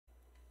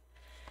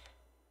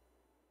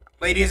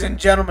Ladies and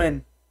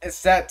gentlemen,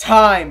 it's that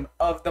time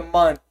of the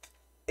month.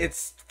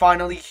 It's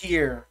finally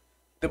here.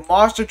 The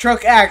Monster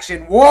Truck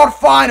Action World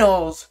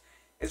Finals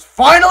is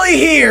finally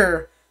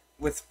here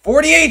with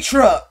 48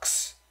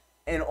 trucks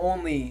and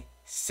only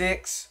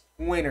 6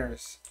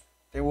 winners.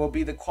 There will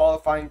be the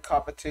qualifying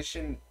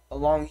competition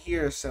along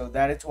here, so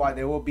that is why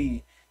there will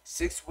be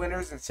 6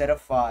 winners instead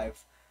of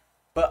 5.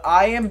 But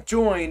I am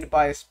joined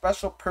by a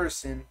special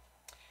person.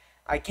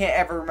 I can't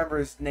ever remember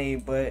his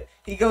name, but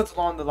he goes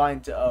along the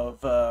lines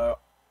of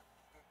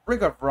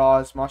Rig of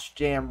Raw's Monster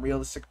Jam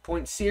Realistic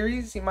Point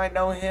series. You might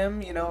know him,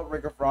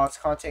 Rig of Raw's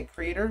content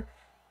creator.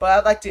 But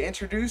I'd like to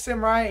introduce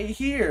him right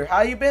here.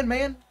 How you been,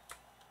 man?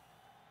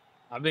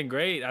 I've been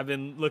great. I've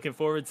been looking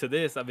forward to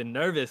this. I've been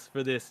nervous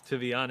for this, to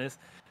be honest.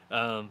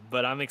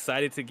 But I'm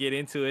excited to get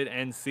into it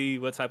and see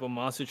what type of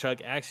monster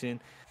truck action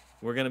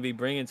we're going to be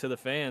bringing to the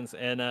fans.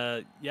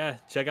 And yeah,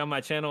 check out my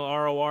channel,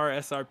 ROR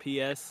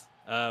SRPS,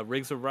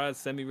 Rigs of Rod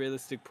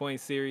Semi-Realistic Point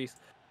series.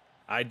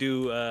 I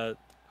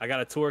got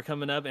a tour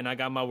coming up, and I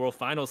got my World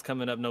Finals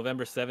coming up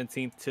November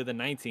 17th to the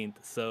 19th.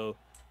 So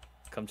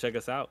come check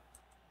us out.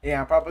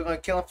 Yeah, I'm probably going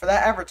to kill him for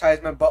that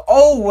advertisement, but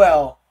oh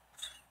well.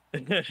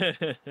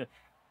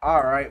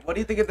 Alright, what do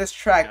you think of this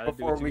track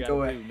before we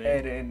go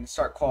ahead and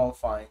start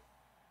qualifying?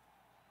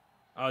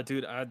 Oh,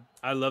 dude,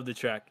 I love the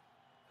track.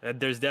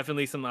 There's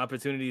definitely some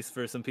opportunities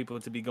for some people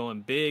to be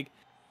going big,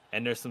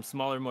 and there's some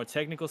smaller, more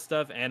technical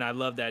stuff, and I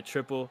love that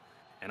triple,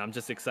 and I'm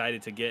just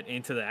excited to get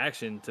into the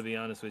action, to be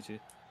honest with you.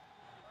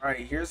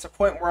 Alright, here's the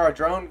point where our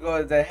drone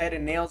goes ahead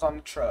and nails on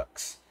the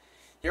trucks.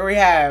 Here we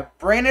have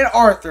Brandon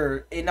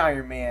Arthur in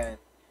Iron Man,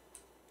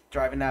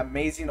 driving that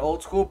amazing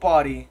old school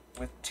body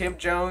with Tim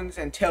Jones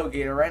and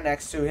Tailgater right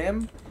next to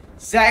him.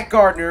 Zach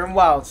Gardner in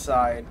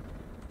Wildside.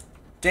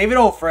 David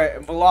Olfret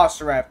in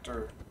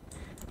Velociraptor.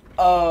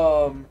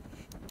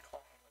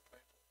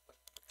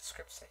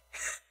 Script say.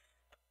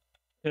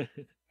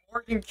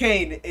 Morgan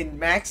Kane in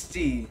Max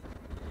D.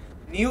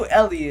 Neil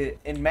Elliott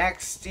in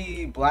Max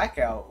D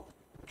Blackout.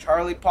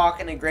 Charlie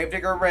Pocken in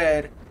Gravedigger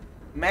Red.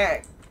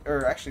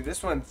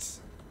 This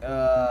one's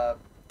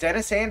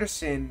Dennis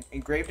Anderson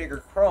in Gravedigger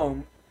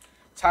Chrome.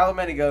 Tyler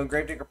Menigo in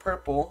Gravedigger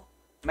Purple.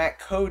 Matt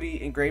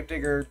Cody in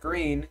Gravedigger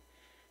Green.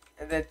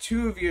 And then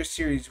 2 of your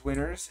series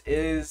winners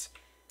is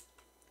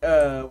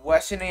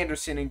Weston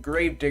Anderson in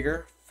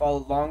Gravedigger,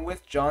 followed along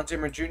with John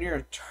Zimmer Jr.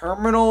 in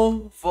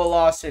Terminal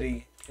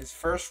Velocity. His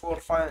first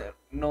World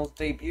Finals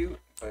debut,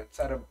 but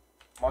inside of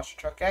Monster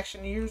Truck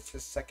Action years,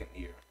 his 2nd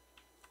year.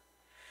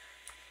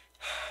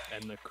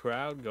 And the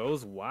crowd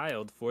goes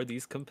wild for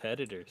these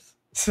competitors.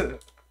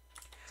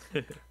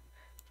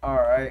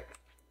 Alright.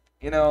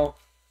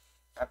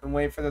 I've been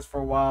waiting for this for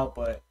a while,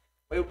 but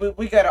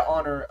we gotta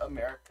honor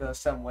America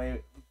some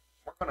way.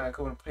 We're gonna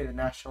go and play the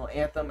national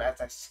anthem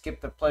as I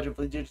skip the Pledge of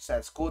Allegiance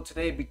at school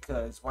today,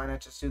 because why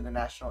not just do the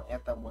national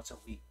anthem once a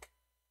week?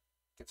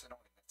 Gets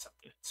annoying at some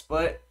points.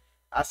 But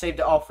I saved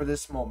it all for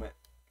this moment,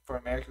 for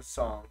America's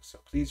song. So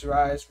please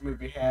rise,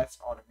 remove your hats,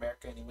 on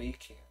America any way you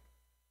can.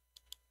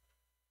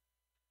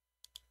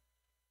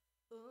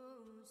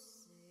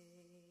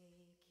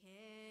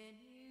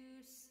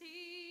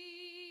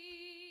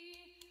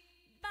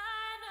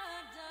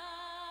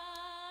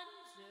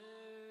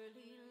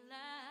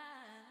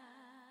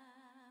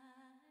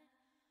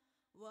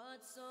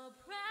 What so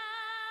proudly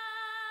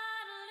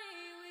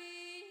we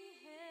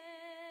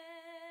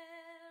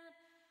hailed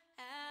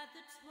at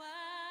the twilight's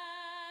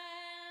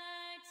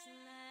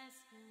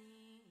last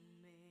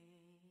gleaming,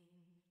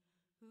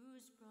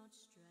 whose broad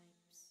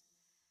stripes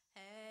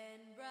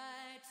and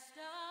bright stars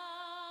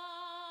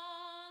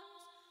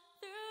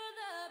through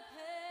the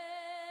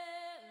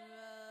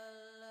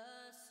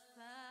perilous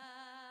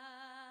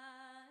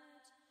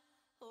fight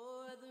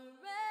o'er the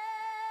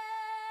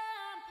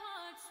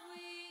ramparts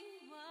we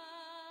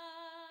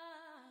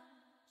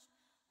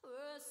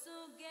were so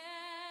gallantly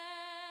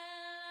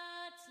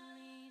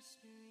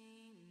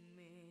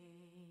streaming,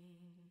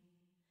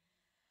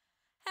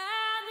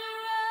 and the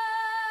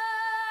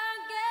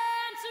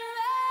rockets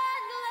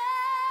red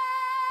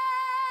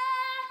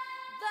glare,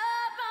 the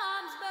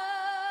bombs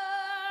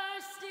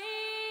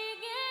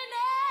bursting in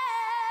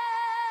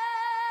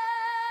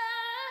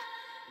air,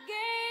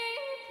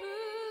 gave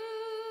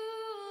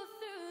proof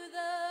through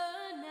the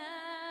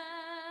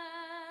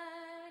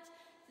night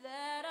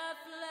that our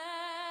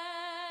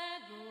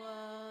flag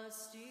was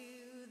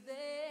still there.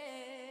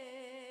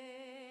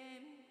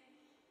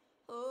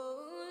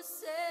 Oh,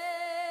 say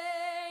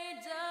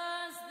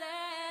does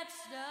that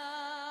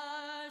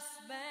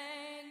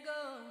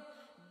star-spangled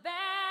banner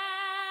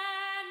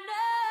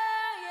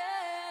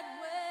yet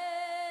wave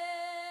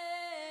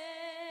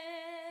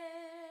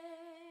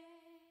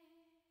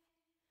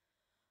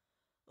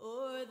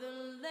o'er the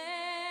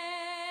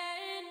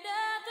land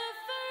of the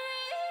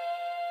free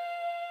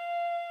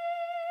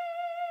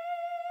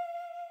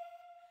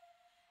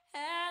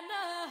and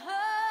the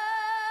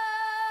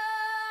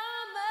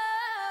home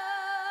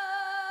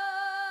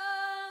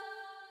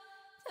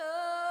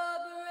of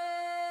the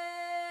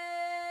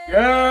brave?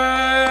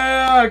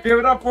 Yeah! Give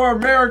it up for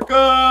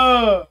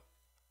America!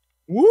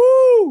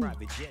 Woo!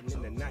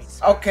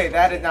 Okay,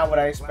 that is not what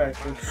I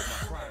expected.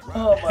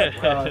 Oh my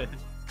god.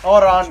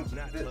 Hold on.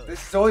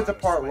 This is always the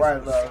part where I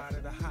love.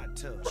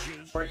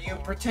 Where you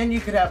pretend you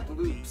could have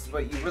loops,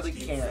 but you really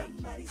can't.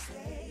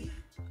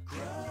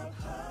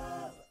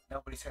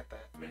 Nobody said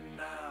that.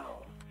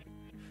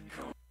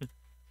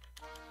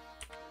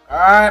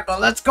 Alright, but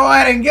let's go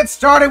ahead and get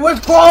started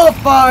with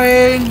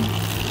qualifying! You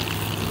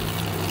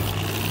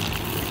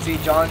can see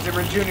John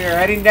Zimmer Jr.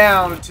 heading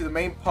down to the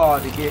main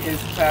pod to get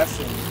his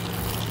passing.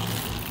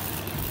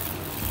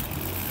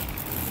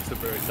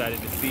 Super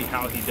excited to see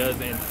how he does.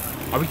 And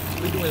are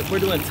we're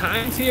doing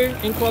times here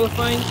in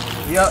qualifying?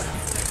 Yep.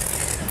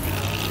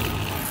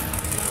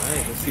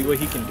 Alright, let's see what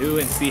he can do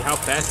and see how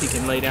fast he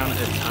can lay down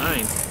a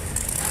time.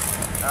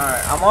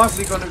 Alright, I'm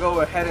also going to go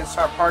ahead and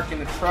start parking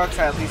the trucks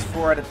at least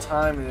 4 at a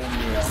time, and then,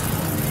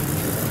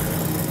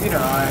 you know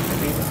how I have to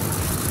be.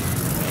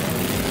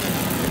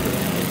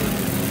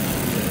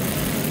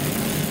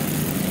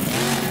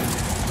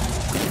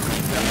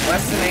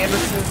 Weston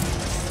Anderson,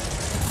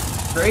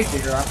 grave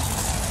digger.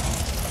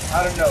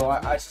 I don't know,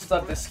 I just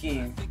love this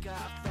scheme.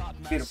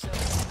 Beautiful.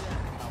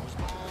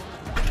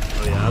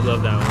 Oh yeah, I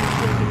love that one.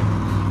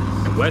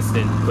 And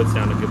Weston puts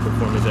down a good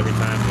performance every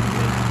time.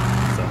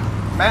 So.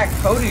 Matt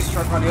Cody's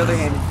truck, on the other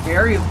hand,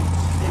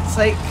 it's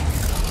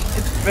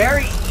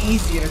very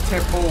easy to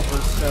tip over,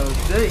 so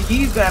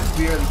he's gonna have to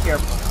be really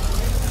careful.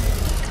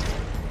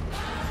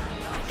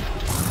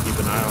 Keep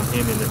an eye on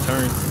him in the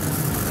turns.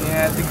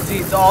 Yeah, as you can see,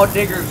 it's all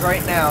diggers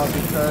right now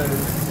because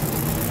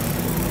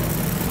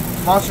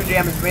Monster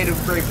Jam is made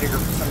of grave digger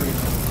for some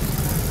reason.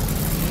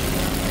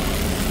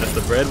 That's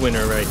the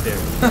breadwinner right there.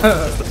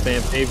 That's the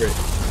fan favorite.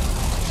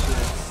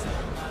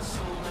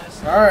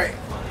 Alright.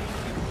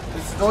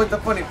 This is always the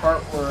funny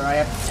part where I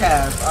have to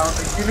tab. I don't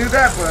think you knew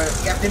that, but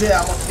you have to do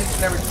that almost each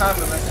and every time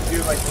unless you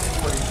do like the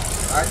 40.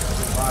 I just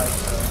do 5,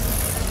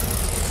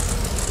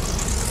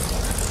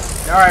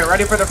 so. Alright,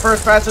 ready for the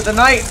first pass of the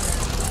night?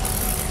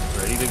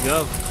 Ready to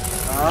go.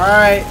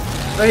 Alright,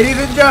 ladies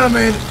and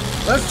gentlemen,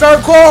 let's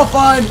start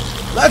qualifying.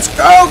 Let's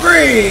go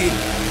green!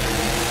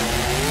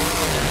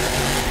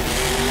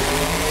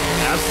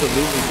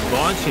 Absolutely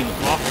launching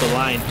off the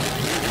line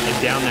and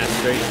down that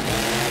straight.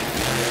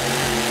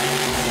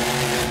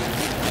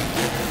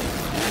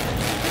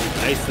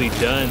 Nicely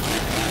done.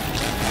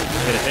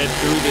 Gonna head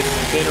through this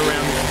spin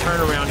around, this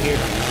turnaround here.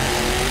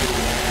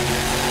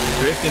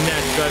 Drifting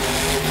that truck.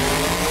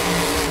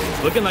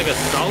 Looking like a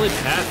solid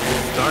path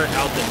to start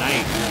out the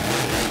night.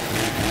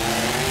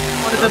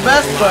 One of the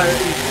best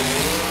parts.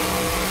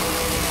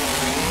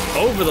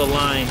 Over the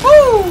line.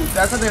 Woo!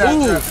 That's something that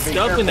you have to be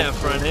stuffing careful that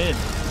front end.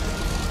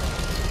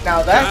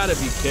 Now that's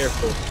Gotta be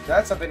careful.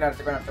 That's something that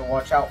you're gonna have to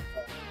watch out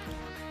for.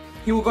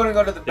 He will go to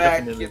the back,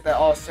 Definitely. get that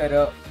all set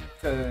up,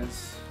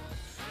 because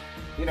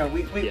you know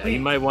You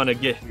might want to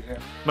get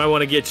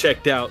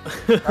checked out.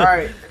 All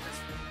right,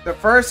 the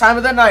first time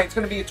of the night is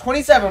gonna be a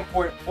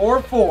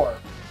 27.44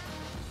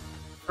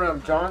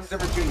 from John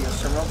Zimmer Jr.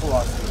 Terminal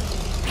velocity.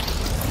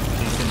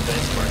 Decent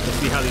benchmark. Let's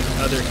see how these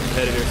other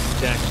competitors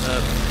stack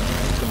up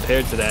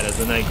compared to that as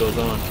the night goes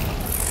on.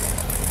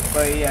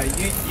 But yeah,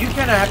 you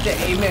kind of have to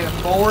aim it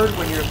forward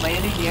when you're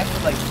landing. You have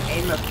to like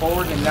aim it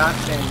forward and not,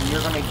 then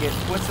you're gonna get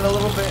twisted a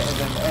little bit and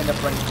then end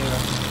up right there.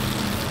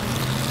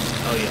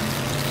 Oh yeah,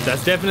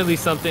 that's definitely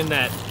something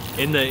that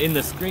in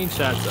the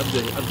screenshots of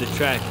the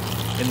track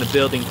in the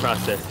building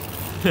process,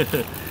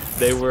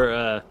 they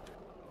were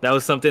that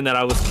was something that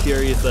I was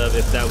curious of,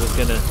 if that was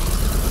gonna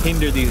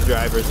hinder these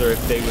drivers or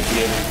if they would be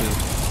able to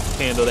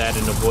handle that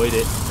and avoid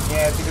it.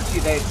 Yeah, as you can see,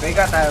 they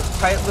got that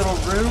tight little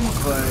room,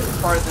 but as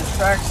far as this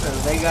track, so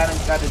they got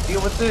to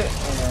deal with it,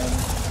 and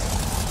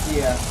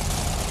yeah.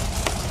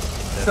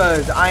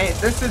 Because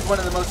this is one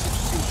of the most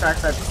interesting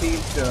tracks I've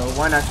seen, so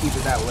why not keep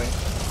it that way?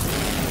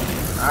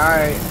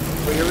 Alright,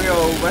 well, here we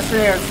go, Weston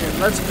Anderson,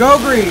 let's go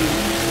green!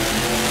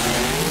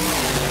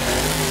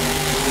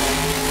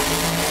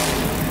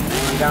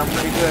 I'm down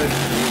pretty good.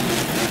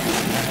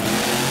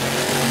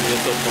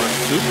 So far,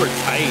 super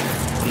tight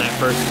on that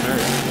first turn.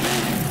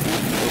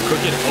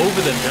 Crooked over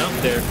the jump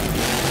there.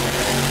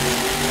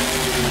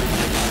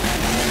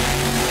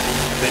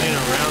 Spinning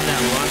around that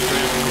launch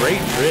ramp.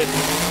 Great drift.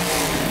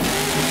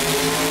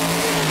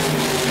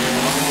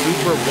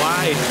 Super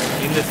wide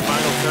in this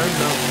final turn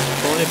zone.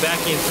 Pulling it back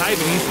in tight,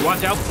 but needs to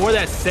watch out for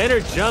that center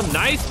jump.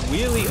 Nice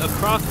wheelie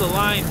across the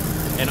line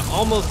and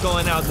almost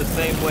going out the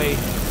same way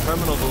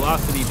Terminal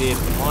Velocity did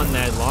on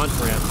that launch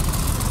ramp.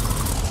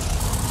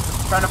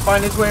 Trying to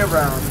find his way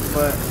around,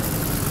 but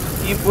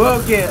he will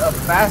get a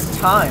fast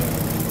time.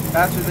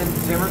 Faster than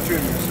Zimmer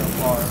Jr. so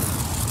far.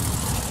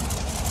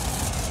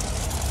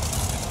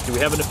 Do we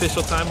have an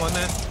official time on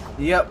that?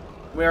 Yep,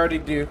 we already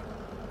do.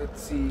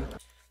 Let's see.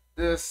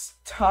 This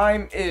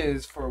time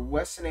is for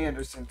Weston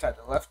Anderson at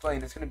the left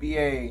lane. It's going to be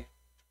a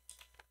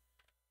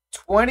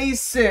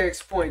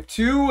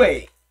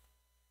 26.28.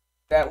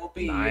 That will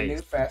be your new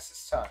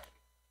fastest time.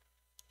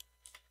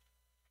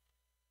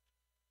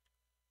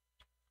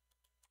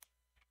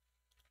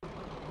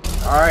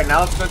 Alright, now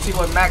let's go see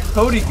what Matt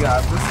Cody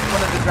got. This is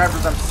one of the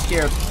drivers I'm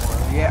scared for.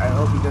 Yeah, I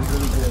hope he does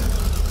really good.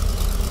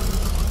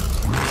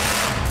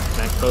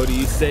 Matt Cody,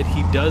 you said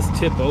he does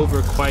tip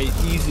over quite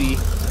easy.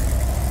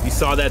 You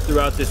saw that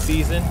throughout the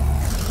season.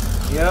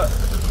 Yep.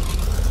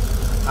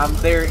 I'm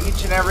there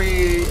each and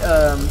every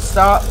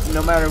stop,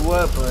 no matter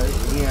what, but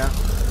yeah.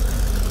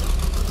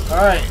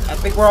 Alright, I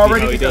think we're all See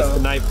ready how to he does go.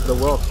 tonight for the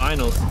World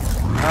Finals.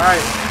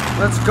 Alright,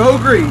 let's go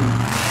green.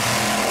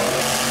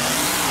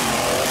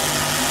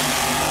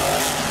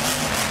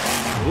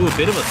 Ooh, a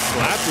bit of a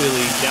slap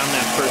wheelie down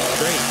that first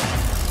straight.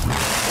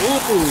 Ooh.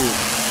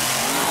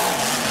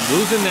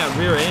 Losing that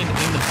rear end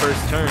in the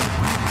first turn.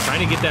 Trying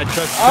to get that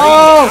truck straight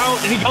out,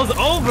 and he goes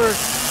over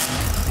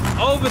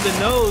the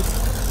nose.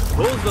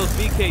 Pulls those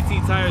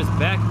BKT tires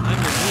back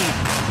underneath.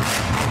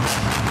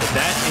 But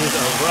that is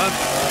a rough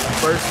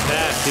first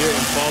pass here in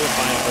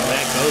qualifying for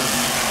Matt Cody.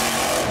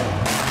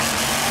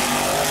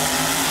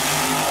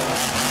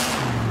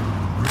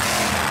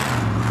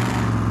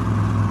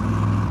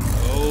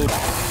 Oh,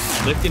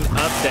 lifting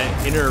up that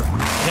inner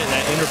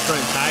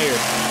front tire.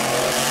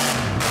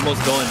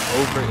 Almost going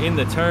over in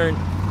the turn.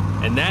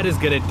 And that is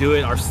going to do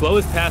it. Our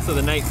slowest pass of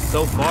the night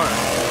so far.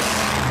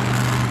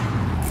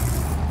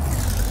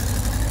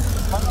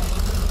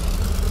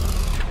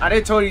 I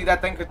did told you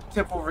that thing could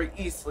tip over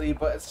easily,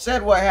 but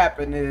instead what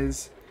happened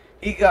is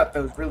he got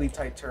those really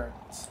tight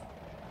turns.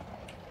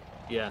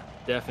 Yeah,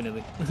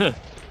 definitely. A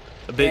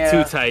bit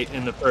too tight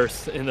in the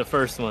first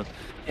one.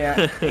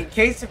 Yeah. In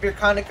case if you're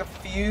kind of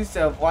confused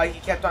of why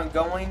he kept on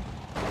going,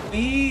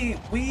 we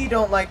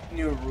don't like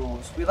new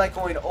rules. We like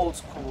going old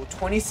school,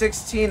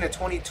 2016 to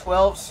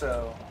 2012,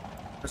 so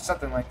or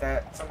something like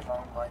that. Something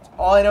along the lines.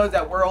 All I know is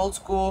that we're old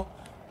school.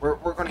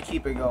 We're gonna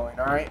keep it going.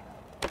 All right.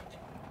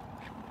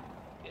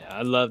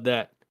 I love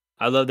that.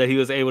 I love that he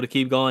was able to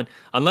keep going.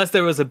 Unless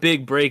there was a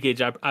big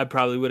breakage, I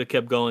probably would have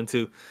kept going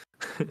too.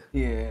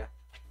 Yeah.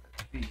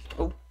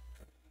 Oh.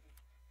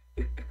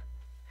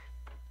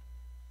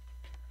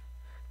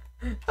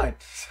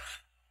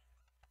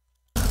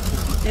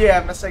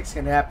 Yeah, mistakes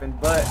can happen,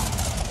 but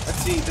let's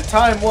see. The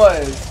time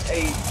was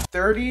a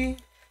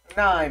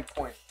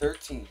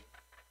 39.13.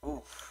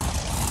 Oof.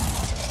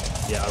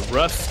 Yeah, a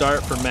rough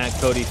start for Matt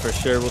Cody for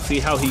sure. We'll see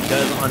how he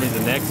does on his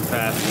next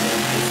pass.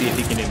 We'll see if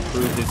he can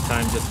improve his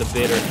time just a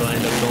bit or if he'll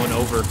end up going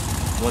over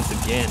once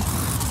again.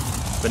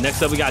 But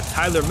next up, we got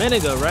Tyler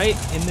Menega, right?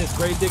 In this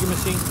Gravedigger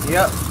machine?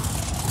 Yep.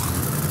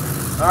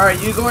 Alright,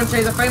 you go and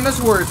say the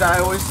famous words I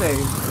always say.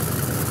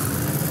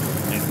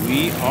 And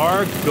we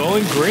are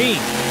going green.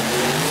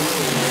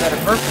 Said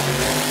it perfect.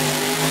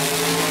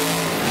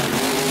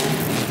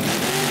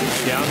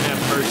 Down that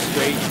first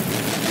straight.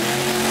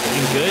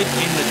 Looking good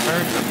in the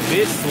turn, a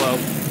bit slow.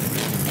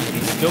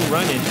 He's still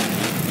running.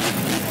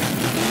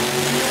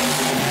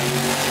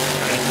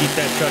 Trying to keep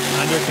that truck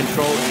under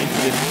control into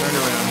this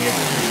turnaround here.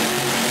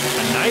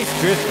 A nice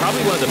drift,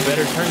 probably one of the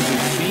better turns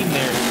we've seen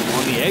there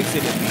on the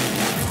exit at least.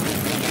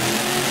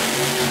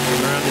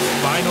 Coming around this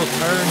final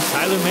turn,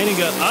 Tyler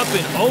Menega up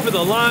and over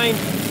the line,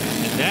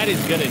 and that is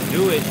gonna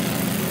do it.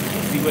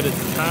 Let's see what his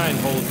time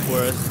holds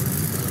for us.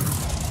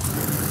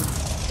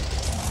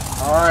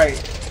 Alright,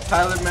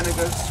 Tyler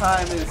Menega's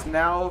time is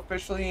now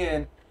officially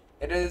in.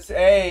 It is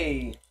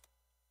a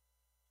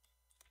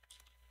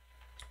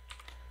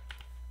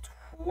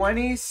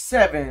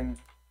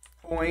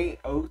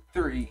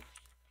 27.03.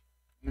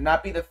 May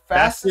not be the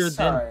fastest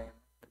time.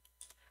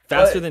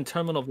 Faster than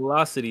terminal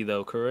velocity,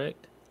 though,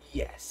 correct?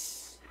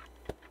 Yes.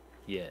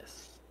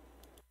 Yes.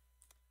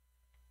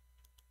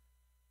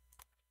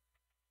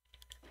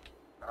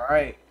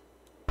 Alright.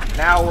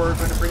 Now we're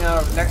going to bring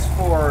out the next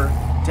four.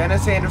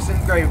 Dennis Anderson,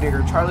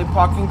 Gravedigger. Charlie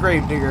Pauken,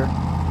 Gravedigger.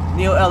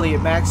 Neil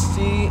Elliott, Max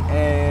T.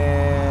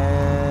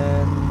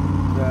 And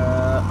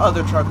the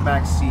other truck,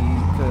 Max T.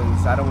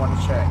 Because I don't want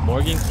to check.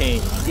 Morgan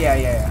Kane.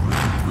 Yeah.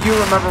 You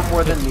remember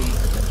more than me.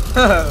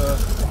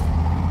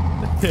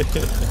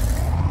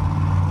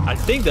 I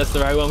think that's the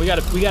right one. We got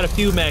a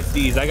few Max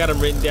D's. I got them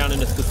written down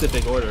in a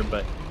specific order,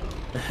 but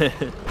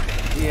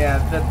yeah,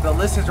 the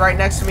list is right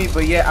next to me,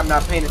 but yeah, I'm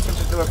not paying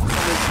attention to it for some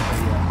reason.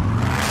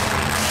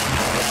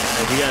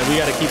 But yeah. We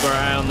gotta keep our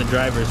eye on the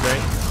drivers,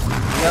 right?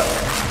 Yep.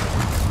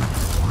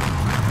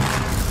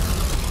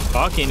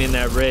 Talking in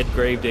that red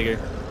Gravedigger.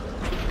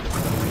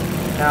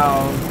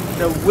 Now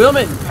the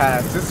Wilmington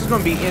Pass. This is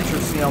going to be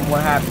interesting on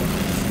what happens.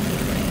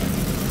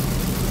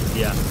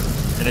 Yeah.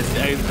 And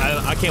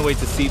I can't wait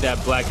to see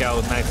that blackout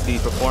with Max D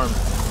perform,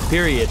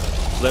 period,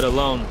 let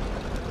alone,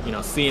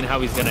 seeing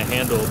how he's going to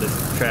handle this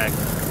track.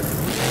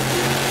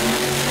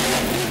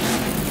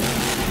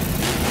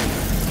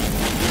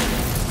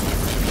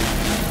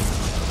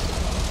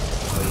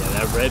 Oh, yeah,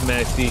 that red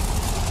Max D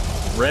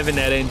revving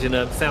that engine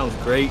up sounds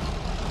great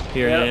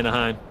here in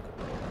Anaheim.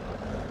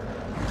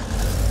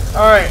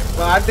 All right,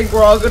 well, I think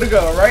we're all good to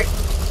go, right?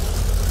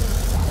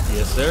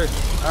 Yes, sir.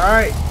 All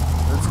right,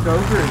 let's go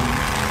green.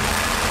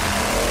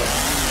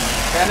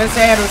 Dennis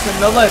Anderson,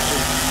 the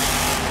legend.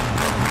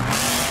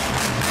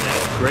 Yeah,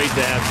 it's great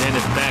to have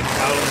Dennis back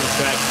out on the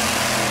track.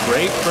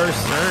 Great first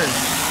turn.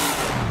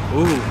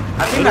 Ooh,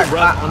 I think a little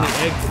rough on the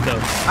exit though.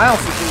 I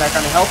also think that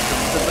kind of helped him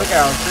because look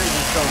how crazy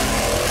he's going.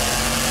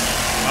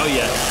 Oh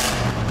yeah,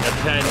 that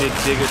patented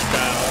digger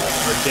style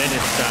or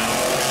Dennis style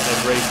of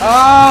racing.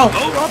 Oh!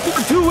 Oh, up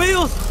over 2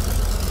 wheels,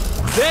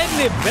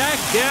 setting it back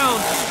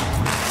down.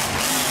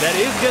 That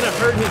is gonna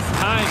hurt his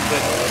time, but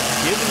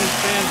giving these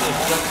fans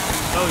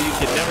you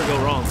can never go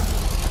wrong.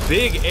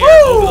 Big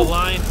air over the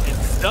line and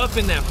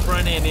stuffing that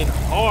front end in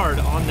hard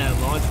on that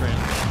launch ramp.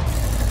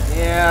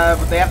 Yeah,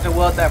 but they have to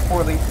weld that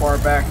 4-link bar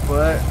back,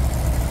 but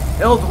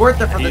it was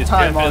worth it for the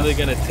time. He's definitely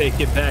gonna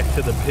take it back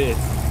to the pits.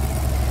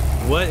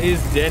 What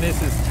is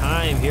Dennis's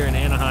time here in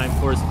Anaheim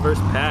for his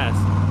first pass?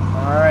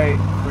 All right,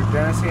 for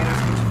Dennis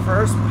Anderson's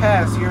first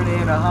pass here in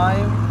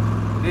Anaheim,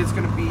 it is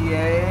going to be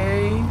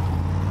a...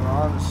 Hold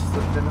on, let's just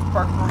let Dennis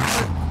park real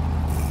quick.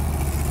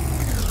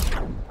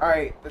 All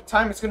right, the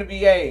time is going to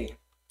be a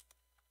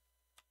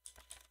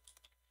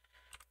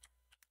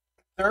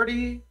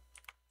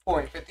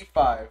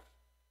 30.55.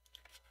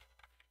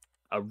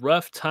 A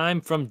rough time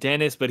from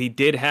Dennis, but he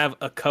did have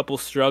a couple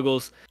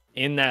struggles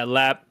in that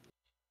lap.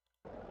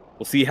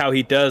 We'll see how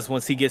he does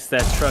once he gets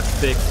that truck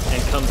fixed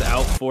and comes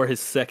out for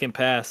his second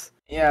pass.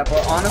 Yeah,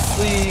 but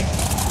honestly,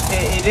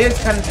 it is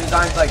kind of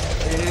designed like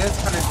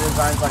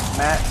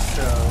match,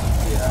 so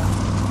yeah.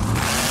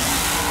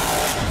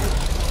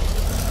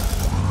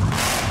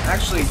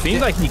 Actually, It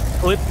seems like he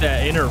clipped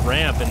that inner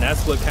ramp, and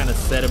that's what kind of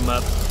set him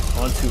up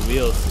on 2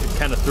 wheels. It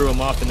kind of threw him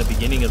off in the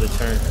beginning of the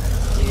turn.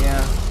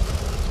 Yeah.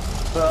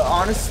 But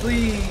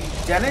honestly,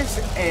 Dennis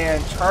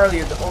and Charlie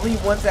are the only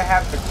ones that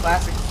have the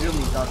classic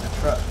zoomies on the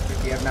truck,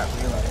 if you have not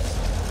realized.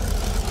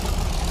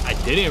 I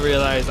didn't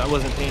realize. I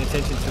wasn't paying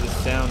attention to the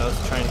sound. I was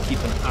trying to keep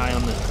an eye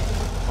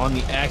on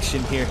the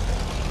action here,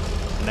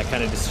 and that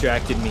kind of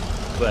distracted me.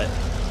 But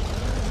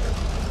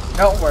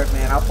Don't worry,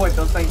 man. I'll point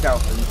those things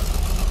out for you.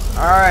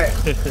 Alright.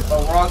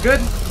 Well, we're all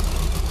good?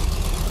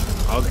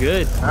 all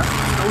good.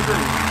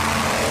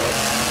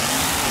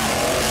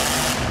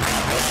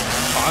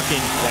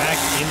 Hawkins back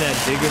in that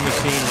digger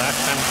machine. Last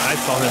time I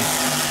saw him,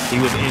 he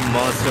was in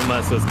Monster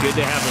Mud, so it's good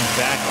to have him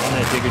back on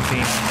that digger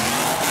team.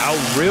 Out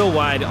real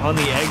wide on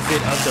the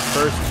exit of the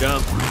first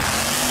jump.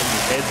 He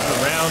heads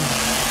around.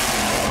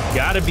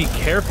 Gotta be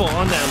careful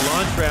on that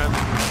launch ramp.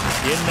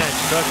 Getting that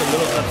truck a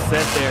little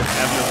upset there,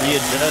 having to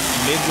readjust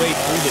midway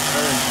through the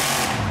turn.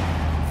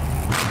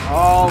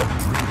 Oh.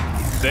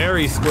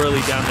 Very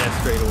squirrely down that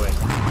straightaway.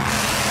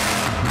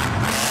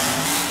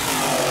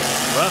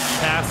 Rough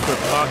pass for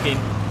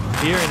Hawkins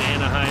here in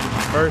Anaheim,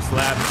 first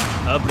lap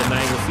of the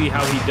night. We'll see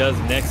how he does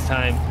next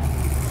time.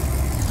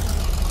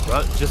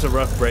 Just a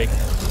rough break.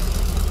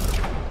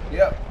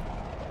 Yep.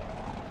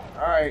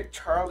 Alright,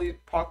 Charlie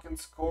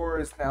Hawkins' score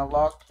is now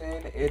locked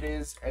in. It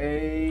is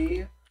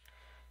a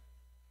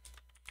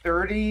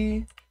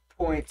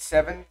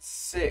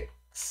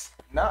 30.76.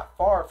 Not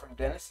far from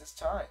Dennis's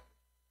time.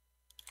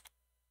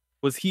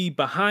 Was he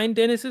behind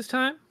Dennis's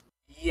time?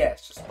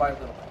 Yes, just by a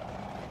little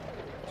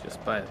bit.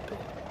 Just by a bit.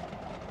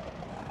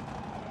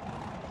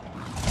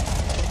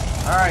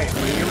 Alright,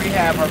 well, here we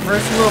have our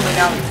first woman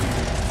out.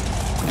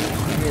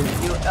 It is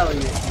Neil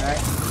Elliott,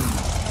 right?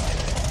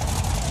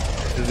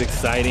 This is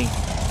exciting.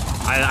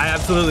 I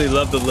absolutely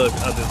love the look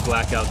of this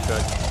blackout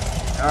truck.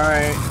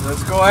 Alright,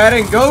 let's go ahead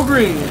and go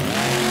green.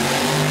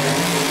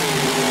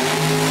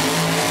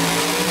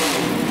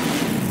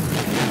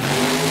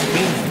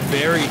 Spins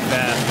very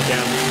fast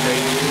down the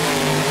straight.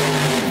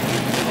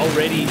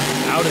 Already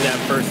out of that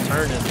first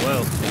turn as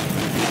well.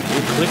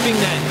 We're clipping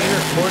that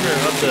inner corner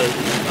of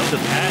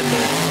the pad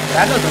there.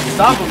 That doesn't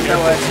stop him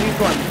though, as he's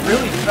going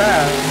really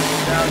fast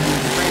down the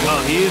straight.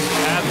 Oh, he is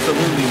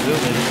absolutely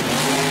zooming.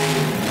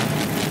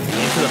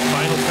 Into the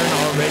final turn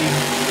already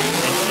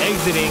and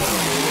exiting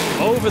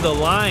over the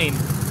line.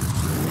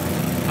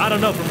 I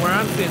don't know, from where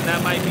I'm sitting,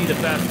 that might be the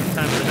fastest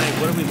time of the night.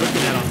 What are we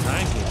looking at on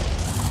time here?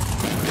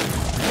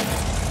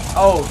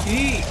 Oh,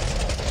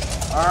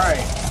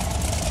 alright.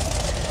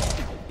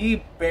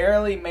 He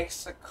barely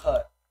makes the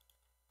cut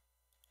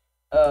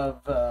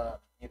of,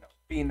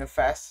 being the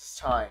fastest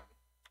time.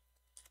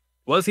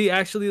 Was he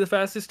actually the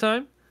fastest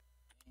time?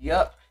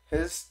 Yup.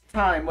 His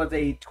time was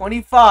a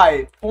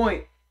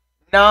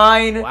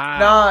 25.99.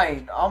 Wow.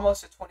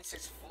 Almost a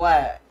 26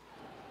 flat.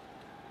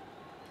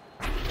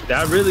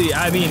 That really,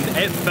 I mean,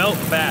 it felt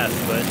fast,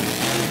 but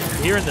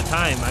hearing the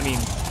time, I mean,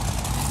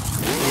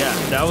 yeah,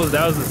 that was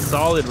a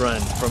solid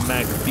run from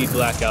Max Speed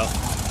Blackout.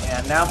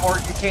 Yeah, now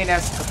Morgan Kane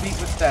has to compete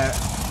with that.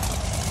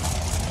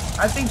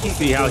 I think he can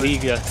See how do it. he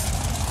goes.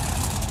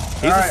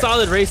 He's a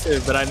solid racer,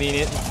 but I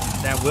mean,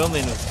 that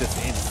Willman was just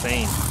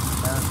insane.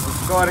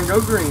 Let's go ahead and go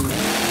green.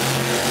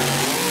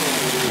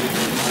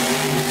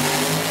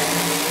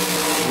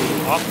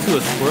 Off to a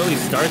swirly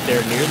start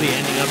there, nearly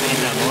ending up in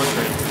that launch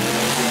ramp.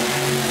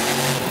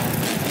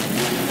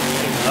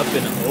 Up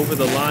and over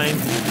the line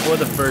for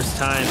the first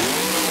time.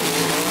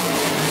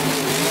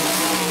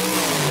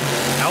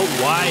 Out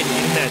wide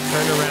in that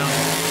turnaround,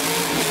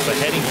 but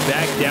heading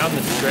back down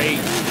the straight.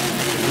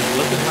 This is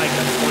looking like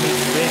a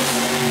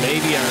 26,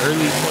 maybe an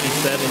early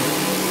 27.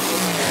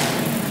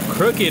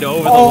 Crooked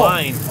over the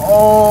line.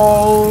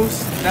 Oh,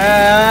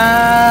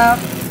 snap.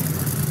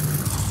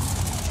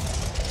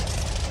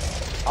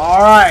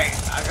 Alright,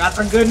 I got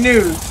some good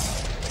news.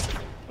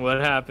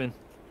 What happened?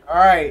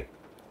 Alright.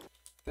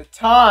 The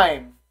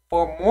time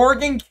for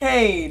Morgan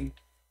Kane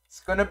is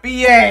gonna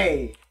be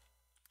a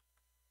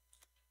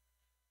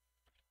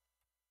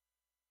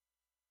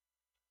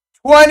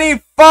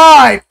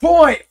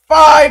 25.54.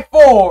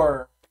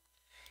 Wow.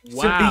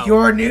 Should be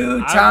your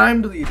new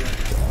time leader.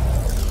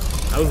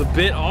 I was a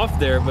bit off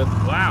there, but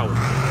wow.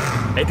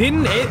 It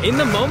didn't, in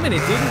the moment, it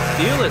didn't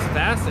feel as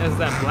fast as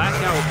that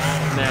blackout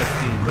match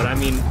did, but I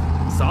mean,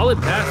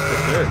 solid pass for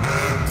sure.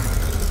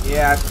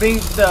 Yeah, I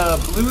think the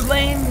blue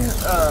lane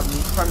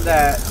from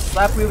that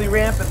slap wheelie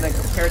ramp and then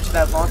compared to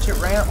that launch it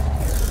ramp,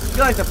 I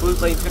feel like the blue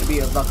lane's going to be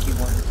a lucky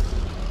one.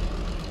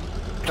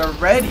 The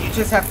red, you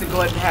just have to go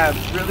ahead and have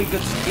really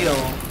good skill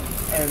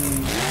and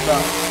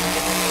luck.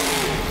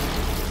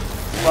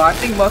 Well, I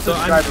think most of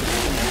the drivers can do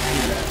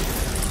that.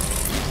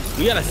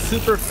 We got a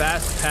super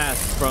fast pass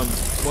from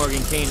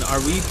Morgan Kane.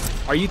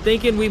 Are you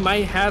thinking we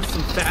might have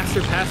some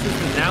faster passes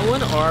than that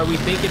one, or are we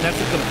thinking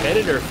that's a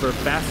competitor for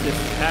fastest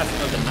pass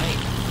of the night?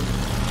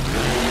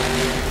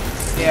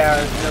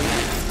 Yeah,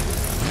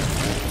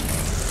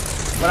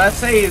 what I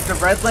say is the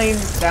red lane,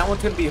 that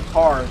one's going to be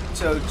hard.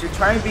 So to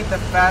try and beat the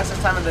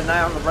fastest time of the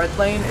night on the red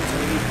lane, it's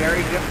going to be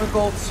very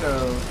difficult.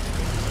 So,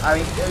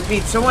 I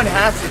mean, someone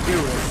has to do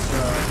it.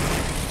 So.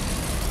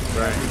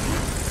 Right.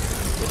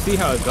 We'll see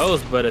how it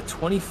goes, but a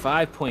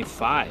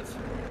 25.5.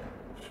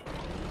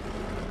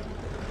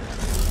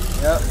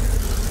 Yep.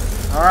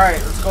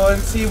 Alright, let's go ahead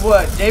and see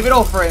what David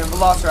Olfray and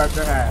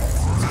Velociraptor has.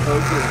 Let's go do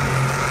it.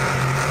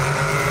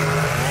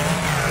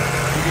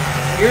 You can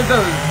hear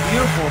those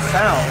beautiful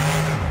sounds.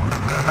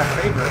 My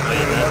favorite. Oh,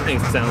 yeah, that thing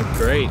sounds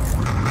great.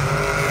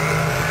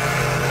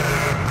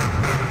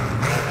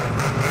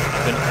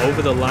 I've been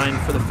over the line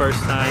for the first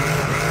time.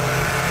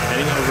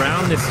 Heading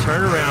around this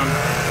turnaround.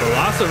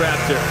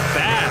 Velociraptor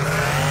fast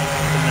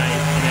tonight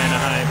in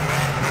Anaheim.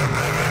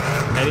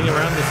 Heading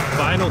around this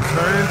final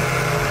turn.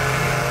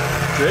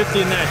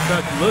 Drifting that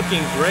truck,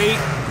 looking great.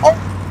 Oh.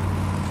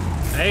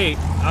 Hey,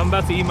 I'm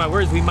about to eat my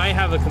words. We might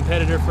have a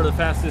competitor for the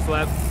fastest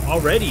lap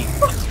already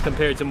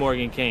compared to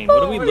Morgan Kane.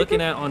 What are we looking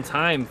at on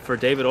time for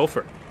David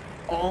Olfer?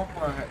 Oh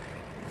my.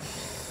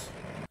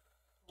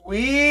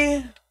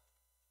 We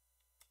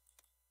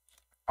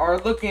are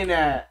looking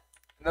at,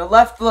 in the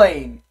left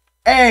lane,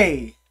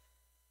 a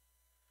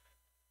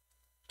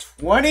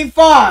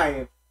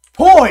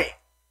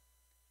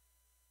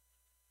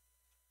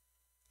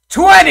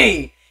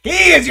 25.20.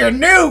 He is your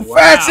new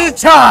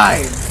fastest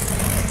time.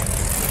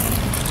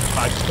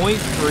 By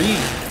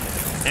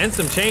 0.3 and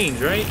some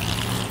change, right?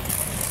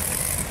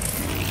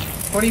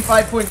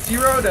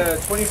 25.0 to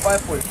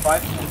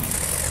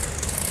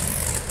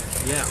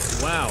 25.5. Yeah,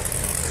 wow.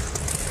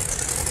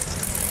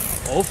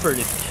 Olford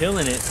is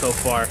killing it so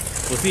far.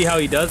 We'll see how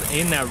he does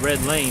in that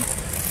red lane.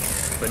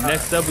 But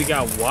next up, we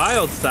got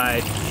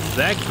Wildside,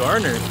 Zach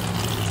Garner.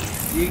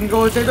 You can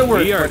go and say the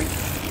word, buddy.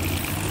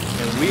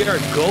 And we are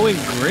going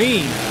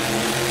green.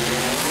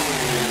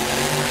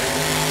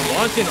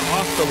 Launching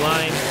off the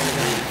line.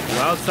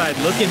 Wildside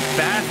looking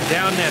fast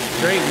down that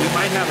straight. We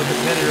might have a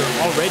competitor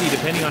already,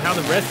 depending on how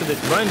the rest of this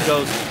run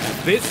goes.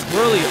 Bit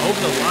squirrely over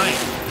the line.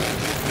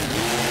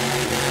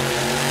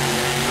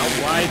 Out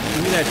wide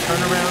through that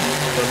turnaround,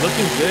 but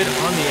looking good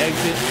on the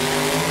exit.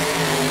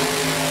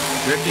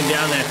 Drifting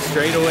down that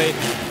straightaway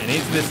and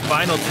into this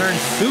final turn,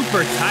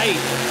 super tight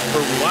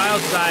for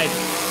Wildside.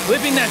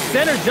 Flipping that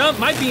center jump,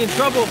 might be in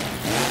trouble.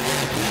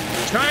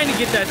 Trying to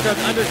get that truck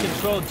under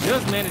control,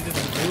 just manages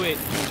to do it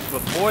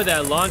before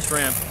that launch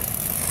ramp.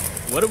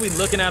 What are we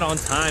looking at on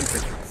time for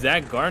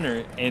Zach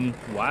Garner and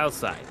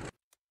Wildside?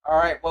 All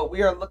right, what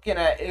we are looking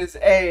at is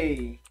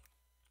a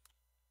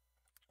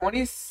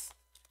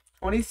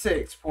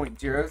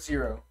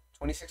 26.00,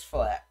 26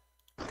 flat.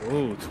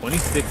 Ooh,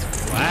 26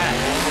 flat.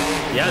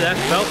 Yeah, that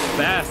felt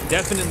fast.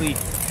 Definitely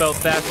felt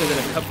faster than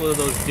a couple of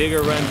those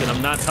digger runs, and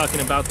I'm not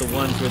talking about the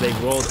ones where they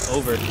rolled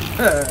over.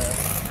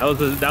 That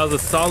was a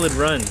solid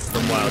run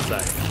from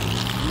Wildside.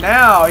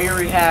 Now here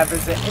we have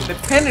is the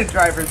independent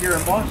drivers here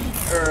in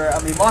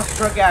Monster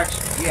Truck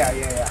Action. Yeah.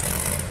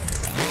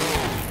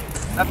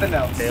 Nothing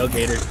else.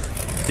 Tailgater.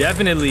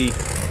 Definitely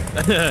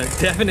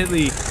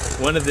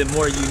one of the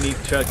more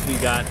unique trucks we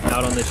got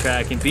out on the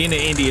track. And being an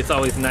Indy, it's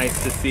always nice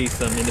to see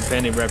some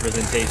independent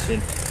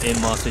representation in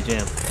Monster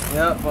Jam.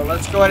 Yep, well,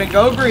 let's go ahead and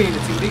go green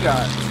and see what we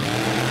got.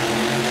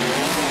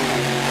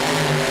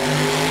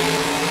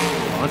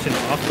 Launching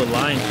off the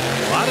line.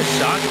 A lot of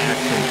shock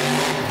action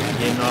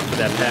getting off of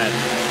that pad.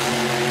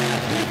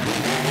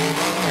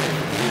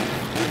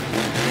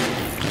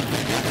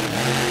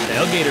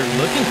 Tailgater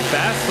looking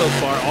fast so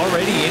far,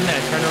 already in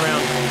that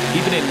turnaround,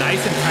 keeping it nice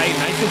and tight,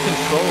 nice and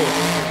controlled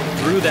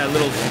through that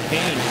little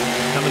chicane,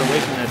 coming away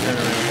from that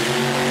turnaround.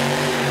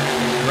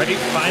 Great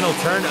final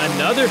turn,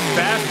 another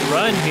fast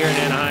run here in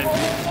Anaheim.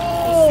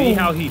 We'll see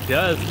how he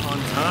does on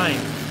time.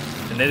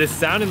 And that is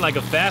sounding like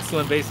a fast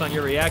one based on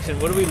your reaction.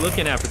 What are we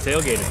looking at for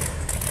Tailgater?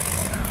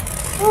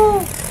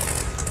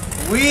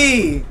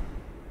 We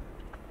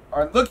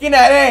are looking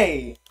at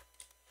a...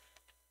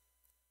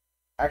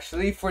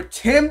 Actually, for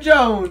Tim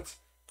Jones,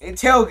 a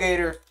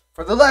tailgater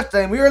for the left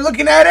lane. We are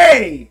looking at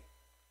a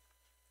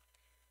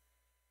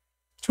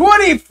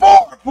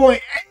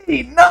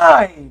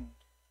 24.89.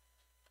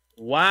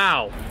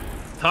 Wow.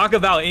 Talk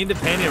about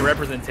independent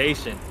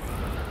representation.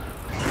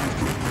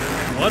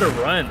 What a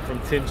run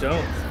from Tim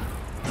Jones.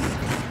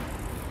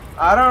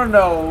 I don't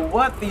know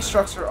what these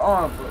trucks are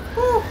on, but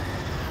whew,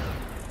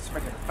 it's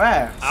freaking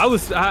fast.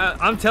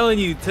 I'm telling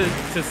you,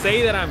 to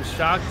say that I'm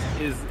shocked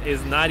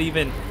is not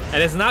even,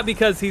 and it's not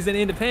because he's an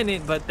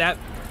independent, but that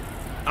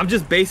I'm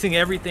just basing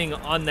everything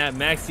on that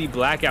Maxi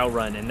Blackout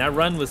run, and that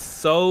run was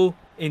so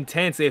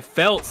intense. It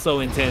felt so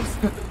intense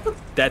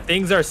that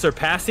things are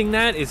surpassing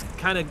that is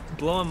kind of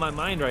blowing my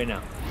mind right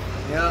now.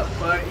 Yeah,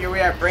 but here we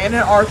have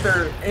Brandon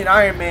Arthur in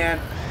Iron Man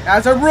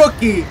as a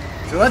rookie.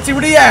 So let's see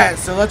what he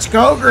has. So let's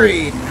go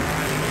green.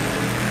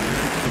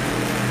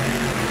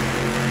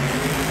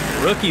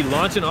 Rookie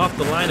launching off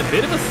the line, a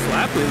bit of a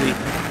slap wheelie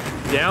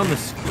down the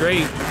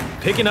straight,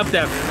 picking up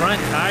that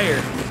front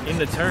tire in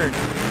the turn,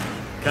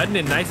 cutting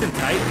it nice and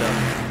tight though.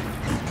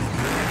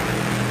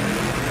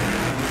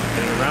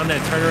 Getting around that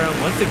turnaround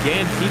once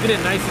again, keeping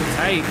it nice and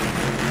tight,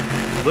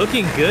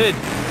 looking good.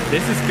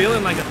 This is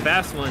feeling like a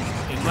fast one,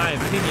 in my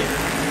opinion.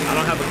 I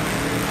don't have a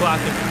clock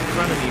in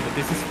front of me, but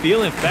this is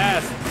feeling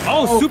fast.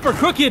 Oh, super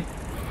crooked.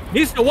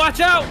 Needs to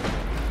watch out.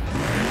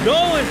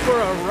 Going for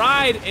a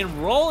ride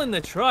and rolling the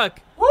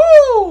truck.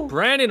 Woo!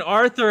 Brandon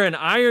Arthur and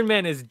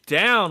Ironman is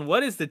down.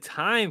 What is the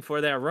time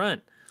for that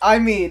run? I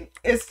mean,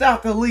 it's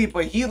not the lead,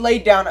 but he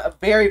laid down a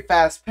very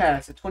fast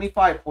pass at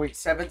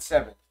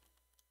 25.77.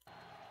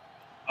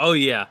 Oh,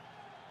 yeah.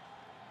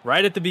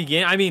 Right at the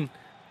beginning. I mean,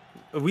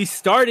 we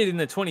started in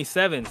the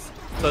 27s.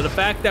 So the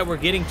fact that we're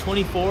getting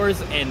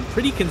 24s and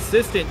pretty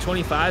consistent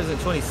 25s and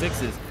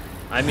 26s,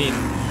 I mean,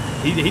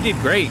 he did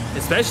great,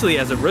 especially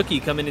as a rookie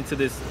coming into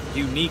this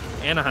unique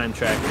Anaheim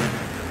track.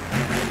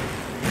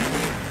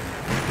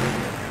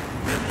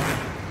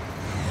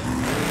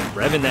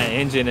 Revving that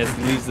engine as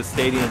he leaves the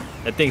stadium.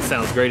 That thing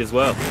sounds great as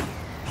well.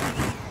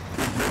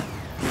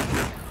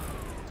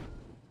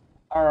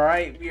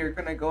 Alright, we are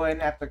going to go ahead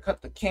and have to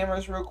cut the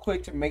cameras real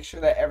quick to make sure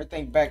that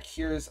everything back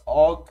here is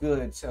all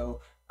good.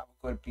 So I'm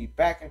going to be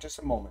back in just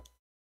a moment.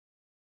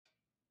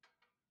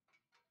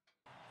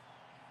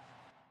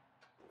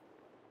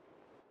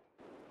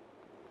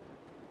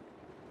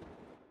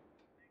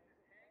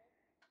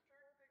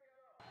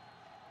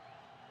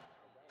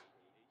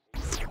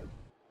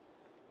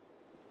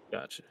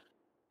 Gotcha.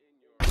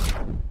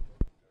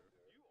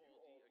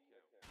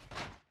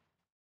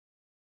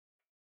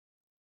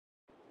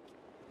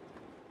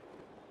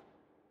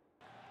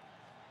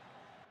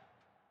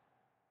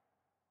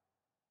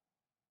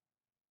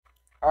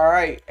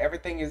 Alright,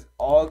 everything is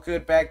all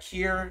good back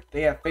here.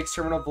 They have fixed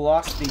terminal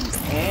velocity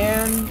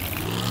and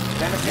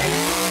Dennis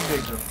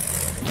Anderson's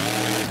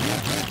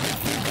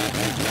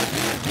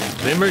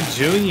Zimmer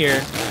Jr.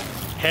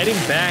 heading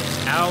back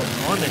out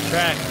on the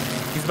track.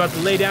 He's about to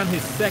lay down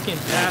his second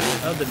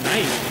pass of the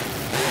night.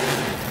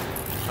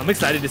 I'm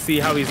excited to see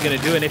how he's going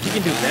to do it. And if he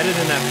can do better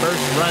than that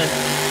first run,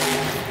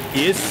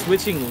 he is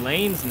switching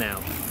lanes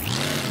now.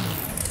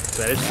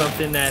 So that is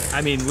something that,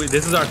 I mean,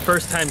 this is our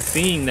first time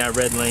seeing that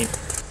red lane.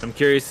 I'm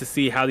curious to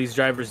see how these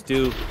drivers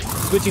do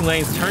switching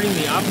lanes, turning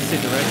the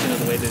opposite direction of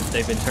the way that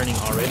they've been turning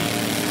already.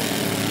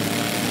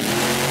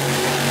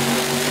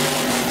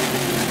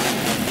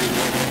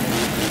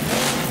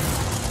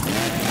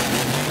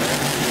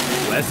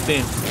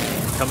 Weston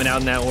coming out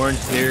in that orange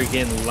there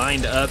again,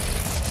 lined up,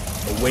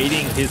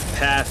 awaiting his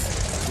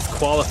pass, his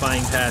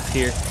qualifying pass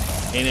here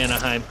in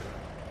Anaheim.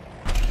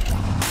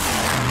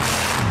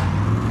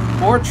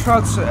 More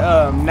trucks,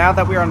 now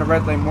that we are on the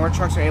red lane, more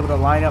trucks are able to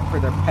line up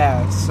for their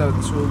pass, so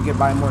this will get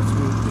by more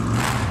smoothly.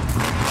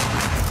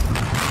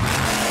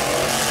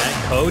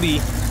 Matt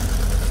Cody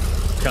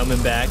coming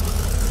back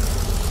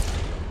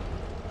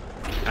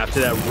after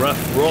that rough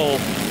roll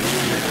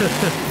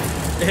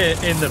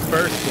in the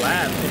first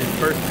lap, in his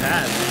first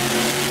pass.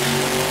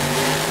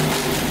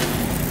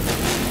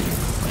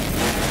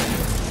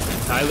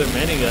 Tyler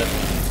Meniga,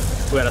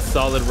 who had a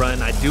solid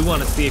run. I do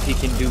want to see if he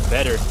can do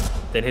better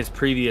than his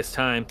previous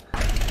time.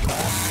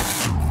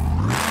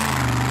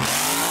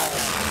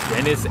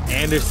 Dennis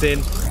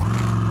Anderson,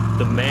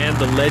 the man,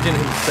 the legend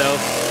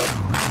himself,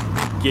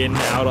 getting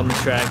out on the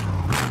track.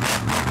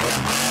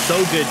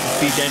 So good to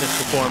see Dennis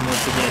perform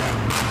once again.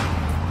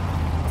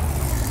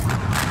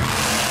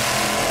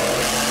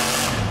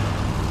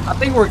 I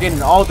think we're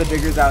getting all the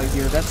diggers out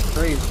here. That's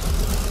crazy.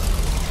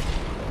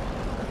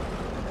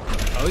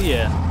 Oh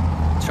yeah,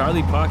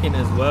 Charlie Pocken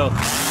as well.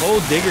 Whole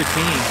digger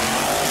team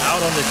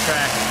out on the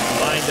track,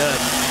 lined up,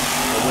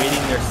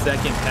 awaiting their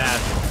second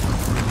pass.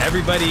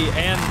 Everybody,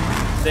 and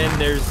then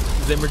there's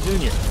Zimmer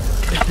Jr.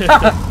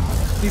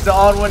 He's the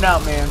odd one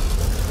out, man.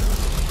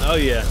 Oh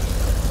yeah.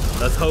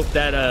 Let's hope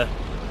that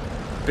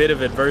bit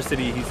of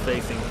adversity he's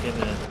facing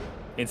can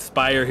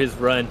inspire his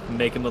run and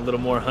make him a little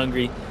more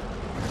hungry,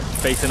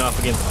 facing off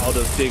against all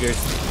those diggers.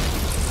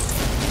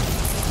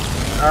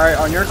 All right,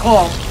 on your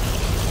call.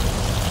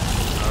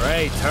 All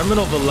right,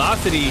 terminal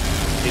velocity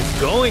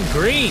is going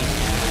green.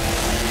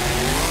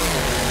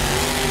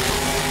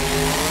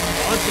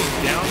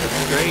 bouncing down the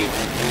straight,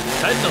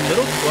 cutting a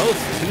little close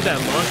to that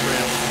launch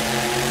ramp.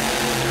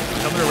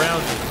 Coming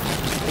around.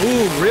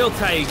 Ooh, real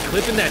tight,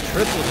 clipping that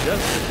triple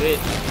just a bit.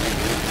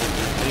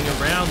 Getting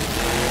around,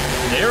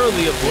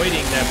 narrowly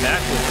avoiding that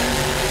backward ramp.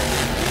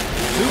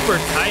 Super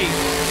tight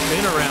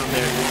spin around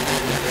there.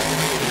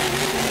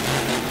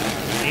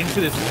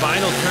 Into this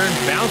final turn,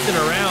 bouncing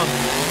around,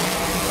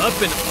 up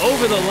and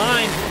over the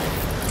line.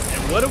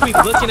 And what are we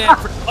looking at?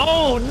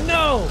 Oh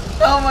no!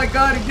 Oh my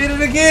God, he did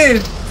it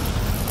again!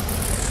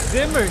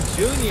 Zimmer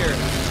Jr.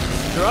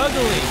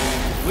 struggling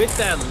with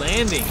that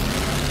landing.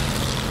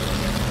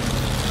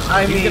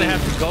 He's gonna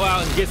have to go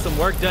out and get some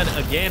work done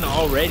again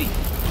already.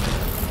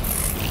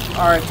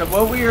 Alright, so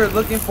what we are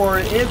looking for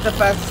is the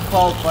fastest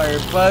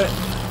qualifier, but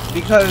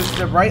because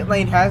the right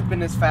lane has been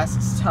his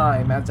fastest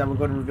time, as I will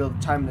go to reveal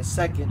the time in a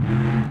second,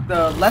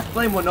 the left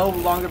lane will no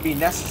longer be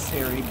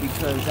necessary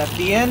because at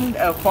the end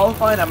of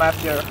qualifying, I'm going to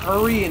have to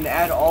hurry and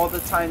add all the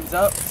times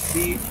up to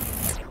see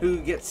who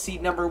gets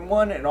seat number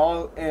 1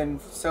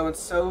 and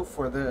so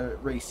for the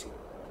racing.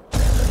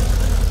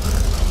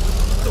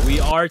 So we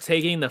are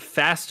taking the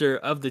faster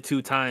of the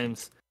two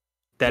times.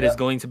 That is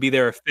going to be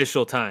their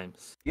official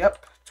times.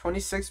 Yep.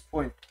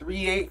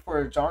 26.38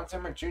 for John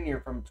Zimmer Jr.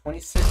 from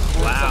 26.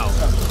 Wow.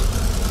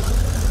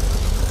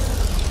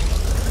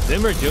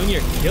 Zimmer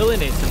Jr.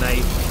 killing it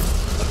tonight.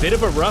 A bit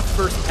of a rough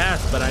first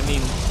pass, but I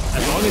mean,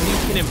 as long as you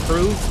can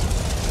improve,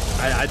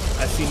 I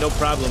see no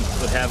problem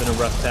with having a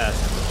rough pass.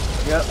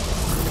 Yep.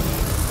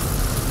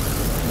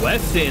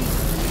 Weston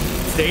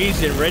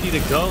staged and ready to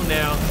go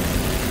now.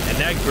 And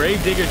that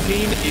Gravedigger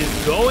team is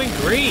going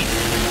green.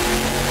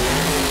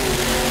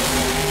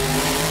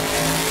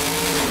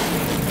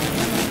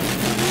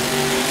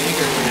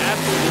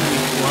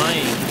 Absolutely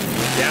flying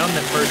down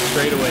the first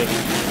straightaway.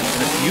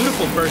 And a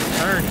beautiful first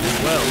turn as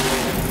well.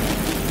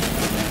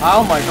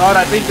 Oh my God,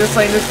 I think this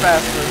lane is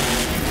faster.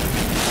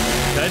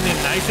 Cutting it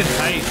nice and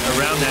tight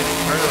around that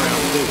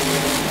turnaround too.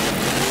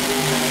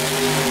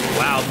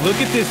 Wow, look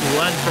at this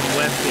run from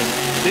Weston.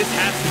 This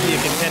has to be a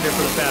contender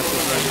for the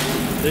fastest run.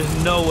 There's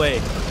no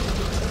way.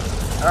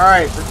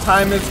 Alright, the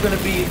time is going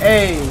to be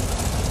a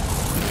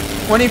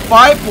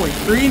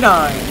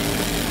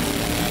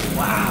 25.39.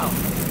 Wow.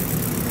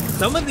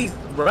 Some of these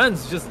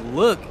runs just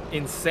look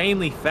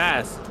insanely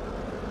fast.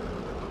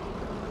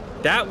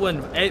 That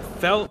one, it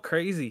felt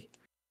crazy.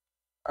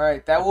 All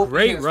right, that will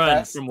Great be his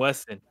run from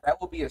Weston. That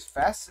will be his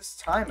fastest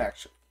time,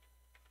 actually.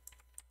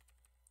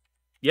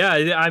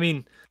 Yeah, I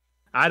mean,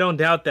 I don't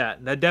doubt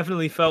that. That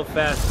definitely felt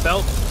fast.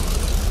 Felt,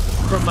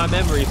 from my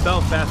memory,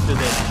 felt faster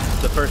than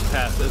the first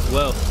pass as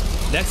well.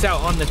 Next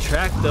out on the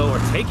track, though, or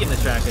taking the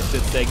track, I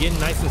should say, getting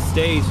nice and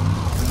staged,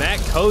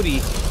 Matt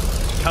Cody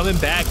coming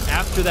back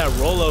after that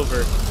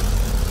rollover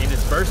in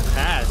his first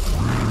pass.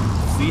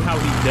 See how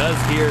he does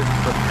here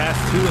for pass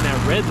 2 in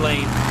that red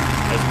lane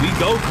as we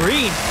go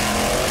green.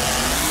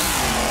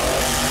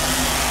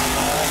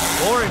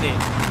 Pouring it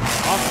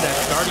off of that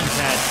starting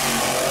pad.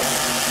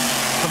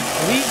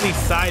 Completely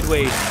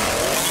sideways.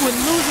 And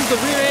loses the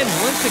rear end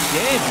once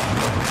again.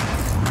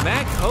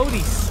 Matt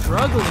Cody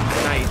struggling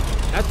tonight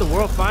at the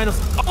World Finals.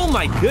 Oh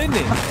my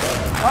goodness.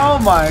 Oh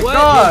my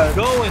God. What is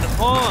going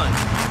on?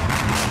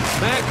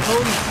 Matt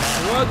Cody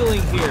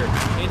struggling here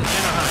in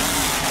Anaheim.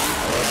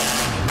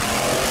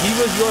 He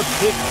was your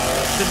pick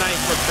tonight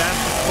for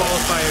fastest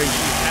qualifier.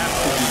 You have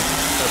to be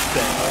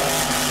upset.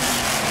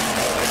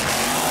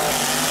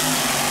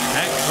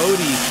 Matt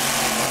Cody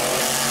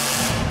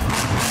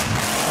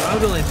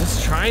struggling,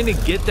 just trying to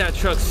get that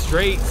truck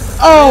straight.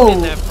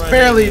 Oh, that front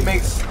barely end.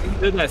 makes. He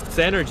did that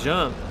center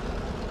jump.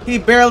 He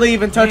barely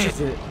even touches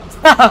it.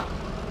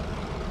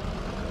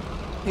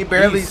 He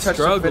barely touched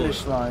the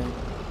finish line.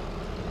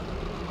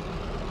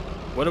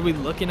 What are we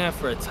looking at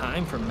for a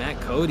time for Matt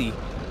Cody?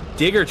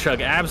 Digger truck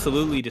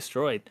absolutely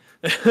destroyed.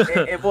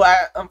 it will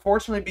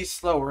unfortunately be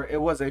slower. It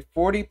was a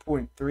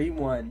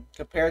 40.31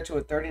 compared to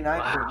a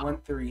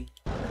 39.13.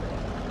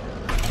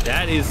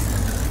 That is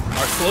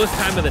our slowest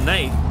time of the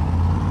night.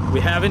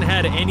 We haven't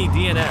had any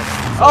DNF.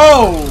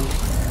 Oh!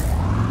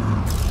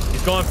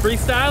 He's going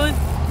freestyling?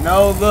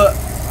 No, look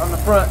on the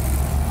front.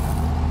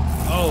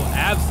 Oh,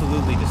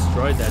 absolutely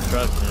destroyed that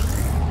truck, man.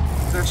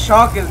 The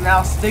shock is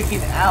now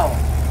sticking out.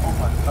 Oh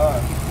my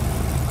God.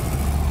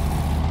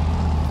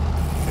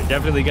 They're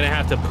definitely going to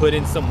have to put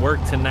in some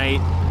work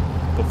tonight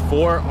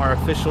before our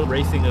official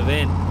racing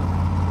event.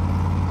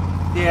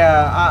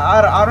 Yeah,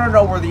 I don't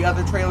know where the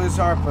other trailers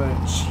are, but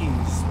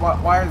jeez,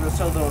 why are there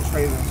so little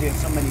trailers? You have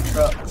so many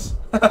trucks.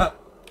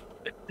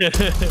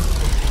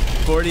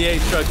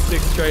 48 trucks,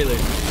 6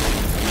 trailers.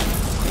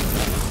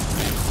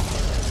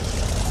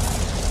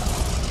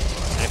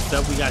 Next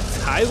up, we got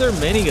Tyler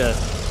Meniga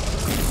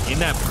in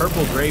that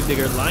purple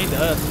Gravedigger lined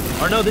up.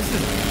 Or no, this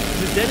is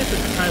Dennis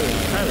and Tyler.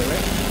 Tyler,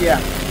 right? Yeah.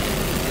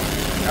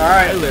 All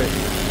right, Tyler.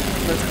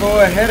 let's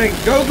go ahead and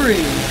go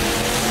green.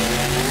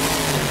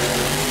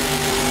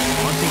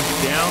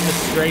 Down the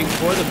straight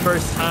for the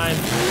first time,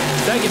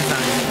 second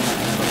time,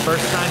 but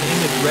first time in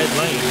this red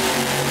lane.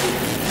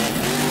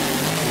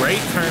 Great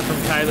turn from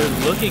Tyler,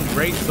 looking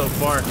great so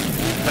far.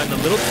 Cutting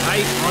a little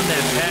tight on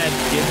that pad,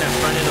 getting that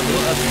front end a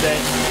little upset.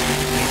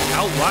 He's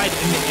out wide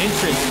in the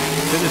entrance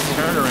to this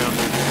turnaround.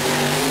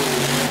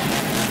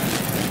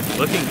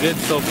 Looking good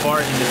so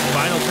far in this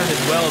final turn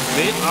as well. A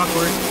bit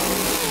awkward,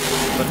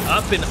 but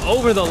up and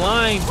over the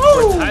line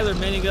for Tyler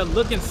Menninga.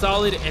 Looking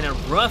solid and a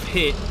rough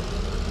hit.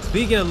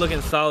 Speaking of looking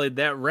solid,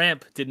 that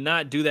ramp did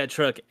not do that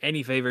truck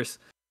any favors.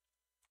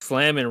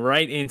 Slamming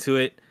right into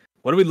it.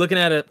 What are we looking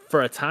at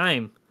for a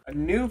time? A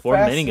new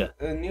Menninga.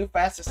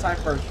 fastest time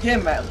for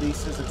him at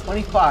least is a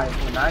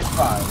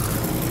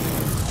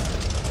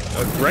 25.95.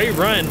 A great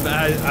run.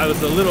 I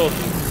was a little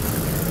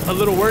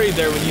worried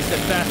there when you said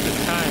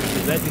fastest time,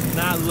 because that did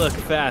not look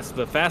fast,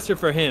 but faster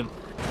for him.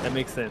 That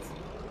makes sense.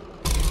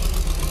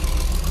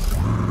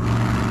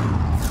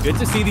 Good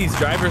to see these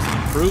drivers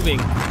improving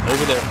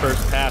over their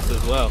first pass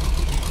as well.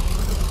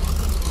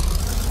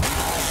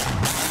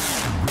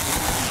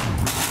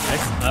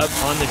 Next up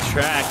on the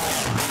track,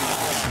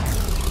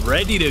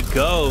 ready to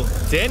go,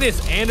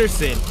 Dennis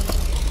Anderson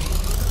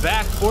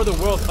back for the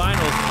World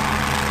Finals.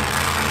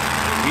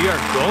 We are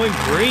going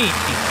green.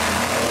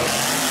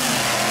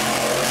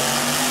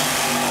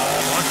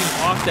 Launching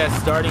off that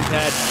starting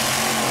pad,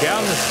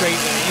 down the straight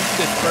and into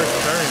this first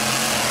turn.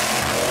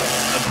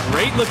 A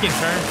great looking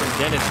turn from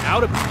Dennis,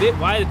 out a bit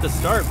wide at the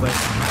start, but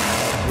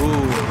ooh,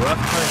 a rough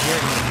turn here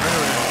in the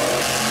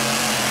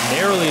turnaround.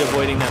 Narrowly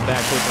avoiding that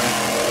backwards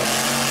ramp.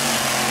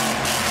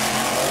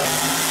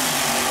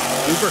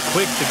 Super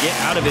quick to get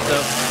out of it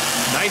though.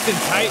 Nice and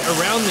tight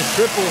around the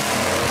triple.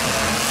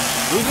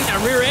 Losing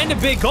that rear end a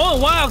bit,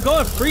 going wild,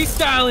 going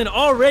freestyling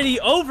already.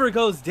 Over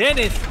goes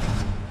Dennis.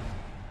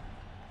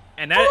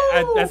 And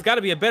that's got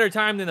to be a better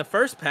time than the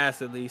first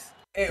pass at least.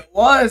 It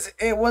was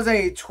a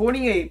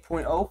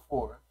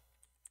 28.04.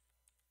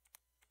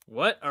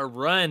 What a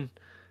run.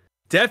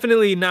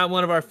 Definitely not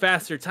one of our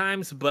faster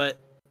times, but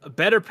a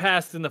better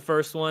pass than the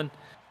first one.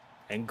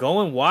 And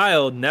going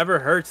wild never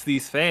hurts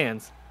these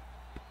fans.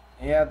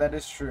 Yeah, that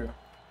is true.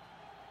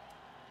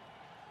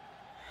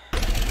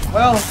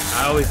 Well,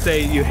 I always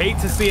say you hate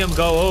to see him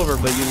go over,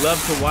 but you love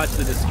to watch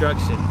the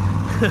destruction.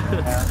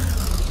 yeah.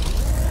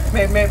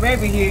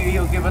 Maybe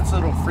he'll give us a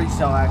little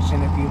freestyle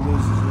action if he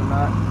loses or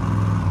not.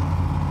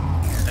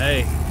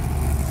 Hey,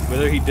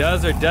 whether he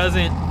does or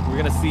doesn't, we're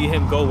going to see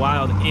him go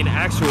wild in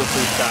actual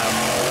freestyle.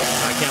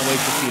 I can't wait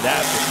to see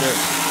that for sure.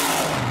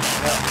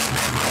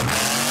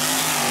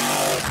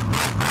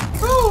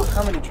 Yeah. Woo!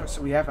 How many trucks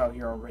do we have out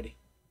here already?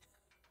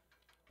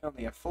 We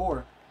only have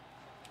 4.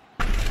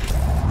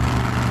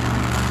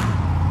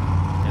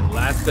 And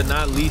last but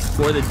not least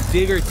for the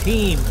Digger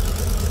team,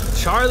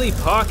 Charlie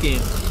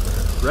Pawkin,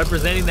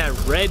 representing that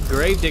red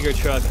Gravedigger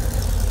truck,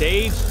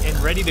 staged and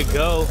ready to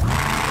go.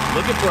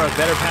 Looking for a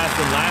better pass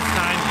than last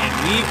time, and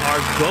we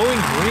are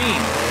going green.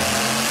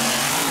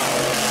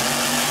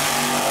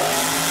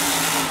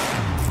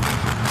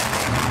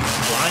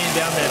 Flying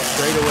down that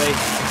straightaway,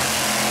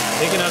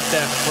 picking up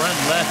that front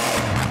left.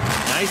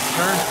 Nice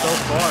turn so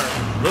far.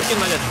 Looking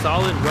like a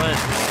solid run,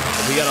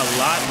 but we got a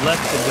lot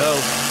left to go.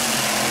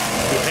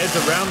 He heads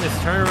around this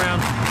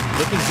turnaround,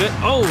 looking good.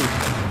 Oh!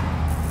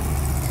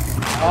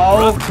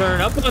 Rough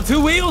turn, up on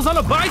 2 wheels on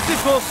a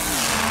bicycle,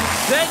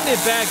 setting it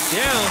back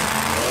down.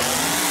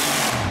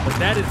 But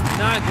that is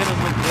not going to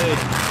look good.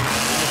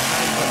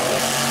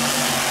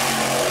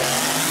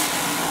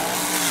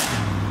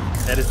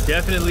 That is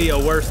definitely a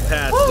worse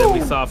pass than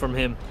we saw from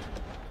him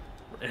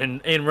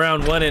in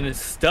round 1, and it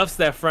stuffs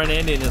that front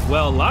end in as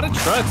well. A lot of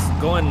trucks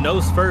going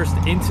nose first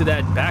into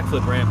that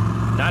backflip ramp,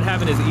 not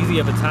having as easy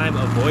of a time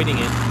avoiding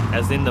it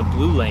as in the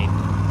blue lane.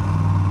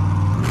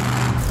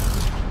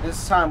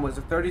 This time was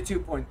a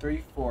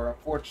 32.34.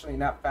 Unfortunately,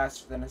 not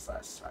faster than his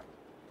last time.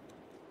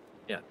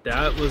 Yeah,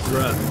 that was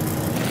rough.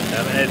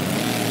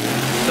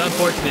 It's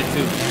unfortunate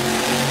too.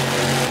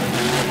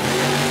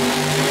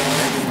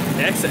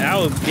 Next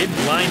out,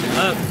 getting lined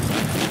up.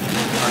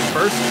 Our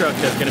first truck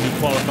that's going to be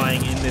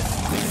qualifying in this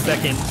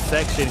second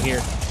section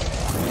here.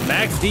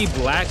 Max D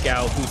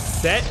Blackout, who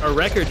set a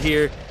record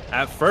here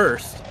at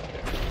first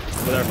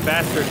with our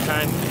faster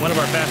time, one of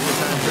our faster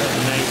times of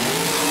the night.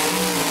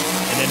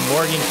 And then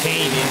Morgan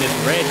Kane in this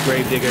red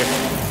Gravedigger,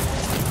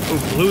 who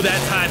blew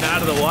that time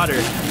out of the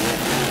water.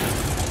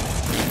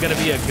 It's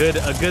gonna be a good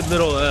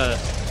little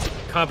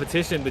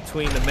competition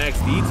between the Max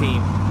D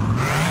team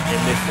and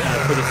this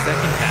for the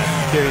second half.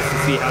 I'm curious to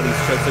see how these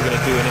trucks are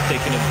gonna do and if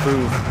they can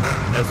improve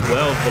as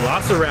well.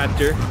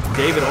 Velociraptor,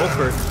 David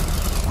Olfert,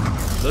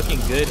 looking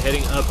good,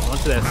 heading up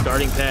onto that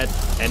starting pad.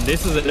 And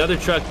this is another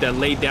truck that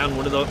laid down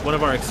one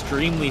of our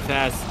extremely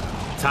fast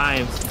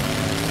times.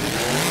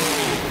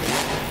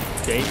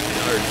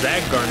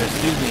 Zach Garner,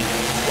 excuse me,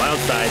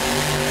 Wildside.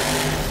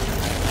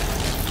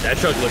 That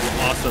truck looks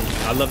awesome.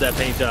 I love that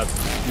paint job.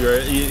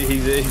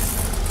 He's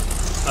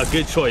a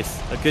good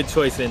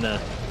choice in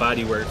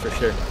body work for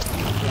sure.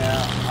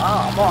 Yeah,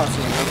 I'm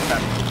honestly looking at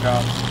that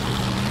job.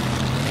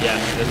 Yeah,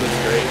 that looks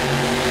great.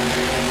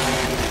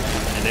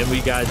 And then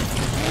we got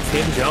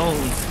Tim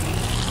Jones,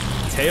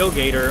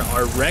 Tailgater,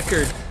 our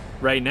record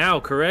right now,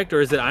 correct? Or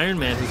is it Iron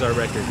Man who's our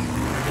record?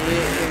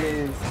 it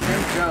is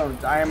Tim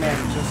Jones. Iron Man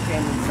just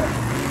came in second.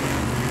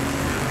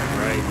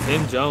 Right,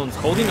 Tim Jones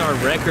holding our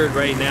record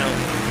right now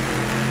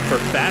for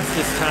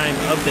fastest time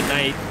of the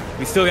night.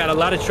 We still got a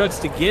lot of trucks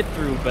to get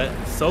through, but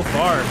so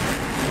far,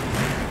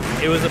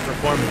 it was a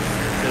performance,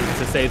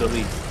 to say the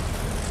least.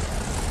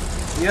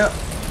 Yep.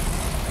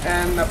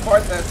 And the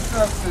part that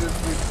sucks is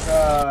we've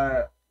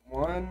got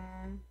 1,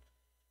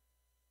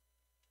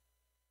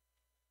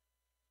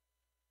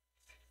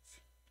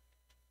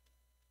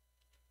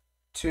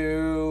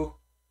 2,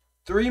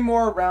 3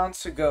 more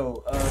rounds to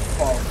go of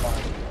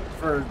qualifying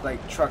for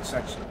like truck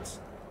sections.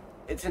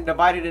 It's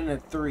divided into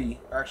 3,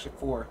 or actually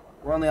 4.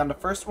 We're only on the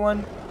first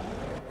one.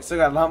 We still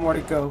got a lot more to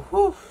go.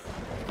 Whew.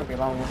 It'll be a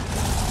long one.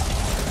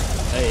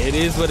 Hey, it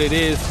is what it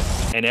is,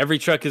 and every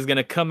truck is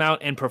gonna come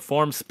out and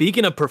perform.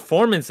 Speaking of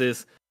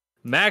performances,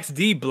 Max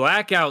D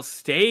Blackout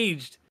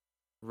staged,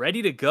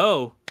 ready to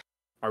go.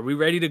 Are we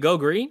ready to go,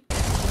 Green?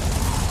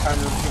 Time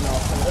to put it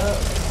up.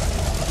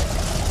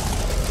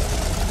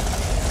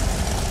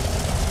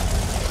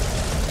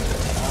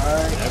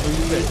 Alright, we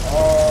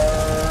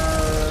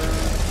are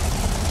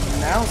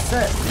now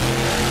set.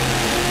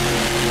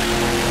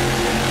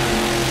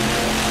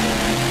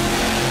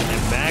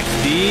 And Max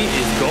D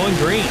is going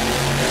green.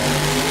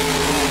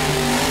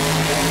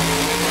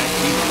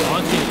 He's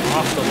launching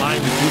off the line.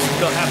 We do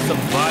still have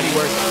some body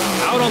work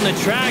out on the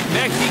track.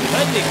 Max D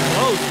cutting it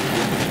close,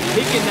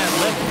 picking that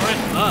left front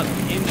up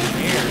in the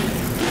air.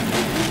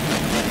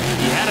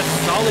 He had a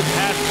solid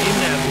pass in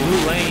that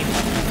blue lane.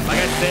 Like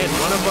I said,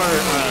 one of our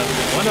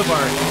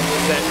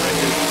set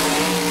records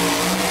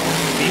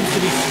seems to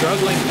be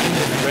struggling in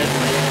this red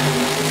lane.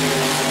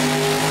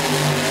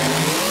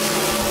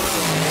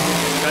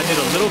 Cutting it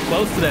a little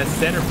close to that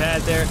center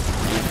pad there,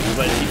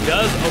 but he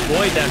does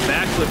avoid that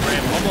backflip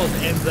ramp. Almost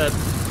ends up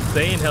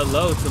saying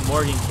hello to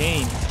Morgan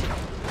Kane.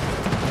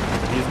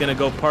 He's gonna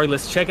go park.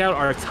 Let's check out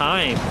our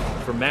time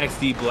for Max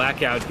D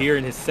Blackout here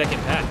in his second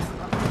pass.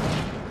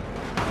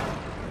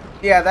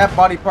 Yeah, that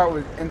body part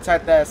was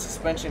inside that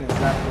suspension is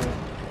not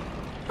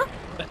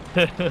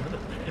good.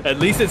 At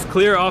least it's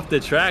clear off the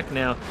track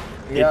now.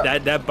 Yep.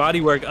 That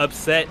bodywork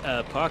upset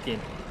Pocken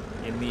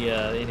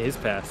in his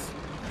pass.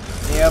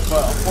 Yeah,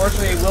 but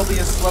unfortunately it will be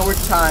a slower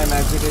time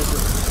as it is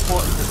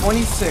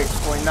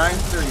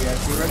 26.930 as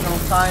the original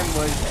time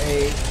was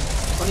a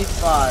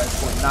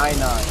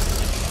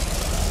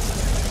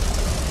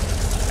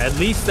 25.99. At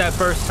least that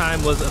first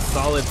time was a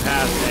solid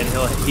pass, and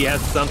he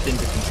has something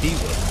to compete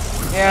with.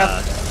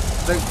 Yeah.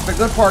 The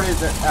good part is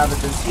that out of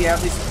this, he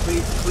at least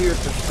cleared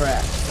the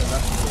track, so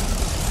that's good.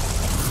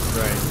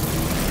 Right.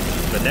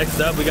 But next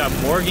up, we got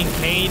Morgan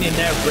Kane in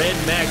that red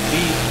Max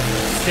D,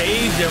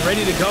 staged and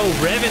ready to go,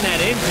 revving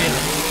that engine.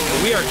 And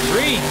we are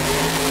green.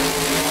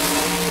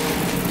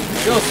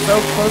 Feels so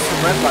close to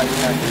red light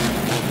back.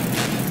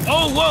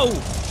 Oh, whoa!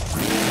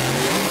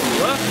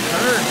 Rough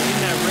turn in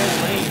that red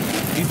lane.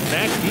 These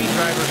Max D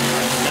drivers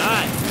are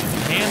not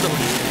handling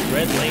this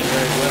red lane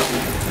very well.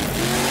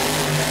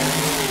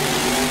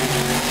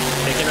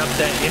 Picking up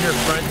that inner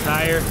front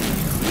tire.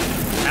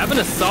 Having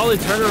a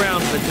solid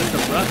turnaround, but just a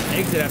rough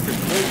exit after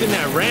closing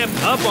that ramp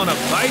up on a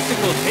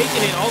bicycle,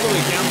 taking it all the way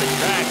down the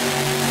track.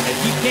 If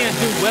he can't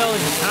do well in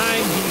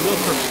time, he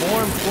will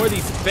perform for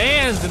these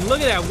fans. And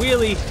look at that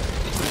wheelie.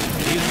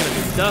 And he's going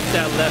to stuff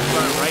that left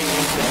front right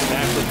into the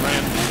backflip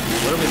ramp.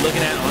 What are we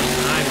looking at on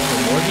time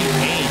for Morgan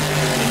Kane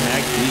and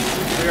Max D?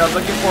 We are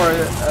looking for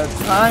a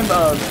time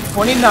of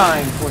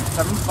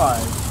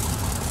 29.75.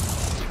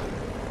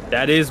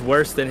 That is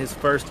worse than his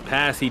first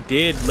pass. He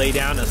did lay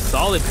down a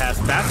solid pass,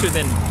 faster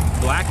than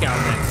Blackout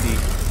Maxi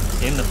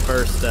in the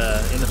first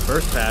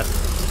pass.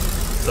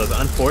 So it's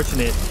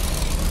unfortunate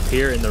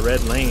here in the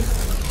red lane.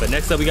 But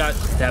next up, we got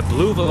that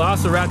blue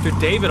Velociraptor,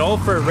 David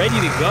Olfer, ready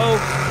to go,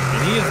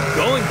 and he is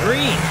going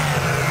green.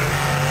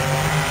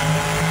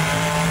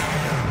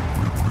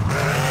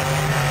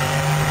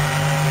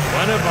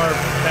 One of our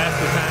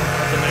faster times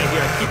of the night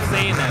here. I keep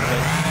saying that, but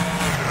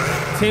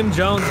Tim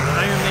Jones,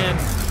 Ironman,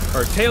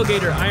 or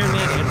Tailgater,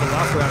 Ironman, and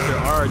Velociraptor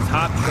are our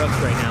top trucks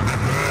right now.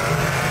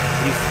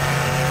 He's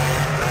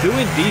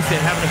doing decent,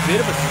 having a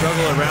bit of a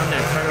struggle around that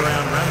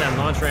turnaround, around that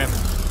launch ramp.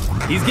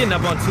 He's getting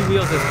up on 2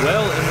 wheels as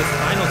well in this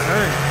final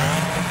turn.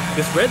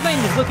 This red lane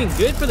is looking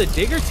good for the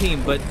Digger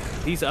team, but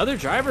these other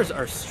drivers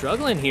are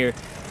struggling here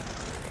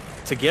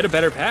to get a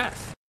better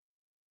pass.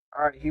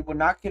 Alright, he will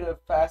not get a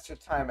faster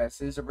time as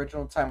his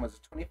original time was a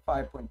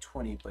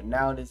 25.20, but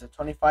now it is a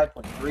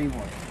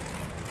 25.31.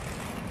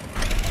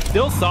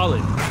 Still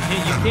solid.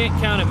 You can't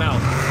count him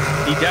out.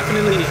 He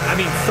definitely, I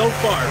mean, so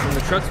far from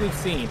the trucks we've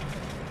seen,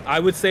 I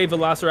would say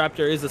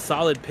Velociraptor is a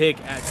solid pick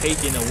at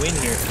taking a win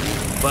here,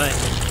 but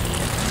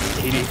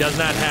he does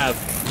not have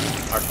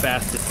our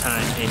fastest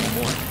time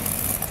anymore.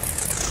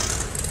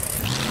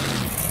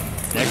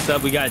 Next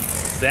up, we got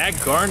Zach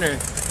Garner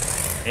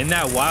in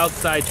that wild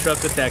side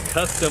truck with that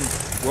custom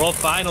World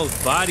Finals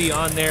body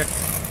on there,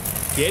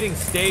 getting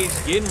staged,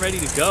 getting ready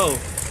to go.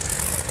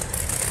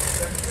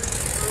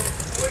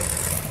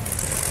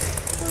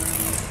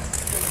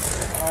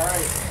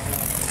 Alright,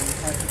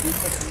 have to do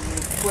something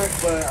really quick,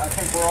 but I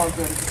think we're all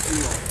good to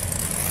continue on.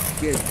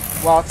 Get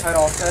wild side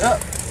all set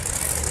up.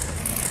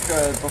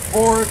 Because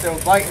before there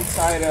was light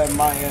inside of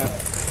my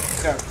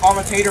the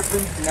commentator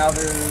booth, and now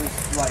there's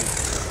light.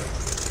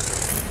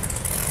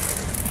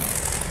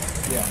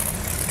 Yeah.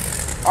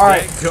 All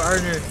right. Zach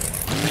Gardner.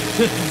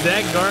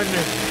 Zach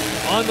Gardner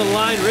on the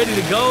line, ready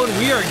to go, and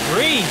we are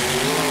green.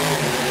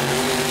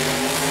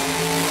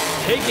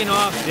 Taking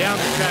off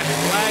down the track,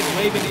 flag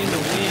waving in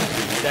the wind.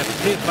 That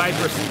Pit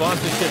Viper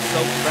sponsorship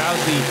so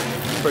proudly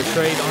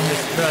portrayed on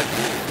this truck.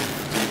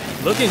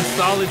 Looking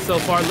solid so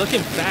far,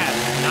 looking fast.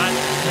 Not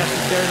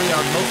necessarily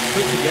our most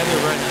put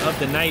together run of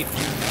the night.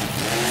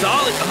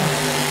 Solid. Oh.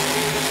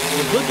 It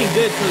was looking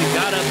good till he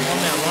got up on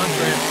that launch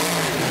ramp.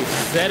 It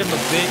set him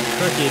a bit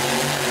crooked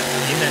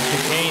in that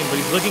chicane, but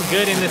he's looking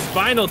good in this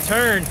final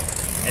turn,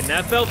 and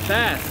that felt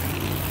fast.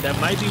 That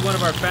might be one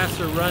of our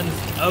faster runs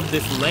of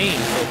this lane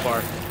so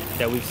far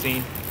that we've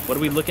seen. What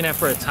are we looking at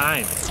for a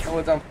time? It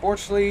was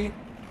unfortunately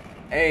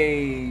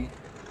a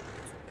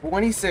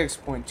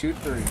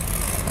 26.23.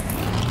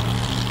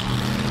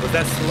 Was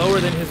that slower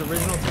than his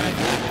original time?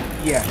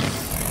 Yes.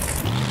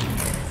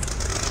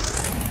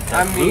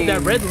 I mean,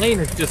 that red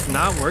lane is just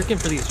not working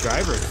for these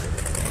drivers.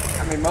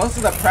 I mean, most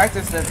of the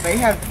practice that they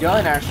have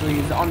done actually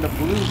is on the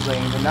blue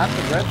lane and not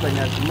the red lane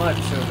as much,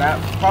 so that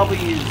probably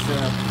is a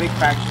big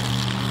factor.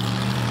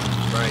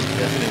 Right,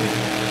 definitely.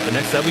 But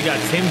next up, we got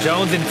Tim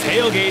Jones and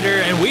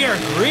Tailgater, and we are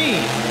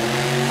green.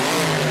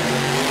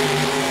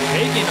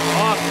 Taking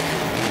off,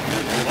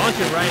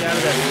 launching right out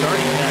of that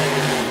starting pad.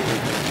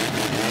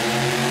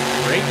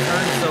 Great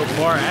turn so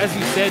far. As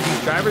you said,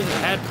 these drivers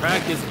have had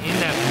practice in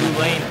that blue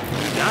lane.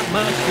 Not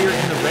much here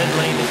in the red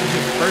lane. This is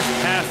his first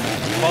pass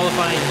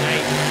qualifying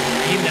night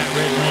in that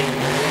red lane.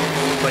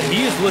 But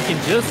he is looking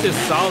just as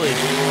solid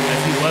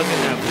as he was in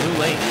that blue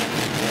lane.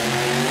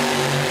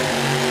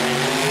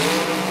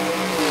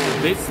 A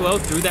bit slow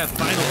through that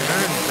final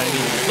turn. I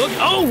mean, look,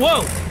 oh,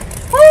 whoa!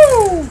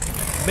 Woo!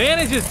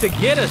 Manages to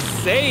get a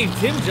save.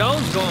 Tim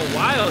Jones going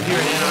wild here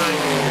in Anaheim.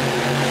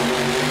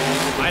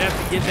 Might have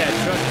to get that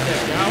truck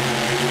checked out.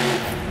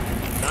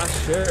 Not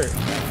sure.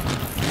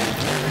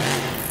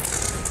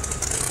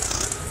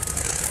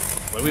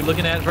 What are we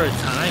looking at for a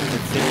time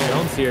with Tim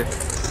Jones here?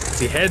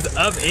 He heads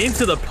up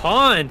into the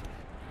pond,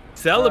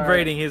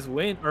 celebrating his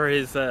win, or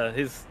his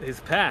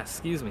pass,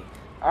 excuse me.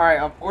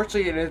 Alright,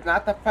 unfortunately it is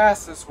not the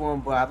fastest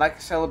one, but I like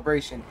a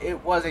celebration.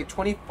 It was a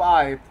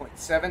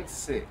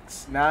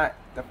 25.76, not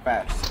the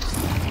fastest.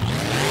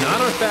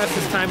 Not our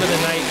fastest time of the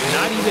night,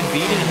 not even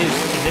beating his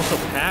initial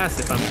pass,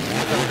 if I'm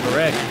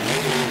correct.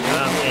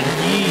 And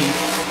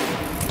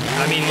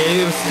I mean,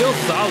 it was still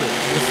solid.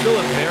 It was still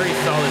a very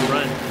solid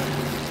run.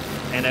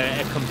 And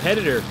a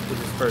competitor with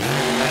his first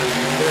pass.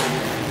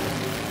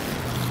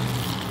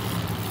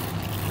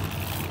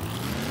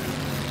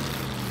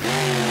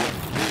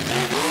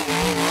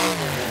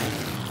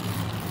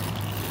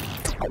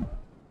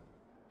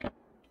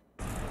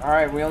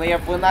 Alright, we only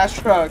have one last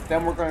truck,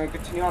 then we're going to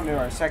continue on to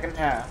our second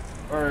half.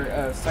 Or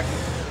second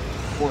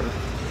quarter.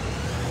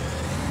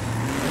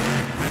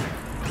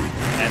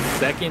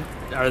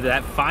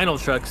 That final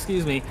truck,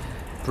 excuse me,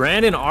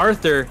 Brandon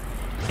Arthur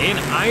in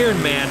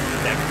Iron Man,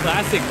 that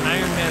classic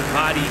Iron Man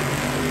body,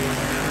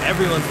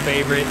 everyone's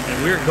favorite,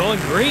 and we're going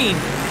green.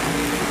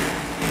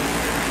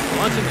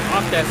 Launching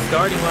off that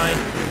starting line,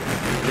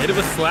 bit of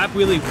a slap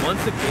wheelie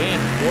once again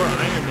for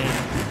Iron Man.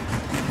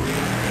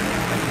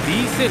 A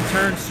decent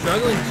turn,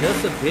 struggling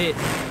just a bit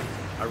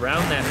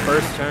around that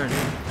first turn.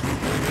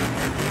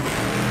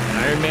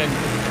 Iron Man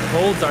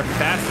holds our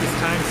fastest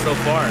time so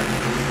far.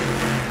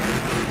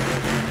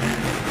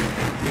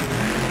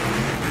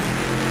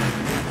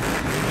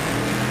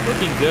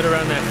 Looking good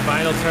around that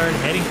final turn,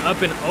 heading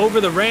up and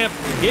over the ramp,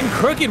 getting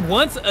crooked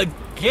once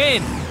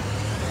again.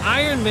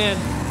 Iron Man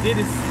did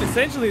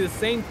essentially the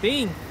same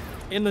thing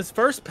in this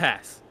first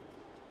pass.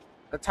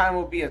 The time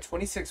will be a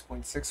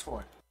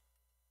 26.61.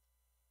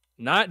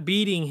 Not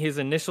beating his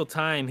initial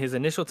time. His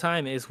initial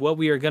time is what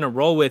we are going to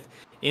roll with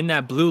in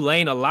that blue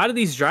lane. A lot of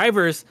these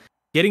drivers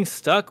getting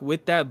stuck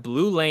with that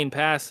blue lane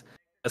pass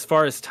as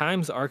far as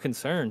times are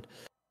concerned.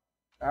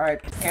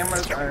 Alright, the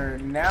cameras are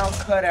now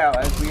cut out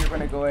as we are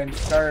going to go ahead and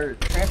start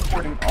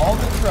transporting all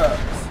the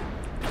trucks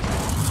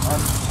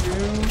onto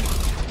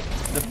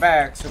the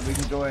back so we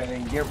can go ahead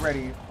and get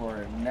ready for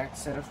our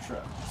next set of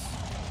trucks.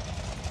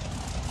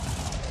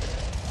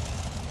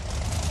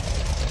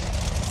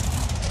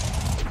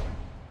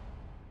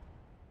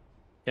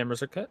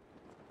 Cameras are cut.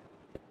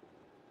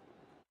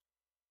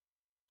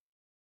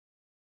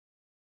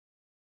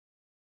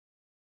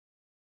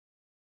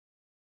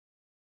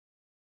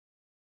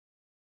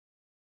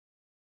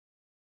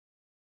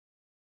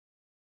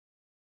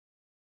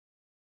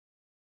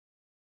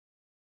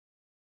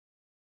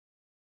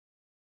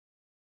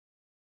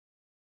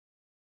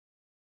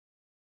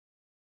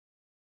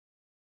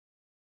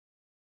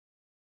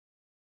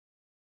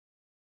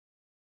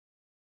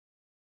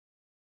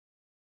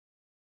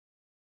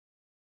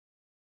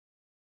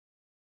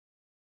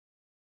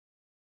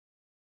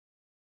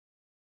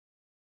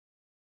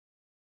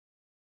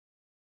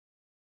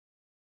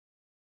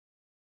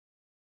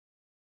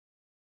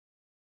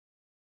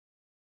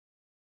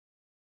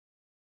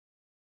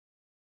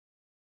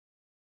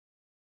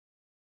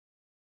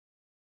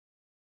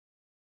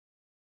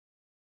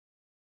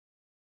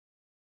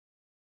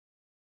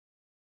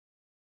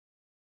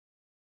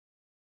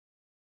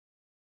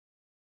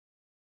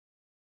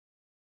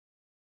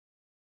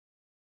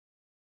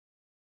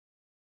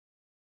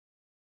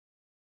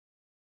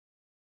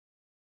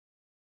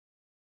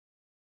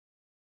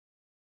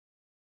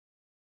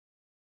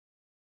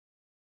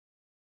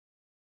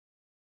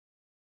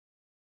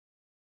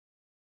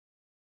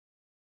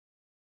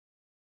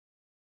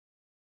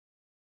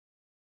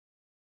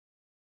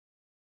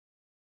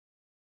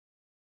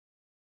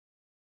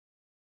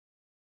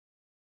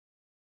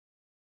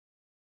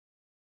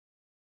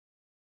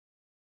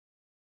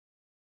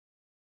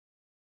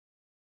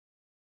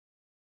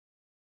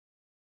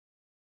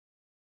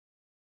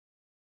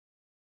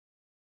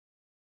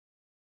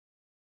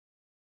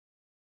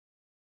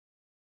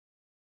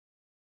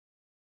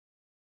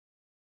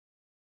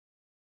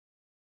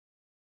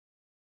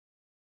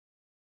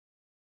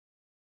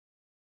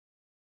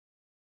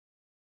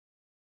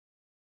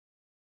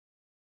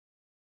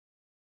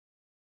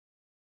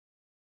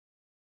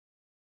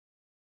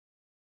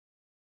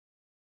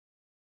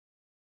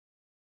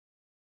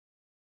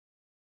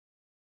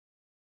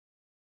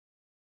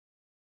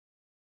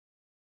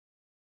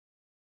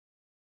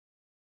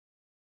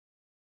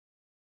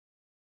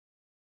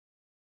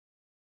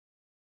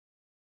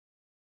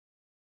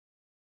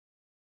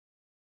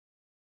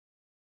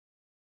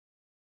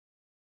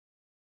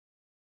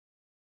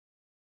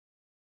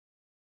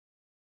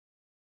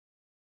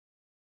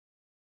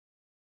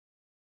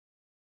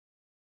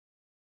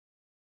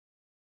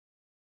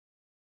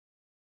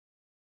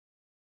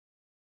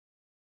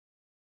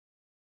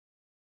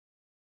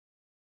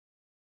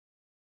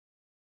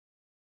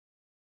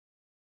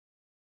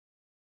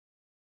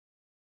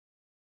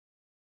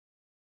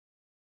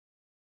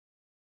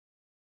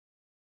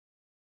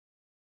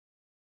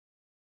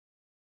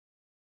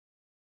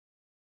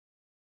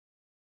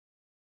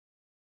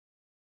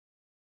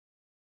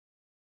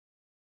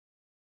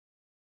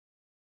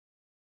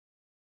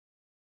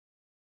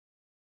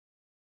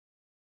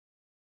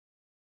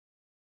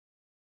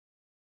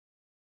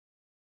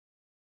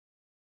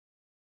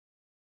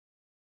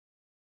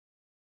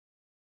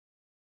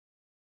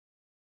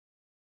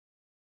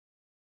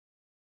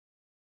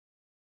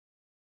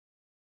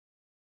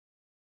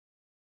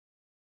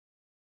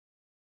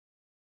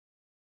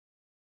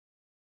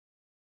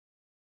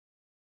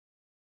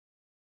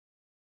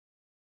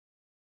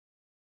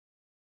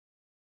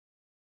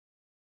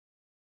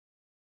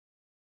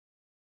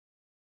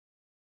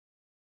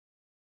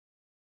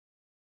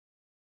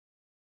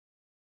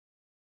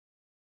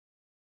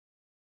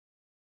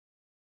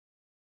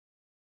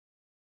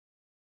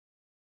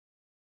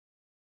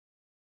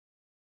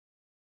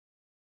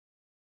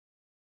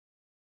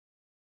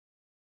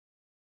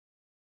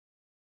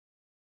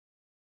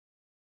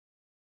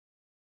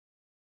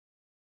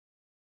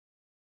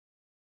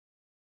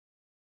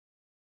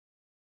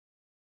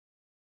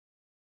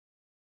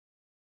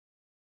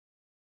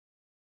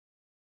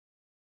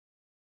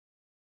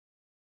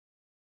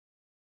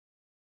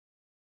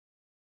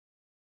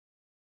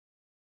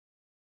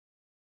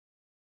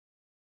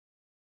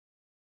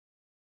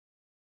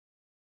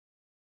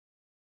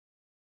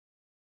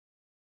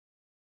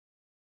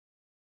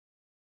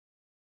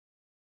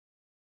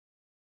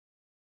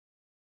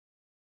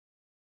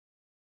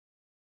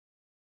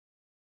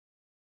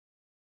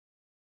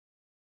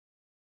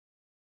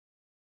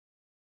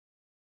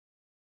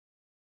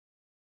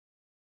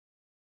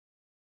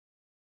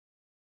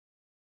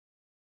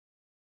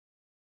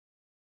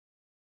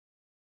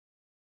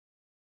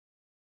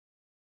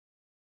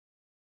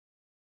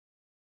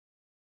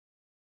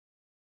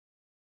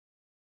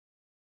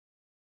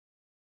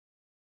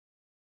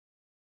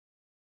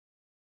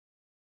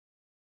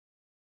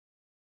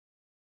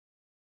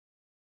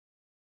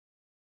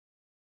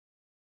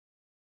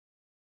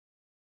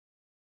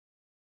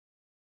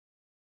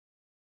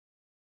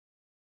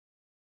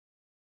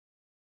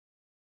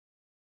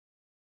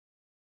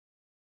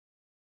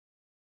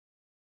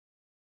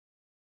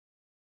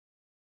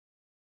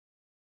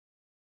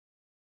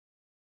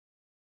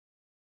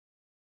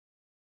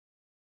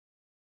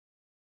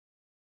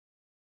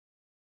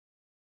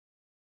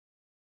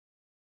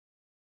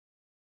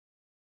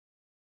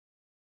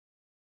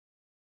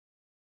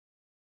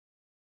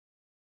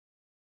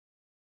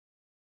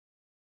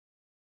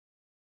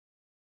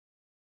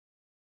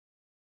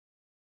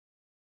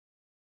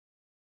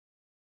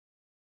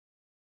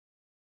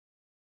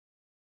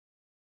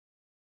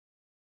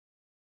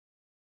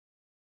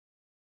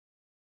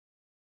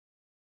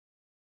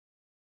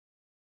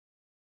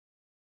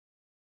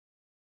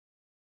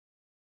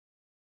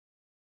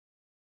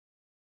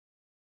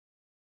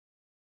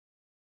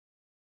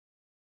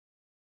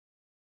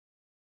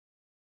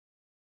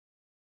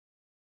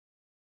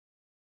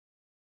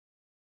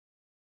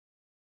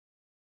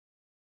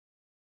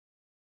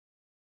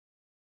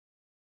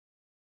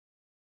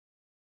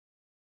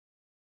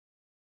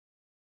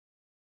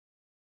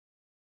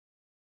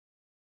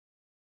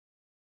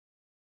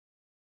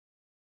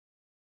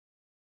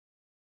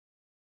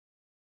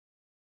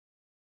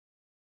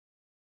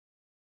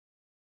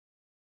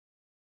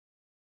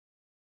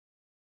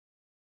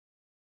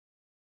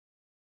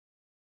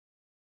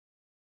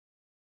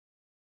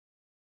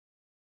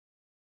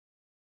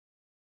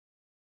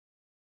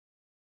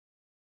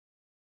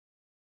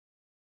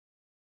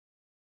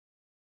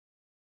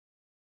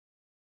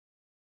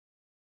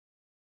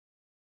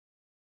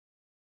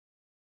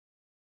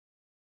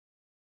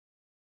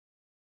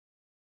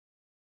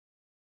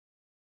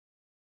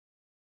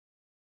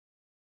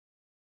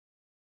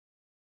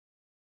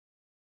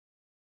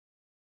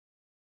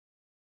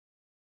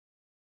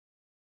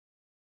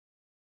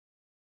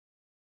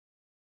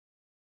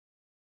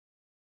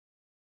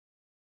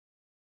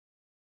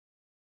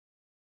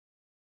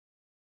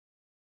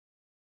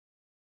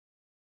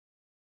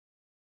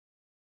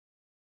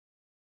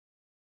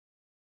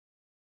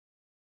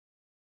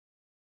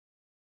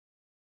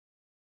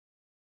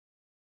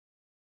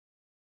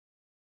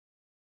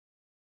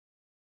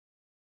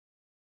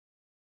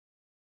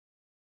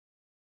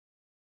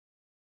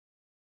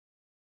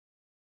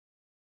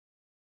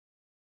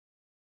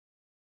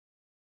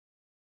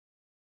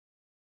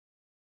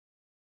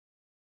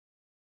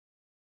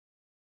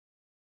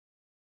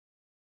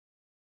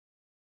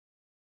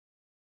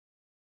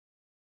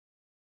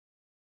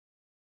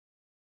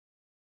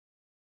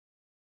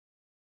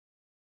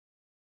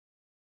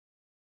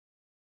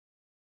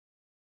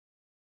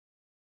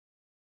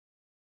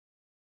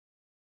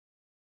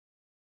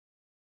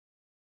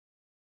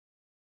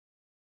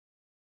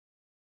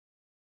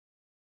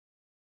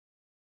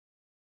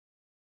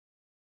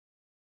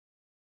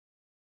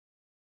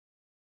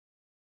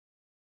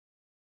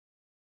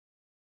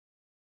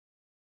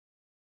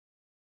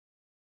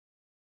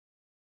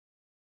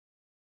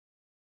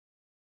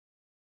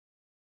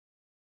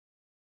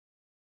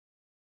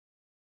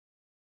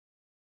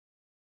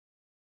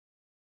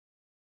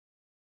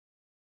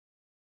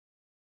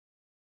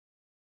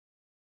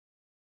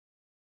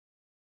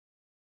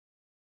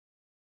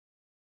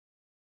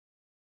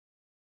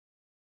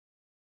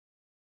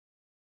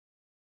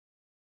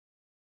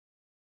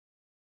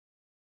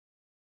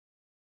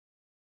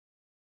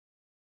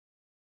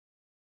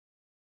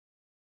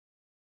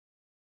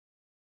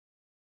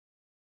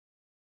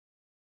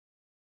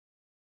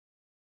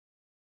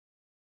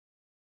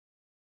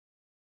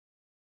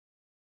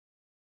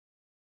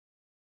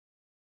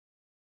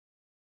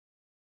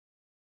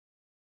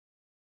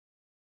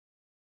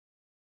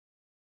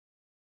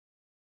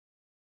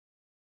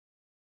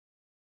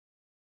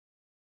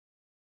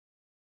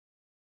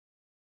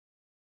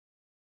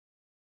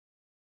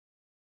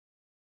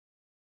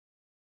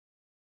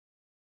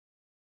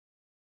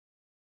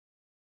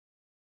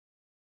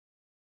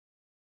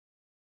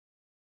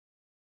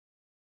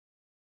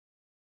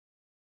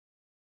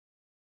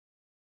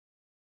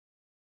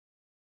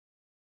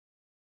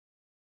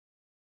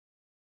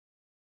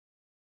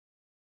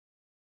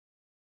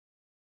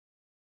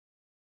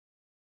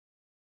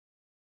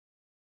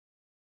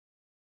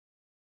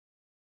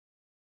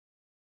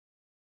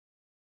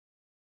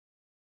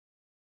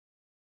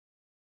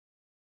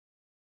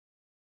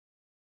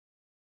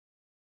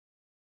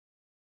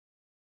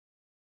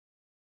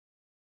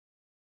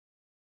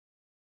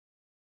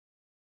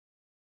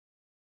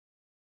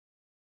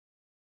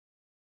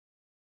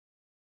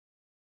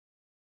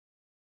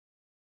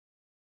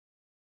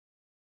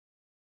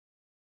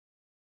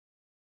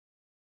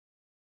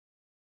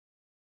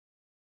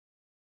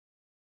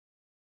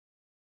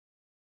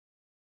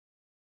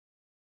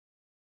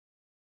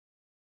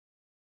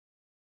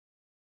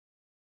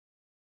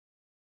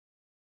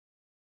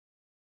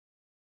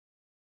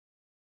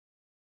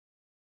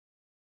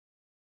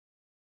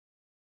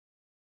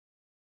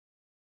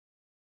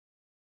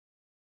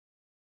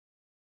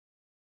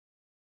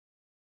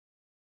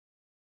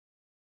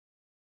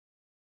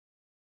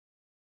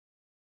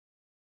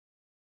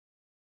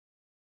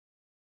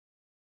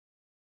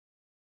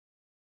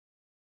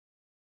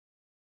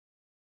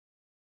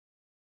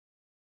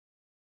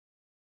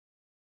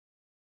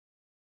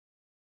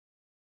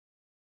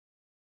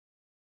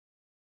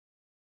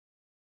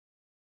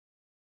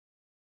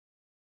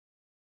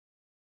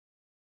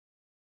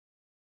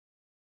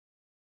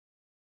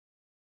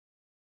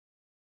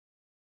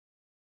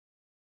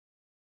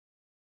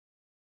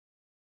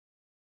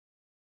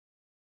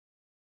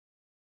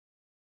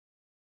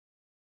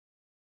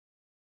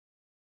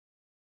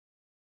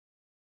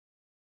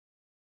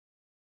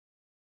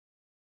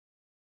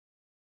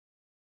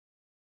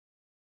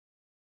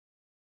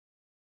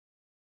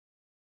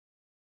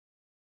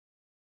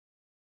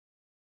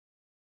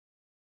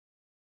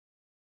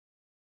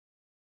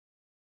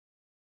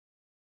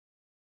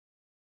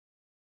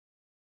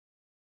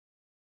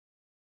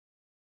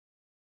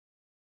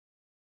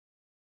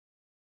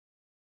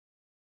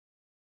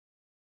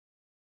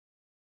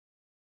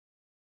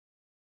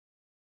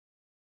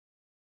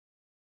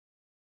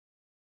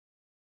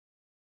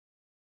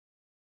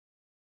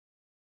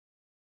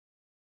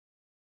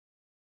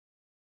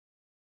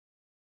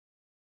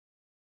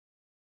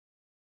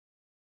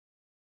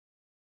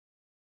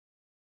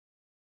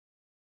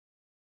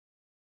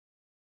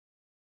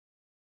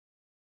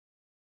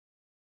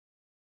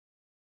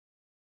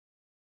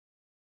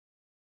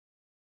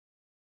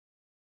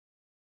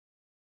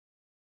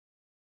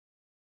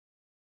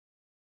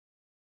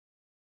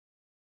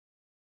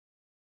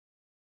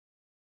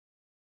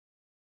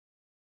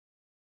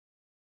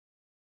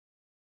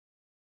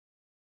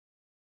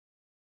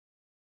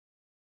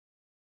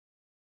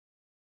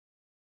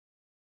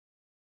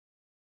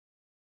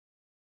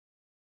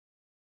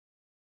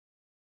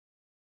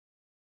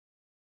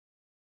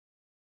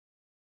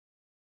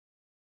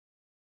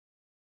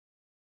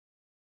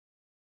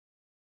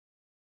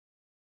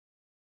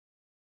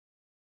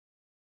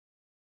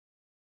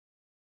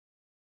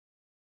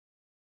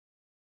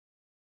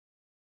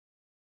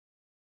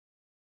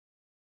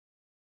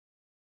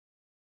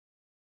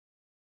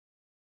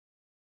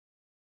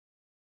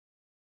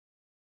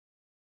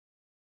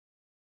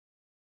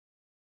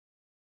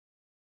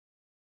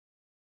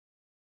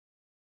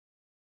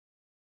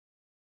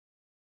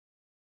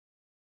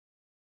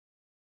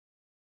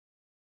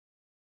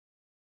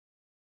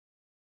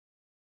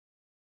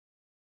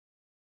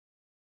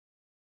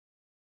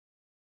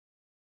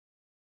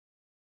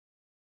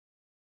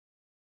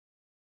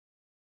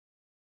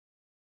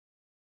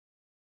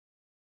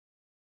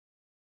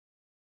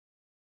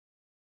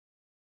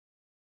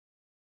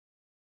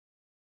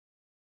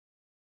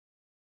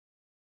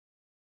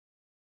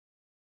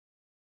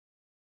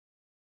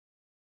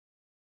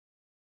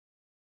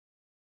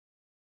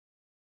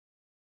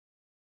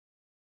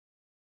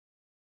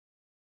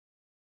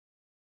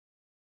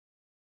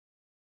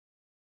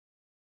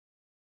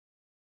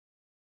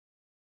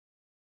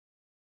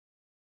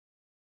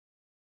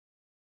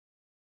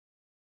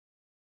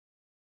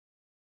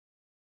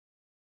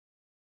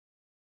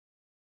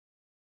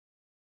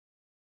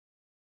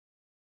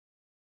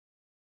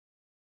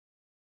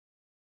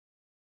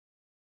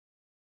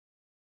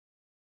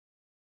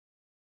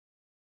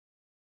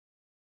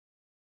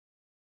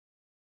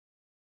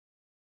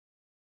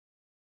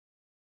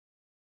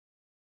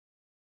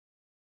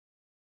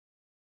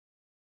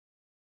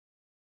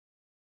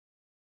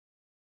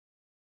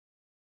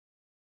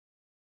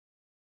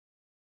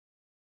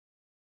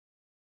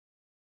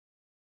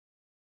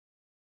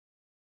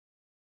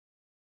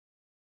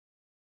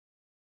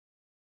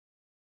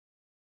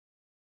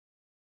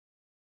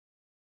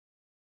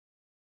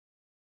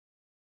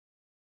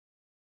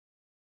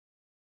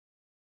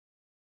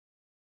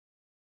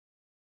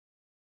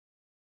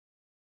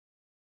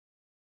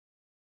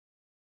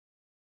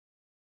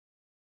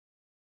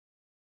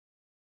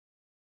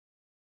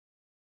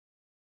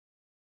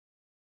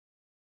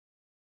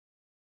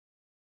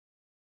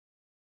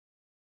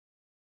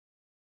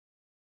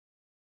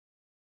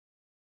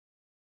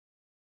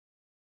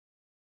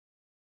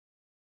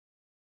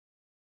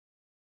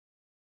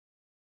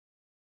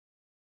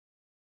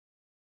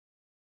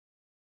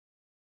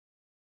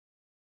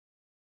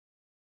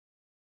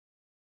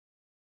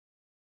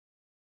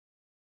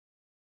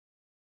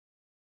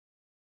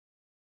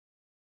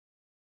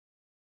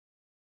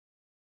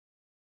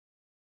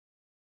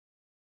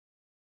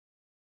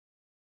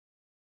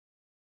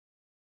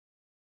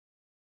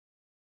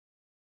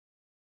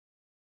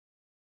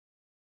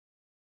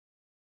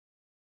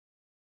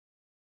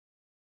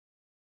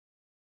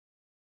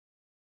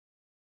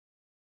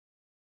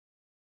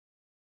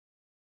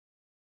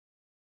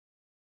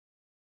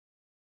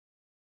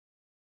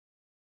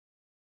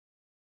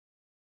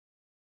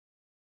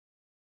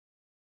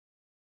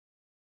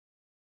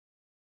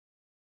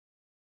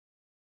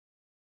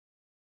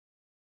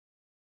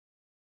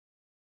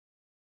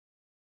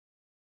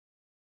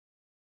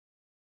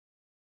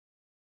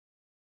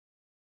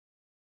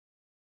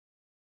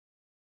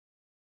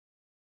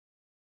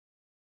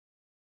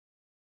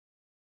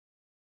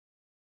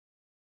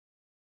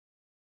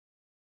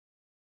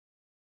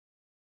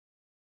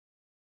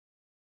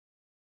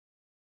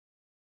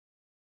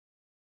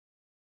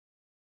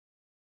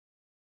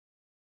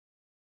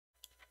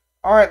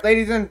 All right,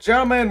 ladies and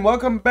gentlemen,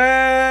 welcome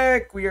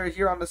back. We are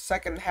here on the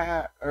second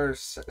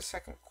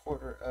second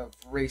quarter of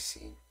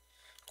racing,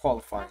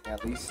 qualifying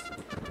at least.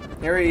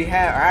 Here we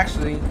have.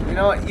 Actually, you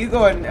know what? You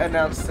go ahead and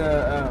announce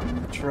the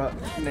truck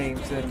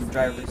names and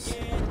drivers.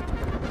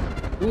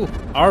 Ooh,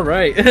 all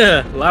right.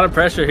 A lot of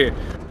pressure here.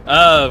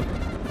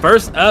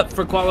 First up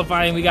for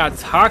qualifying, we got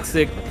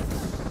Toxic,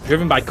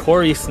 driven by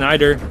Corey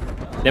Snyder.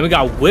 Then we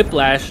got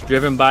Whiplash,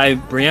 driven by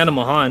Brianna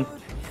Mahan.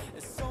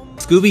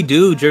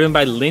 Scooby-Doo, driven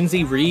by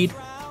Lindsay Reed.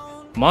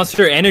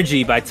 Monster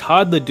Energy by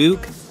Todd LeDuc.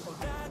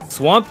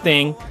 Swamp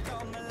Thing,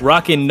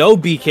 rocking no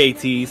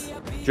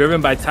BKTs, driven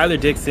by Tyler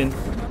Dixon.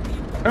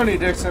 Tony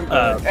Dixon.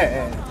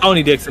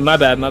 Tony Dixon, my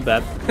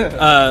bad.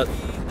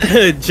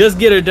 Just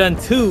Get Her Done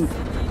 2,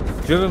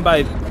 driven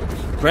by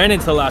Brandon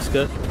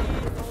Talashka.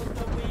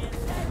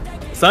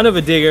 Son of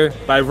a Digger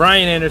by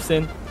Ryan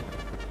Anderson.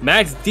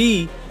 Max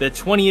D, the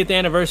 20th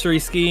anniversary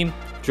scheme,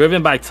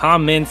 driven by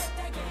Tom Mintz.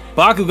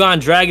 Bakugan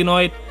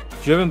Dragonoid,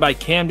 driven by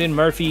Camden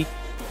Murphy.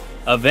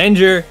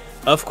 Avenger,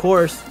 of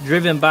course,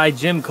 driven by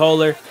Jim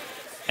Kohler.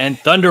 And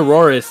Thunder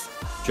Roris,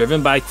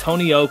 driven by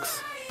Tony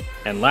Oaks.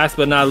 And last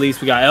but not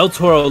least, we got El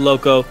Toro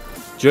Loco,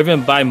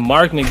 driven by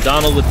Mark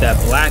McDonald with that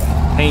black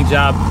paint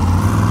job.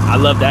 I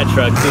love that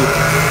truck too.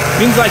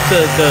 Seems like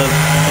the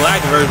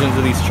black versions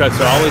of these trucks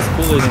are always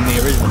cooler than the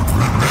original.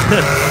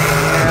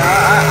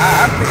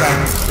 I think I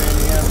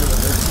understand.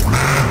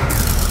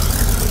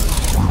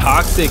 Yeah,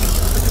 Toxic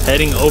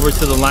heading over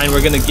to the line.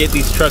 We're gonna get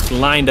these trucks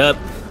lined up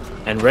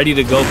and ready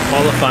to go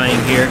qualifying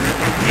here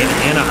in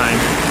Anaheim.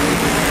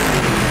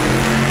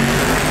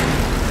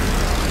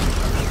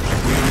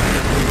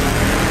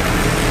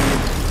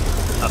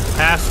 A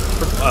past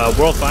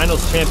World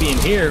Finals champion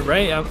here,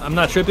 right? I'm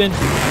not tripping.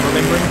 I'm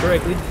remembering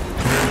correctly.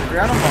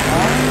 Brianna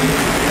Mahan?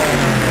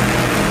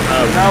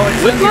 No,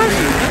 it's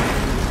Whiplash?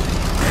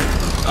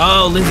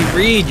 Oh, Lindsay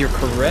Reed, you're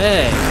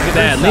correct. Look at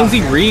that.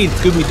 Lindsay Reed,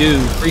 Scooby-Doo,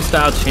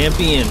 freestyle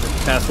champion,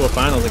 past World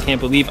Finals. I can't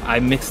believe I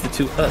mixed the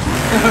two up.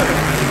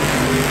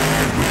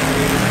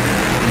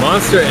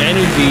 Monster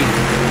Energy,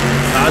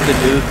 Todd the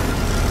Dude.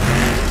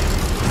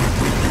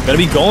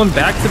 Gonna be going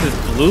back to this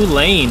blue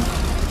lane.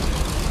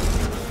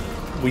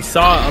 We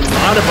saw a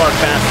lot of our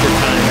faster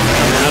times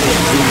coming out of the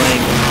blue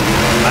lane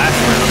last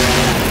round.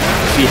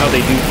 See how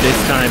they do this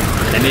time,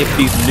 and if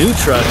these new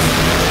trucks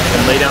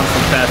can lay down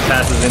some fast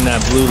passes in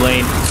that blue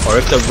lane, or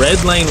if the red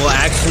lane will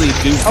actually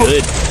do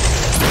good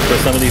for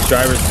some of these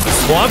drivers.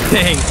 Swamp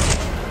Thing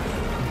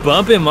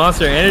bumping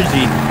Monster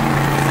Energy.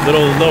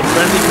 Little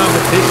friendly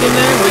competition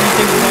there. What do you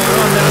think is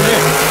going on down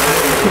there?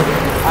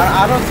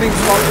 I don't think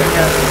Swamp Thing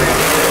has a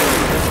chance.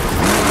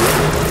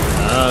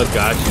 Oh,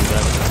 got you.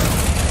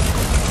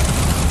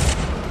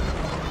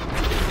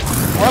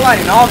 We're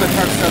lighting all the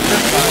trucks up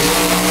this time.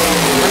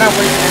 We're not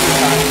wasting any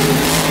time.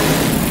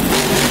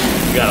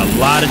 We got a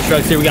lot of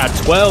trucks here. We got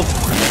 12,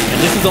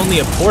 and this is only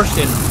a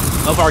portion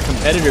of our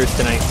competitors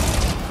tonight.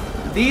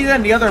 These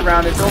and the other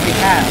round, it's only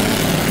half.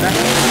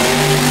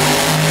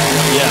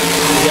 Yeah,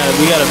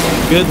 we got a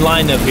good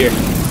lineup here.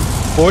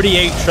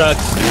 48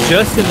 trucks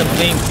just in the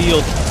main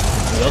field.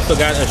 We also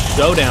got a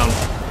showdown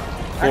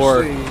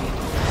for. Actually,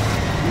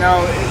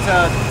 no, it's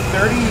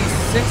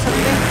 36, I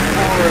think,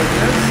 for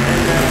this,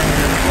 and then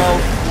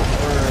 12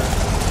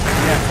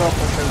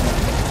 for showdown.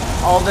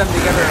 All of them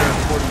together are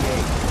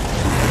 48.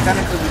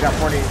 Technically, we got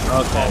 48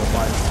 trucks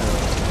qualified, so.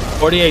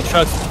 48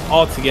 trucks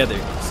all together.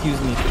 Excuse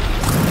me.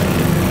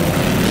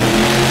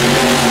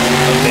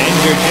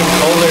 Avenger Jim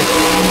Kohler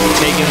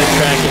taking the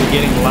track and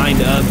getting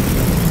lined up,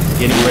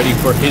 getting ready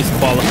for his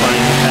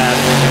qualifying pass.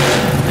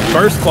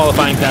 First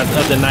qualifying pass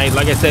of the night.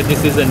 Like I said,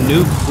 this is a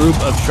new group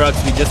of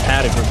trucks. We just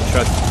had a group of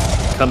trucks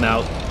come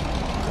out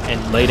and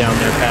lay down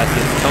their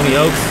passes. Tony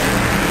Oaks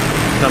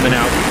coming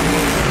out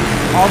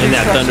in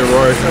that Thunder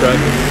Roar truck.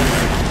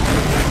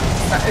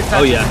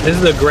 Oh yeah, this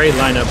is a great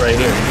lineup right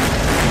here.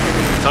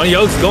 Tony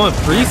Oaks going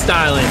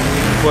freestyling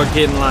before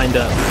getting lined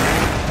up.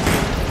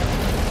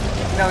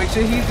 No, he's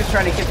just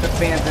trying to get the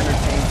fans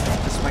entertained.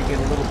 This might get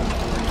a little bit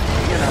boring,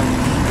 you know.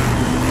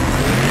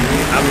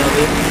 I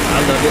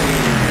love it.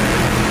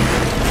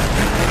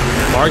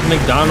 Mark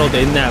McDonald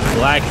in that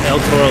black El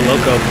Toro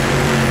Loco.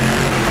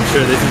 I'm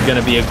sure this is going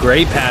to be a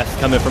great pass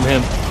coming from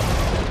him.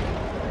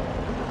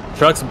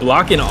 Trucks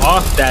blocking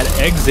off that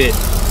exit.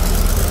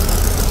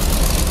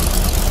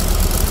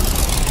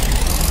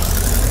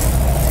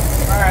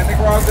 Alright, I think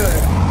we're all good.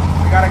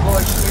 We gotta go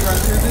like speed run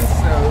through this,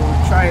 so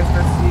try as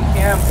best as we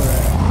can, but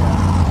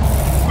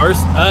yeah.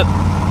 First up,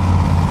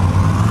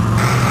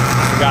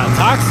 we got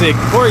Toxic,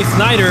 Corey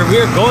Snyder.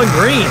 We are going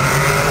green.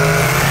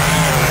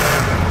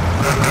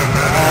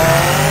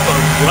 A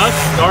rough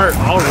start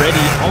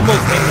already,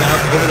 almost hanging out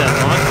over that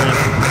launch ramp.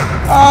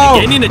 Oh!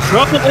 And getting into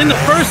trouble in the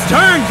first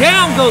turn.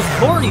 Down goes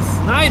Corey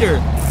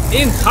Snyder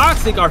in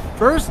Toxic, our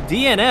first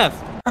DNF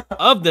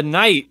of the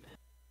night.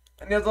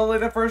 And it was only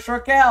the first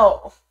truck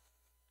out.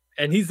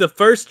 And he's the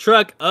first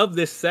truck of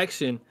this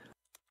section.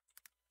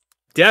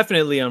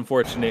 Definitely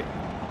unfortunate.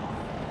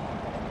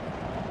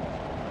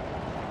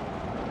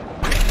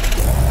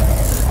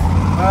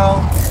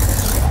 Well,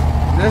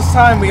 this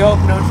time, we hope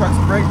no trucks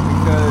break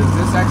because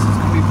this exit's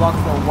gonna be blocked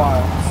for a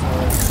while. So,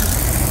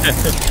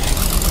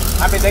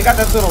 I mean, they got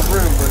this little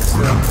room, but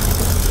still.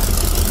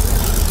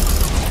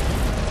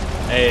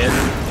 Hey,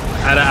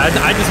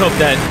 I just hope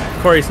that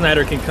Corey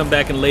Snyder can come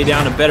back and lay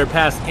down a better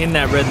pass in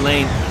that red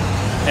lane.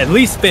 At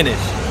least finish.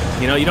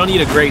 You know, you don't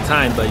need a great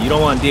time, but you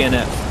don't want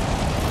DNF.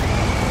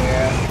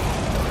 Yeah.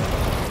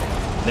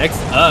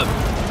 Next up,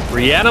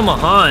 Brianna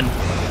Mahan,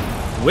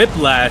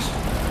 Whiplash,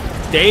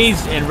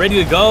 staged and ready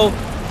to go,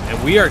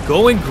 and we are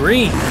going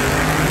green.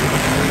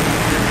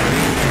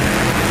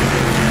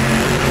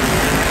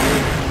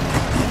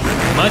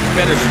 Much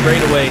better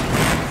straightaway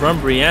from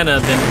Brianna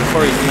than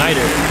Corey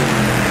Snyder.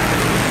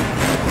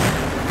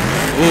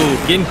 Ooh,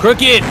 getting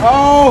crooked.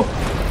 Oh!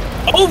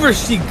 Over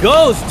she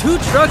goes. 2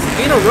 trucks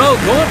in a row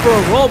going for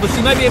a roll, but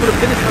she might be able to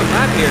finish her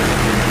lap here.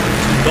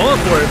 She's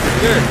going for it for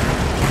sure.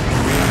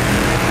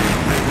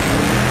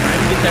 Trying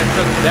to get that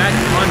truck back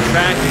on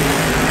track.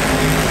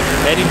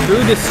 Heading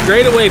through this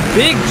straightaway,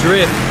 big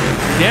drift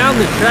down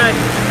the track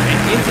and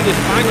into this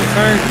final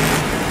turn.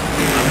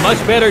 A much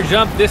better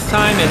jump this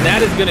time, and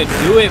that is going to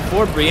do it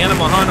for Brianna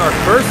Mahan, our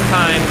first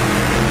time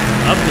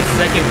of the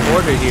second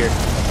quarter here.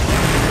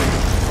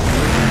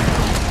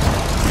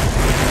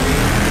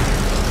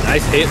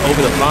 Nice hit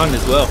over the pond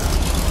as well.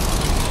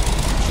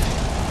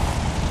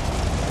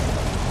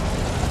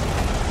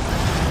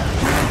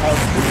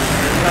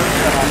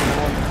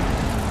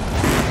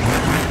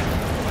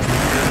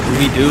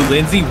 We do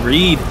Lindsay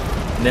Reed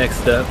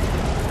next up.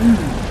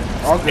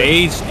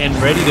 Staged and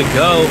ready to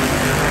go.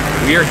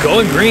 We are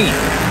going green.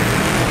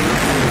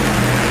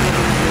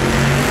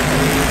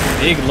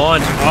 Big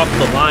launch off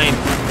the line.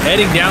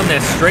 Heading down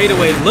that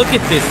straightaway. Look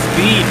at this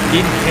speed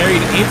getting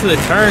carried into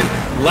the turn.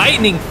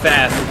 Lightning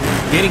fast.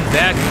 Getting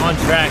back on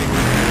track.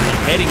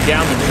 Heading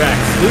down the track.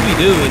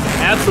 Scooby-Doo is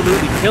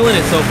absolutely killing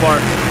it so far.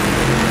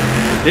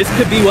 This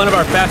could be one of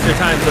our faster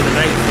times of the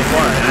night so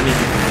far. I mean,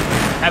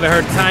 haven't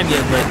heard time yet,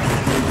 but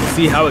we'll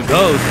see how it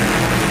goes.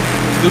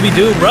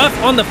 Scooby-Doo rough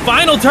on the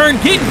final turn,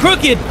 getting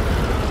crooked.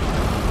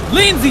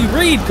 Lindsay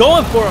Reed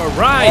going for a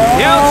ride.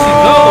 Down she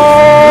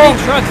goes.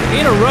 3 trucks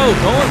in a row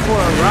going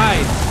for a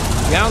ride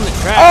down the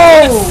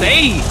track. What a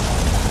save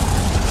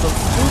from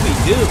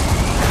Scooby-Doo.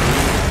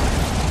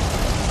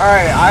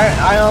 Alright,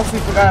 I honestly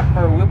forgot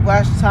for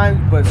Whiplash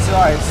time, but still,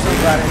 I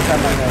still got it inside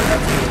my head.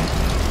 That's good.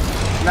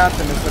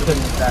 Nothing is going to be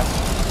that.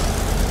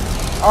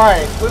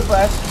 Alright,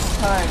 Whiplash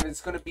time is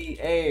going to be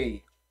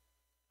a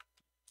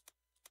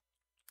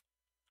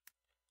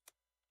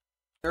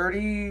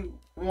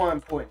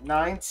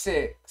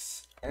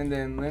 31.96, and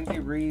then Lindsay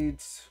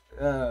Reed's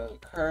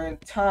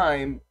current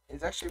time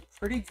is actually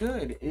pretty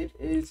good. It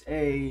is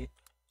a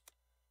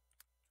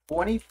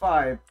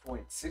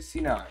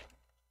 25.69.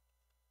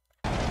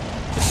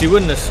 She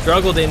wouldn't have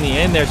struggled in the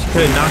end there. She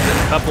could have knocked a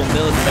couple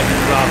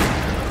milliseconds off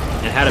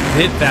and had a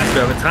bit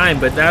faster of a time,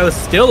 but that was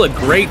still a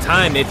great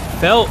time. It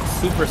felt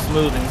super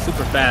smooth and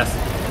super fast.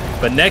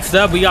 But next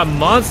up, we got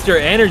Monster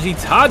Energy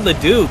Todd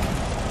LeDuc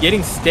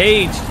getting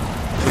staged.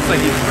 Looks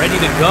like he's ready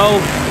to go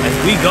as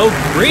we go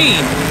green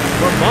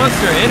for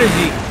Monster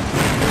Energy.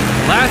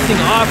 Blasting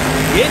off,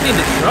 getting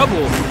into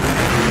trouble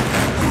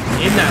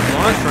in that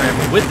launch ramp,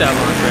 or with that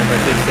launch ramp, I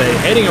should say.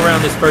 Heading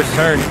around this first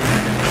turn.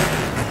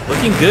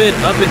 Looking good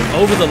up and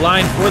over the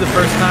line for the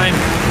first time.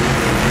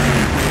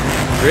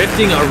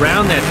 Drifting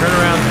around that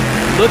turnaround.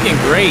 Looking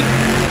great.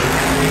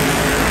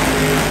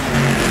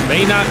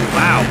 May not,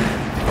 wow.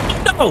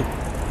 No!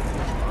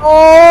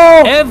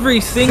 Oh!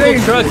 Every single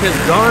truck has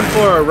gone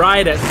for a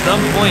ride at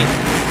some point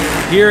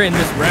here in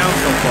this round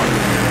so far.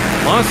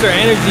 Monster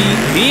Energy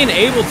being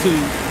able to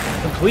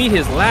complete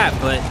his lap,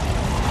 but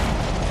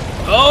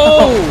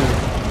oh!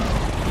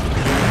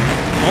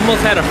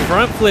 Almost had a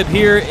front flip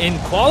here in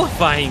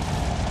qualifying.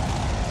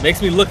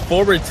 Makes me look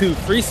forward to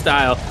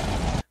freestyle.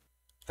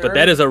 But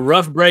that is a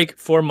rough break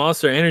for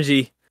Monster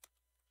Energy.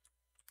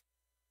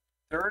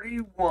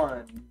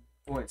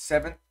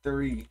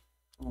 31.73.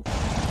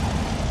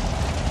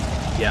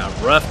 Yeah,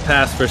 rough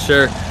pass for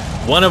sure.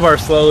 One of our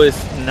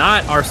slowest,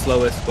 not our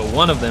slowest, but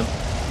one of them.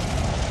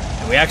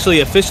 And we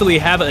actually officially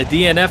have a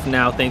DNF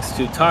now thanks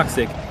to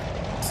Toxic.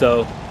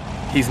 So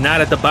he's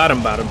not at the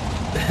bottom. Yep.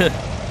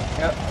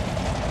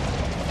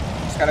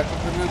 Just gotta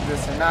quickly move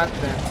this or not,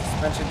 the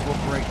suspension will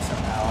break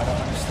somehow. I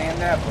don't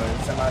understand that, but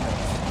it somehow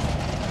does.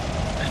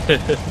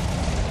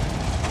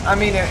 I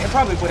mean, it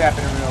probably would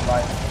happen in real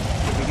life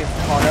if we get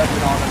caught up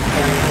in all the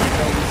mechanical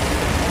things.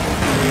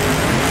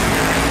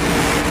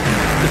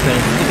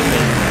 Depends. It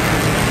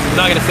depends. I'm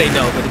not gonna say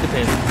no, but it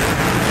depends.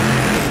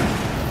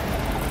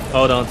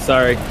 Hold on,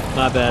 sorry,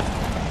 my bad.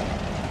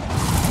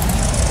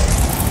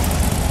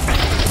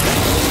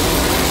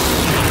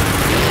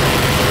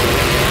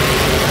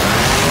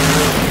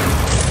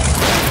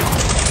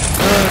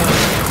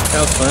 That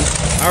was fun.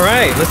 All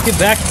right, let's get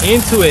back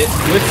into it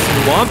with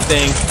Swamp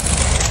Thing.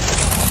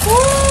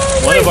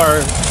 One of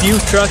our few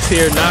trucks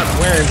here not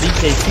wearing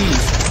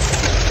VKTs.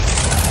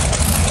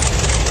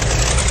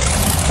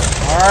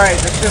 Alright,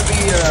 this should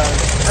be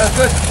a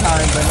good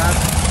time, but not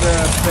the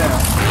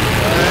best.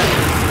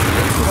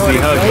 Let's go See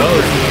how it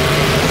goes.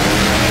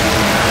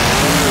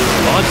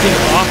 Launching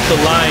off the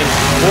line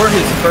for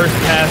his first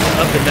pass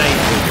of the night.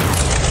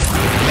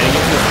 And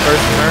into his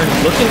first turn,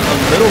 looking a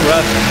little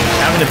rough,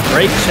 having to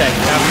brake check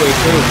halfway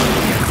through.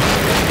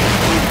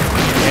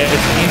 And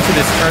it's into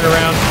this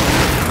turnaround.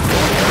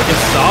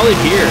 Looking solid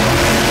here.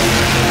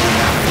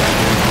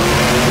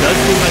 It does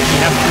seem like he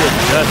has to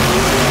adjust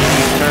in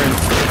these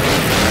turns.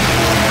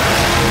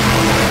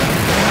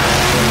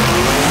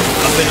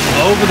 Up and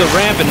over the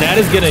ramp, and that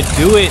is gonna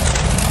do it.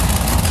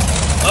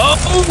 Oh!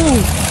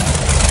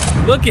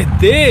 Look at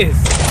this!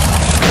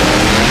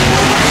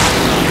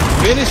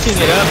 Finishing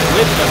it up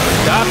with a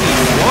stoppy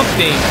swamp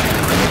thing.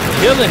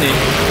 Killing it.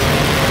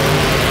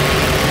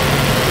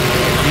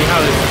 See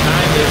how this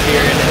time is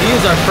here. And he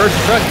is our first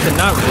truck to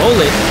not roll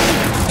it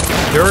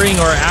during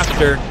or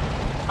after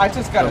I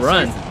just gotta the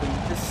run. say something.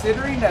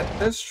 Considering that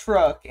this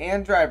truck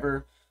and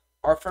driver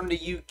are from the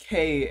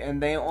UK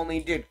and they only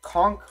did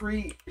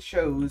concrete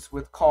shows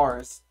with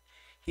cars,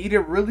 he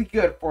did really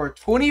good for a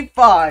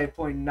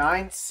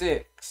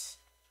 25.96.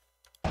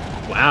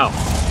 Wow.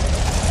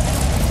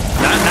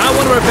 Not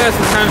one of our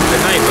fastest times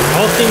tonight, but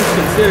all things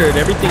considered,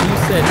 everything you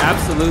said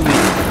absolutely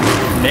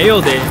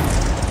nailed it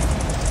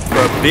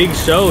for a big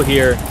show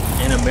here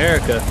in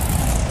America.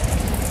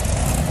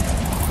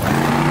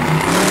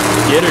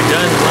 Get her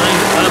done,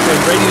 lined up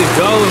and ready to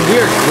go, and we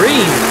are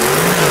green.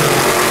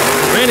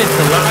 Ran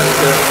into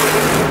Alaska.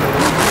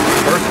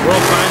 First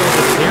World Finals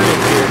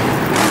appearance here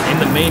in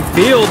the main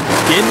field,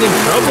 getting in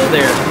trouble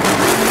there.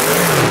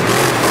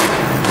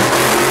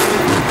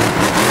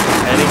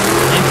 Heading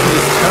into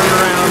this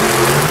turnaround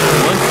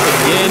once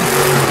again.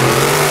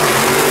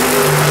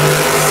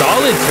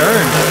 Solid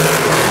turn.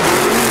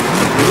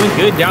 Doing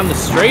good down the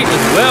straight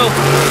as well.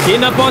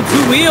 Getting up on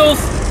two wheels.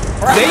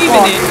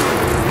 Saving it.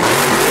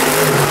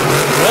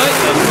 What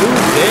a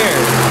move there.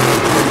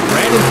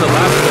 Brandon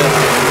Alaska.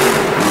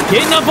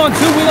 Getting up on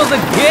two wheels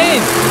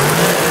again.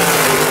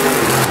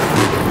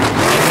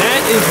 And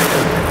that is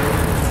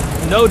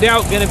no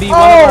doubt going to be one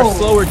of our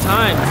slower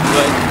times,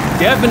 but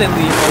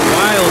definitely a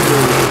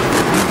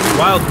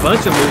wild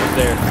bunch of moves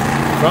there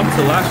from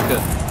Talashka.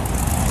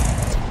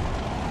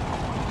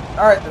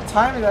 Alright, the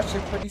time is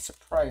actually pretty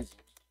surprising,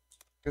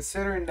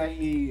 considering that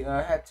he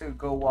had to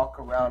go walk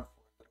around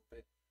for a little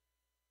bit.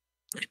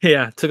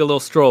 Yeah, took a little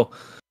stroll.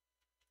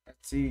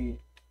 Let's see.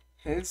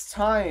 His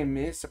time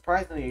is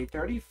surprisingly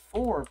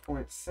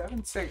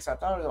 34.76. I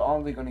thought it was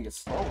only going to get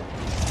slower.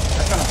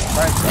 That's kind of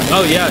surprising.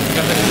 Oh yeah,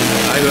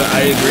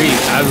 I agree.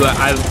 I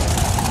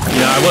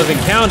wasn't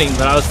counting,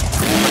 but I was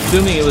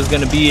assuming it was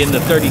going to be in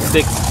the 36,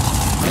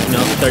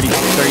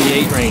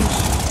 38 range.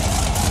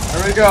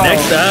 Here we go.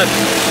 Next up,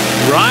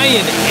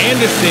 Ryan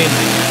Anderson,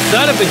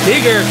 son of a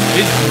digger,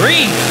 is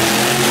green.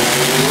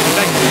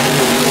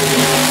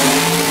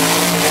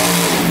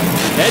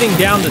 Heading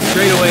down the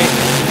straightaway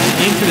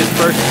into this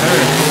first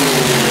turn.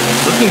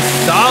 Looking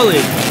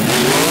solid.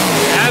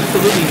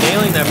 Absolutely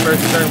nailing that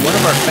first turn. One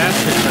of our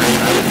faster turns,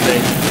 I would say.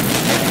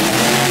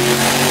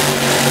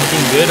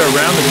 Looking good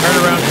around the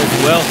turnaround as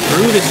well.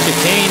 Through the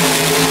chicane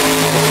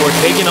before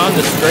taking on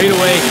the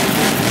straightaway.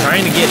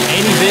 Trying to get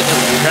any bit of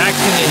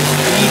traction and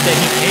speed that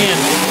he can.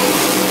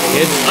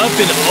 Gets up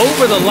and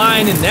over the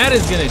line, and that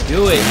is going to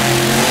do it.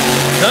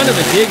 Son of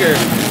a digger.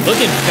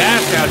 Looking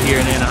fast out here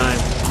in Anaheim.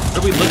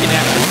 What are we looking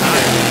at for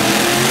time?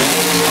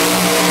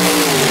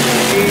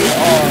 We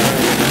are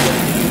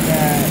looking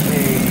at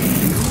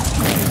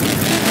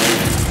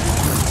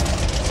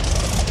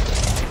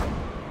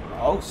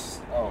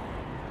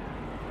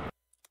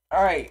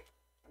Alright.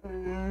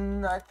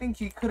 I think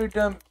he could have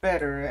done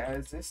better,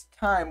 as this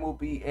time will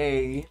be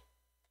a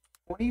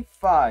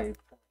 25.85.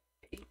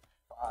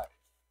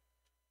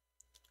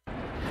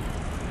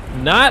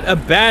 Not a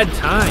bad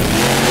time.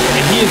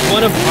 And he is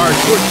one of our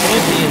short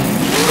champions,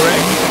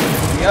 correct?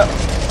 Yep.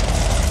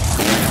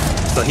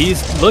 So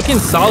he's looking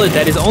solid.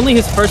 That is only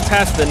his first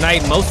pass of the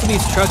night. Most of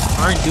these trucks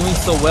aren't doing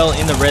so well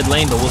in the red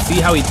lane, but we'll see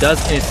how he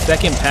does in his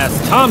second pass.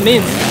 Tom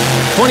Mintz,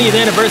 20th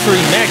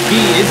anniversary Mac B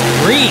is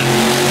green.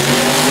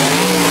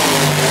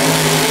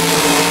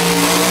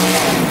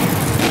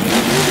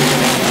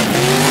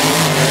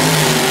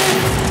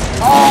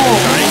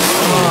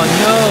 Oh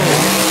no.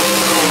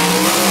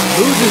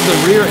 Loses the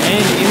rear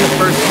end in the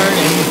first turn,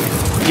 and he's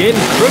getting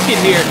crooked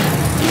here.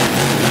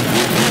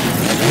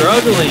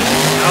 Struggling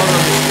out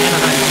on the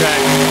Anaheim track.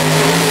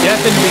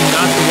 Definitely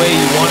not the way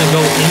you want to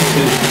go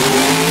into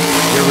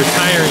your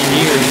retiring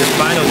year, your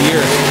final year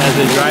as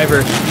a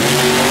driver.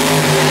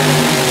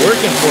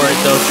 Working for it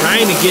though,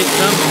 trying to get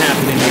something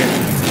happening here.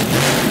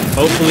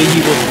 Hopefully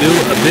he will do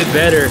a bit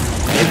better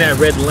in that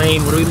red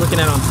lane. What are we looking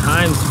at on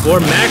times for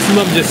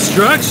maximum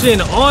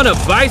destruction on a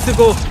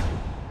bicycle?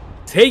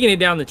 Taking it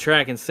down the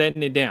track and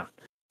setting it down.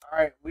 All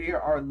right, we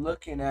are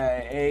looking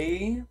at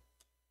a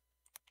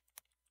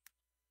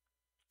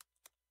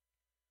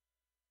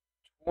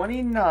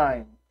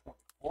 29.41.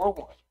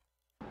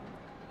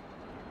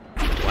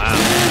 Wow.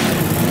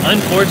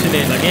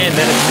 Unfortunate. Again,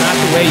 that is not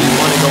the way you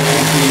want to go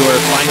into your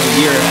final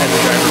year as a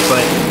driver,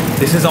 but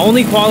This is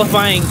only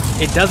qualifying.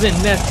 It doesn't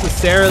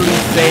necessarily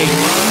say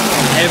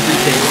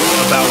everything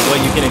about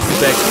what you can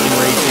expect in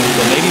racing.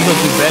 So maybe he'll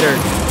do better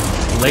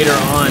later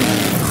on.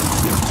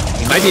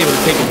 He might be able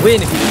to take a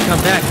win if he can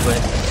come back, but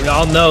we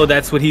all know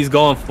that's what he's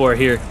going for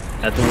here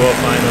at the World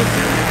Finals.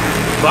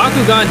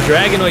 Bakugan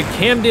Dragonoid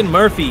Camden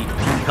Murphy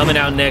coming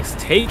out next,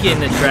 taking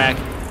the track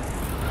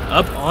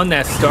up on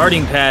that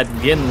starting pad,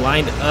 getting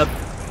lined up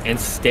and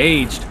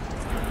staged.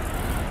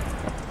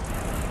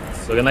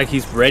 It's looking like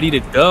he's ready to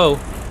go.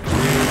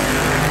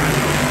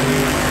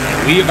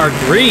 And we are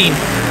green.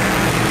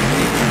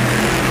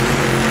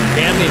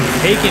 Camden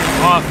taking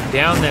off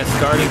down that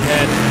starting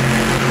pad,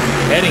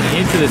 heading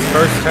into this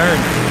first turn.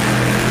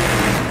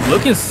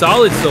 Looking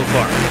solid so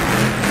far.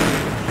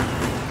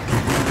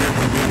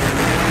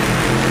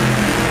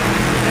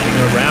 Heading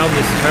around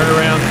this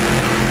turnaround,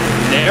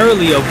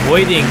 narrowly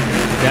avoiding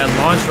that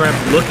launch ramp,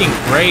 looking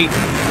great.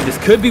 This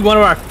could be one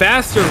of our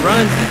faster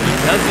runs. He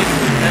doesn't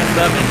mess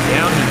up and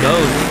down he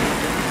goes.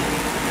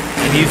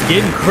 And he's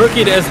getting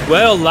crooked as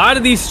well. A lot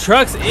of these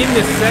trucks in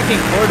this second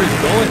quarter is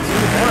going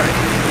too hard.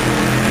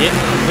 Getting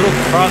a little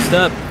crossed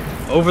up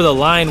over the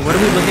line. What are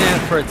we looking at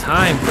for a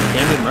time for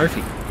Camden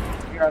Murphy?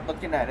 We are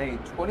looking at a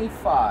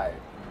 25.78.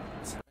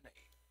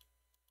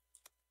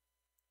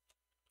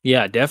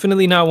 Yeah,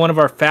 definitely not one of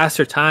our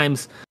faster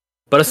times,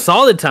 but a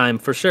solid time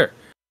for sure.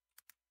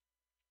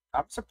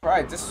 I'm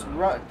surprised. This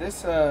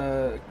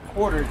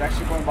quarter is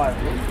actually going by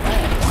really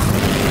fast.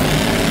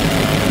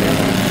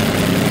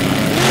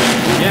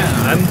 Yeah,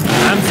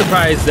 I'm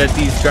surprised that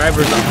these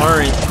drivers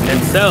aren't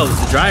themselves,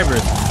 the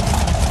drivers,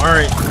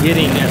 aren't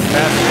getting as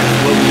fast as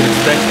what we would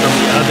expect from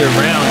the other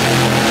round.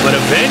 But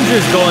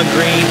Avenger's going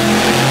green.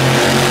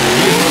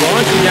 He's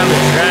launching down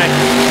the track.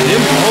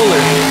 Jim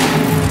Polar,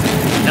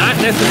 not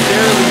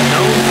necessarily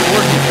known for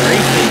his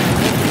racing.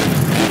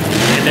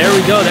 And there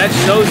we go. That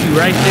shows you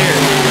right there.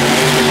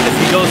 As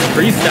he goes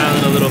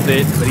freestyling a little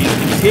bit, but he's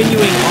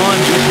continuing on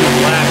with his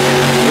lap,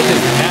 with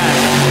his pass.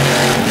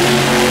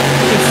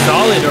 Looking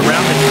solid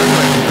around the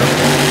turnaround.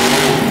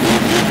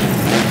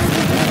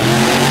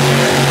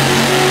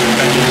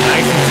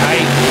 Nice and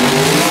tight.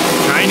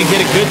 Trying to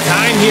get a good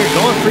time here.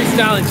 Going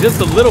freestyling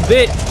just a little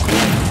bit.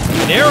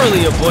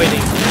 Narrowly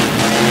avoiding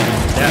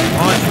that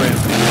launch ramp.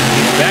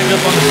 He's back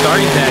up on the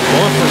starting pad.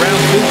 Going for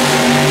round two.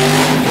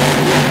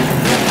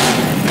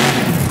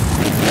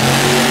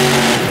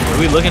 What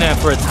are we looking at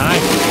for a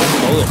time?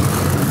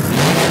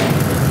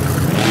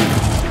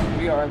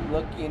 We are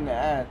looking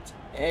at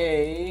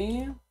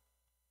a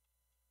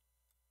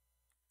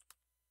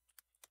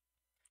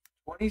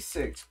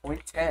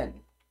 26.10.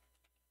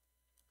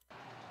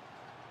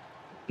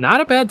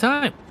 Not a bad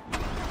time.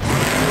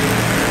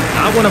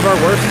 Not one of our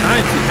worst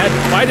times. We've had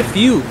quite a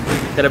few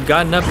that have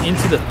gotten up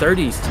into the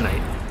 30s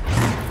tonight.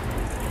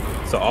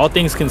 So all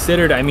things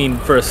considered, I mean,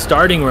 for a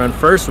starting run,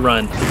 first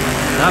run,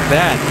 not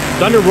bad.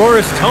 Thunder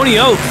Roar's Tony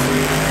Oaks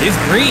is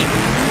green.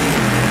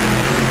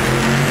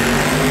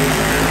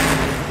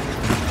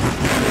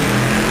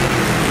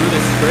 Through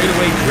the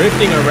straightaway,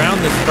 drifting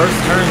around this first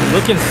turn,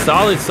 looking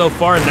solid so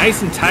far,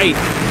 nice and tight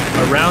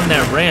around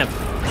that ramp.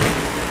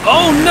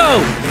 Oh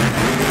no!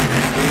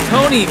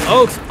 Tony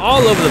Oaks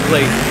all over the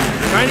place,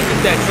 trying to get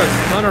that truck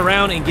spun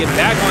around and get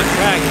back on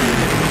track.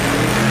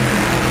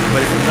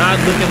 But it's not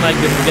looking like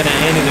this is gonna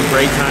end in a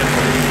great time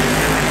for him.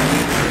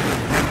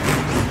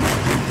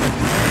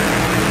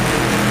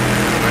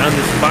 Around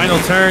this final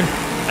turn,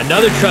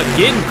 another truck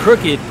getting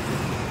crooked,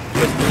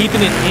 but keeping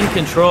it in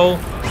control.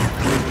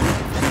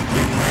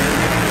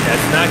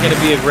 That's not gonna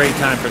be a great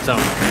time for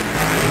Tony.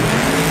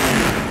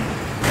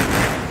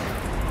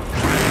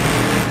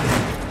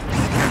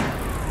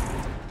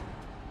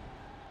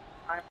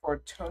 For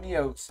Tony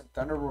Oaks and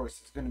Thunder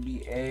Roars is going to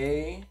be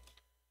a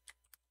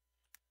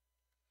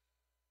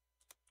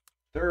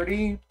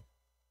 30.53.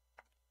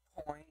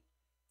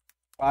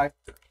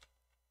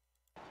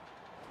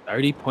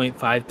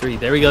 30.53.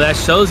 There we go. That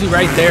shows you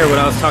right there what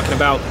I was talking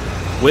about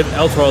with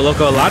El Toro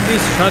Loco. A lot of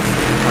these trucks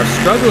are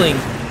struggling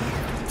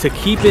to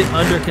keep it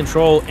under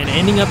control and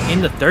ending up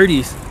in the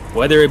 30s,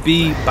 whether it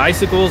be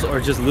bicycles or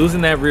just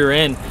losing that rear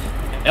end.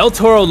 El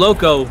Toro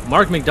Loco,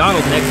 Mark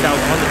McDonald next out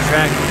on the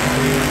track.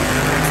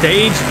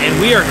 Stage, and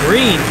we are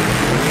green.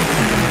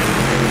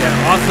 That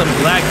awesome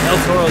black El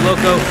Toro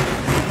Loco,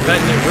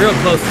 cutting it real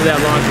close to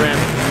that launch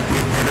ramp,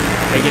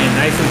 taking it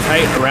nice and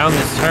tight around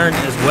this turn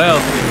as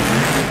well.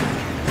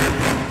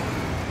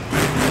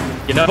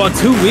 Getting up on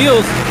two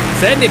wheels,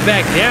 setting it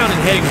back down and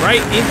heading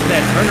right into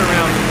that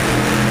turnaround.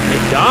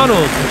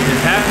 McDonald is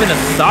having a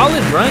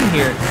solid run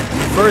here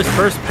for his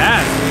first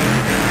pass.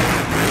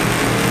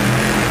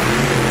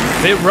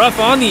 Bit rough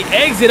on the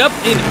exit, up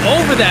and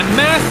over that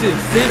massive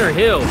center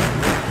hill.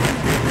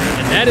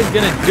 That is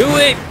going to do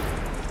it.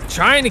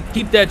 Trying to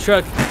keep that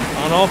truck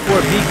on all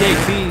four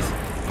BKTs.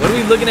 What are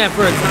we looking at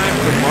for a time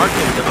for Mark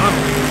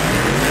McDonald?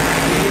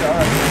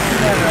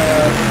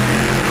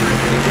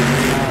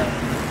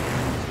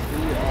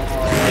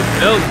 It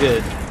felt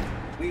good.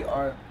 We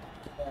are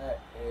at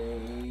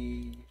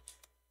a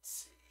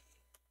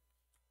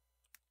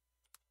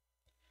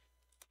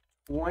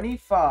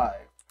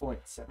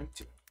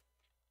 25.72.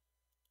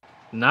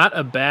 Not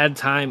a bad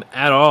time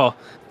at all.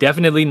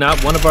 Definitely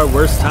not one of our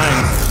worst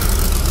times.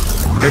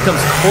 Here comes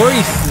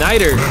Corey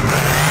Snyder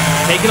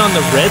taking on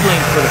the red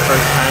lane for the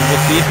first time. We'll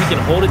see if he can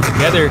hold it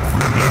together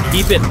and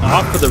keep it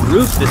off of the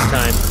roof this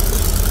time.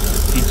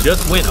 He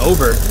just went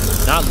over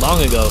not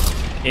long ago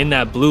in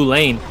that blue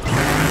lane.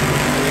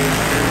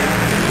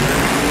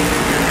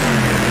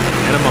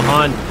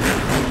 Anahiem.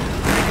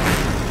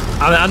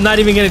 I'm not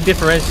even going to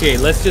differentiate.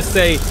 Let's just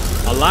say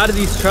a lot of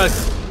these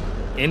trucks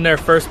in their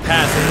first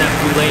pass in that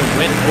blue lane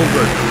went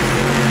over.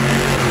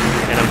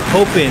 And I'm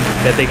hoping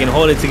that they can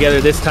hold it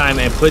together this time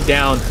and put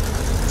down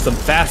some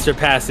faster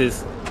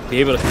passes, be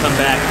able to come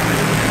back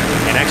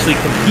and actually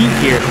compete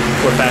here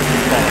for fastest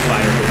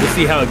qualifier. But we'll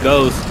see how it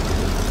goes.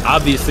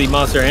 Obviously,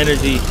 Monster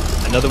Energy,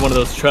 another one of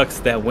those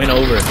trucks that went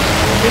over in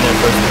their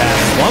first pass.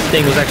 Swamp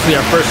Thing was actually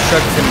our first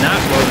truck to not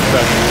go over the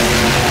truck.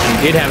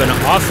 He did have an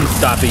awesome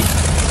stoppie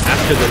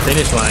after the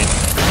finish line.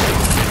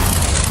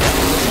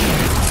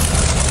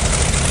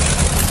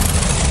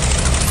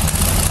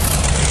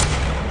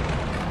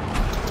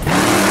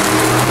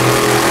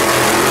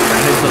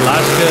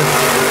 Alaska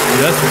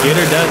just get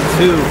her done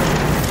too.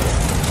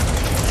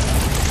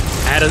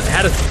 Had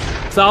a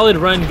solid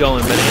run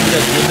going, but ended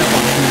up getting up on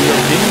two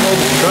wheels. Didn't roll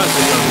the truck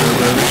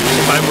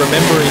if I'm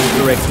remembering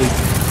correctly.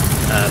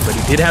 But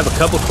he did have a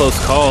couple close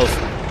calls.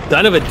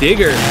 Son of a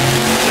digger,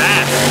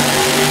 fast.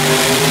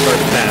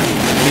 First pass.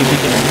 See if he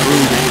can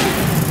improve.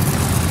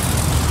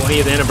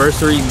 20th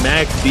anniversary,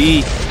 Max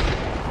D.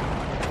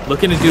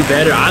 Looking to do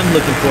better. I'm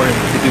looking for him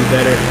to do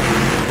better.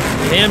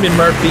 Camden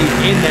Murphy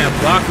in that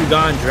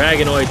Bakugan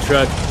Dragonoid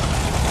truck.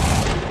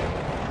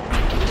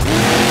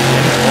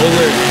 And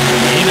Bowler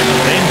in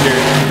Avenger.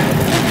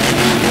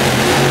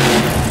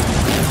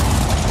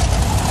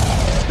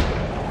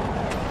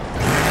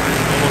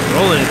 Almost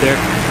rolling it there.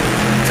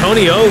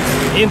 Tony Oaks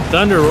in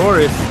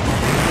Thunderoris.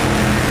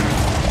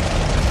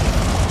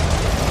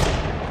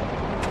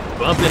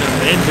 Bumping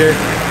Avenger.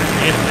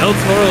 And El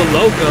Toro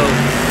Loco,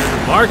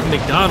 Mark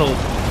McDonald,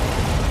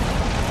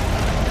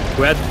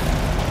 who had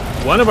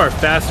one of our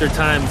faster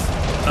times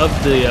of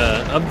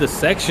the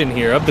section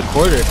here, of the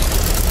quarter.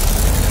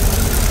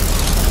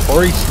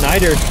 Corey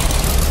Snyder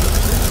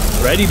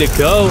ready to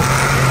go.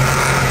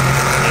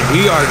 And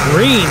we are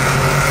green.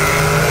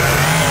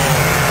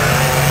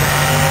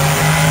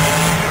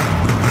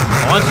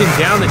 Launching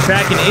down the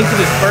track and into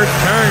this first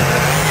turn.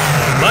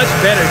 Much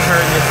better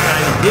turn this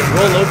time. He did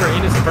roll over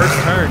in his first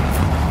turn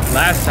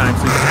last time,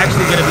 so he's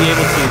actually going to be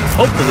able to,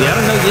 hopefully, I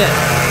don't know yet,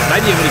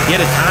 might be able to get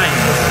a time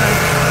this time.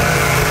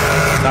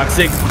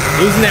 Toxic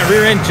losing that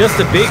rear end just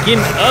a bit,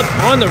 getting up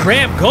on the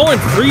ramp, going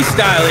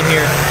freestyle in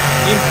here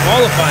in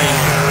qualifying.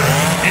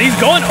 And he's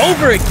going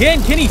over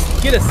again. Can he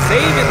get a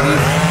save at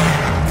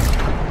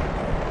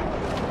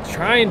least?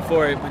 Trying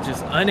for it, but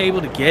just unable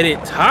to get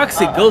it.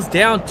 Toxic goes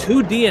down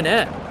to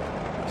DNF.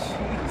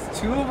 Jeez,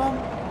 two of them?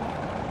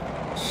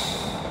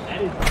 That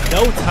is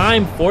no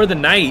time for the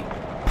night.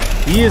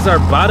 He is our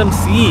bottom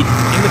seed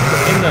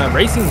in the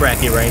racing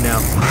bracket right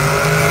now,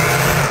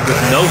 with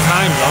no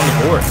times on the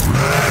board.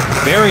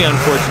 Very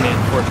unfortunate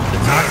for the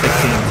Toxic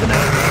team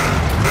tonight.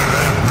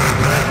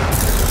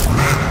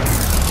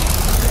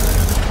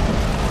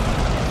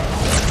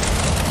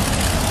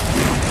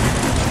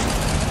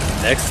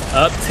 Next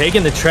up,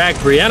 taking the track,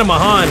 Brianna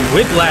Mahan,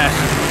 Whiplash,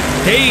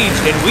 Cage,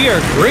 and we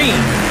are green.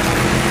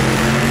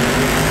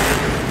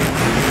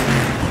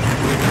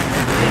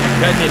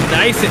 Cutting it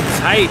nice and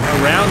tight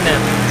around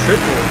that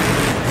triple.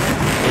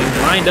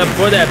 Getting lined up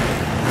for that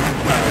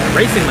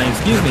racing lane,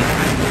 excuse me.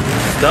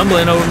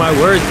 Stumbling over my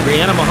words.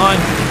 Brianna Mahan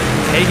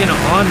taking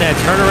on that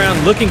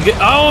turnaround, looking good.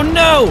 Oh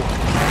no!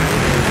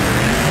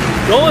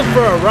 Going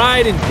for a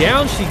ride and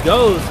down she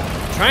goes.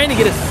 Trying to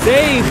get a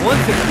save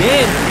once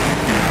again.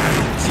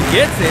 She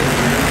gets it.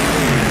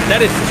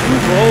 That is 2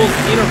 rolls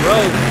in a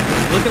row.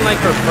 Looking like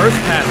her first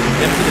pass was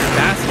definitely the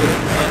fastest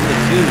of the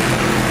two.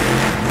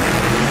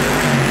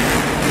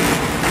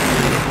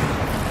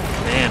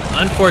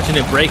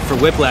 Unfortunate break for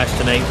Whiplash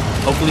tonight.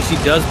 Hopefully she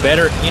does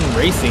better in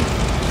racing.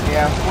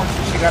 Yeah,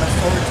 unfortunately she got a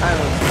slower time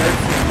of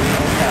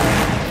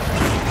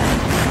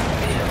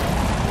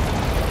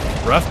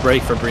 13. Rough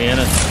break for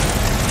Brianna.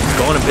 She's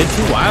going a bit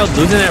too wild,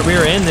 losing that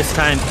rear end this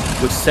time,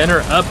 which sent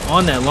her up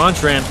on that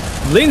launch ramp.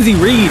 Lindsay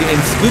Reed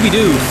and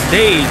Scooby-Doo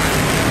stage.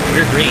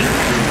 We're green.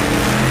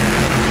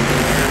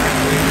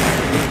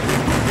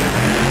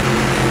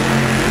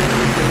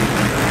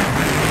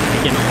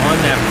 On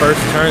that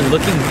first turn,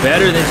 looking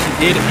better than she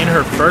did in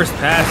her first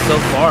pass so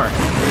far.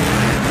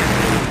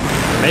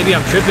 Maybe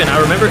I'm tripping. I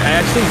remember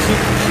actually she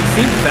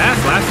seemed fast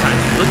last time.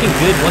 She's looking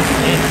good once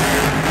again.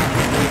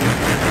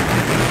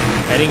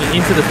 Heading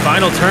into the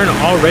final turn,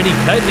 already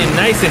cutting it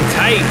nice and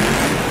tight.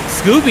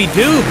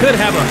 Scooby-Doo could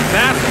have a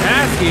fast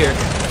pass here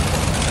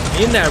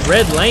in that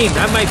red lane.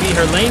 That might be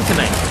her lane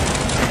tonight.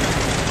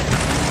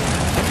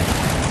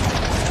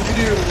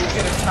 Scooby-Doo will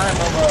get a time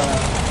of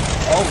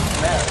oh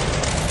snap.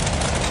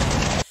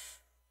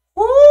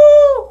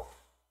 Woo!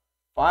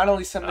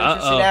 Finally, some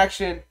interesting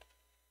action.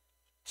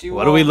 She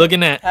What are we will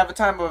looking at? have a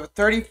time of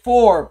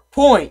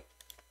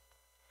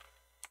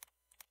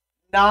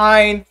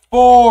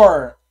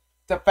 34.94.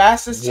 The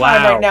fastest time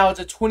Wow. right now is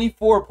a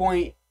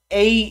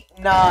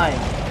 24.89.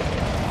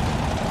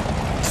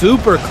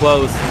 Super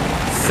close.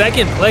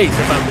 Second place,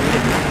 if I'm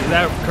is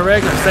that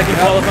correct? Our second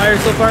qualifier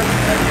so far?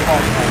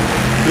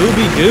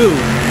 Scooby-Doo.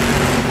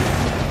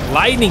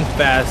 Lightning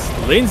fast.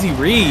 Lindsay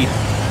Reed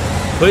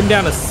putting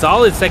down a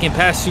solid second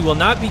pass. She will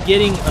not be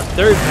getting a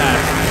third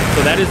pass,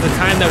 so that is the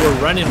time that we're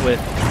running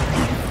with.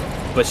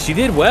 But she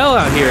did well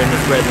out here in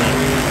this red lane.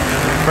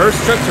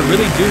 First truck to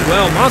really do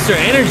well. Monster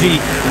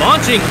Energy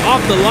launching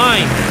off the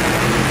line.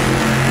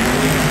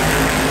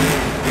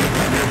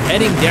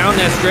 Heading down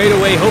that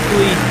straightaway.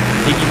 Hopefully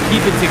he can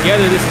keep it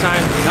together this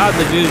time. God,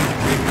 the dude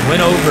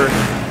went over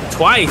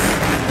twice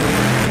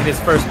in his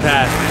first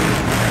pass.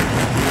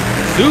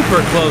 Super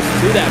close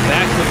to that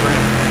backflip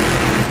ramp.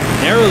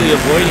 Narrowly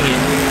avoiding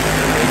it.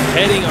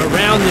 Heading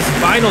around this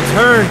final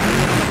turn.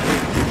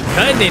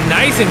 Cutting it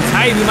nice and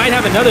tight. We might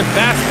have another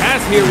fast pass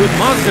here with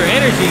Monster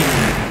Energy.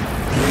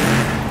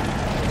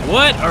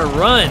 What a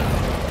run.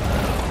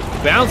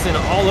 Bouncing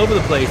all over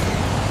the place.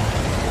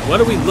 What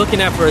are we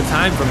looking at for a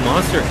time for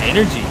Monster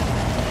Energy?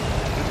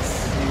 Let's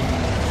see.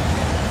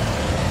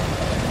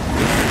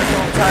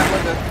 Original time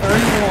was a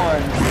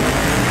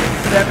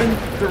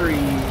 31.73.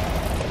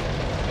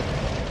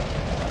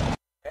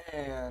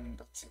 And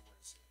let's see what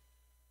is it.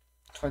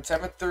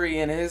 27.3,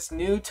 and his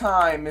new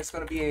time is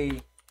going to be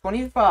a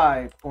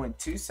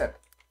 25.27.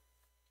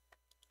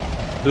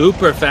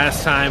 Super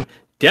fast time.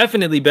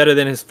 Definitely better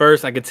than his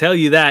first. I could tell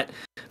you that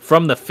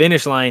from the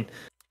finish line.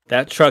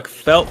 That truck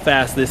felt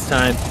fast this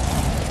time.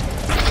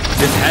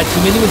 Just had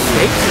too many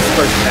mistakes his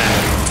first pass.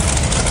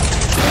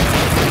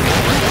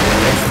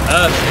 Next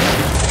up,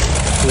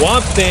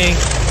 Swamp Thing.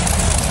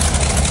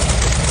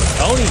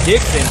 Tony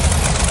Dixon.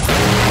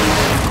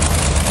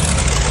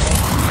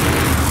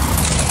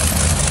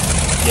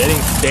 Getting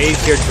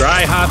staged here.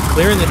 Dry hop,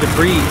 clearing the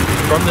debris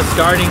from the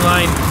starting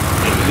line.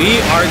 And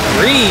we are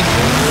green.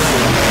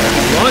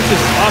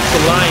 Launches off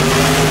the line.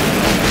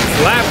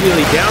 Flat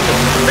wheelie down the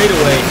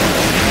straightaway.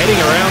 Heading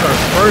around our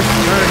first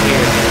turn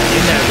here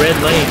in that red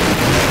lane.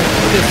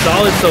 Looking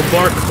solid so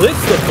far.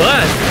 Clicks the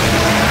bus.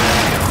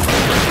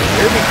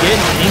 Here we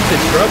getting into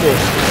trouble.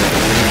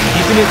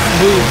 Keeping it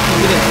smooth,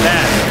 keeping it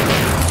fast.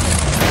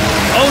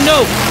 Oh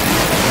no!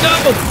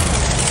 No!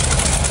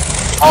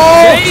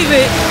 Oh! Save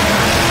it!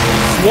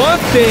 Swamp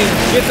Thing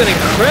gets an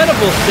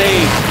incredible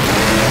save.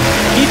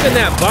 Keeping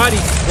that body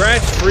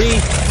scratch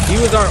free. He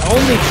was our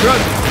only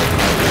truck.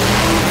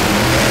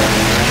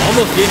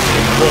 Almost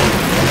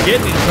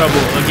getting in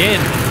trouble again.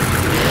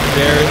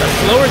 There's a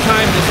slower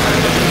time this time.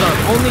 This is our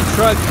only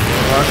truck,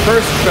 our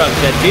first truck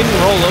that didn't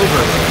roll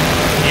over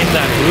in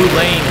that blue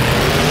lane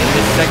in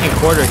this second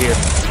quarter here.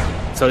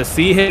 So to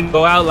see him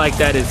go out like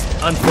that is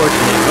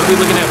unfortunate. What are we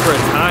looking at for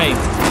a time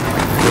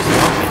for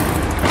Swamp Thing?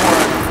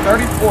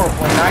 34.92,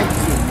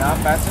 not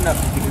fast enough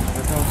to get his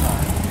original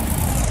time.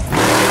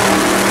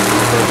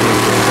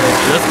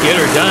 Just get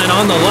her done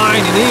on the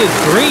line, and it is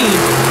green.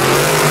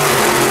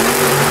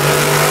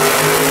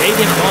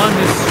 Taking on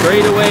this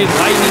straightaway,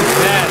 lightning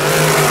fast,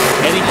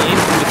 heading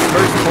into this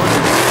first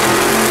corner.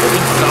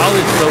 Looking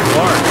solid so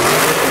far.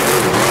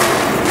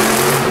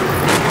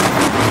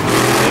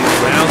 Heading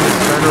around this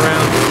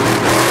turnaround.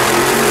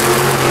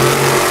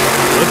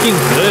 Looking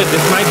good.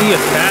 This might be a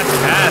fast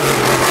pass.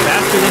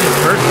 Faster than his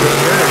first for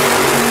sure.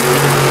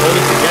 Hold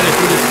it together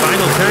through this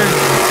final turn.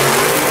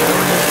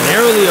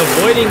 Narrowly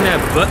avoiding that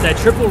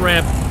triple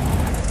ramp.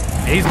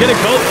 And he's going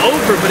to go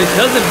over, but it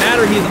doesn't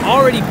matter. He's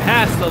already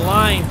passed the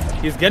line.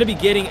 He's going to be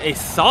getting a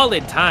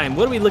solid time.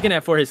 What are we looking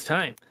at for his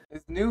time?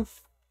 His new...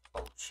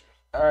 Oh, shit.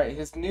 Alright,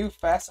 his new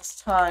fastest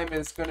time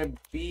is going to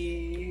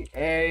be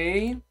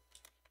a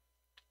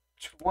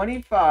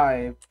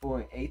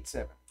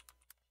 25.87.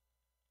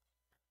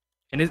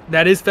 And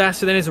that is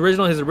faster than his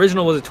original. His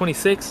original was a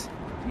 26.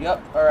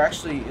 Yep, or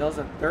actually, it was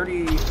a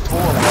 34.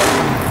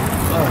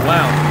 Oh,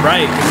 wow.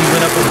 Right, because he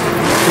went up with 2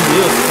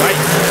 wheels twice.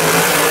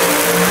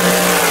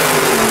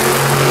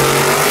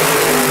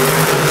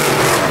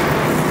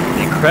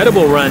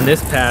 Incredible run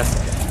this pass.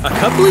 A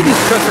couple of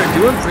these trucks are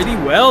doing pretty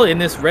well in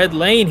this red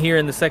lane here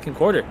in the second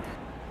quarter.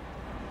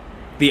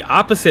 The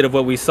opposite of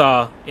what we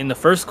saw in the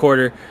first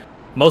quarter.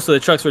 Most of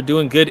the trucks were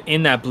doing good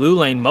in that blue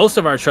lane. Most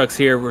of our trucks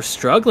here were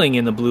struggling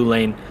in the blue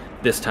lane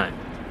this time.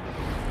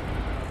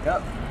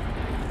 Yep.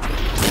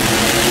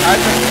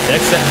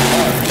 Next up.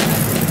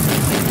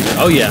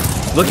 Oh yeah,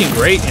 looking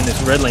great in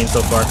this red lane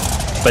so far.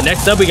 But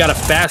next up we got a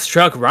fast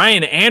truck,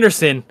 Ryan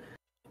Anderson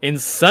in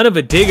Son of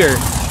a Digger,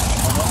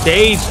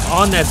 staged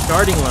on that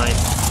starting line.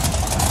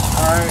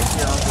 Alright,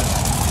 yeah, I'll go.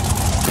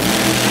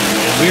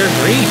 And we are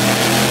green.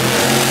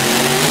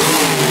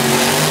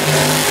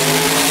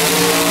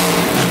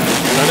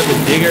 Son of a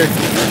Digger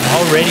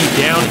already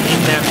down in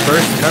that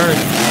first turn.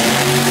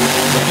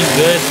 Looking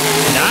good.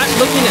 Not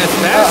looking as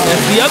fast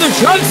as the other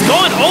trucks.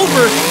 Going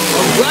over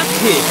a rough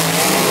hit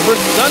for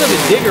Son of a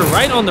Digger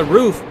right on the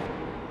roof.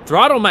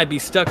 Throttle might be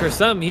stuck or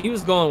something. He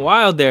was going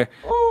wild there.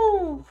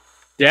 Ooh.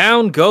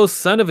 Down goes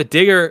Son of a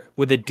Digger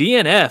with a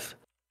DNF.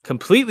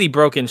 Completely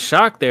broken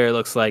shock there, it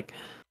looks like.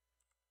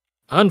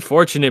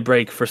 Unfortunate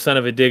break for Son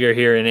of a Digger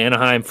here in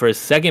Anaheim for his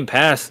second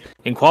pass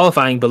in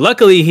qualifying, but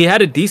luckily he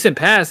had a decent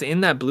pass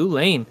in that blue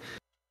lane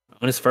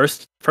on his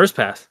first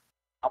pass.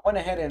 I went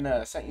ahead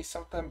and sent you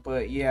something,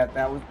 but yeah,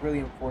 that was really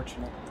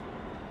unfortunate.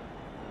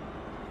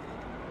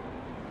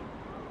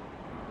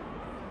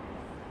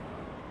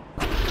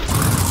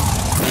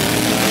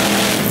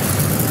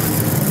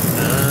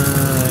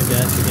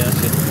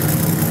 Gotcha.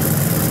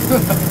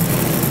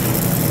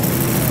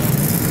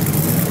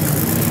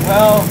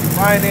 Well,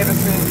 Ryan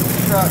Anderson's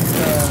truck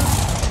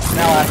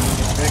now has to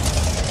be fixed.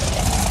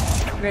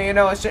 You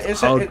know, it's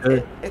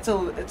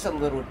a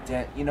little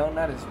dent. You know,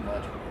 not as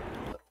much.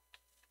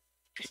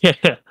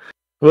 Yeah,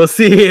 we'll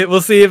see. We'll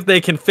see if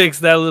they can fix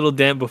that little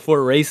dent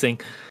before racing.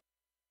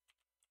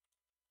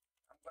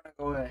 I'm gonna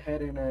go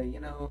ahead and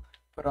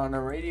put on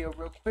a radio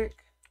real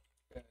quick.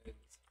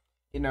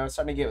 You know, it's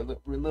starting to get a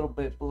little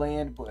bit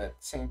bland, but at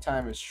the same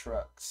time, it's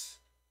trucks.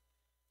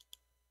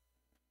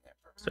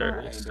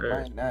 Sir. It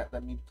might not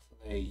let me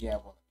play. Yeah,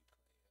 well,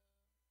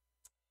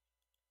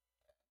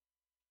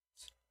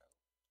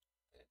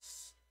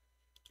 it's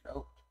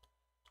nope.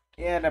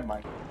 Yeah, never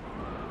mind.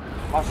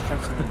 Lost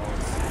trucks in the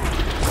most.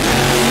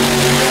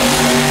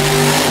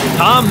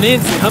 Tom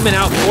Mintz coming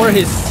out for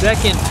his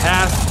second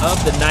pass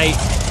of the night.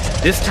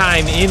 This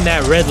time in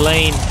that red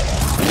lane.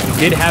 He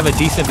did have a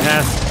decent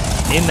pass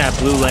in that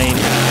blue lane,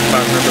 if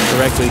I remember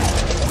correctly.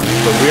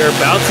 But we're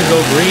about to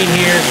go green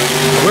here.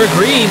 We're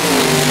green.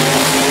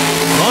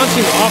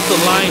 Launching off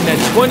the line, that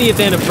 20th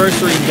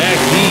anniversary Max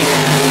D.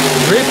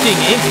 Drifting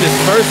into this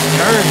first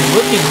turn,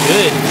 looking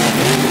good.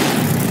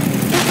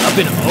 Up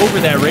and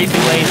over that racing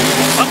lane.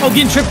 Uh-oh,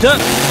 getting tripped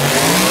up.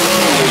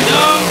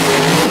 No!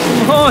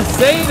 Come on,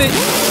 save it.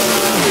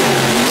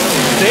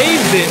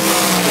 Saves it.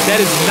 That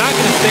is not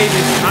going to save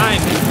his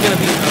time. This is going to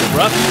be a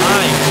rough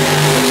time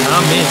for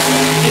Tom Mintz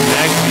and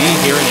Max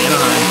D here in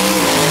Anaheim.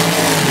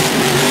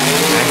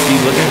 Max D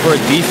looking for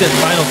a decent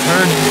final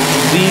turn,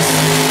 please.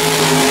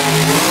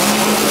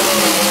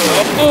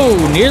 Oh,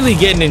 nearly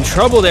getting in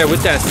trouble there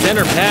with that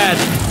center pad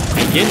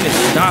and getting it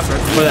stopped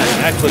for that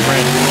backflip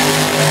ramp.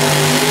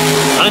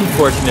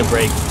 Unfortunate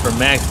break for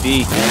Max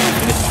D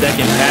in his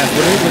second pass.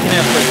 What are we looking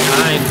at for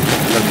time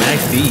for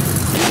Max D?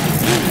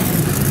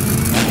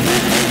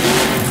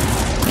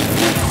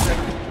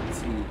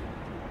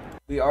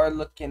 We are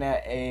looking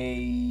at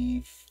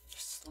a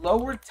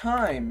slower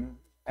time,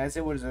 as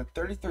it was a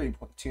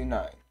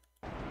 33.29.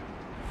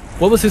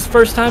 What was his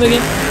first time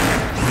again?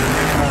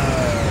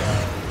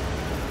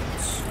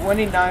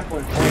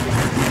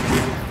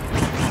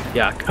 29.4.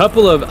 Yeah, a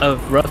couple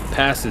of rough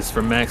passes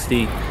from Max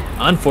D.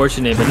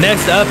 Unfortunate. But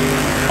next up,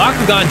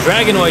 Bakugan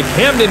Dragonoid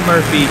Camden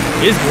Murphy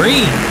is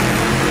green.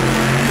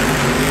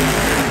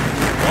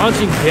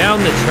 Launching down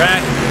the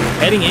track,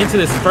 heading into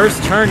this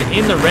first turn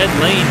in the red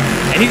lane.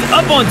 And he's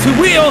up on two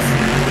wheels.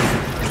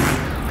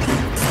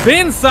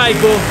 Spin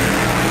cycle.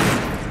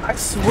 I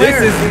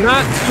swear. This is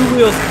not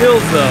two-wheel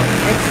skills, though.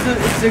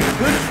 It's the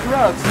good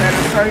trucks that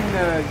are starting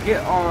to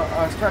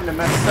starting to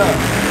mess up.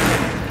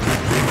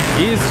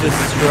 He is just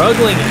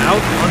struggling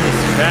out on this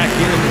track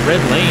here in the red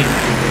lane.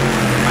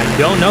 I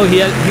don't know.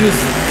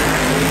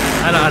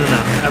 I don't know.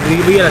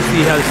 We gotta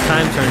see how this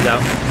time turns out.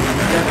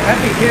 The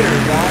heavy hitters,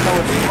 I don't know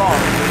what's wrong.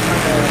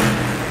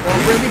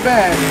 They're really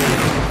bad.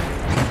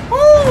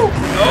 Woo!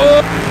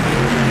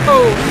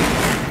 Oh!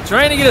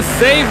 Trying to get a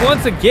save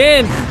once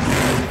again.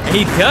 And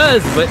he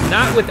does, but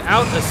not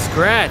without a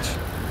scratch.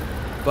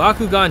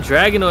 Bakugan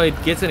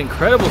Dragonoid gets an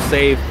incredible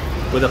save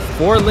with a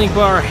 4-link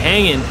bar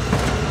hanging.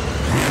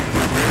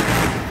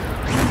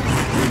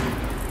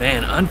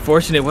 Man,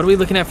 unfortunate. What are we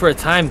looking at for a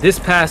time? This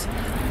pass.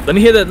 Let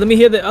me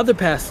hear the other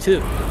pass too.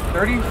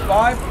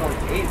 35.81.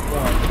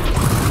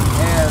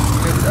 And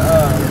his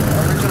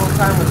original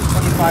time was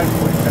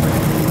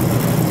 25.7.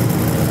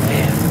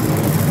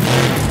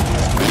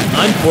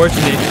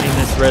 Unfortunate in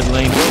this red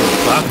lane for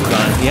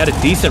Bakugan. He had a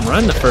decent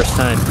run the first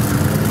time.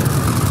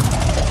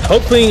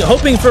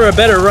 Hoping for a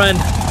better run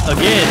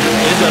again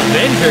is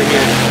Avenger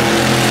here.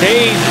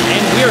 Stage,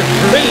 and we are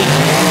green.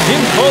 Jim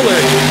Kohler.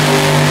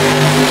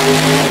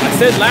 I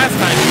said last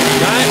time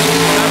he's not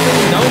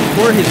really known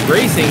for his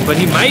racing, but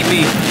he might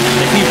be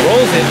if he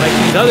rolls it like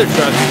these other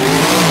trucks.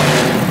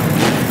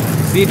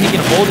 See if he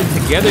can hold it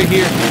together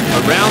here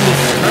around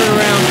this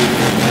turnaround.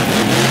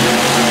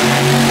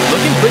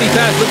 Looking pretty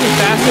fast, looking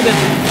faster than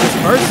his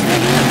first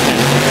attempt.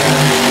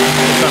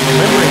 If I'm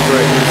remembering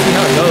correctly, let's see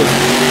how it goes.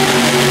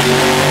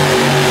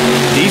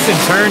 Decent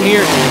turn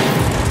here,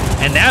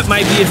 and that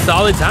might be a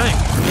solid time.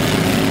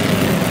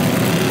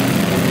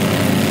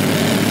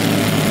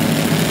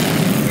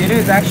 It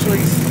is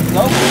actually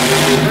slower.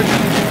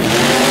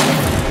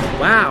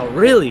 Wow,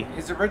 really?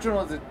 His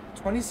original is a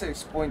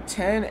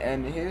 26.10,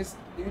 and his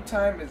new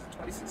time is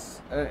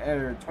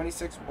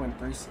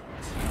 26.36.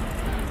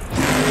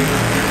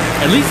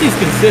 At least he's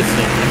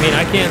consistent. I mean,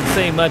 I can't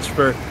say much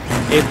for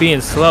it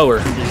being slower.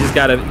 You just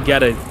gotta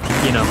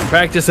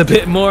practice a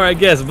bit more, I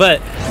guess.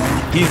 But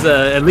he's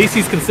at least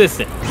he's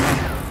consistent.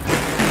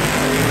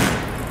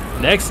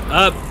 Next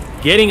up,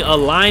 getting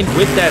aligned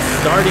with that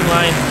starting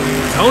line,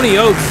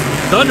 Tony Oaks,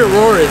 Thunder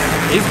Roars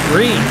is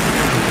green.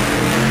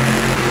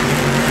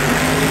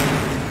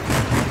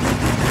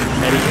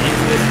 Heading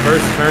into this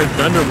first turn,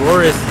 Thunder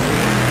Roars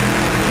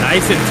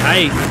nice and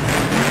tight.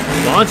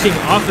 Launching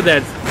off of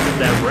that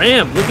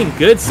ramp, looking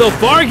good so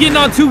far, getting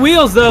on two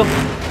wheels though.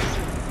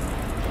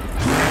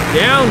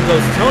 Down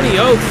goes Tony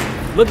Oaks,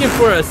 looking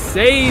for a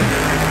save.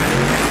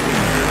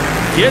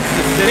 Gets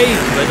the save,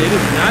 but it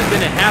is not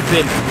going to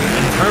happen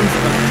in terms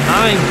of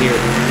time here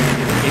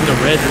in the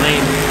red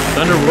lane.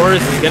 Thunder Roars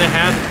is going to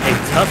have a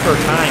tougher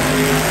time,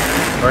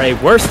 or a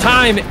worse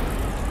time.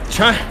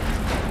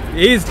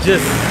 He's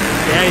just,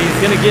 yeah, he's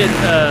going to get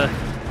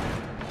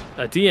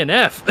a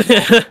DNF.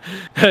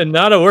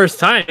 Not a worse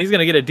time. He's going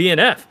to get a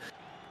DNF.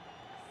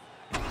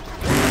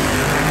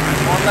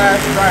 One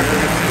last driver.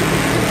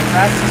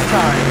 Fastest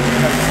time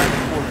in the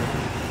second quarter.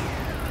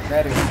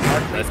 That is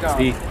Mark Let's McDonald.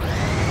 see.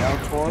 El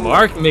Toro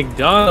Mark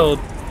McDonald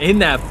in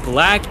that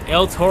black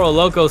El Toro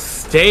Loco,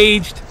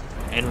 staged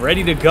and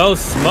ready to go,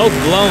 smoke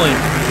blowing.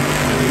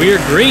 We're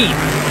green.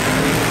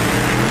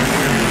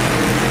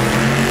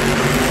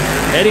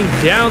 Heading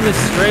down the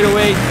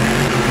straightaway,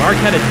 Mark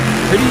had a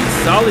pretty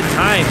solid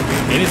time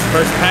in his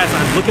first pass.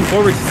 I'm looking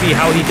forward to see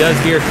how he does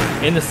here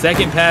in the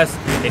second pass.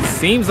 It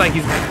seems like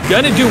he's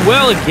gonna do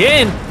well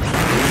again,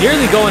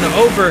 nearly going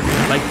over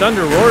like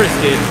Thunder Roars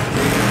did,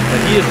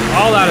 but he is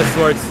all out of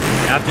sorts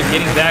after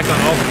getting back on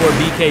all four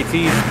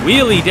BKTs.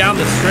 Wheelie down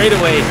the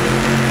straightaway.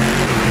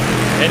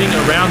 Heading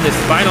around this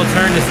final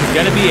turn. This is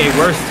going to be a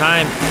worse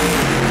time.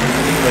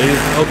 But it is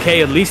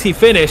okay. At least he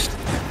finished.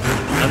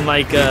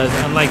 Unlike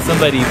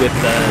somebody with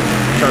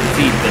sharp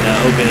teeth and an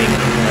opening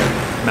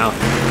mouth.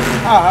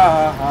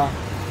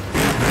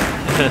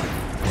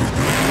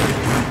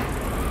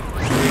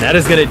 That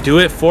is going to do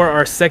it for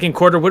our second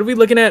quarter. What are we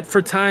looking at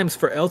for times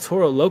for El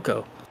Toro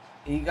Loco?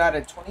 He got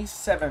a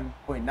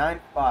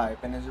 27.95,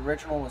 and his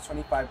original was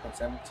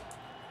 25.17.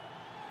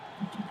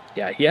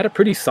 Yeah, he had a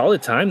pretty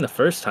solid time the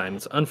first time.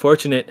 It's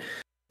unfortunate.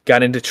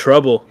 Got into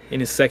trouble in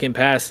his second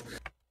pass.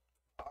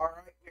 All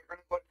right, we're going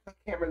to go to the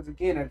cameras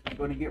again as we're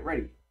going to get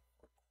ready.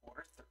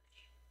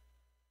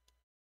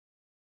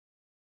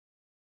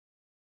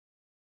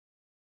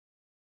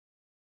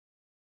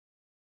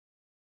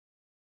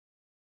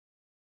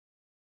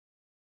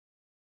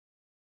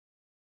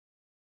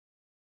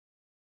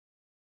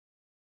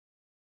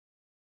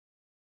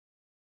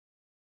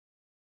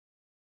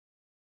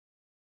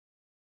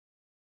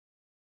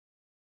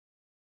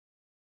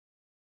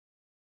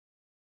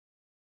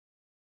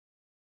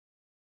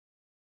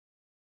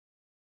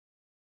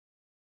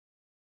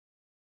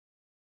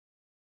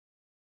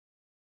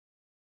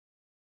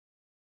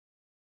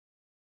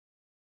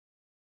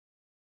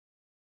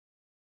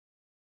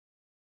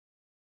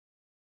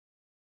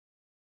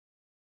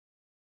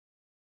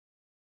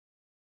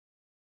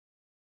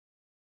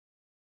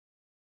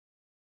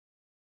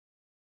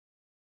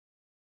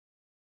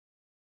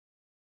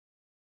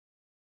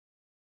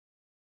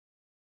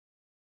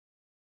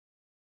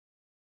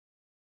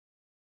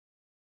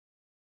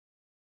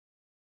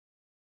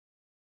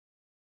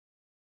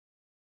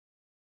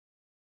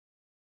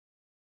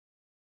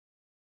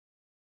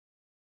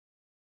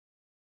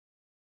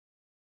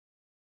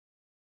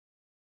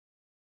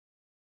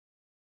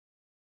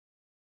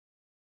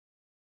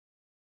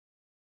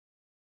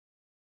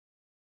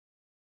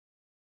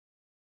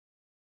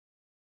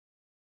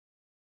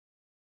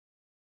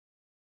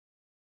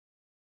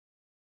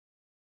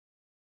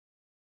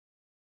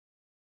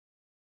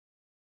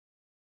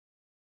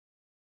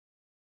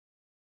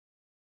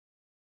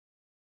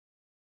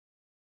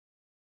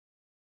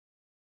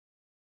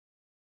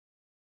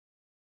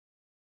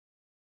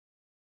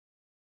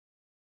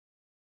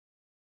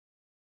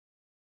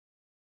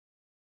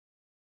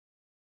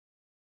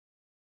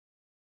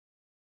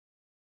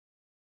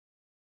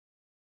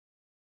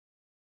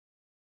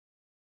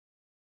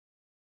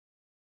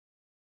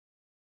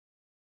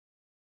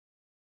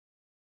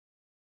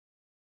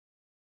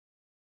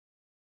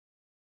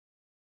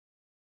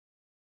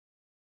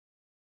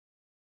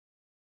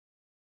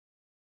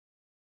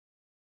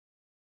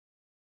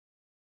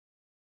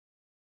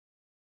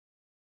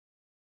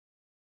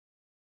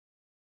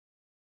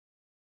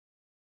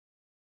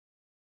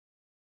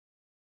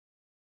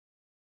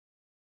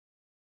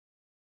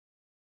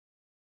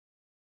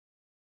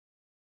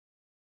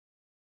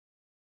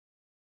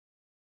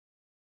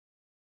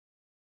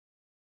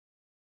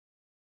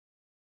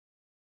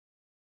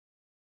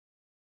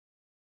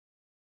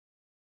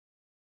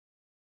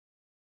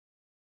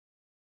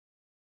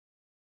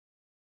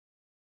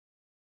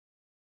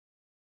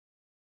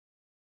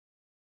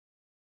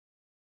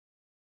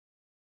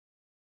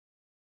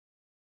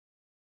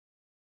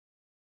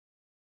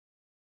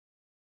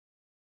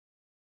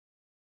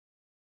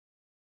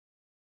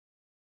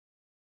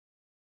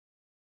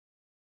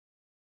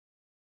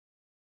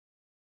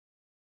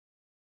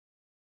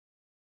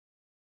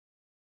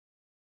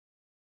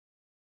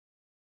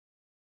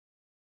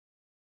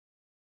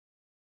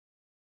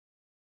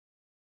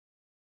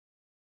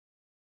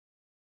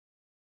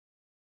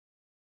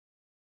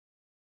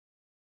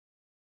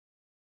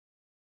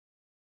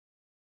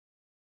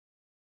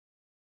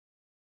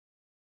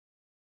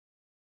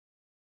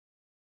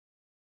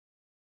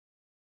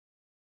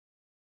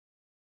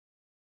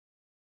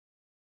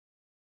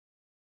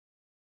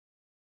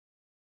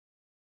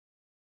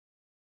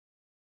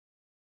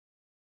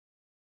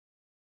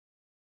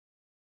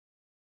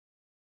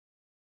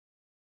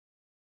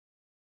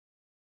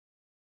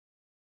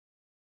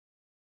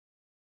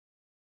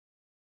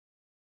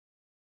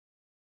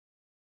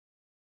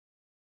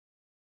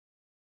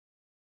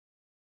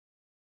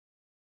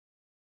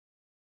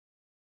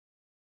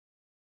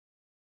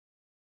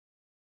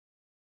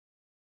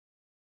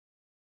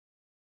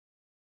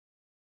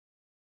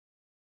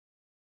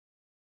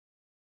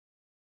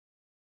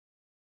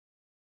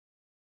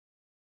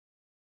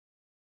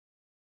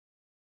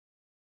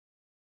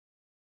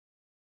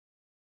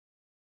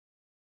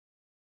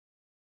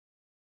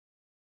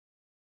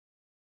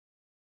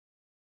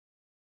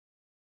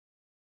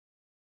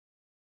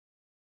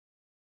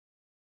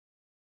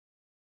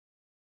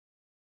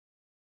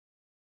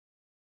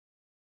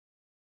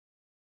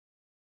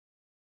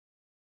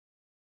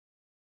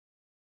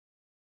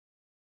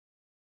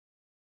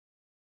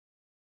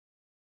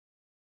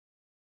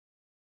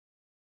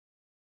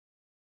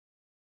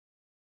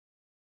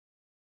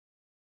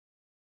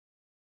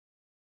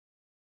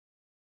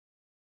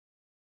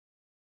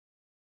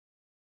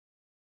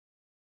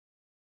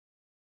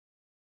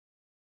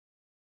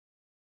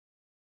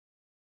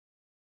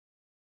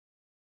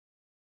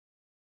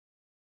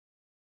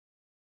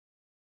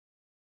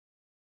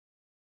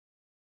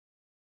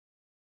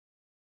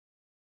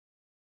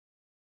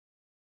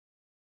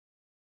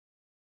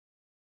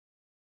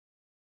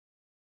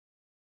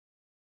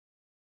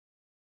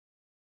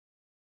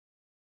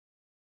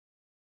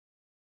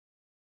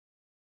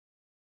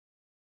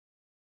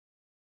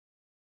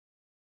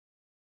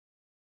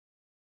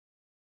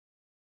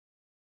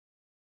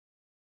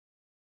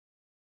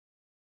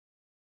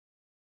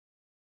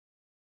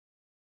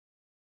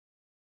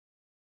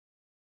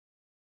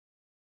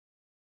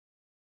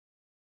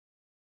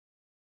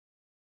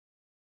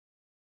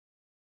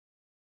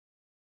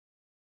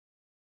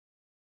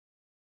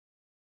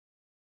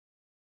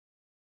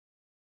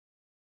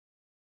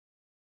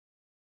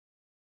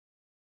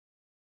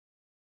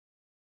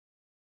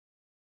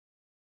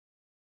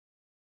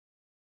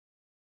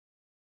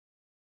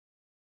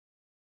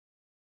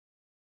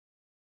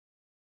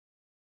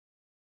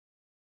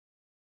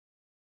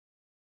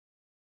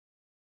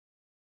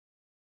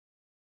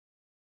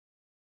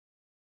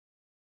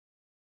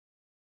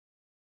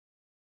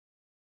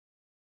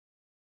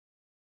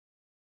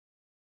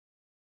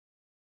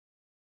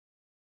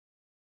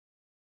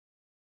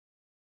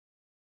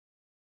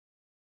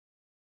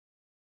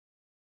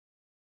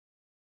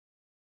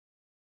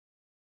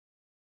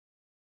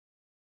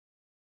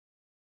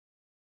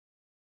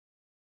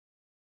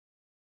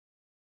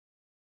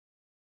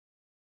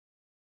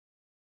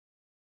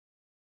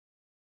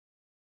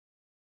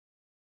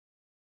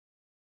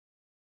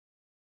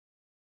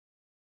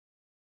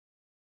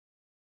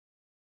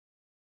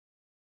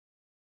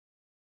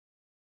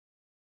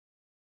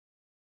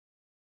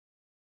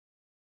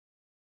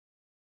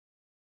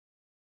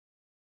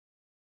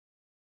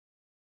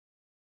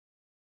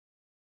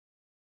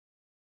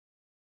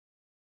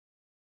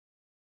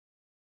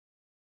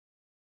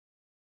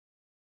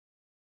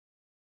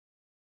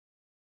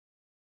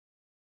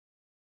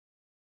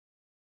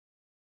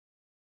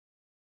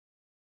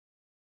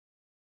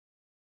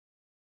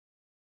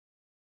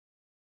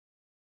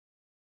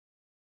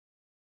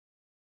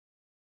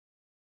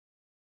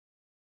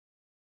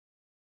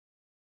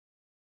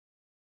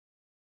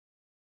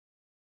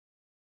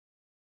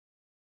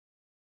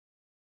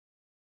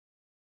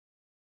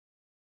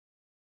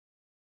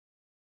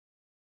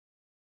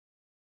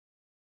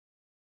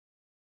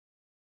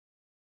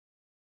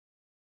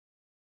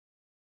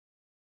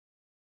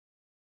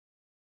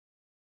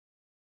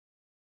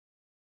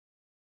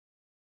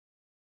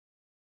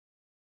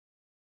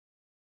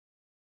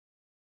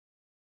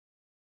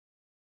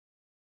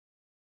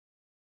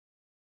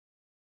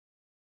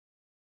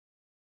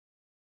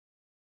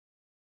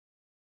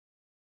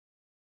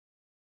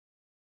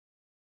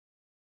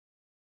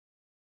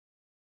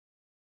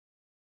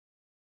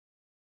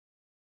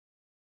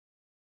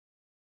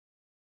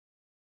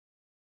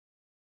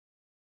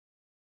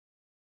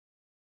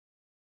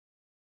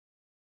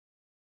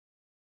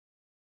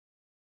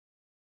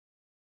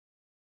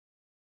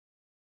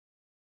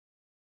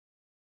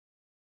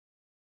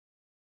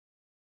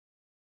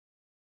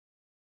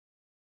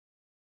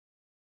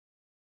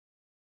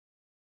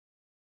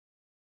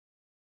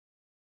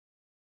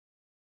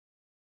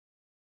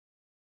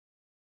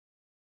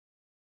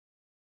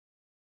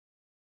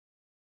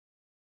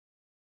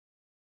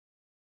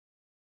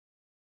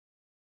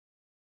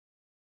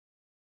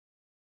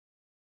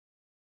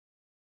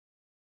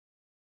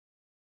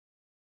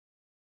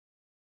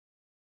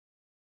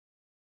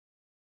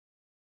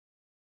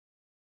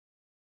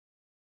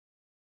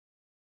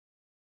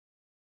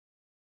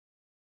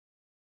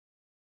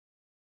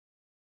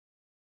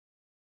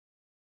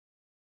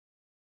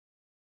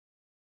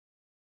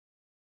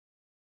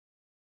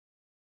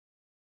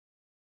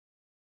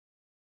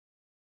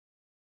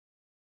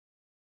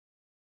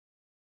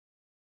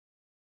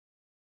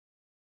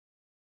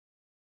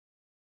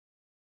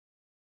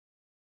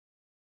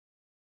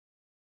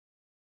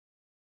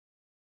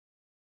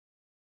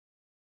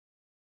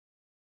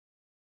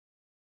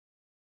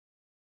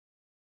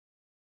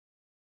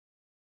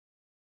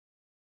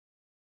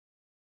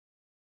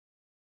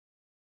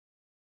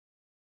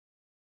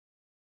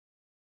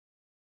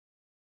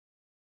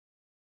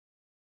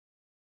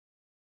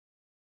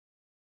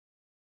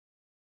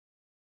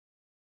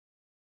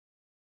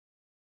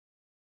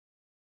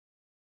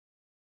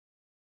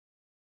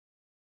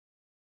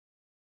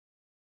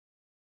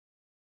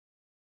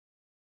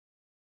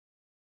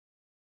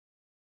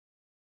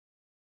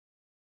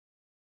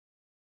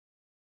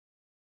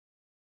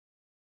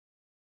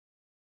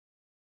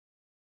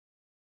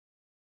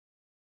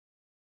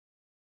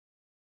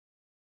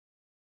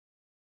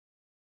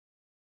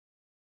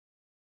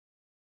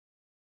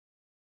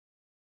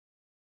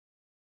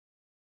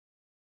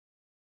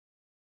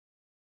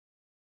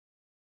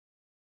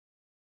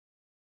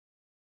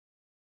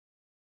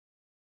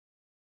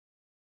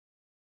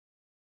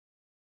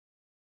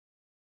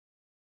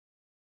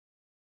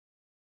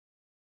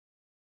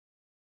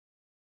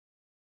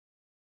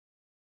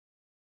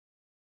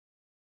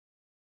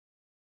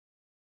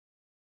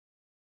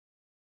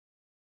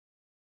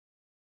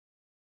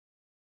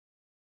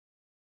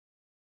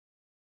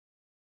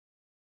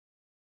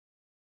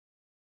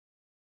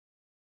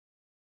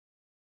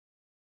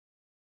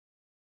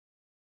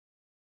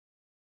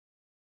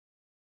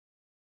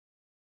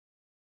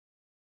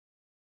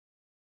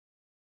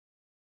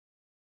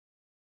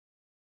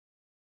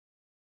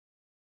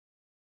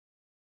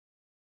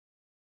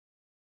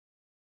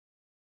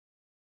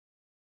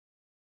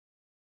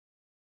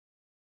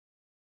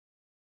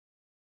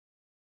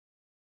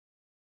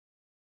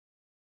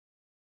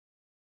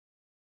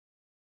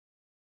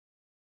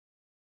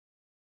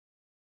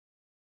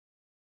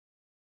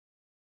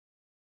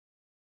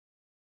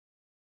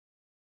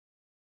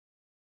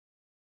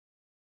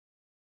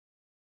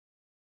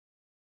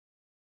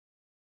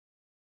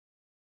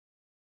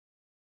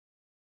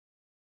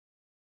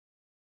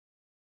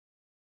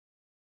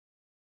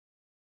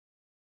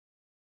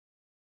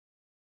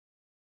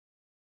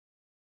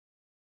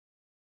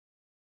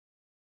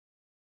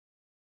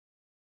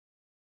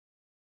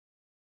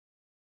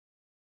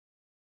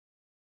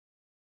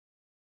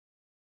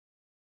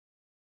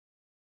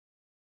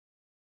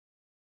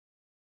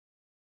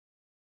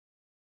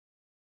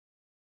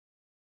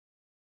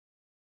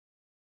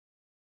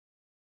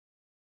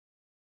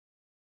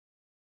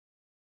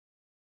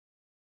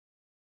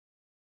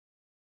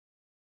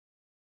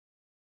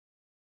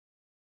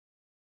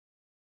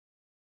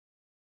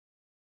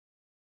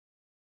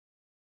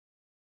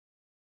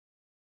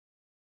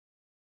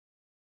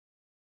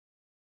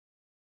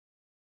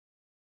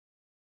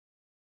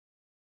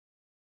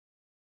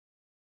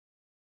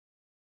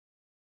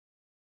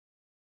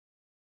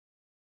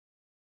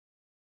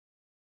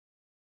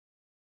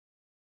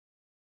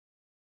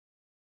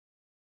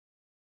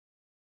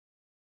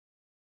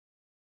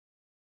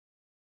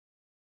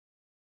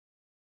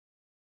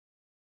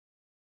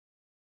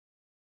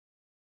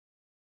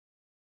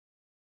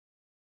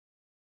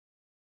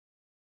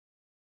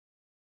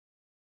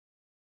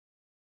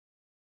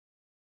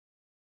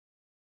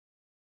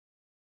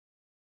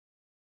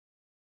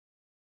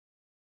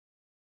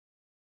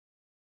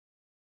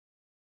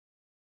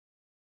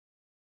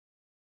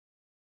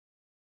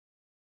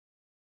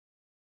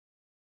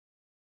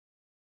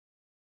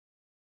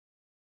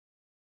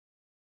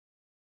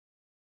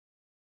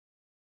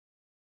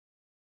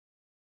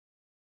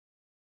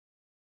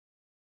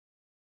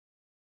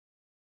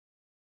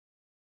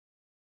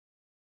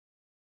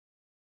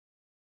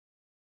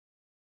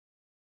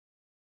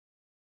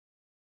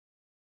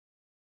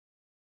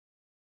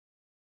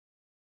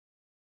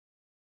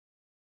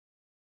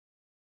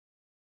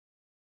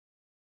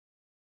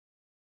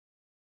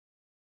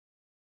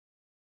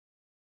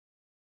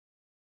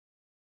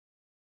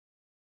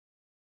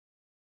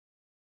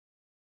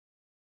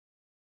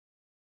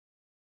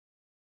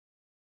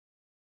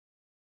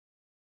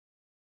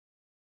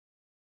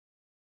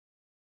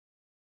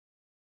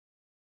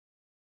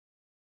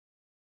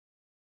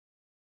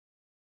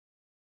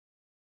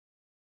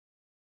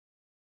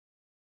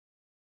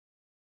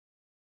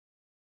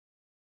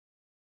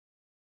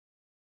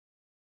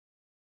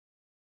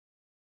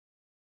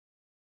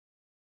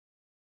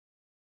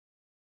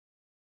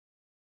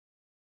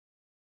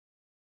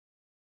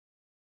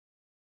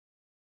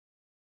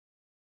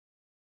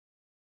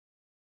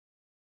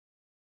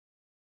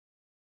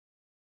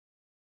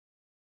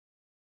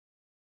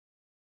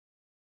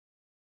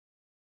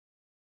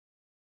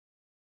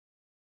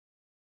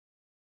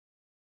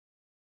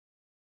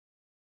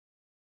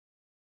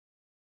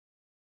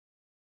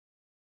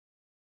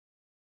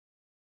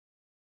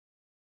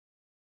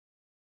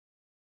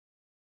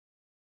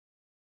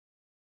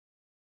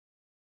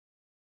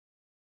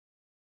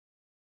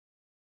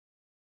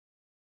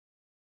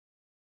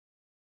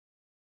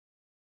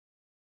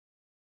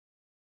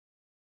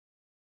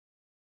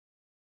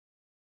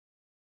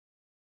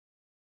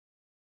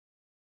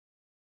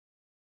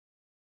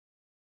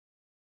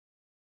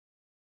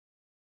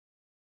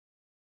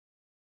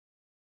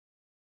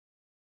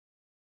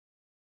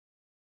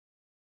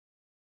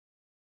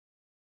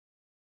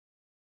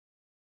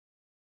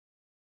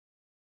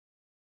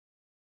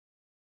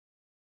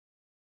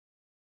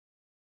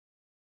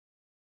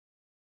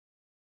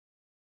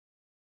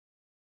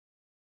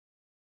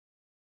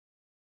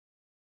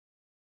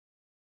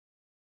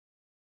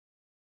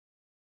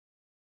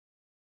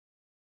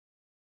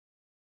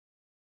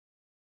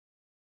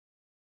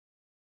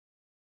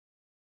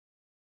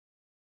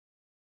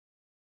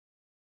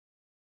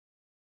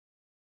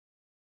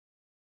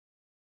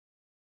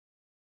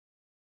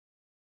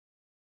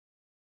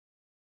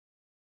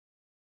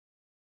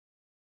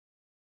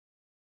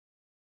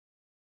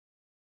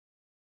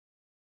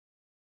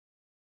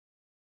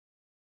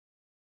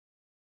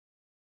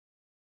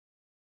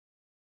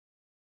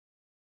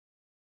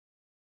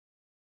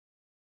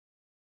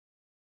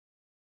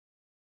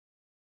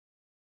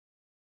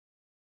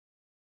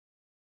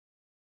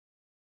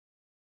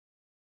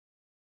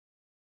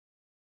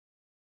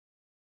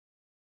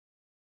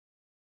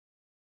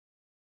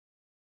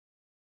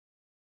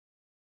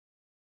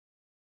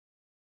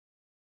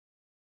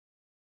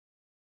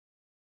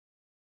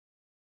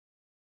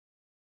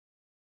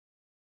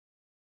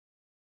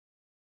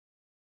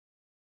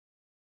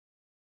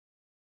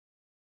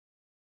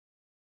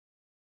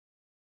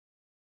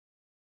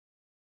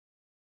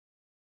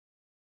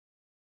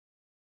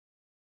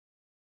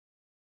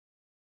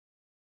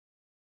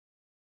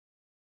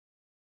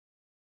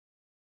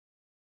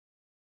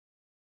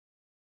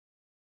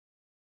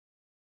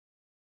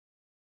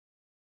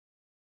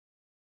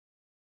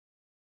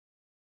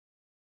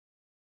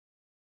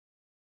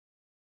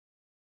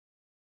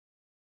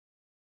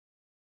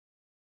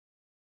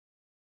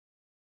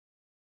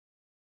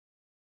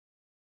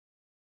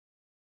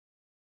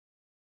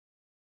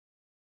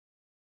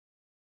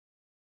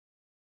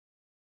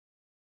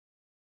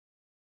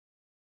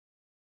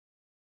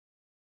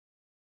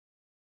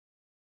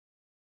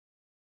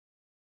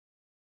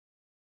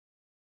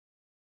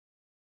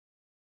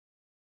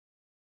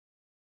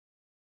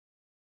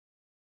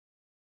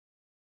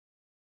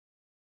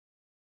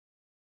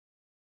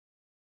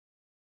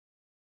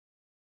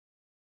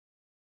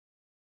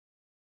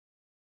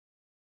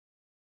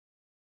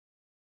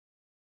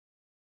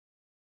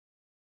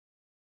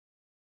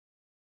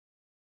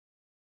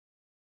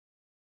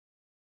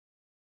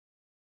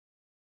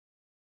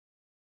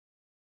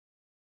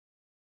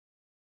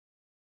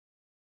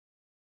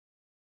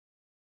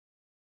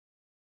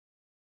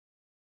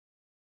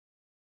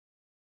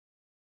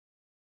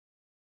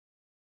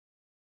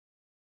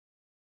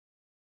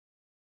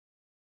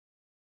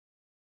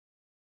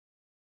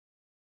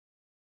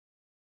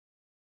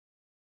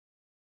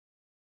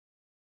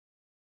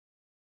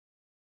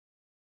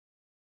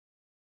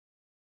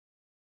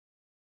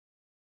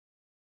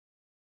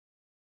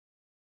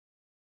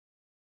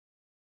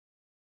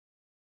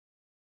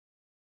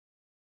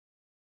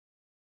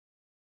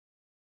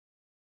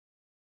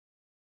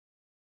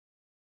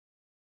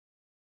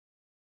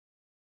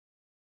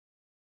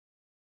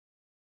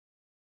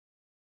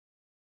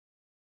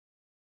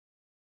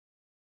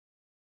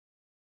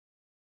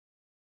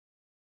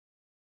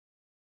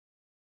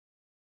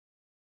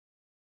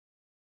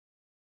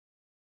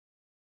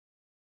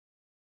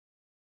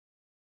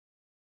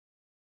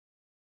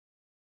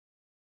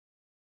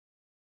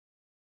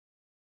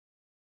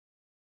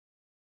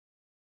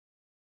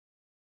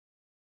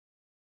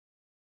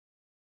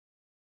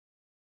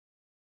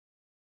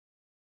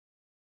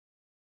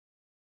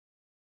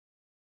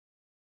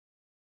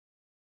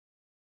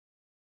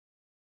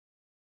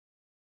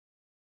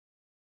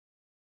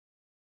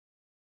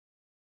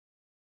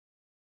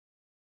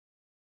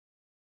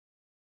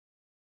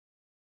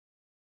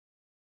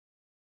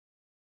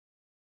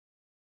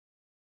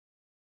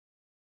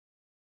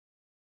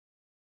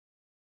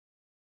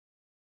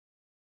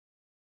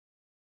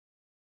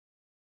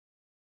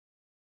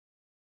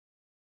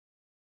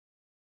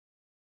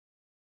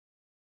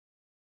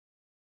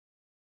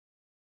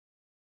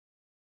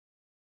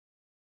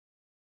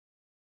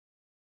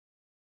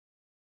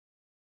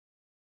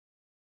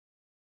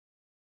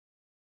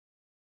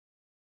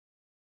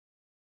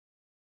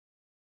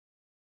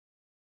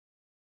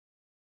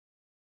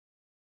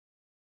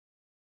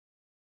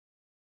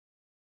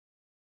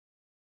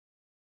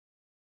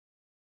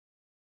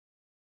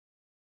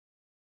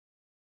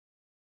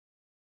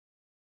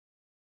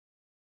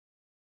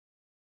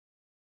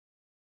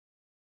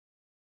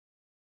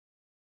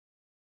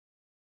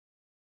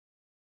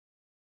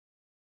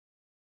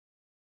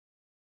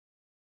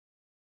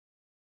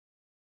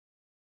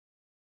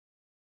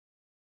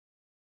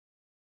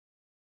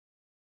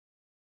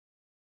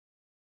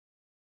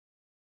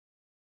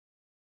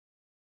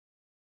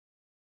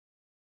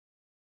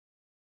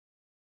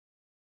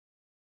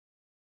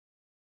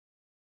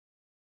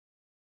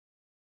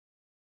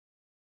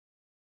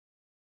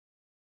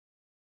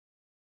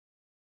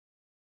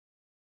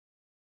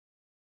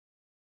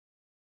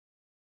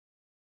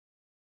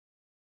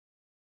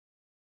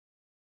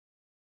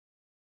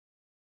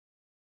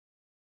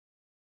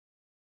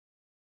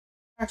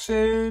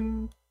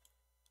 Action.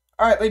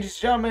 Alright, ladies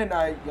and gentlemen,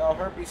 y'all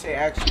heard me say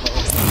action.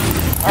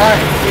 Alright,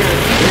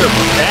 We're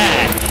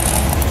back.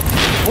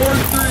 quarter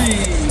 3.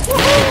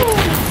 Woohoo!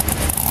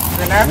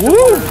 Then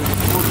afterwards,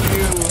 we'll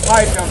do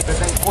high jump and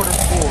then quarter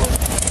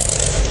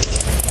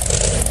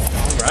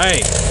 4.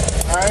 Right.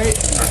 Alright,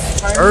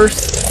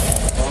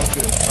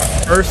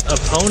 First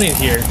opponent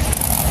here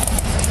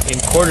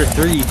in quarter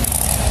 3.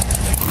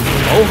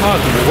 Mohawk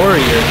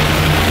Warrior.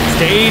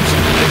 Stage,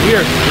 we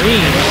are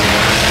green.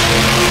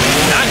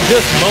 Not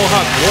just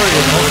Mohawk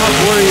Warrior, Mohawk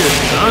Warrior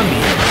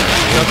Zombie.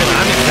 Something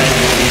I'm excited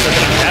to see,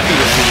 something I'm happy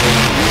to see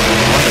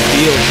on the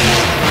field.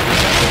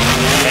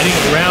 Heading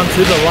around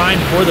to the line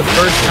for the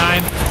first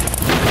time.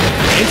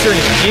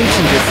 Entering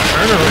into this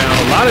turnaround.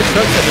 A lot of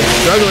trucks have been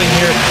struggling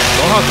here.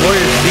 Mohawk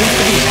Warrior seems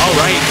to be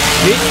alright.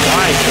 Bit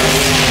wide.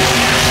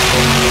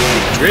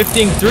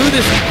 Drifting through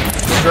this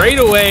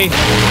straightaway.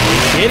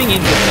 Getting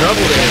into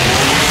trouble there.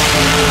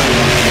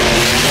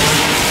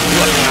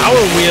 A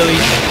power wheelie.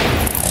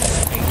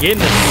 And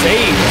getting a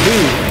save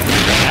too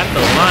at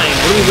the line.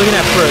 What are we looking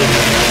at for a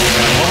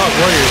Mohawk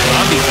Warrior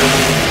zombie?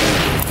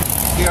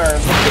 We are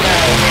looking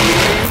at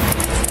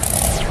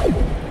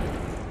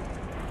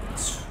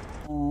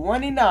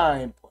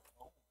 29.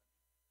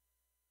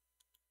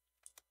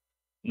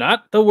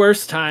 Not the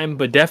worst time,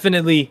 but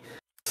definitely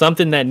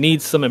something that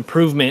needs some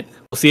improvement.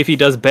 We'll see if he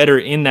does better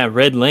in that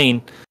red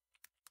lane.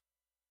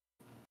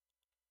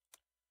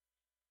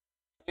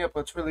 Yep,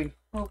 let's really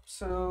hope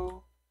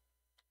so.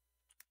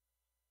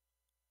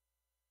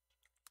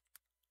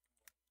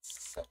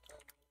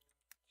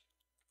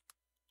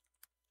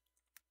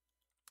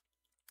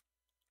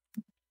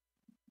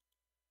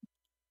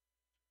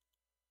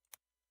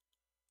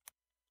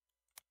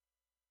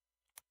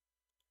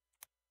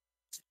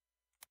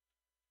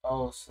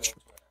 Oh, so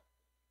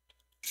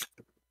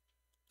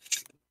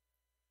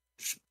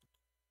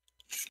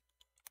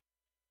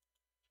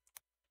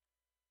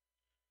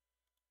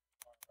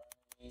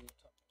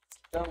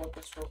done with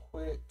this real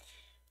quick.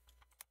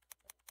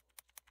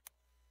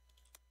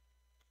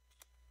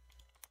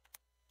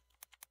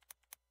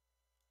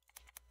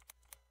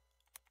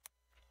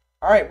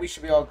 Alright, we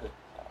should be all good.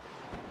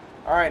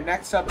 Alright,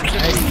 next up is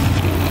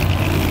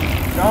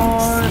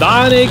John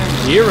Sonic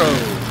Hero.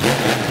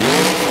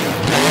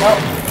 Oh,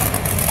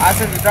 I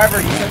said the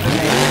driver, he said the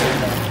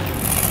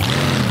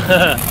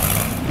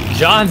name.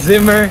 John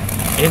Zimmer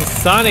in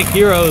Sonic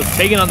Heroes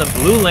taking on the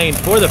blue lane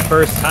for the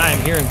first time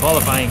here in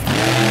qualifying.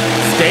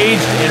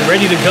 Staged and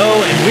ready to go,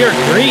 and we are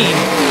green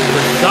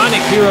for Sonic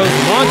Heroes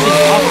launching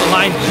off the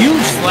line. Huge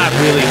slap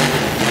wheelie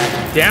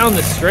down the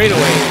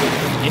straightaway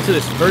into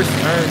this first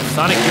turn.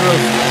 Sonic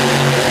Heroes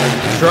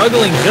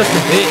struggling just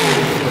a bit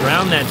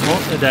around that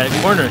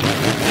corner.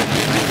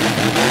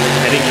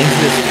 Heading into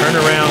this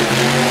turnaround.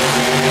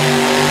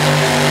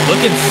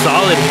 Looking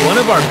solid.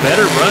 One of our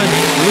better runs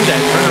through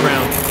that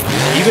turnaround.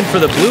 Even for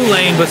the blue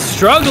lane, but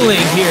struggling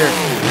here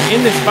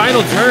in this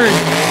final turn.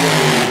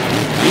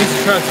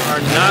 These trucks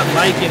are not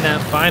liking that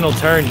final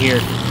turn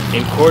here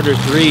in quarter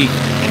 3.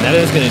 And that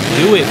is going to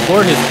do it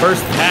for his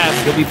first pass.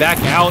 He'll be back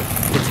out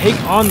to take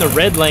on the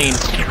red lane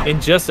in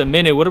just a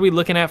minute. What are we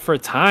looking at for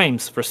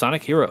times for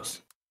Sonic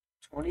Heroes?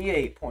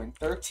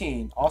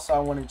 28.13. Also, I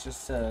want to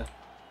just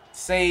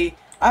say,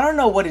 I don't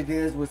know what it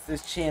is with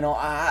this channel.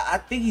 I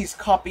think he's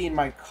copying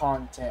my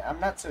content. I'm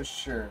not so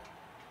sure.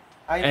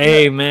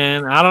 Hey,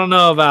 man, I don't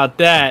know about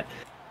that.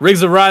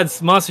 Riggs of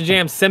Rod's Monster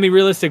Jam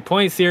Semi-Realistic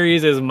Point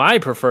Series is my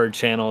preferred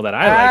channel that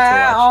I like to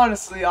watch.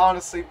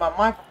 Honestly, but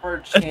my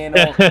preferred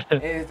channel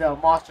is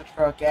Monster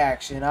Truck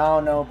Action. I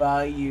don't know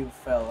about you,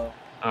 fellow.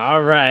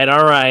 All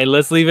right.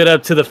 Let's leave it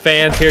up to the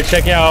fans here.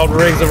 Check out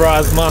Riggs of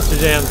Rod's Monster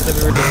Jam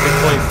Semi-Realistic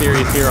Point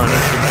Series here on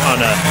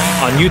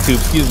YouTube.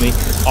 Excuse me,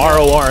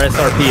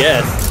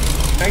 RORSRPS.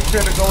 Make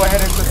sure to go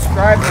ahead and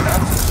subscribe and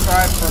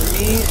unsubscribe for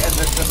me, and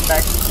then just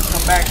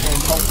come back and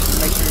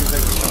hopefully make sure that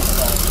you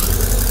subscribe.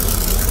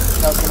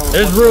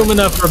 There's room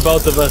enough for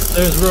both of us.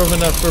 I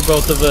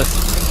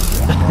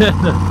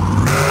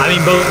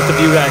mean, both of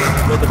you guys.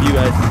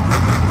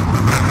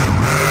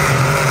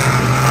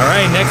 All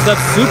right, next up,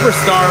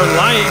 Superstar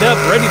lined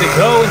up, ready to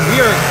go, and we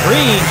are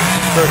green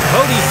for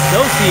Cody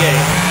Saucier.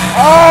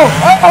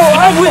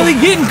 I'm really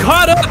getting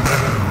caught up.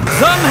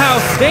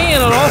 Somehow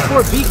staying on all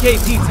 4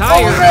 BKT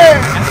tires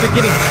after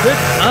getting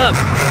tripped up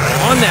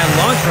on that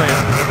launch ramp.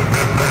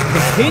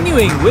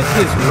 Continuing with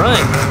his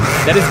run.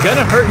 That is going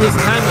to hurt his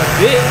time a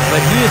bit,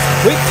 but he is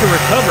quick to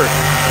recover.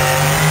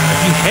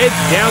 He heads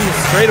down the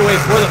straightaway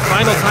for the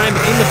final time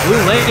in the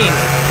blue lane.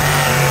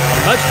 A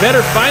much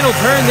better final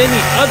turn than the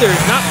others.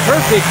 Not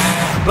perfect,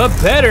 but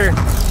better.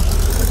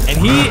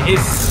 And he is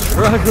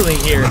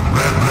struggling here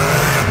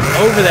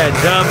over that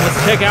jump.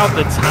 Let's check out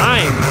the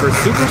time for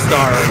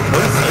Superstar and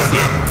Cody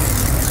Saucier.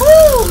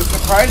 Woo!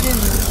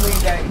 Surprisingly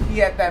that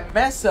he had that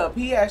mess up,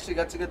 he actually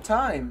got a good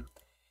time.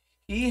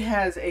 He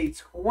has a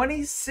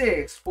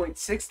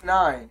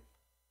 26.69.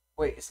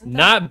 Wait, isn't that...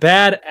 Not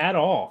bad at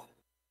all.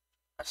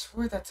 I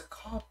swear that's a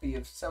copy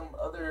of some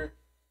other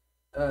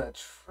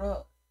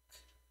truck.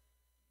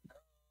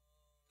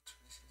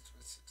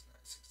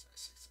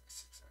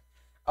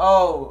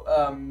 Oh,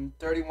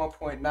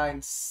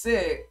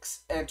 31.96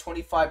 and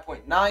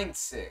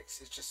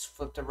 25.96. It's just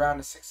flipped around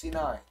to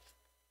 69.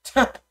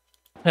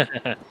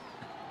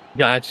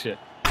 Gotcha.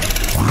 A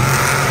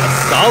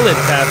solid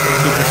pass from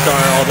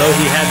Superstar, although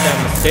he had that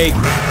mistake.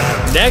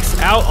 Next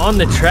out on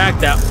the track,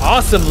 that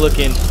awesome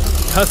looking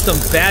custom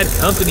Bad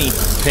Company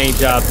paint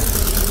job.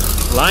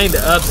 Lined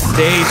up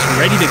stage,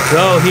 ready to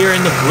go here in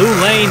the blue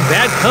lane.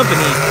 Bad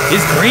Company is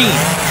green.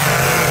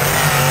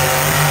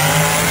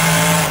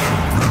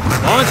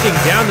 Launching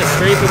down the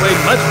straightaway,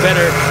 much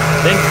better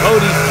than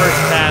Cody's first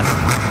pass.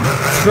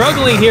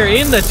 Struggling here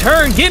in the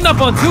turn, getting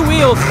up on two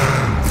wheels,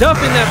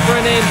 dumping that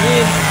front end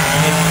in,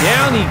 and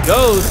down he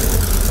goes.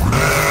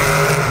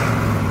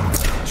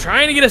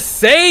 Trying to get a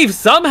save,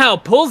 somehow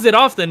pulls it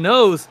off the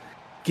nose.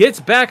 Gets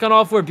back on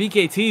all four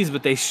BKTs,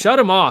 but they shut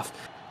him off.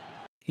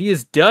 He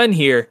is done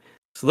here.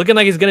 It's looking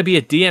like he's going to be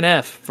a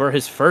DNF for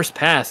his first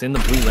pass in the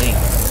blue lane.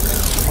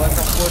 But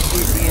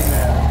unfortunately being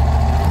there.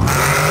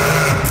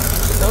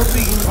 So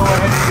we can go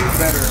ahead and do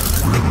better.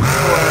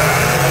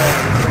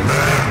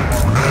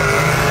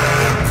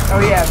 Oh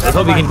yeah, I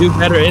hope he can do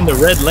better in the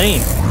red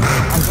lane.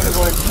 I'm going to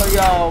go ahead and tell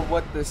y'all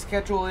what the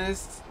schedule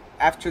is.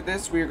 After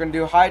this, we're going to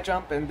do high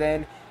jump, and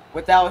then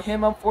without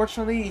him,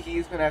 unfortunately,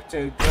 he's going to have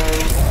to go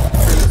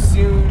pretty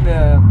soon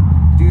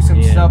do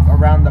some stuff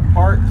around the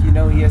park. You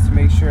know, he has to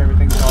make sure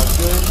everything's all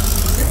good.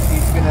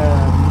 He's going to,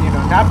 you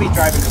know, not be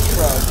driving the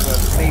truck, but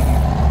maybe.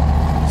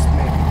 Just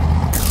maybe.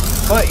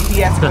 But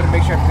he has to go to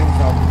make sure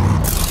everything's all good.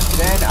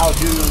 Then I'll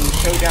do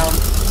showdown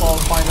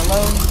qualifying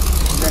alone,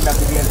 and then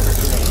that'll be the end for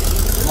today.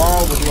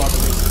 Tomorrow, we'll do all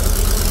the big stuff.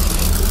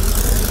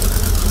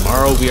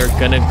 Tomorrow we are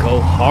gonna go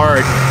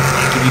hard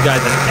and give you guys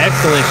an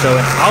excellent show,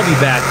 and I'll be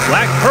back.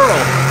 Black Pearl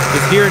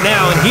is here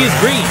now, and he is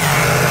green.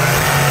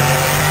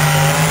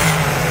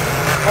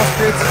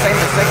 It's the same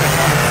as second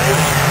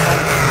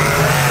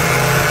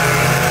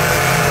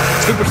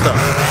Superstar.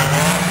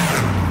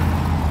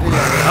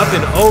 Up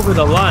and over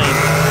the line.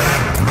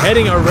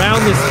 Heading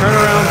around this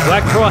turnaround.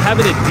 Black Pearl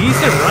having a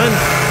decent run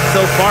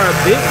so far, a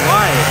bit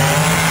wide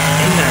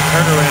in that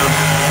turnaround.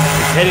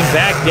 He's heading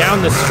back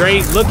down the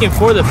straight, looking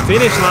for the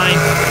finish line.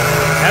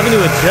 Having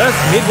to adjust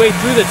midway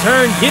through the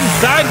turn, getting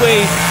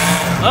sideways,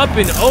 up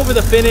and over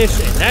the finish,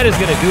 and that is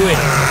going to do it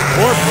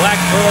for Black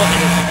Pearl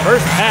in his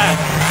first pass.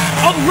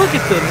 Oh, look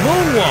at the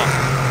moonwalk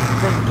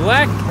from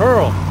Black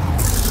Pearl.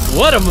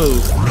 What a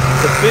move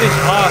to finish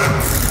off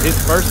his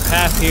first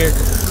pass here.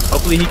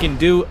 Hopefully he can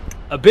do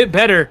a bit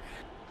better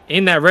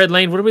in that red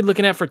lane. What are we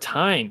looking at for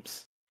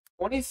times?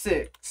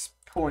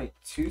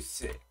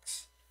 26.26.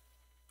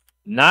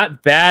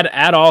 Not bad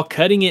at all.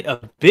 Cutting it a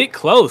bit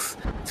close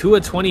to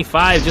a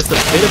 25. Just a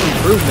bit of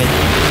improvement.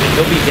 And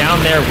he'll be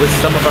down there with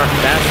some of our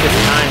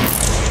fastest times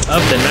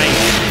of the night.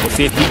 We'll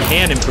see if he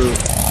can improve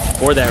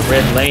for that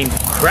red lane.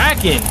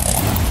 Kraken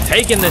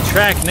taking the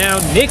track now.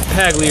 Nick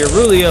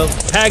Pagliarulo,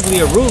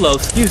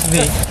 excuse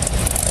me.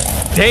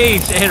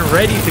 Staged and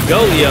ready to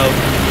go, Leo.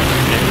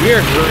 And we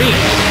are green.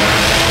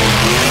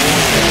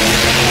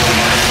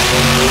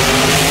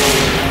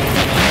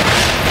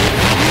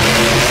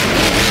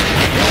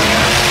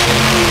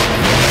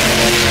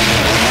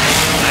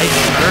 Nice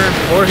turn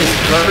for his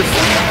first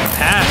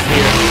pass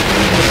here.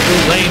 The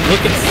blue lane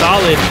looking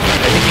solid.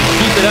 I think he can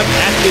keep it up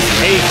at this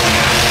pace.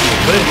 He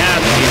could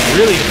have a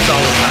really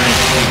solid time.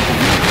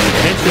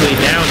 Potentially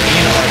down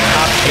in our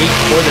top 8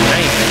 for the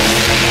night.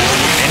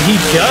 And he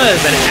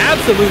does an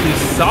absolutely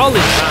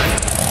solid time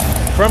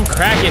from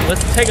Kraken.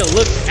 Let's take a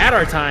look at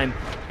our time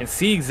and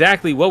see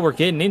exactly what we're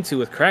getting into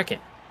with Kraken.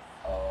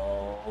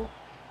 Oh.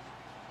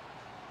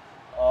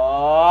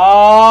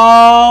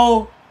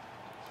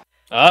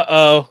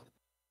 Uh-oh.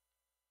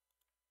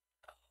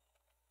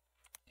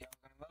 Y'all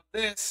gonna love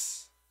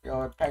this.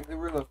 Y'all are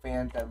Pagliarulo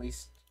fans, at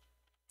least.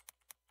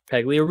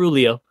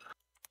 Pagliarulo.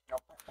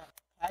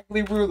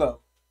 Pagliarulo.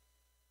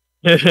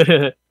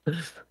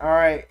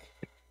 Alright.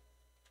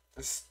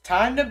 This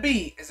time to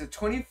beat is a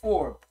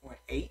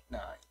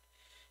 24.89.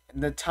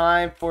 And the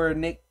time for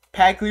Nick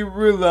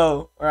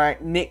Pagliarulo,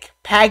 alright, Nick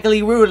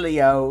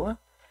Pagliarulo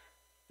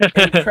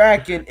and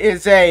Kraken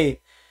is a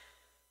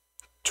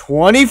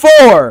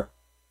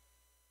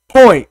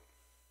 24.78.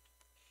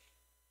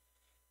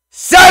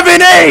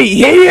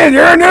 He is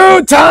your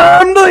new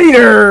time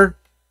leader.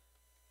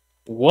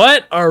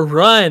 What a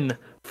run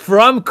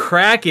from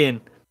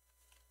Kraken.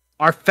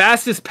 Our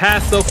fastest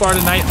pass so far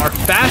tonight, our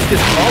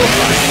fastest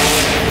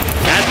qualifying.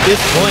 At this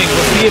point,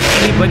 we'll see if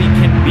anybody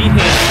can beat him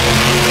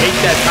and take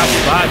that top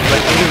spot, but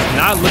it is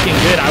not looking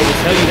good. I will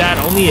tell you that.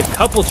 Only a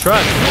couple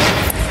trucks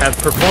have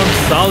performed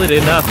solid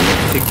enough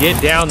to get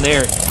down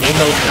there in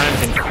those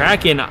times, and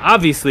Kraken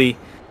obviously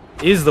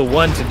is the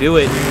one to do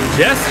it.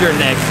 Jester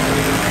next.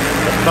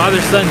 The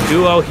father-son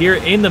duo here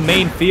in the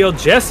main field.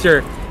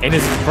 Jester in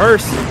his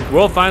first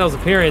World Finals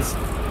appearance,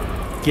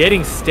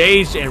 getting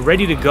staged and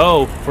ready to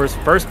go for his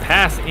first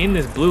pass in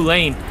this blue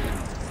lane.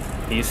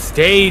 He's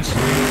staged,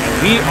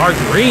 and we are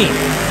green.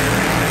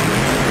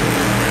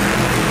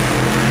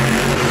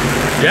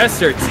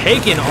 Jester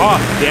taking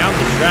off down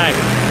the track,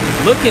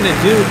 looking to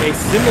do a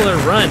similar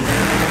run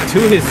to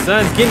his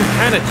sons, getting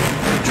kind of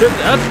tripped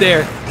up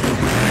there.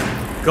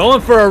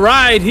 Going for a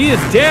ride. He is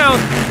down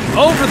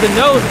over the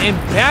nose and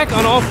back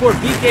on all 4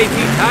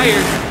 BKT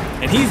tires.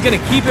 And he's going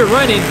to keep it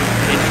running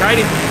and try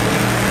to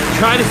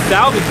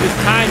salvage this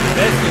time the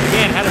best he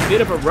can. Had a bit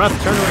of a rough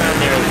turnaround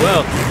there as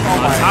well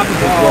on top of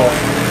his roll.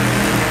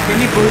 Can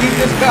you believe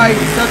this guy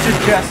is such a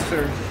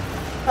jester?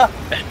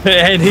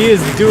 And he is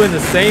doing the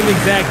same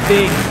exact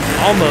thing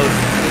almost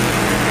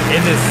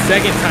in this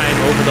second time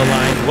over the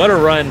line. What a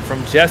run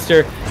from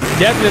Jester.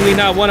 Definitely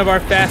not one of our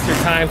faster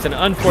times. An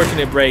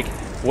unfortunate break.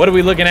 What are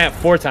we looking at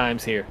 4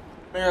 times here?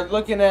 We're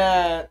looking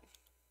at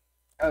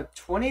a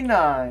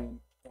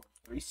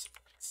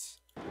 29.36.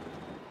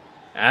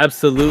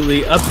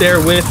 Absolutely up there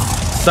with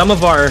some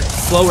of our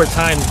slower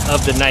times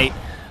of the night.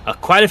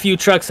 Quite a few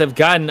trucks have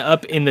gotten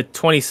up in the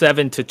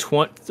 27 to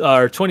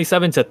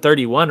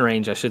 31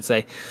 range, I should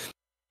say.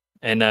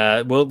 And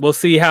we'll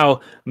see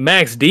how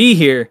Max D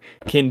here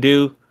can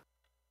do.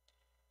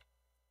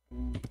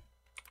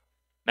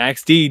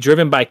 Max D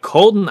driven by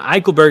Colton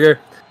Eichelberger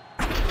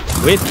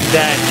with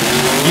that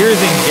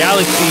Gears and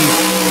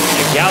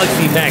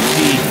Galaxy Max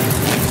D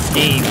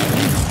scheme.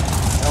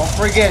 Don't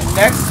forget,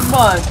 next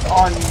month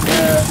on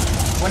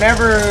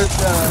whenever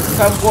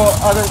some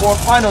other World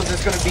Finals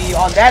is going to be,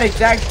 on that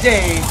exact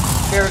day,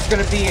 there's going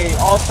to be an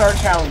All-Star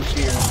Challenge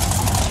here.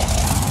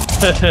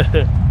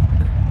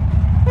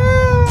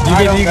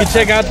 You can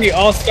check out the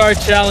All-Star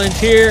Challenge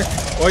here,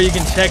 or you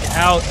can check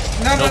out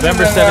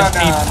November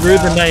 17th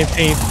through the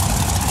 19th,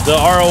 the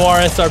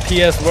ROR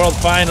SRPS World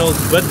Finals.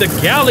 But the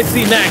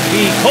Galaxy Max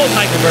D, Colt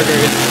Eichelberger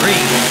is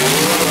free.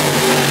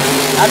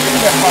 I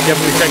think that's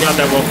definitely check out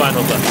that World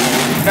Finals stuff.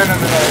 No.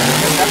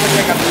 Definitely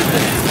check out the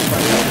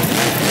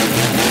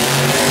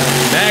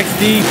Max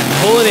D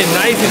pulling it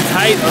nice and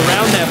tight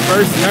around that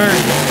first turn.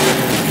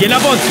 Getting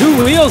up on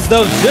 2 wheels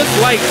though, just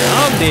like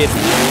Tom did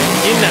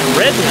in that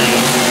red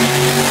lane.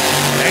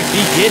 Max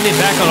D getting it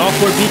back on all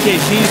 4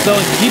 BKTs though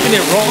and keeping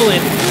it rolling.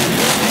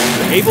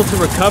 Able to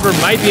recover,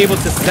 might be able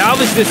to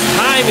salvage this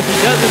time if he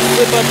doesn't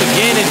slip up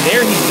again, and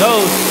there he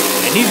goes.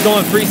 And he's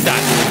going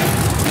freestyle.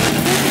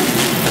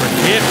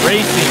 Forget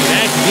racing,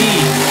 Max D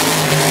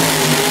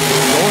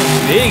going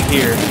big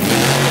here.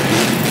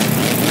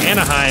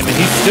 Anaheim, and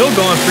he's still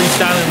going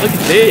freestyling. Look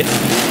at this.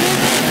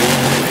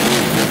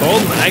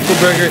 Colton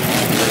Eichelberger,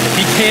 if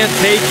he can't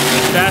take the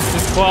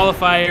fastest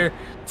qualifier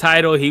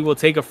title, he will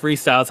take a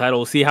freestyle title.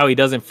 We'll see how he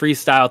does in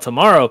freestyle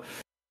tomorrow.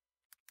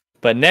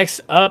 But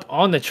next up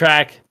on the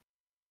track,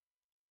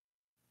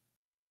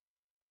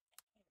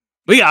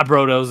 we got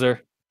Brodozer.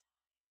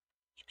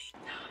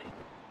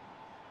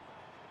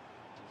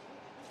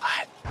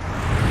 What?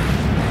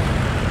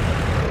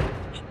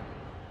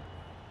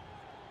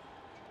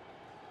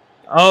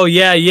 Oh,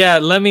 yeah.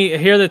 Let me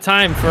hear the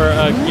time for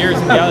Gears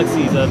and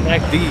Galaxies,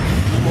 Mac D.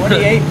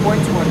 28.20.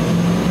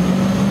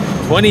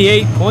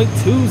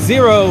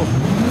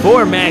 28.20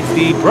 for Max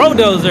D.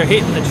 Brodozer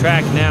hitting the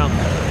track now.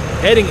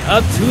 Heading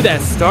up to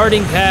that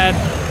starting pad.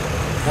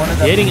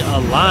 Getting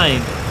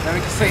aligned. Let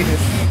me just say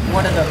this.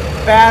 One of the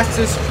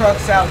fastest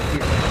trucks out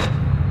here.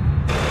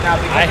 Now,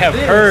 I have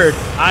heard.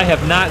 I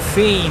have not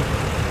seen.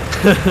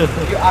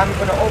 I'm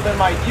going to open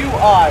my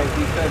UI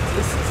because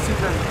this is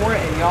super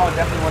important and y'all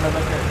definitely want to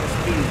look at the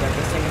speed that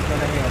this thing is going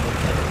to handle.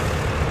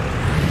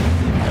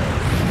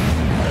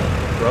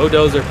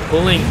 Brodozer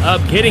pulling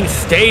up, getting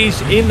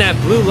staged in that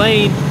blue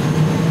lane,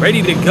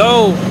 ready to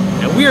go,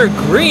 and we are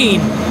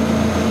green,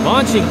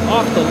 launching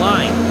off the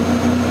line.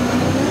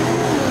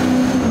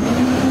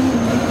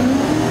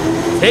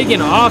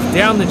 Taking off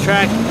down the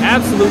track,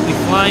 absolutely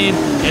flying,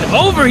 and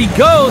over he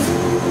goes.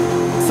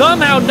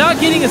 Somehow not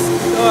getting a,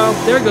 oh,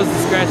 there goes the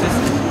scratches.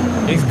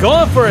 He's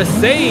going for a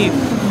save.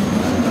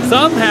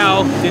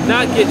 Somehow did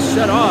not get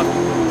shut off.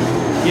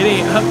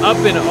 Getting up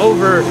and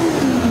over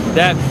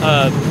that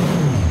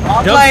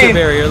dumpster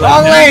barrier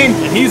like that.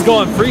 And he's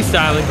going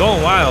freestyling,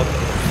 going wild.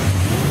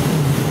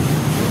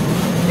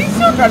 He's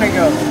still trying to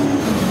go.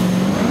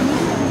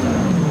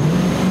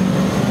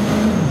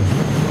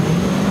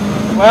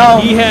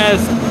 Well, he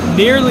has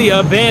nearly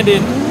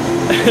abandoned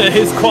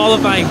his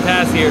qualifying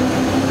pass here.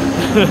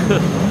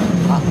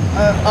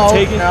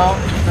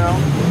 No.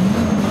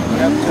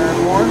 Yep, turn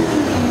more.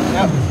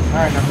 Yep.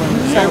 Alright, now going to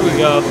there we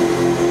go.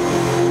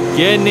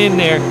 Getting in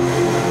there.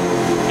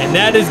 And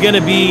that is going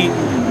to be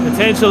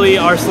potentially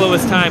our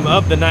slowest time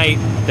of the night.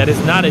 That is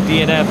not a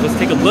DNF. Let's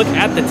take a look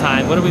at the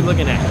time. What are we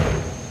looking at?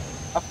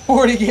 A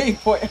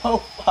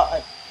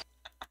 48.05.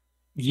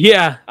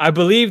 Yeah, I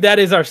believe that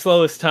is our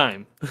slowest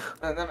time.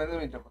 Let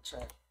me double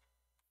check.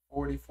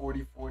 40.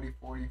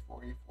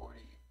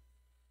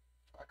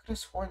 I could have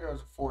sworn there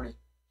was a 40.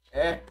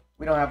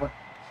 We don't have one.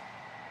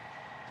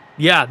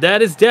 Yeah,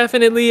 that is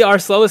definitely our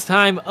slowest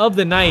time of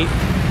the night.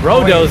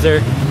 Brodozer.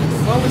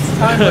 The slowest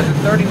time was a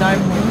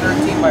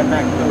 39.13 by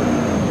Mac Cody.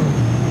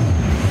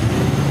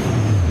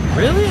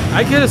 Really?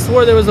 I could have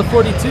swore there was a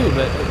 42,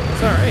 but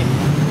it's all right.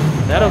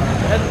 That is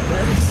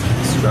a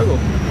struggle.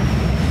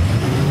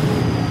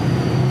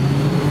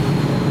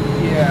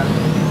 Yeah.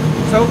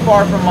 So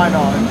far from my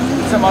knowledge.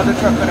 Some other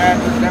truck could add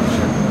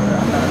redemption.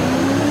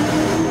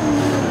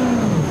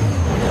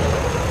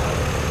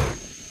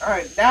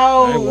 Alright,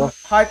 now Alright, well.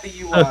 hide the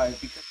UI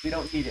because we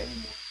don't need it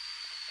anymore.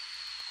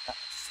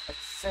 I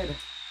said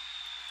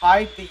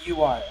hide the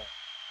UI.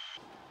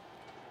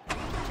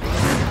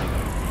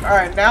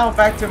 Alright, now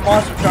back to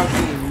Monster Truck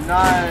Team,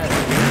 not...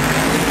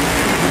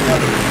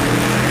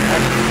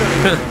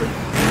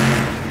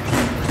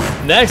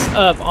 Next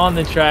up on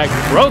the track,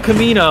 Bro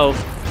Camino,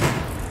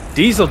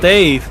 Diesel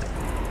Dave,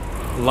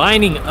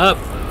 lining up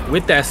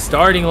with that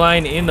starting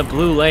line in the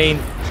blue lane,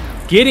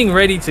 getting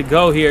ready to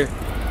go here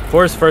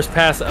for his first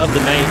pass of the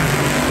night.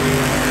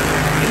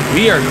 And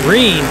we are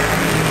green.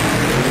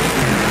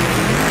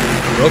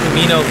 Bro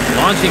Camino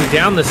launching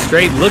down the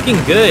straight, looking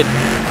good,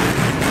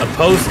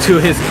 opposed to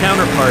his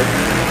counterpart.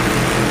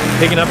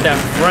 Picking up that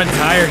front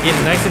tire, getting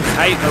nice and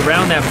tight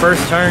around that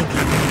first turn,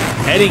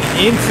 heading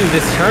into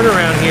this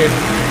turnaround here.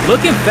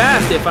 Looking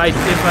fast, if I say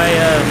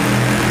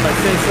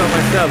so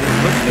myself.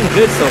 It's looking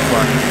good so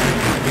far.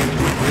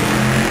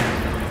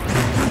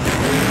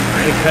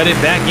 Trying to cut it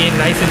back in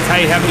nice and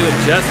tight, having to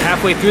adjust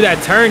halfway through that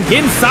turn,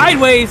 getting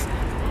sideways.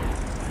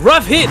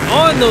 Rough hit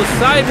on those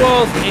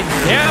sidewalls, and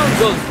down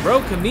goes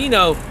Bro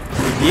Camino.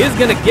 He is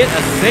gonna get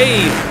a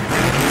save.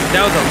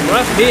 That was a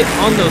rough hit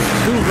on those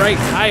two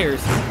right tires.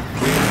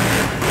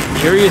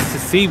 Curious to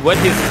see what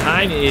his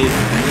time is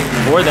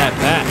for that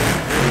pass.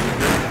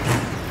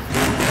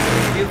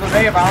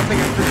 Dave, I don't think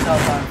it's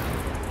freestyle time.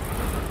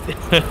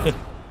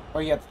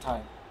 Or yeah, the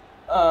time.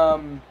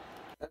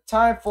 The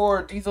time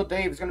for Diesel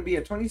Dave is going to be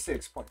at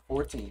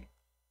 26.14.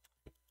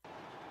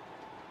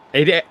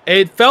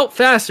 It felt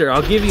faster,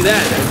 I'll give you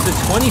that. It's a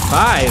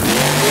 25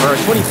 or a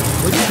 20.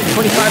 What did you say?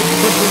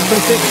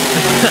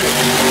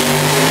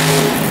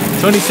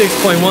 25, 26.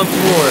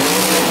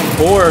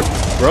 26.14 for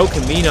Bro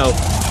Camino.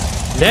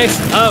 Next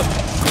up,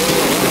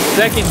 the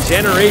second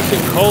generation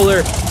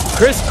Kohler,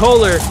 Chris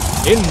Kohler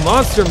in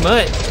Monster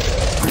Mutt.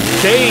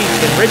 Stage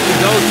and ready to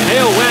go,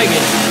 tail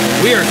wagon.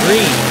 We are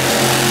green.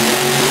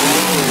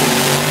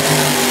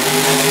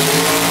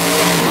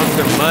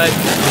 Monster Mutt,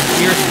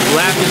 fierce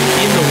flapping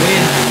in the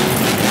wind.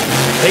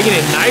 Taking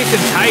it nice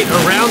and tight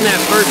around that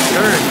first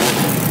turn.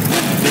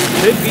 This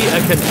could be a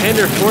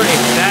contender for a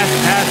fast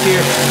pass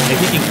here if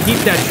he can keep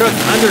that truck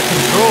under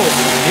control.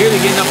 Nearly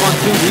getting up on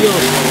two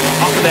wheels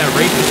off of that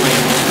racing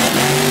lane.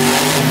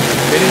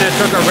 Spinning that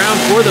truck around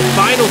for the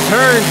final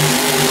turn.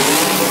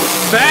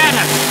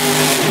 Fast!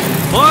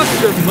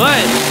 Monster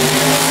Mutt.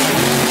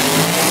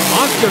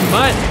 Monster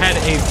Mutt had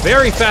a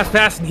very fast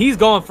pass, and he's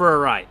going for a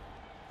ride.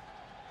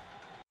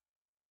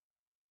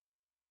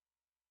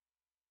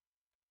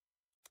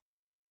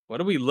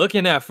 What are we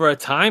looking at for a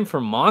time for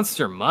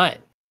Monster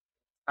Mutt?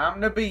 I'm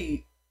going to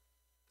be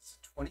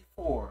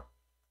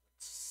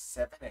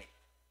 24.78. Your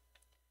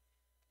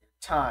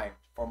time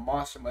for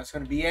Monster Mutt is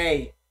going to be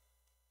a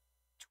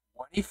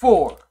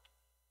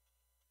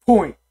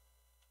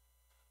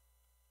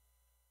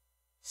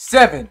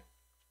 24.7.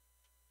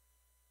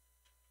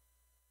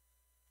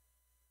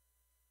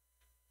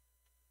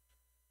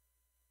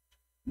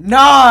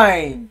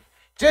 9.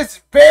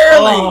 Just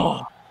barely.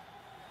 Oh,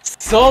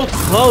 so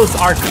close.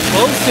 Our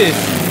closest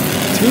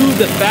to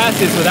the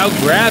fastest without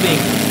grabbing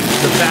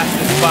the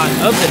fastest spot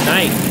of the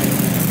night.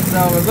 So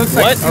it looks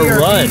like what a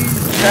run.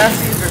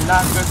 chassis are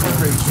not good for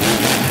racing.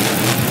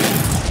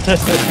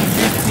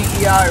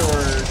 PEI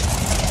or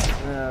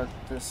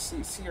the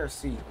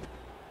CRC.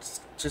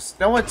 Just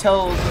no one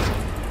tells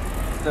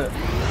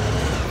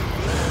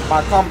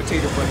my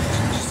commentator, but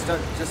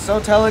just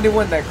don't tell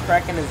anyone that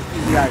Kraken is a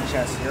PEI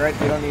chassis, alright?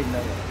 They don't need to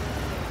know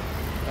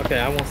that. Okay,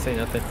 I won't say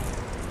nothing.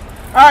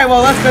 Alright,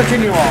 well, let's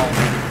continue on.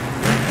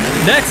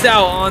 Next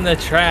out on the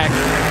track,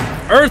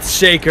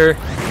 Earthshaker,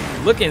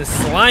 looking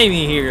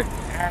slimy here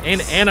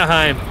in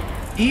Anaheim.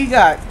 He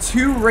got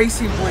 2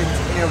 racing wins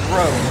in a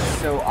row,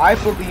 so I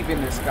believe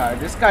in this guy.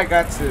 This guy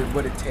got to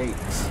what it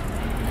takes.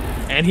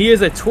 And he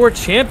is a tour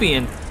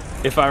champion,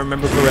 if I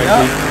remember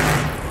correctly,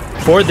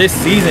 for this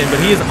season. But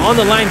he is on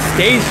the line,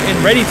 staged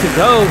and ready to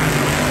go,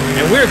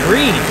 and we're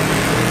green.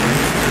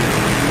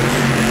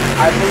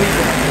 I believe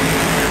in him.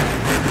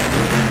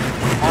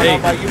 Hey,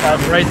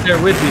 I'm right there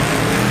with you.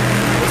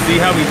 We'll see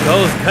how he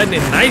goes, cutting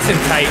it nice and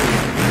tight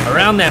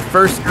around that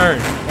first turn.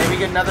 Maybe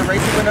get another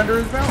racing win under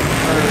his belt?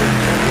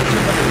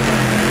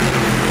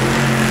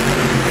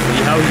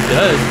 See how he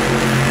does.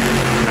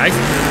 Nice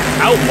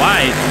out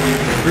wide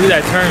through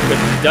that turn, but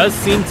he does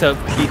seem to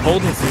be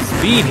holding some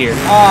speed here.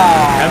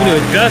 Having to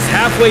adjust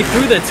halfway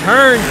through the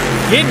turn,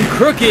 getting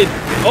crooked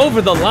over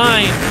the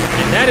line,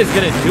 and that is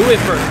going to do it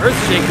for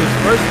Earthshaker's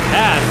first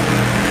pass.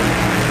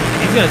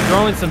 He's going to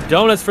throw in some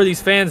donuts for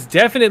these fans.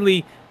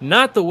 Definitely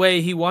not the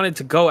way he wanted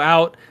to go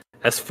out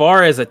as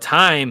far as a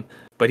time,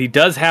 but he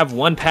does have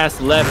one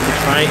pass left to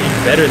try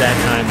and better that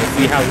time. We'll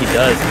see how he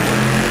does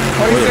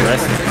for the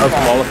rest of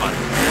qualifying.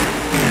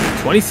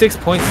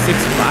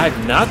 26.65,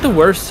 not the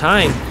worst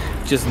time,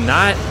 just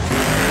not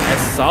as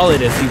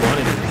solid as he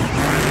wanted to be.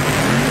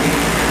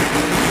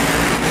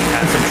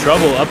 Had some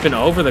trouble up and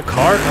over the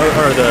car,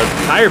 or the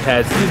tire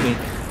pad, excuse me.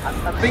 I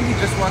think he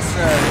just wants to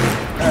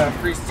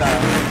freestyle.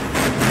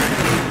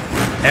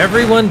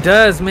 Everyone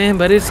does, man,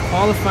 but it's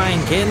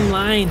qualifying. Get in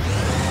line.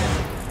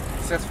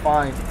 that's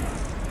fine.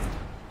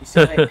 He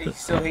still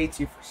hates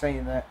you for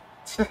saying that.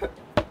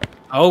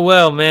 Oh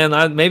well,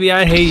 man. Maybe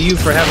I hate you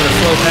for having a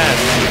slow pass.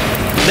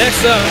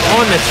 Next up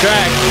on the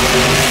track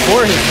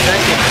for his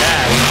second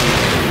pass,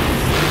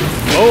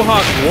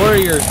 Mohawk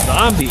Warrior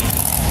Zombie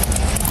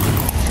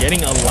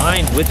getting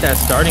aligned with that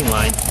starting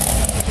line.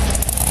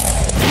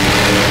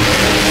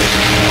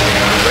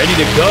 Ready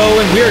to go,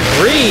 and we're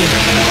green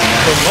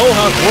for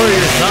Mohawk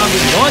Warrior Zombie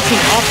launching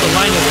off the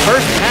line of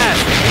first pass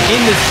in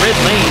this red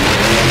lane.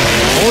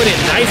 Holding it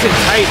nice and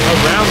tight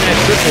around that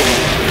triple.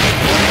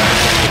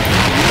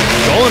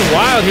 Going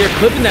wild here,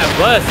 clipping that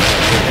bus.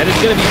 That is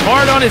going to be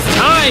hard on his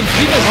time.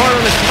 Speaking of hard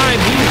on his time,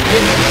 he's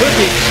going to clip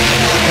it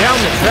down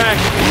the track,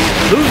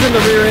 losing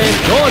the rear end,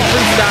 going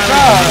freestyle,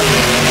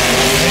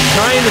 and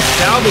trying to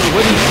salvage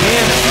what he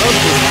can of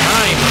his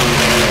time.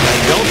 I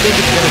don't think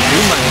it's going to do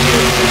much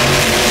here.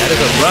 That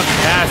is a rough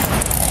pass,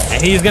 and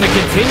he's going to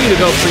continue to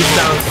go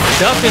freestyle,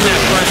 stuffing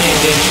that front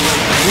end in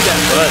through that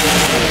bus.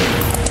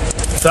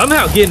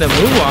 Somehow getting a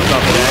moonwalk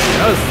off of that.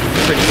 That was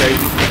pretty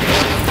crazy.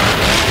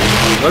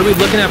 What are we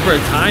looking at for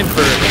a time for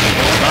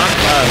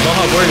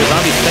Mohawk Warrior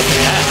Zombie's second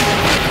pass?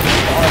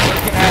 We're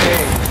looking at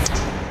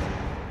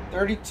a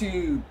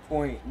 32.94.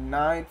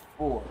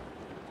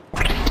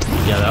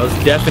 Yeah, that was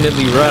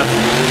definitely rough.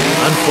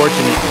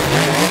 Unfortunate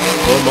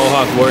for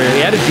Mohawk Warrior. He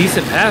had a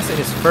decent pass in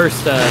his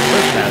first pass,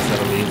 I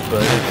believe,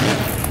 but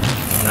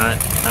not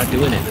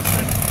doing it this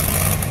time.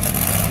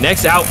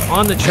 Next out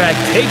on the track,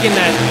 taking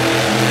that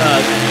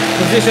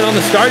position on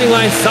the starting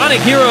line,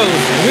 Sonic Heroes.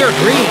 We are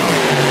green.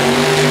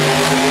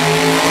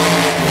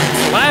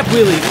 Slap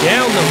wheelie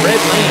down the red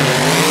lane.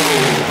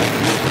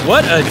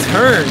 What a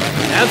turn.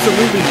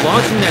 Absolutely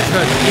launching that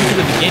truck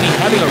into the beginning,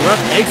 having a rough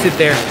exit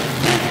there,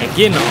 and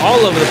getting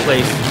all over the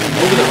place,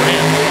 over the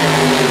ramp.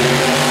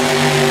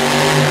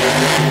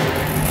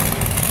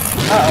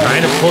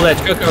 Trying to pull that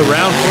truck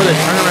around for the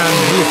turnaround,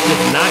 and he is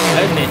just not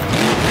cutting it.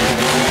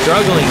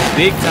 Struggling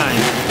big time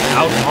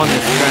out on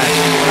this track.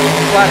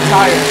 Flat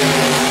tire.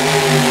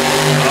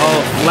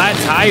 Oh, flat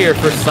tire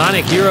for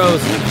Sonic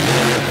Heroes.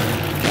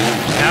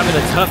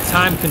 Having a tough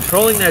time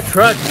controlling that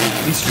truck.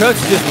 These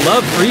trucks just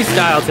love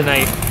freestyle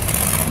tonight.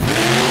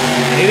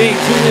 It ain't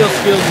two-wheel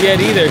skills yet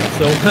either,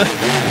 so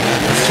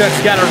this truck's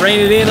got to rein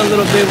it in a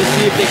little bit. We'll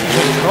see if they can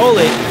control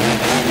it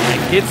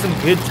and get some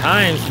good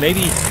times.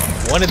 Maybe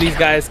one of these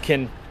guys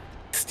can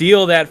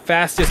steal that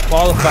fastest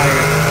qualifier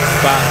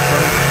spot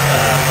from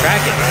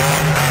Kraken.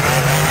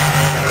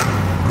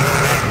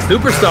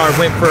 Superstar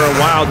went for a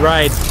wild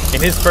ride in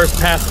his first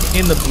pass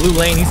in the blue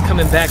lane. He's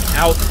coming back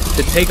out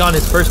to take on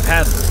his first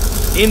pass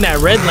in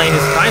that red lane,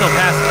 his final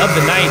pass of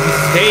the night.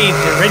 He's staged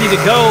and ready to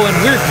go, and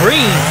we're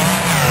green.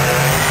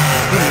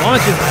 He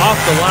launches off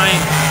the line.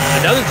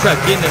 Another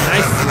truck getting a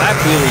nice slap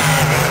wheelie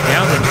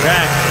down the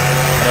track.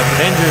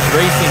 Avengers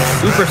Racing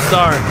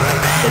Superstar,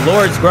 the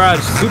Lord's Garage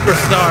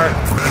Superstar,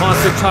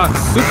 Monster Truck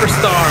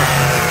Superstar,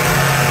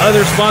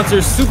 other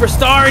sponsors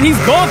Superstar, and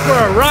he's going for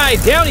a ride.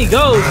 Down he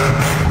goes.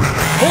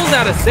 Pulls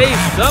out a save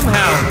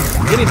somehow,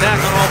 getting back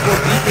on all four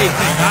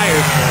BKT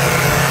tires.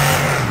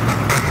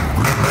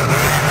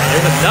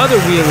 There's another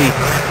wheelie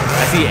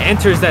as he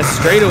enters that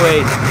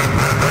straightaway.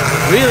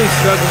 Really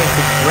struggling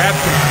to grab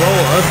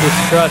control of this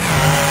truck.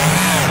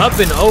 Up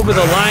and over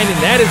the line,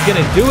 and that is going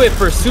to do it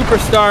for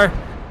Superstar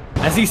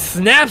as he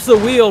snaps the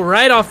wheel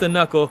right off the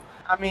knuckle.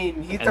 I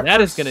mean, that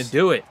is going to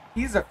do it.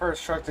 He's the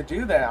first truck to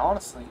do that,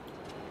 honestly.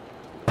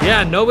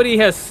 Yeah, nobody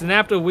has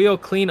snapped a wheel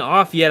clean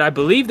off yet. I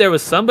believe there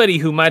was somebody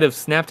who might have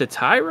snapped a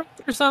tire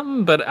or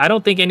something, but I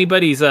don't think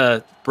anybody's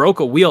broke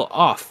a wheel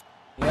off.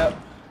 Yep.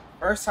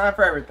 First time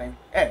for everything.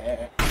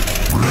 Hey.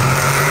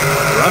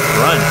 Rough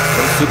run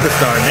from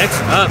Superstar. Next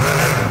up.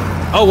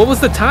 Oh, what was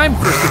the time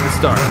for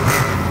Superstar?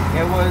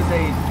 It was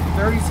a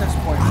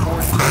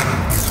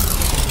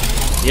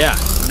 36.42. Yeah,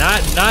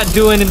 not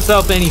doing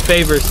himself any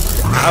favors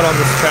out on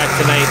this track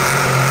tonight.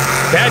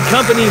 Bad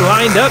Company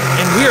lined up,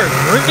 and we are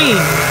green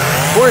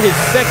for his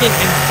second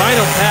and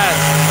final pass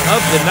of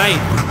the night.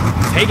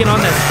 Taking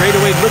on that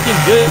straightaway, looking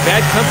good.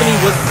 Bad Company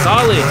was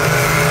solid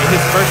in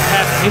his first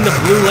pass in the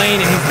blue lane,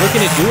 and he's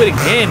looking to do it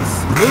again.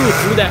 Smooth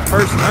through that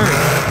first turn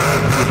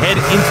as we head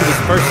into this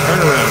first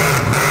turnaround,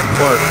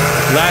 or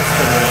last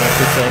turnaround, I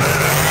should say.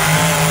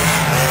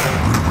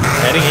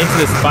 Heading into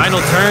this final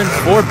turn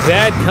for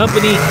Bad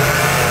Company.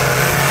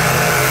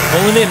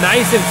 Pulling it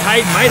nice and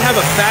tight. Might have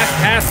a fast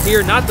pass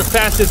here. Not the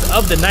fastest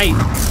of the night,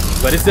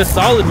 but it's a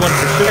solid one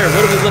for sure.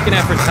 What are we looking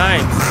at for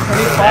times?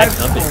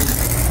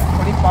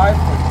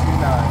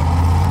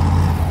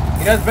 25.29.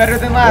 He does better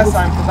than last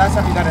time, because last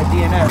time he got a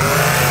DNF.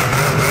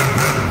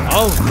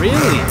 Oh,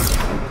 really?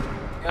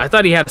 I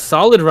thought he had a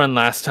solid run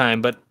last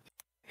time, but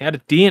he had a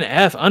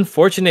DNF.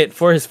 Unfortunate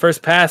for his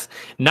first pass.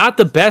 Not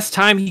the best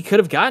time he could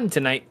have gotten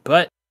tonight,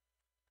 but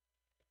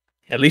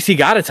at least he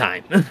got a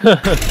time. Next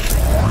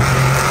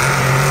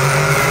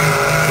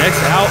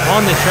out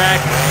on the track,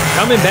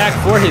 coming back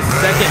for his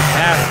second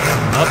pass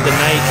of the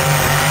night.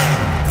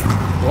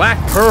 Black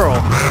Pearl,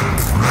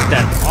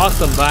 that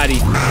awesome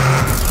body,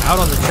 out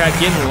on the track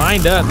getting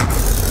lined up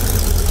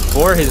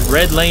for his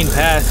red lane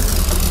pass.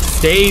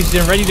 staged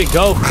and ready to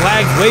go.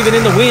 Flags waving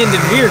in the wind, and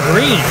we're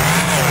green.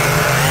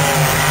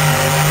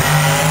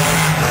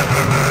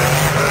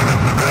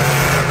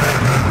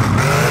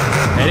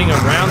 Heading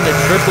around the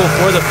triple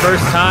for the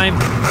first time.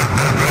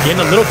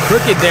 Getting a little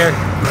crooked there.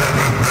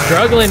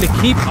 Struggling to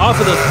keep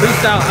off of those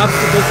freestyle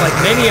obstacles like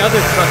many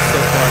other trucks so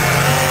far.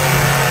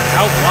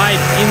 Out wide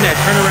in that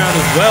turnaround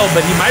as well,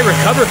 but he might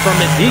recover from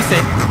it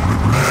decent.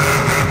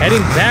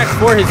 Heading back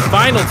for his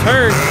final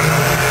turn.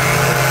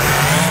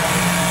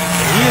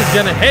 He is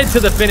gonna head to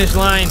the finish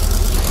line.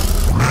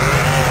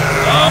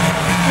 Oh,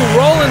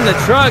 rolling the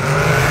truck.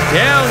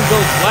 Down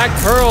goes Black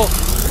Pearl,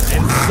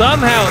 and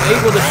somehow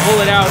able to pull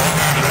it out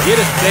and get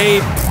a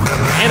save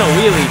and a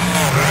wheelie.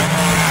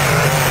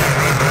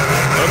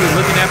 What are we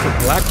looking at for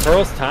Black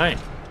Pearl's time?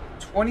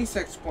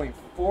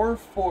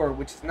 26.44,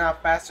 which is now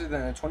faster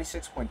than a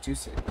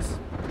 26.26.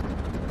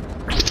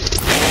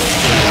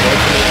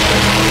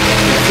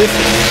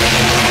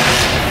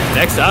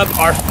 Next up,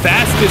 our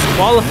fastest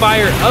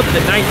qualifier of the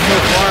night so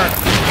far,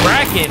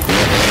 Kraken,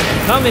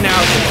 coming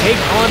out to take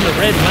on the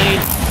red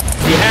lane.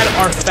 We had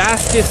our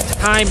fastest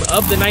time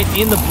of the night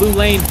in the blue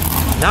lane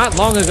not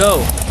long ago.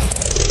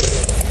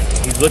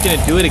 He's looking to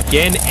do it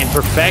again and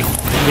perfect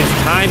his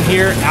time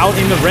here out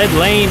in the red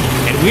lane,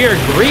 and we are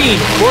green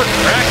for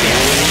Kraken.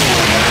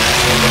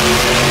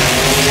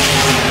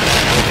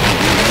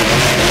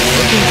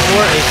 Looking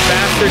for a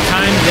faster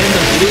time than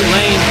the blue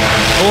lane,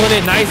 pulling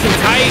it nice and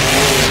tight,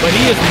 but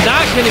he is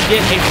not going to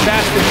get a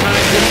faster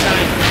time this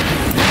time.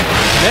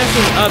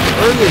 Messing up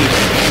early,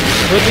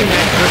 flipping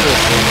that triple.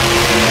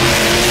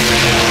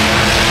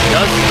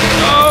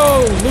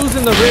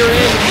 Losing the rear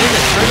end in the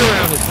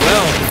turnaround as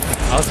well.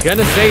 I was going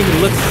to say he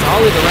looks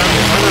solid around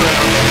the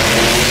turnaround,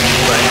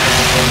 but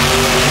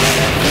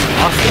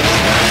Austin.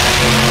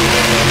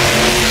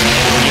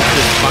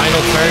 This final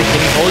turn, can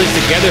he hold it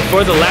together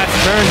for the last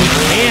turn? He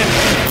can.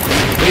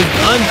 It is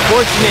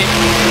unfortunate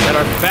that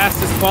our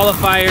fastest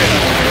qualifier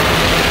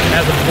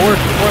has a more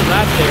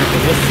lap there,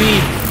 but we'll see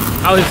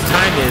how his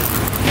time is.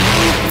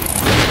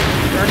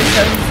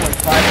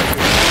 37.5.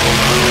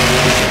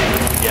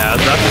 Yeah, I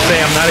was about to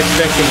say I'm not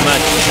expecting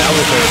much. That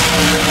was a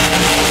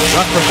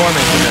rough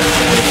performance in the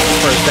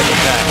first second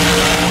pass.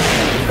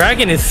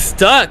 Kraken is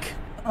stuck,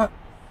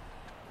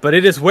 but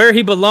it is where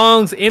he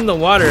belongs, in the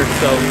water,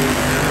 so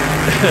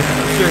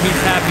I'm sure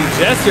he's happy.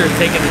 Jester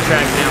taking the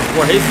track now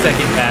for his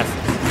second pass,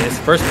 his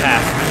first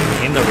pass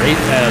in the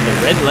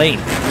red lane.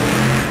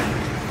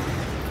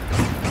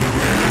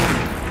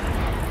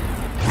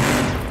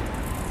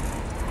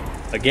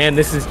 Again,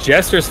 this is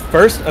Jester's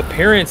first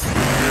appearance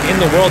in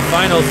the World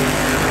Finals.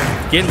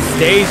 Getting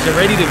staged and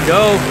ready to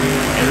go,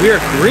 and we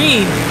are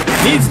green.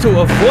 Needs to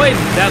avoid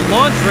that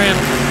launch ramp,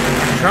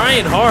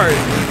 trying hard.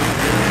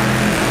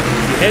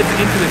 He heads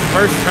into his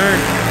first turn.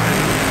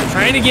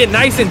 Trying to get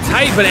nice and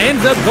tight, but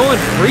ends up going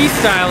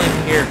freestyling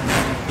here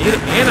in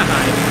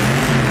Anaheim.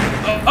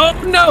 Oh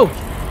no!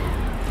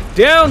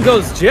 Down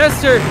goes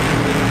Jester.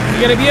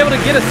 He's gonna be able to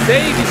get a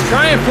save. He's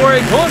trying for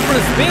it, going for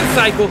the spin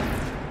cycle.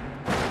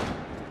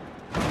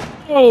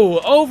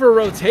 Oh, over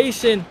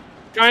rotation.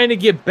 Trying to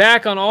get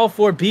back on all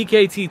four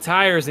BKT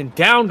tires, and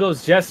down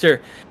goes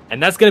Jester.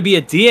 And that's gonna be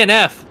a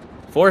DNF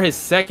for his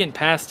second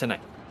pass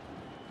tonight.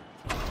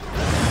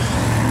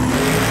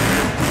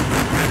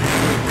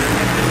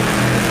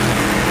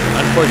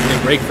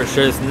 Unfortunate break for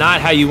sure. It's not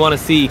how you want to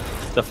see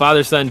the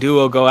father-son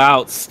duo go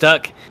out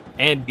stuck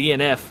and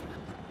DNF,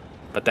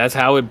 but that's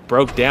how it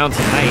broke down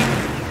tonight.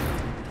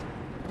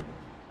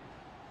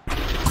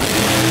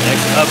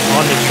 Next up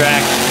on the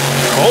track,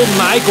 Colton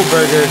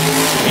Eichelberger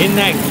in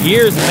that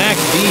Gears Max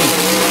D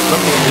from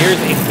the Gears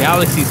and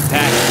Galaxies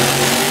pack.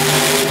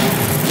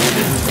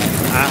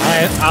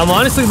 I'm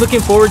honestly looking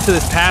forward to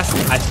this pass.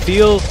 I'm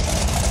feeling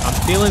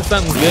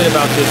something good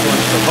about this one,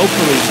 so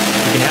hopefully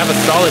we can have a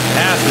solid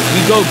pass as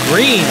we go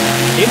green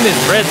in this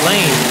red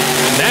lane.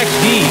 Max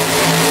D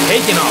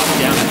taking off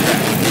down the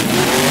track.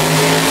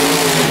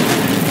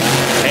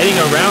 Heading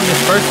around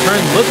this first turn,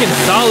 looking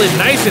solid,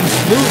 nice and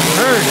smooth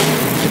turn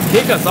to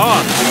kick us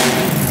off.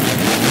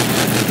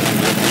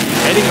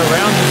 Heading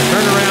around this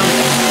turnaround,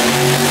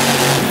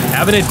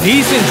 having a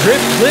decent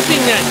drift, flipping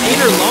that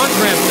inner launch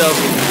ramp though.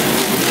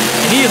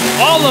 He is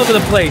all over the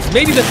place.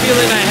 Maybe the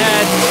feeling I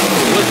had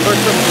was for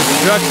some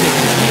destruction.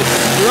 He is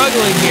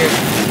struggling here.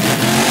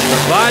 The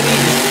body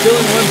is still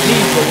in one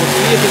piece, but we'll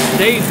see if it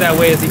stays that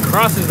way as he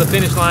crosses the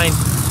finish line.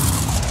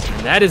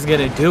 And that is going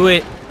to do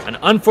it. An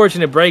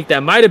unfortunate break that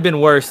might have been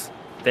worse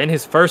than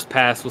his first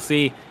pass. We'll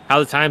see how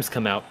the times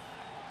come out.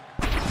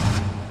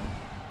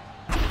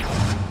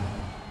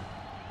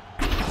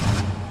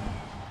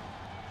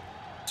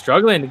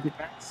 Struggling to get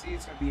back. Max C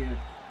is going to be a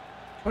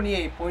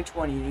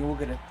 28.20, and you will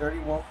get a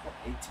 31.18.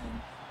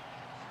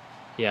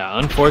 Yeah,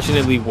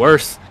 unfortunately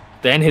worse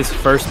than his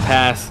first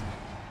pass.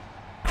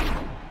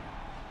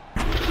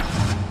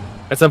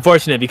 That's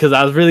unfortunate because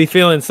I was really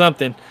feeling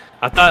something.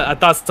 I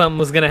thought something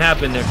was gonna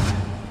happen there.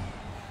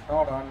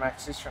 Hold on,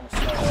 Max C's trying to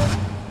start up.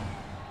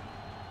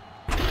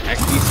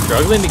 Actually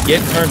struggling to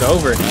get turned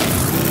over.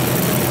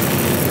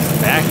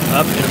 Back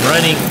up and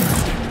running.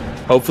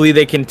 Hopefully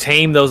they can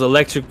tame those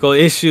electrical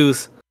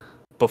issues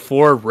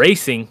before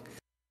racing.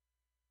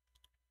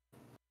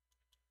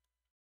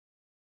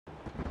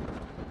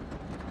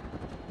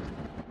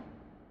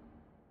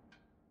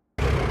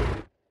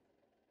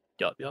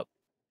 Yup.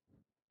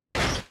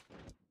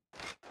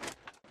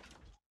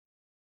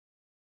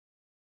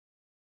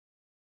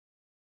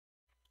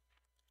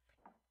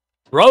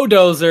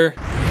 Rodozer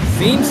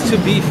seems to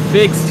be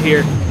fixed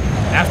here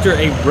after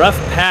a rough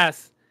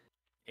pass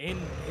in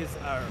his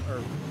or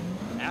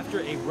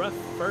after a rough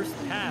first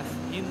pass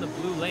in the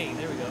blue lane.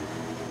 There we go.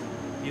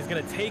 He's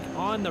gonna take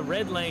on the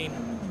red lane.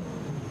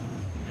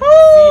 See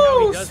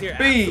how he does here,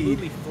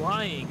 absolutely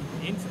flying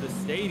into the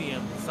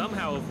stadium,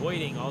 somehow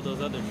avoiding all those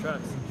other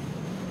trucks.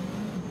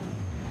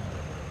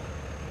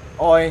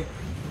 Oi.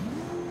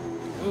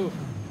 Ooh.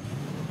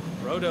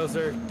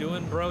 Brodozer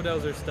doing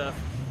Brodozer stuff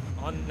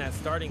on that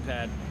starting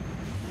pad.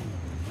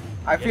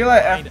 I feel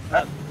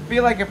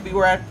like if we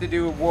were to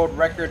do a world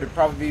record, it'd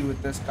probably be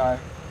with this guy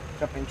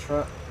jumping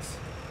trucks.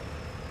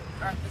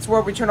 Alright, that's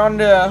where we turn on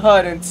the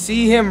HUD and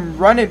see him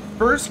run in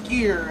first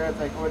gear. It's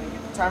like, when you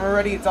get the timer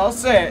ready, it's all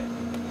set.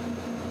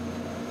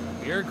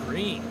 We're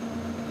green.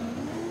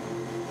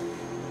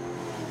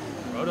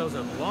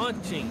 Brodozer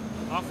launching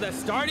off that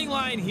starting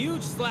line.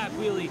 Huge slap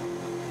wheelie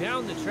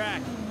down the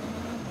track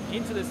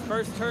into this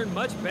first turn.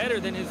 Much better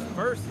than his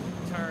first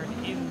turn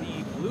in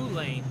the blue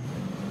lane.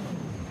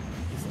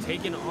 He's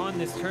taking on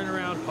this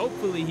turnaround.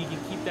 Hopefully he can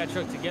keep that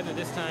truck together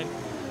this time.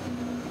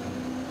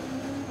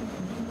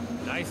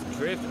 Nice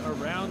drift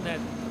around that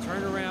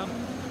turnaround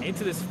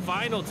into this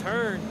final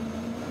turn.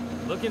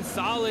 Looking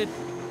solid.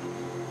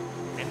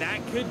 And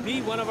that could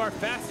be one of our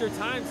faster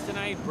times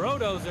tonight.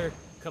 Brodozer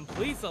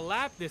completes a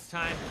lap this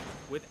time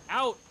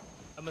without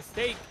a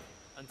mistake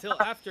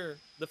until after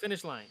the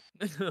finish line.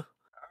 Alright, this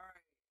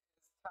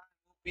time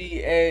will be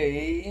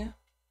a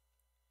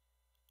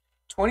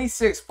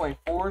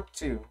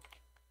 26.42.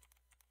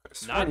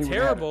 Not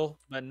terrible,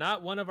 but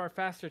not one of our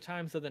faster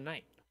times of the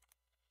night.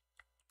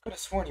 Could have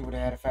sworn he would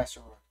have had a faster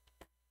run.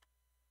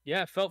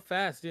 Yeah, it felt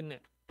fast, didn't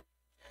it?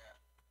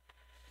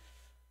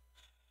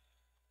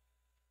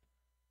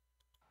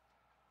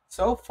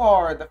 So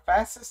far, the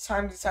fastest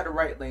times inside the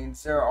right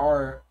lanes,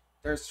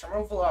 there's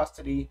Terminal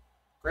Velocity,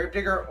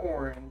 Gravedigger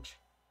Orange,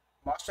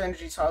 Monster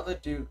Energy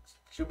Solid Dukes,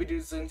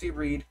 Scooby-Doo's Lindsay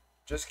Reed,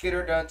 Just Get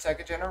Her Done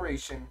Second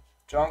Generation,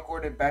 John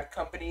Gordon Bad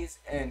Companies,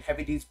 and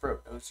Heavy D's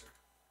Brodozer.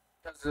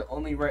 Those are the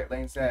only right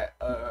lanes that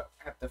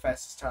have the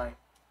fastest time.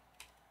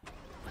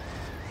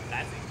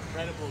 That's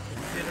incredible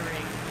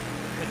considering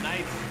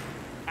tonight's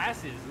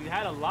passes. We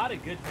had a lot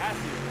of good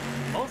passes,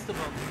 most of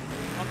them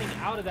coming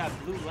out of that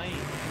blue lane.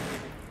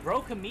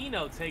 Bro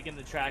Camino taking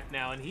the track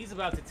now, and he's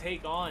about to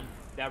take on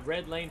that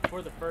red lane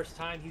for the first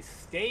time. He's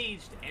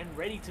staged and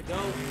ready to go.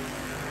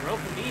 Bro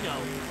Camino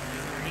is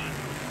green.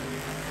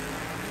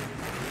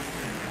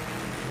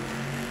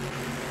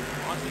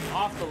 Launching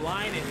off the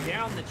line and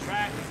down the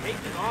track,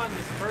 taking on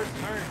this first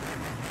turn.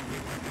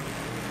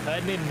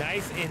 Cutting in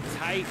nice and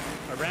tight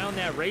around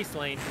that race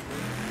lane.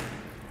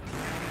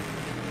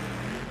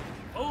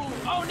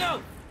 Oh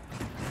no!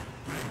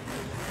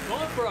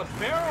 Going for a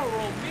barrel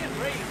roll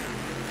mid-race.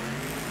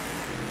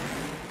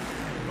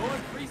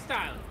 Going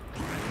freestyle.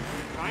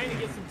 Trying to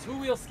get some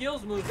two-wheel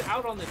skills moves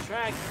out on the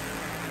track.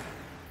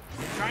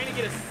 Trying to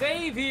get a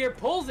save here.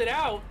 Pulls it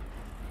out.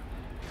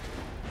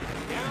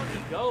 Down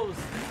he goes.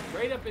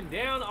 Straight up and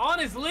down. On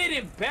his lid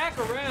and back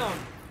around.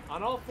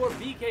 On all four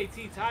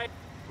BKT tires.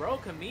 Bro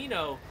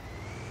Camino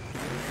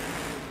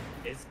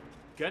is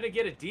gonna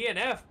get a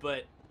DNF,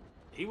 but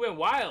he went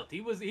wild.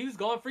 He was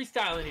going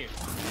freestyling here.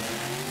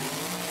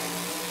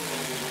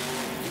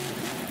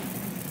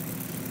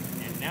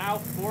 And now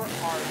for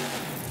our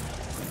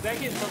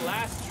second to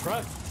last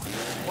truck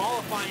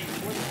qualifying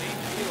for the main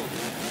field.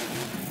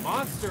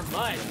 Monster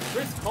Mud,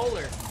 Chris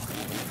Kohler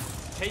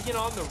taking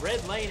on the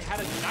red lane, had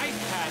a nice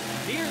pass,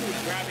 nearly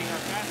grabbing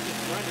our fastest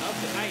run of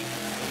the night.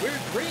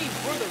 We're green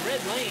for the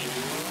red lane.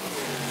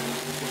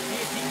 We'll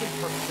see if he can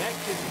perfect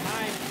his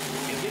time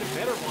and get a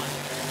better one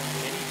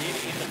than he did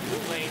in the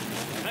blue lane,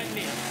 cutting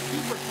it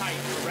super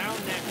tight around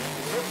that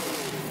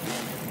triple.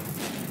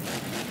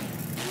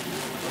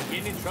 We're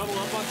getting in trouble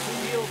up on two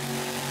wheels.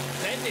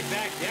 Setting it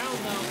back down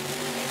though,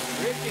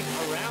 drifting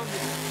around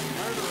this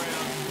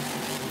turnaround.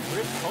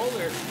 Chris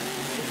Kohler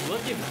is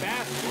looking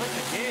fast once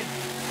again.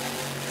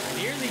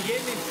 Nearly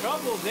getting in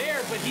trouble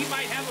there, but he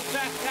might have a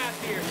fast pass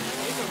here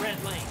in the red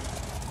lane.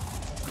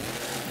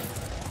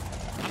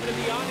 I'm going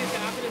to be honest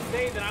and I'm going to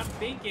say that I'm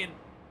thinking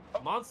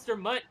Monster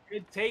Mutt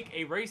could take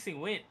a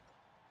racing win.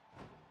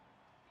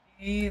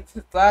 His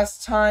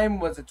last time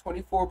was a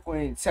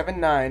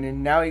 24.79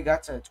 and now he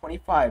got to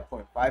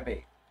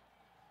 25.58.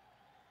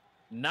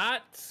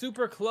 Not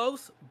super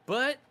close,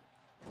 but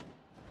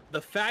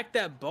the fact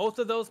that both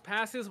of those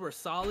passes were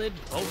solid,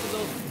 both of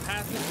those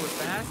passes were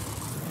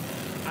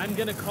fast, I'm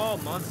going to call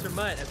Monster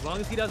Mutt. As long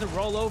as he doesn't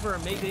roll over or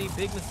make any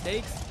big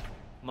mistakes,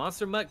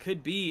 Monster Mutt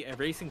could be a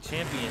racing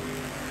champion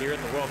here at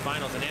the World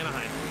Finals in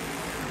Anaheim.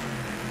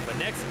 But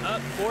next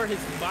up for his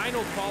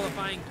final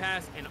qualifying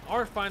pass and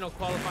our final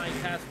qualifying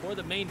pass for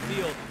the main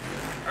field,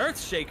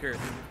 Earthshaker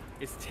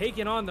is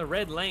taking on the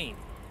red lane.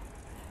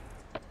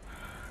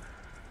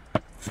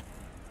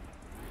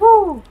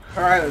 Woo!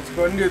 Alright, let's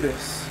go and do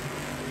this.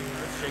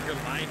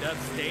 Earthshaker lined up,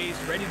 staged,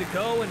 ready to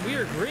go, and we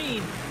are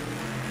green.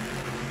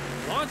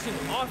 Launching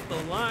off the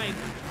line,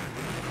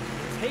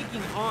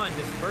 taking on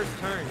this first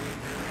turn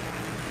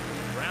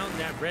around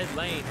that red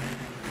lane.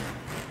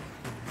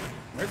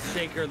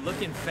 Earthshaker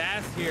looking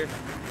fast here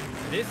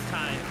this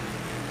time.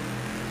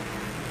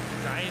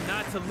 Trying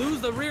not to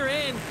lose the rear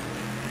end.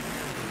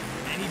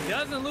 And he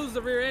doesn't lose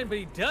the rear end, but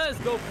he does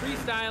go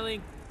freestyling.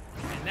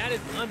 And that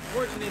is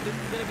unfortunate. This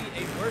is going to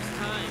be a worse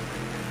time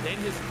than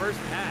his first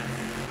pass.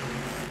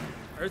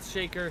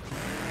 Earthshaker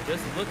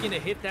just looking to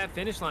hit that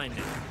finish line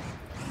now.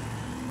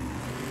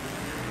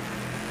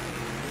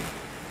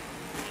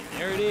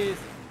 And there it is.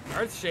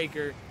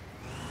 Earthshaker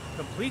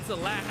completes a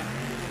lap,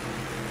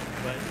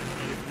 but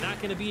it is not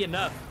going to be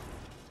enough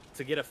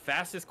to get a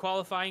fastest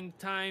qualifying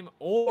time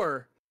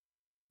or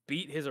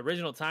beat his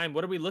original time.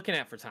 What are we looking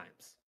at for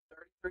times?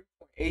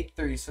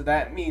 33.83. So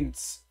that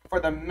means for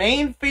the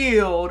main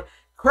field,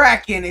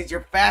 Kraken is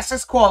your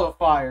fastest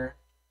qualifier.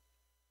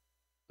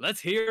 Let's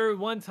hear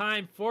one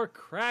time for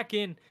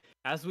Kraken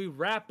as we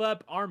wrap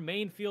up our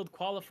main field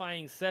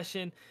qualifying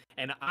session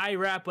and I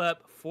wrap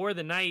up for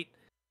the night.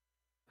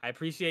 I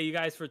appreciate you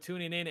guys for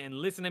tuning in and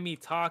listening to me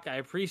talk. I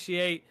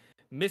appreciate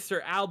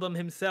Mr. Album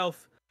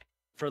himself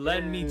for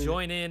letting me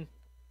join in.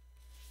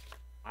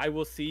 I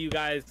will see you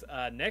guys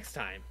next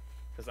time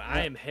because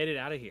I am headed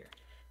out of here.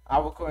 I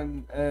will go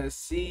and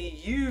see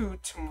you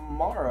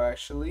tomorrow,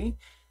 actually.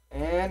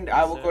 And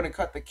I will go and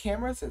cut the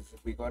cameras as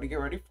we go to get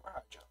ready for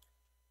our job.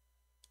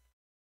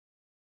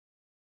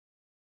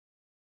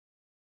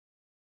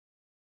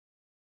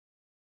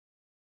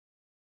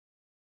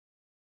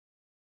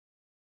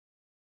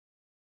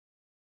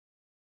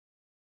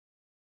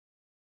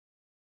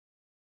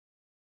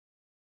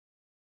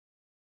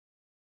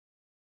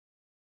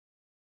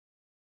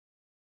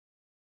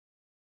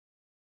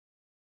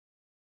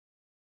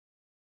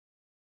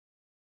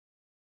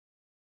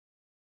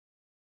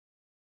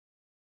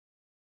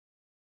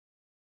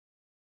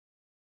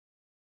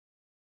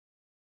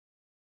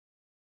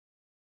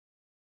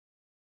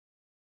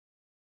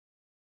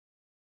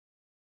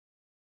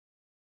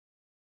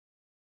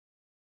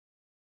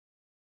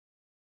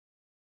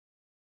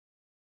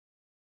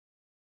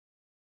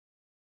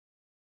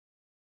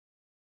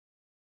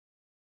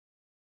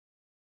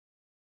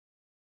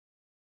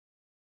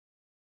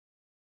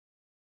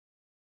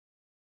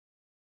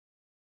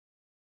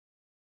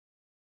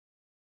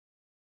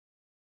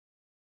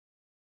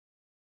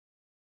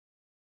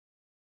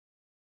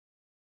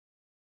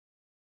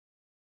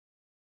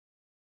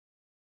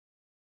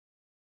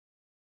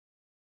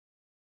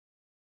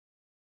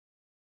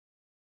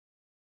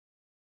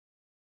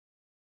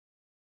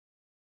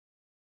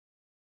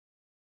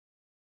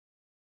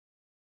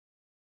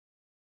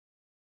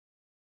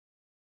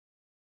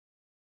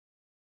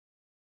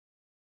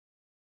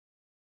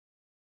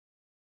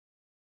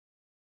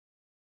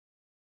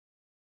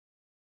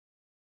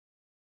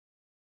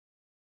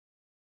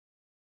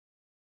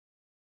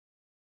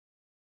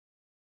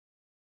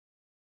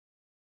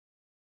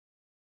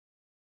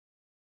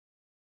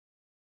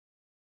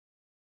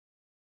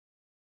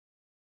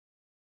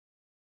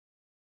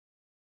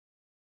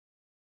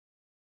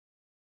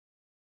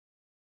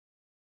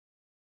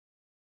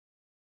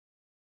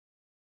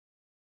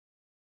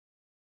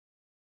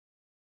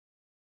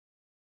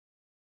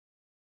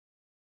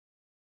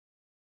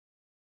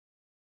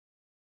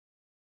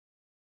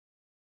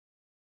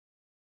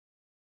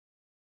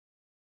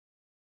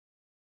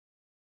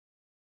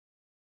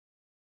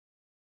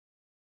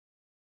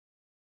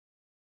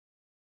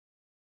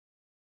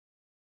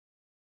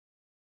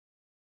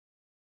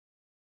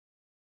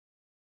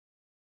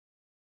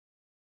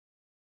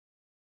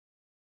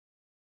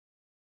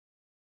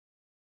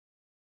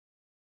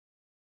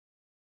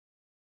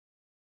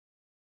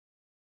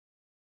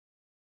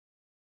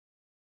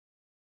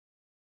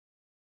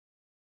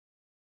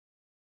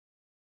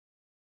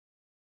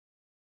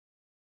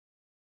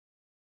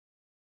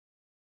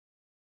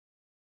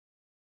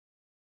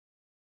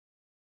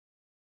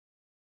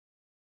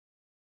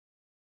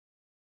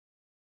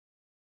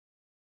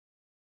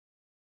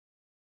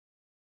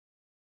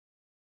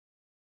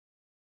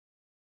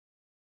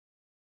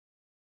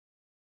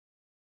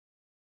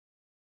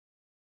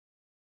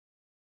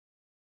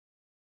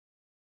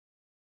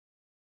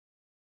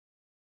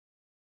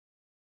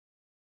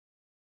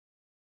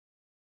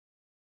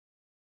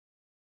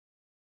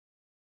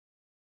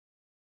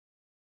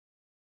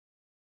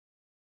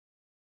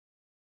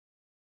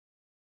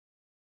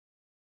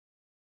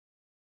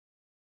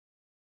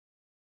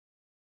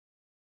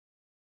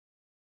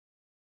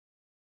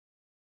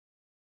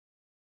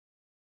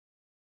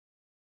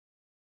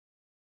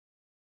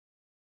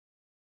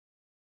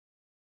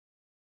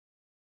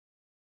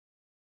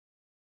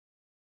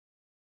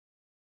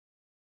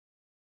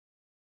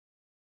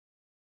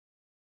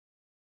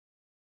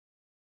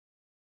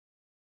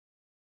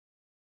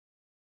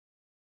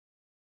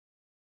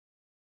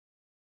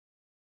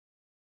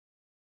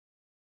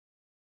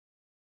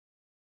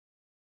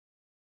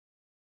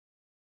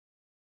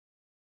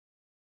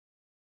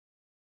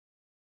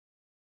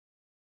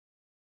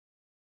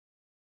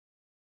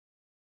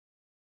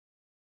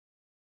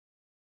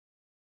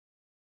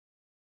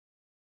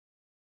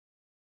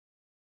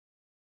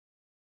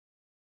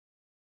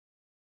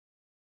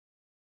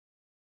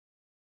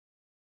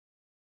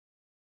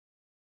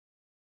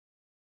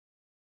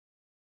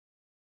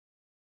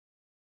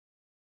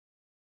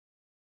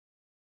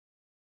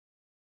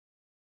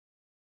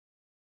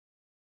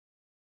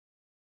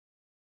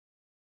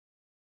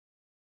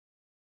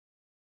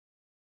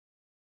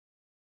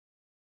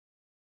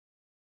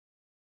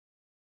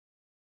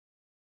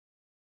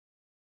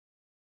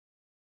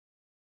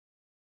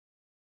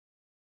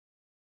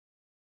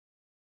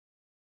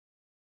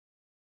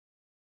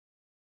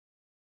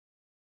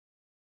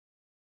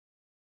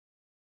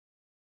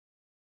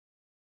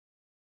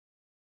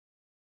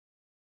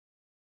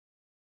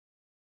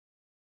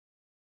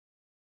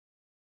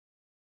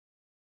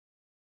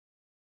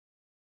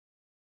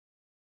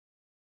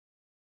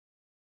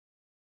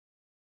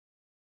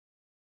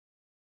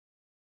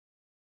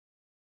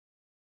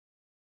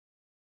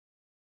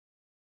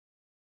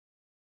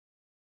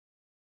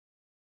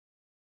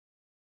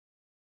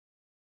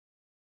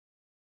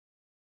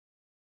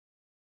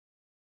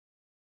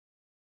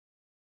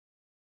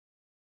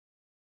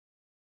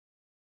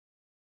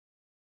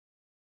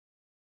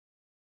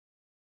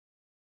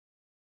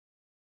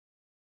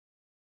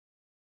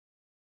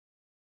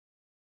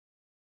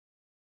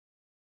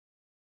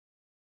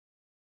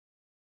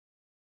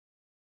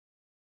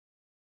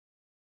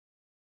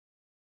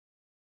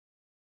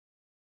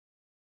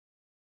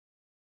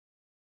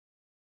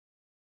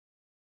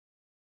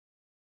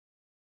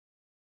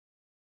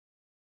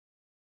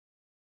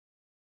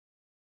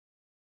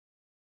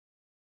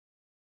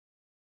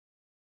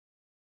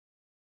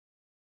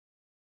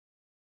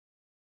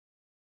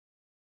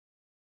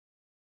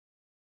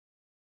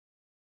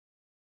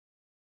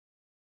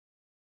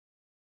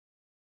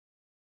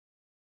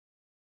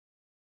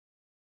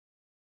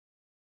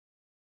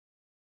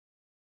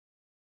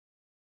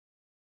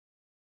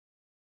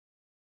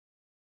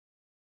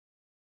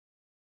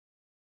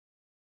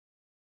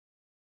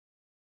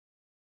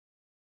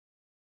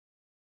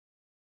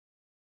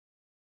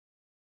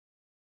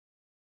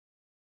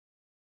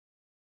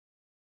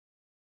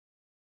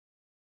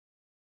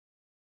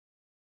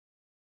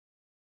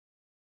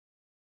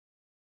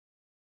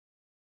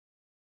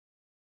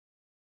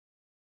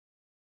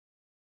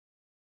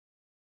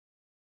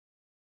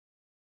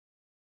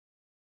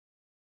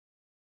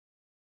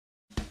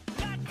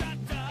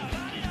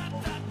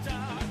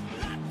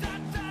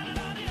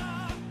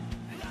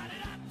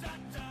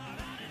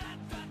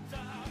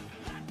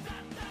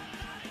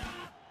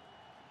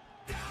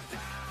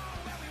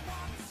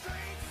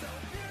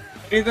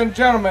 Ladies and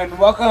gentlemen,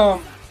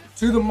 welcome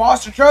to the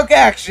monster truck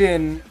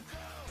action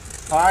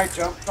high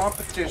jump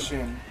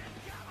competition.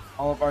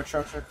 All of our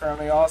trucks are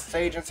currently all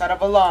staged inside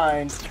of a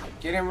line,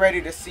 getting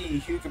ready to see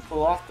who can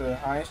pull off the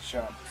highest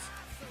jumps.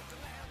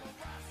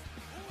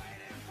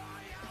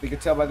 We can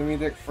tell by the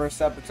music,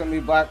 first up it's going to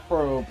be Black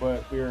Pearl,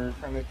 but we're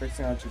currently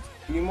fixing on just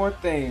a few more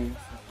things.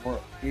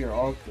 We are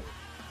all good.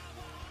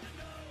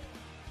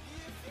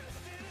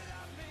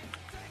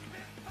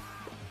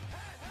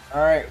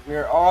 Alright, we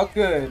are all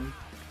good.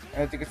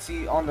 As you can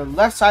see on the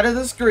left side of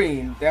the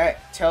screen,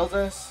 that tells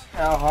us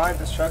how high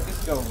this truck is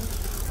going.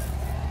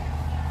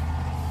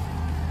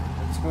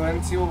 Let's go ahead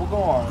and see what will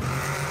go on.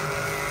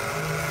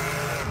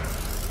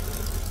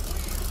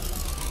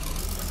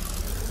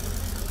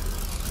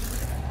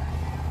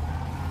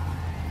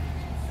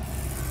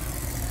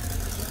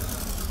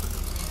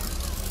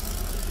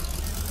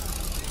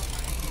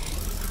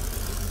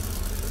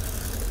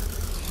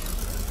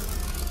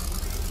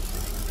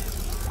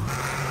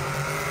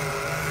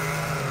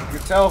 You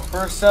can tell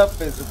first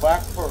up is the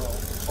Black Pearl.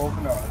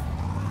 Open up.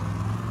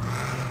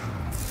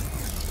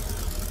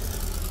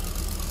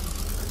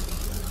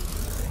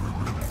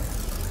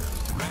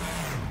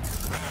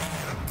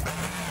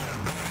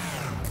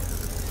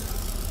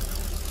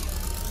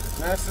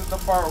 This is the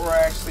part where I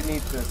actually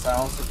need this. I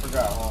also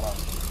forgot. Hold on.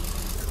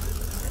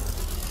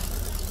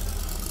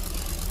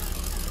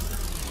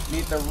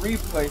 Need the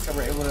replay so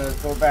we're able to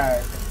go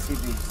back and see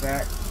the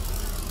exact.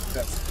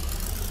 That's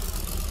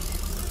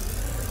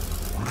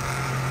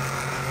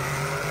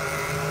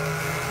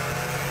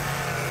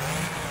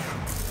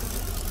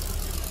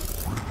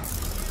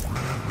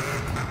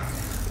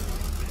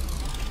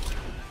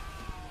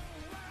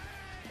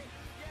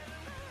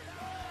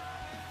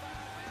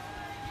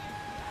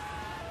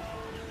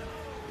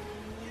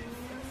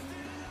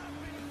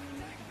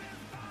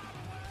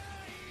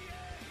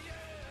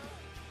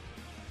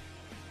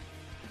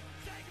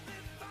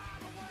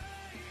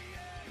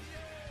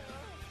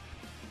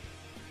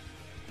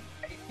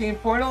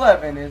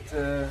 .11 is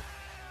the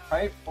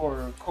height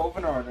for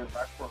Covenant and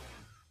Black Pearl.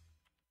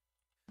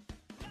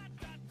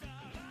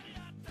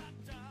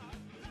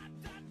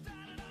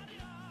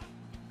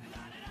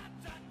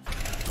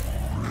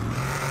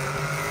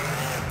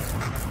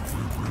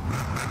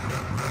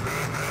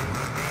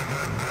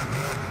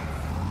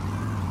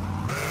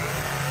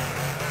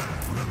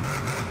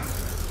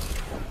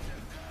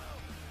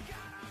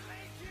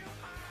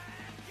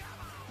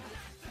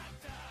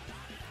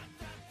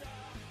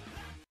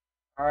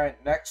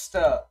 Alright, next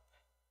up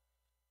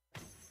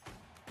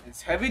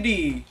is Heavy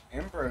D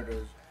and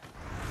Brothers.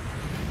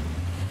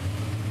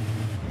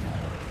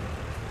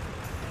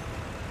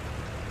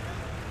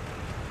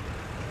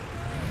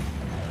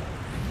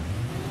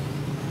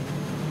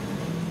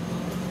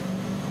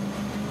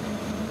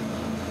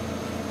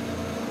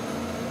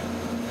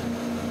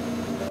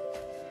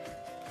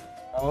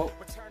 Oh.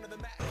 Return to the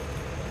mat.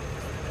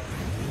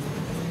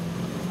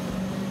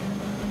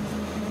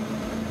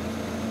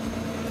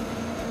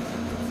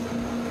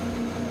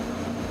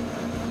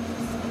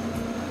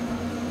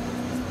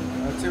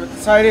 Let's see what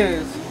the height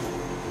is.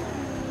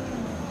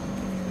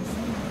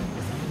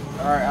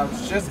 Alright, I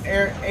was just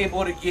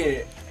able to get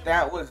it.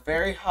 That was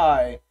very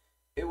high.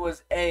 It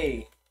was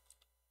a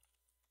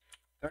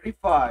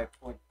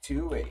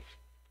 35.28.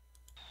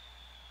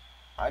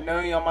 I know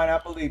y'all might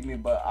not believe me,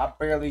 but I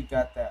barely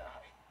got that high.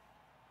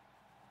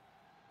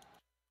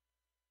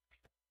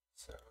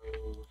 So,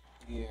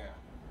 yeah.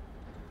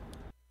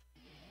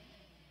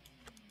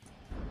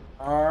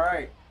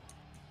 Alright.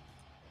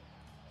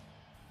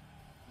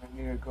 I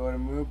need to go to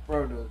move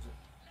Brodozer.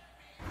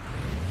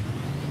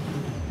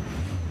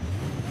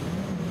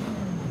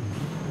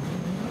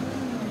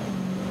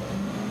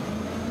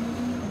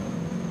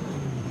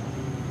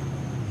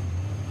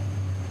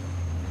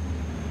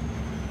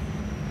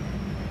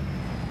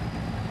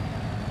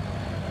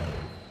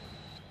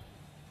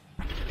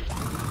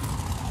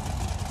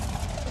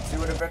 Let's see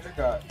what Adventure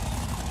got.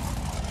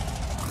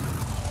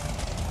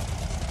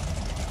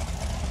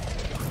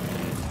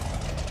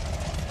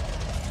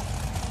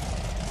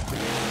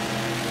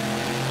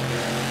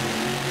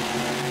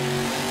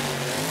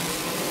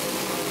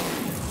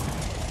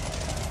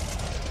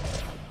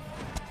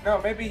 No,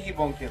 maybe he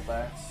won't get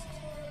last.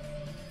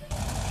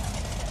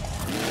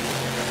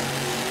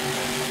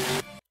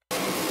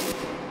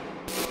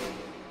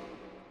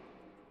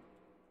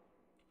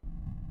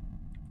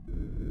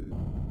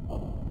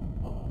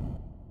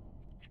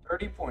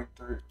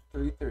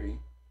 .33.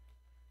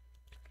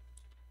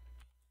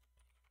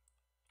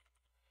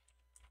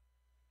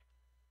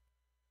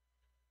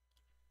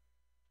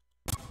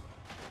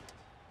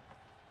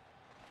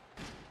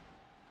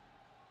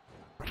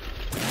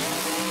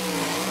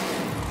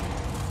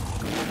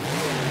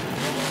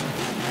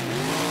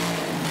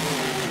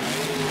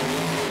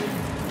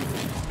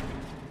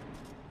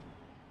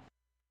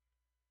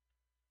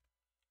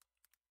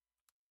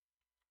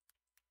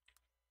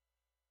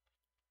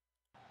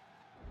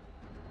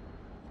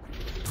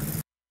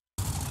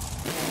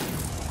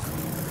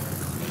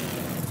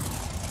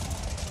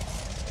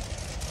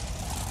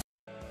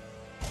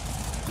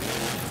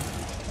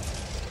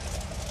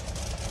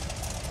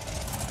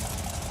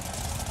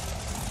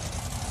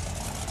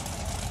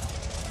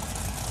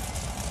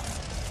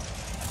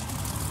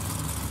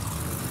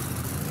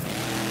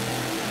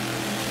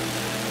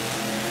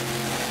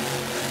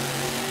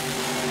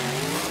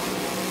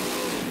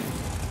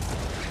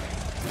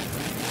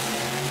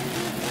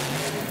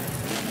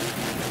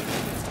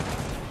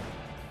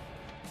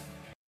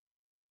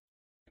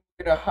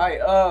 Get a height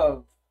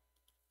of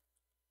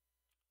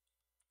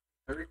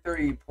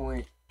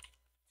 33.27.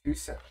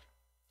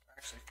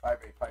 Actually, 5'8", 5'8".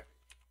 I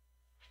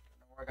don't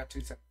know where I got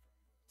 2 cents.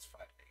 It's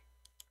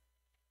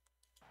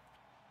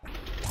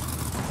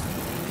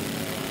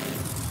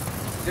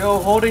 5'8".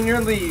 Still holding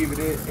your lead.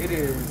 It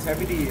is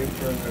Heavy D in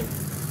front.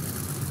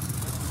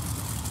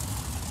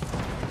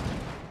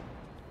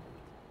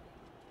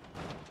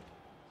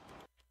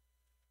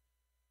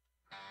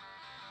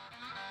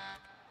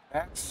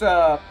 Next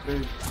up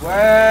is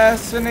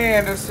Weston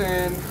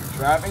Anderson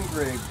driving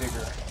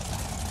Gravedigger.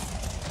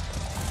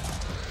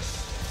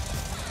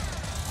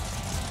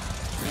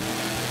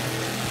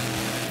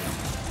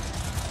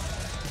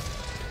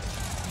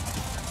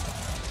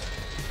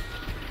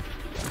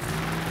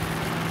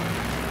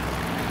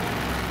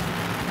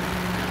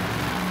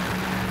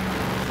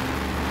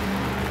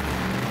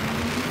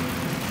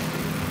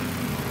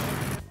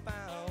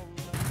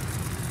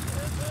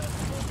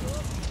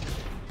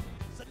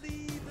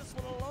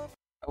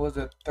 That was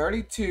a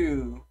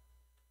 32.57.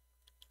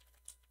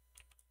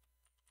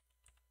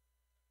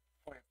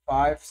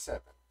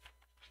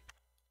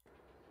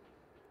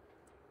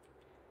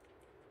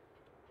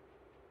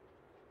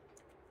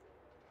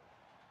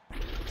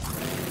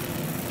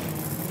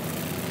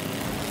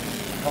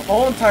 The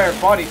whole entire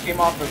body came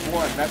off as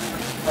one. That's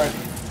pretty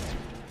surprising.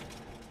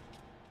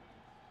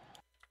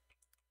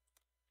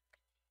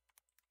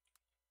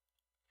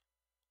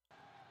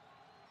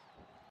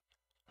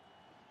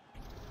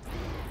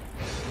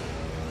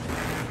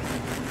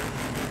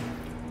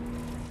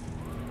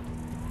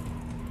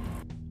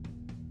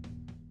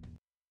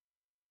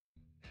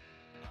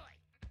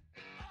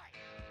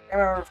 I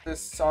can't remember if this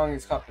song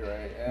is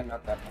copyrighted. Yeah,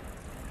 not that one.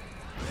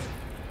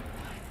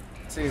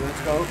 Let's see,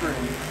 let's go green.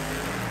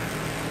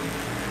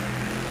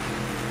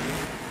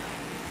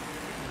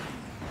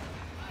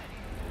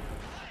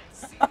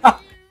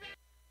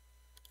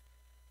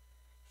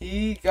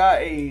 He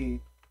got a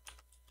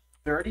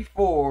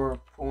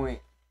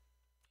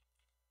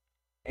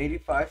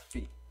 34.85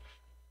 feet.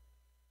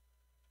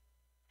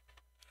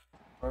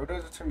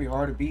 Rotos, it's gonna be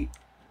hard to beat.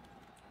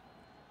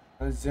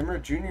 Zimmer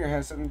Jr.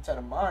 has something set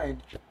in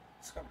mind.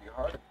 It's gonna be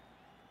hard.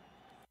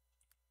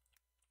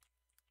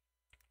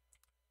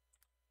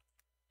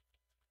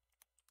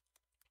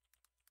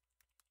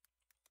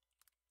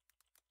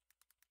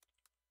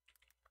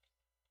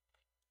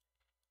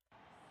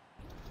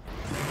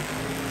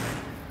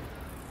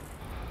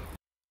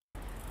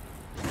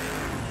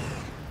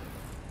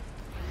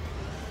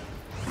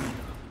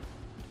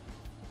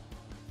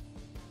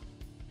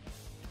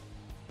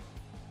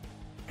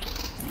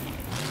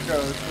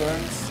 Let's go ahead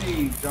and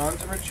see John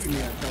Zimmer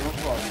Jr. Come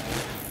apart.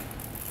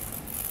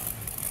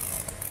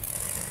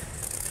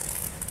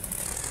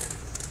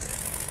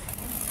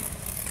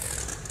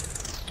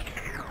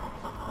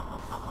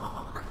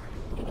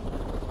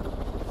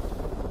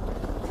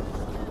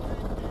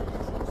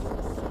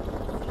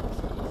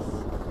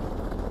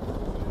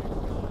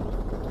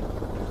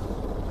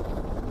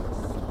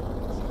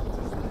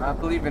 I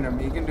believe in him.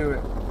 He can do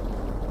it.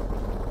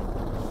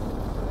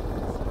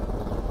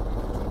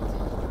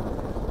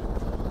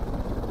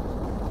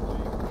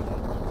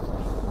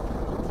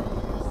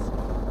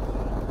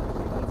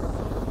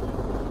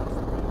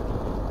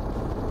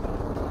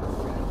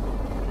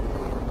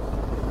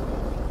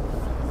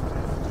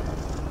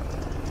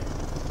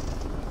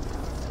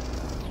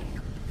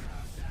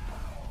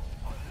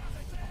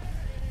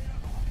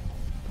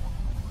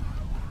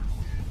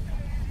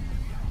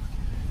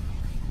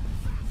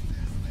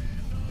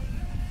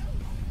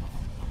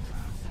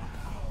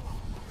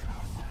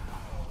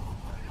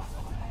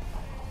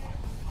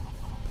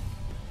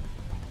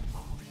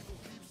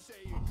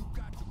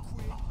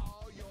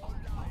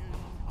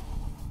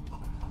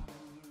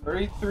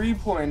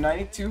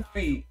 $33.92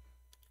 feet.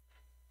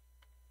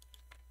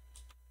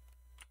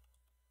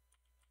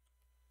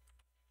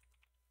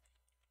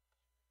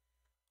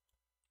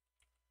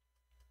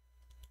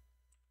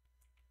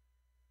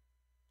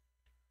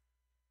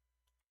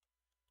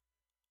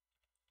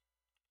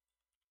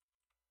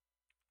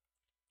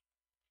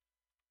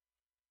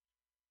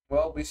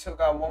 Well, we still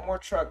got one more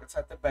truck. It's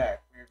at the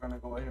back. We're going to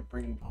go ahead and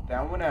bring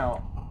that one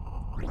out.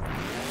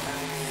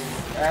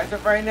 As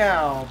of right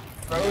now,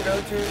 Pro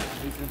Dozer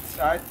is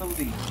inside the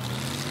lead.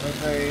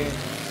 With a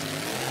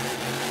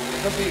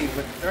lead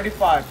with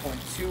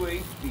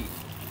 35.28 feet.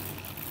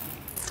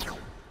 I'm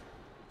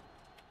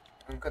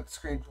going to cut the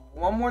screen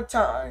one more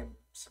time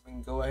so we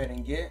can go ahead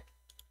and get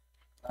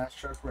last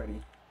truck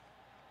ready.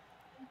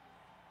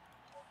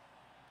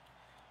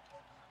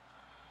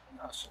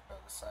 I'll show you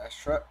this last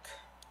truck.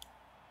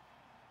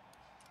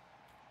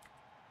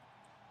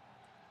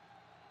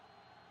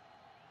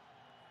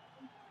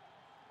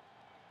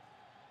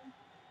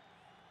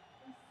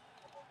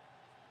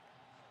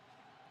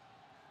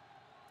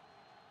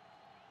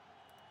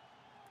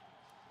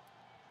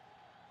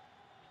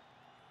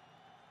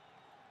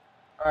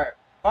 Alright,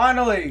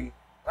 finally,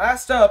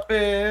 last up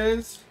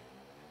is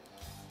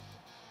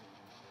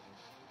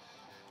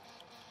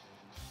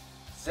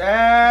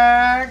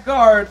Zach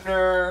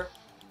Gardner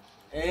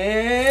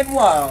in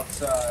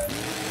Wildside.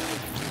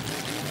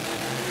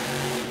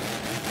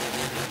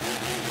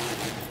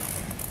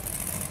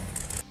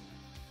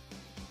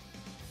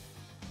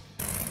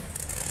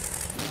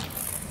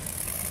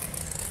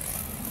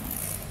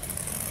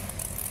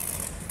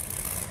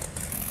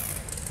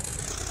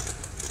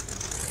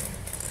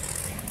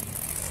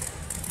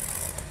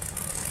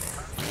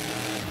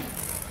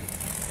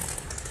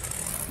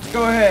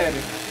 go ahead.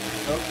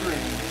 Go green.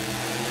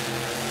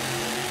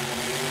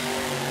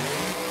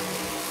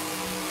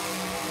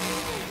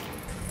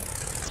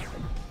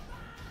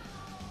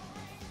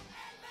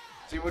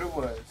 See what it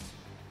was.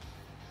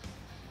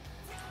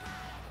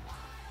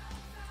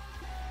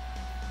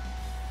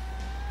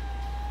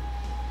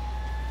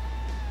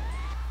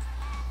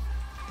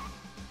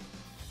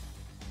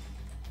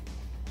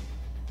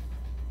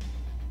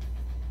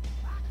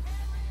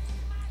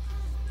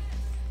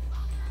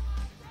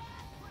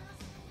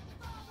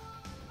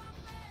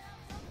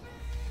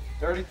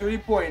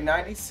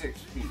 $33.96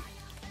 feet.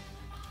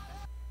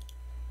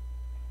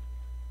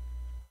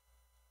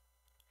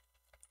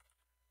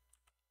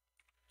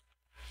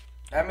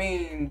 That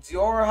means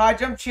your high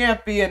jump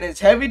champion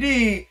is Heavy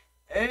D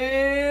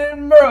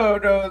and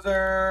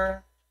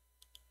Brodozer.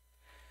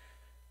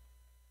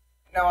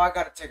 Now I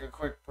gotta take a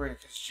quick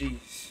break, cause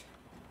jeez,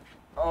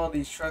 all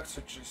these trucks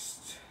are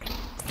just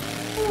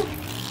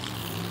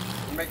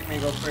making me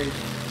go crazy.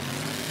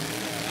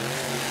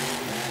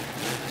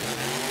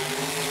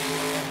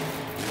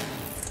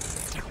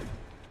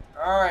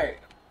 Alright,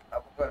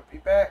 I'm gonna be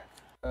back,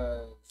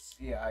 cause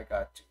yeah, I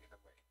got to either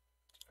way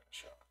to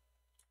finish off.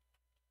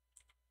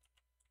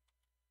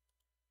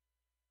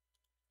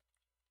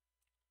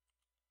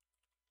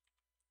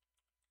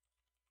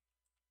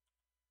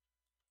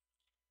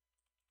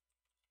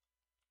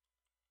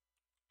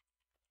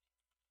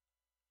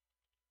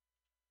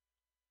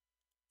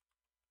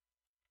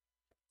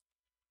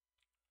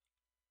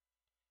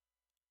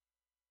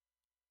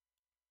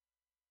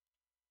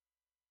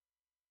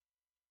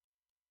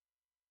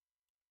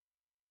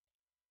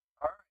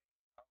 Alright,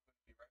 I'm gonna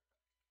be right back.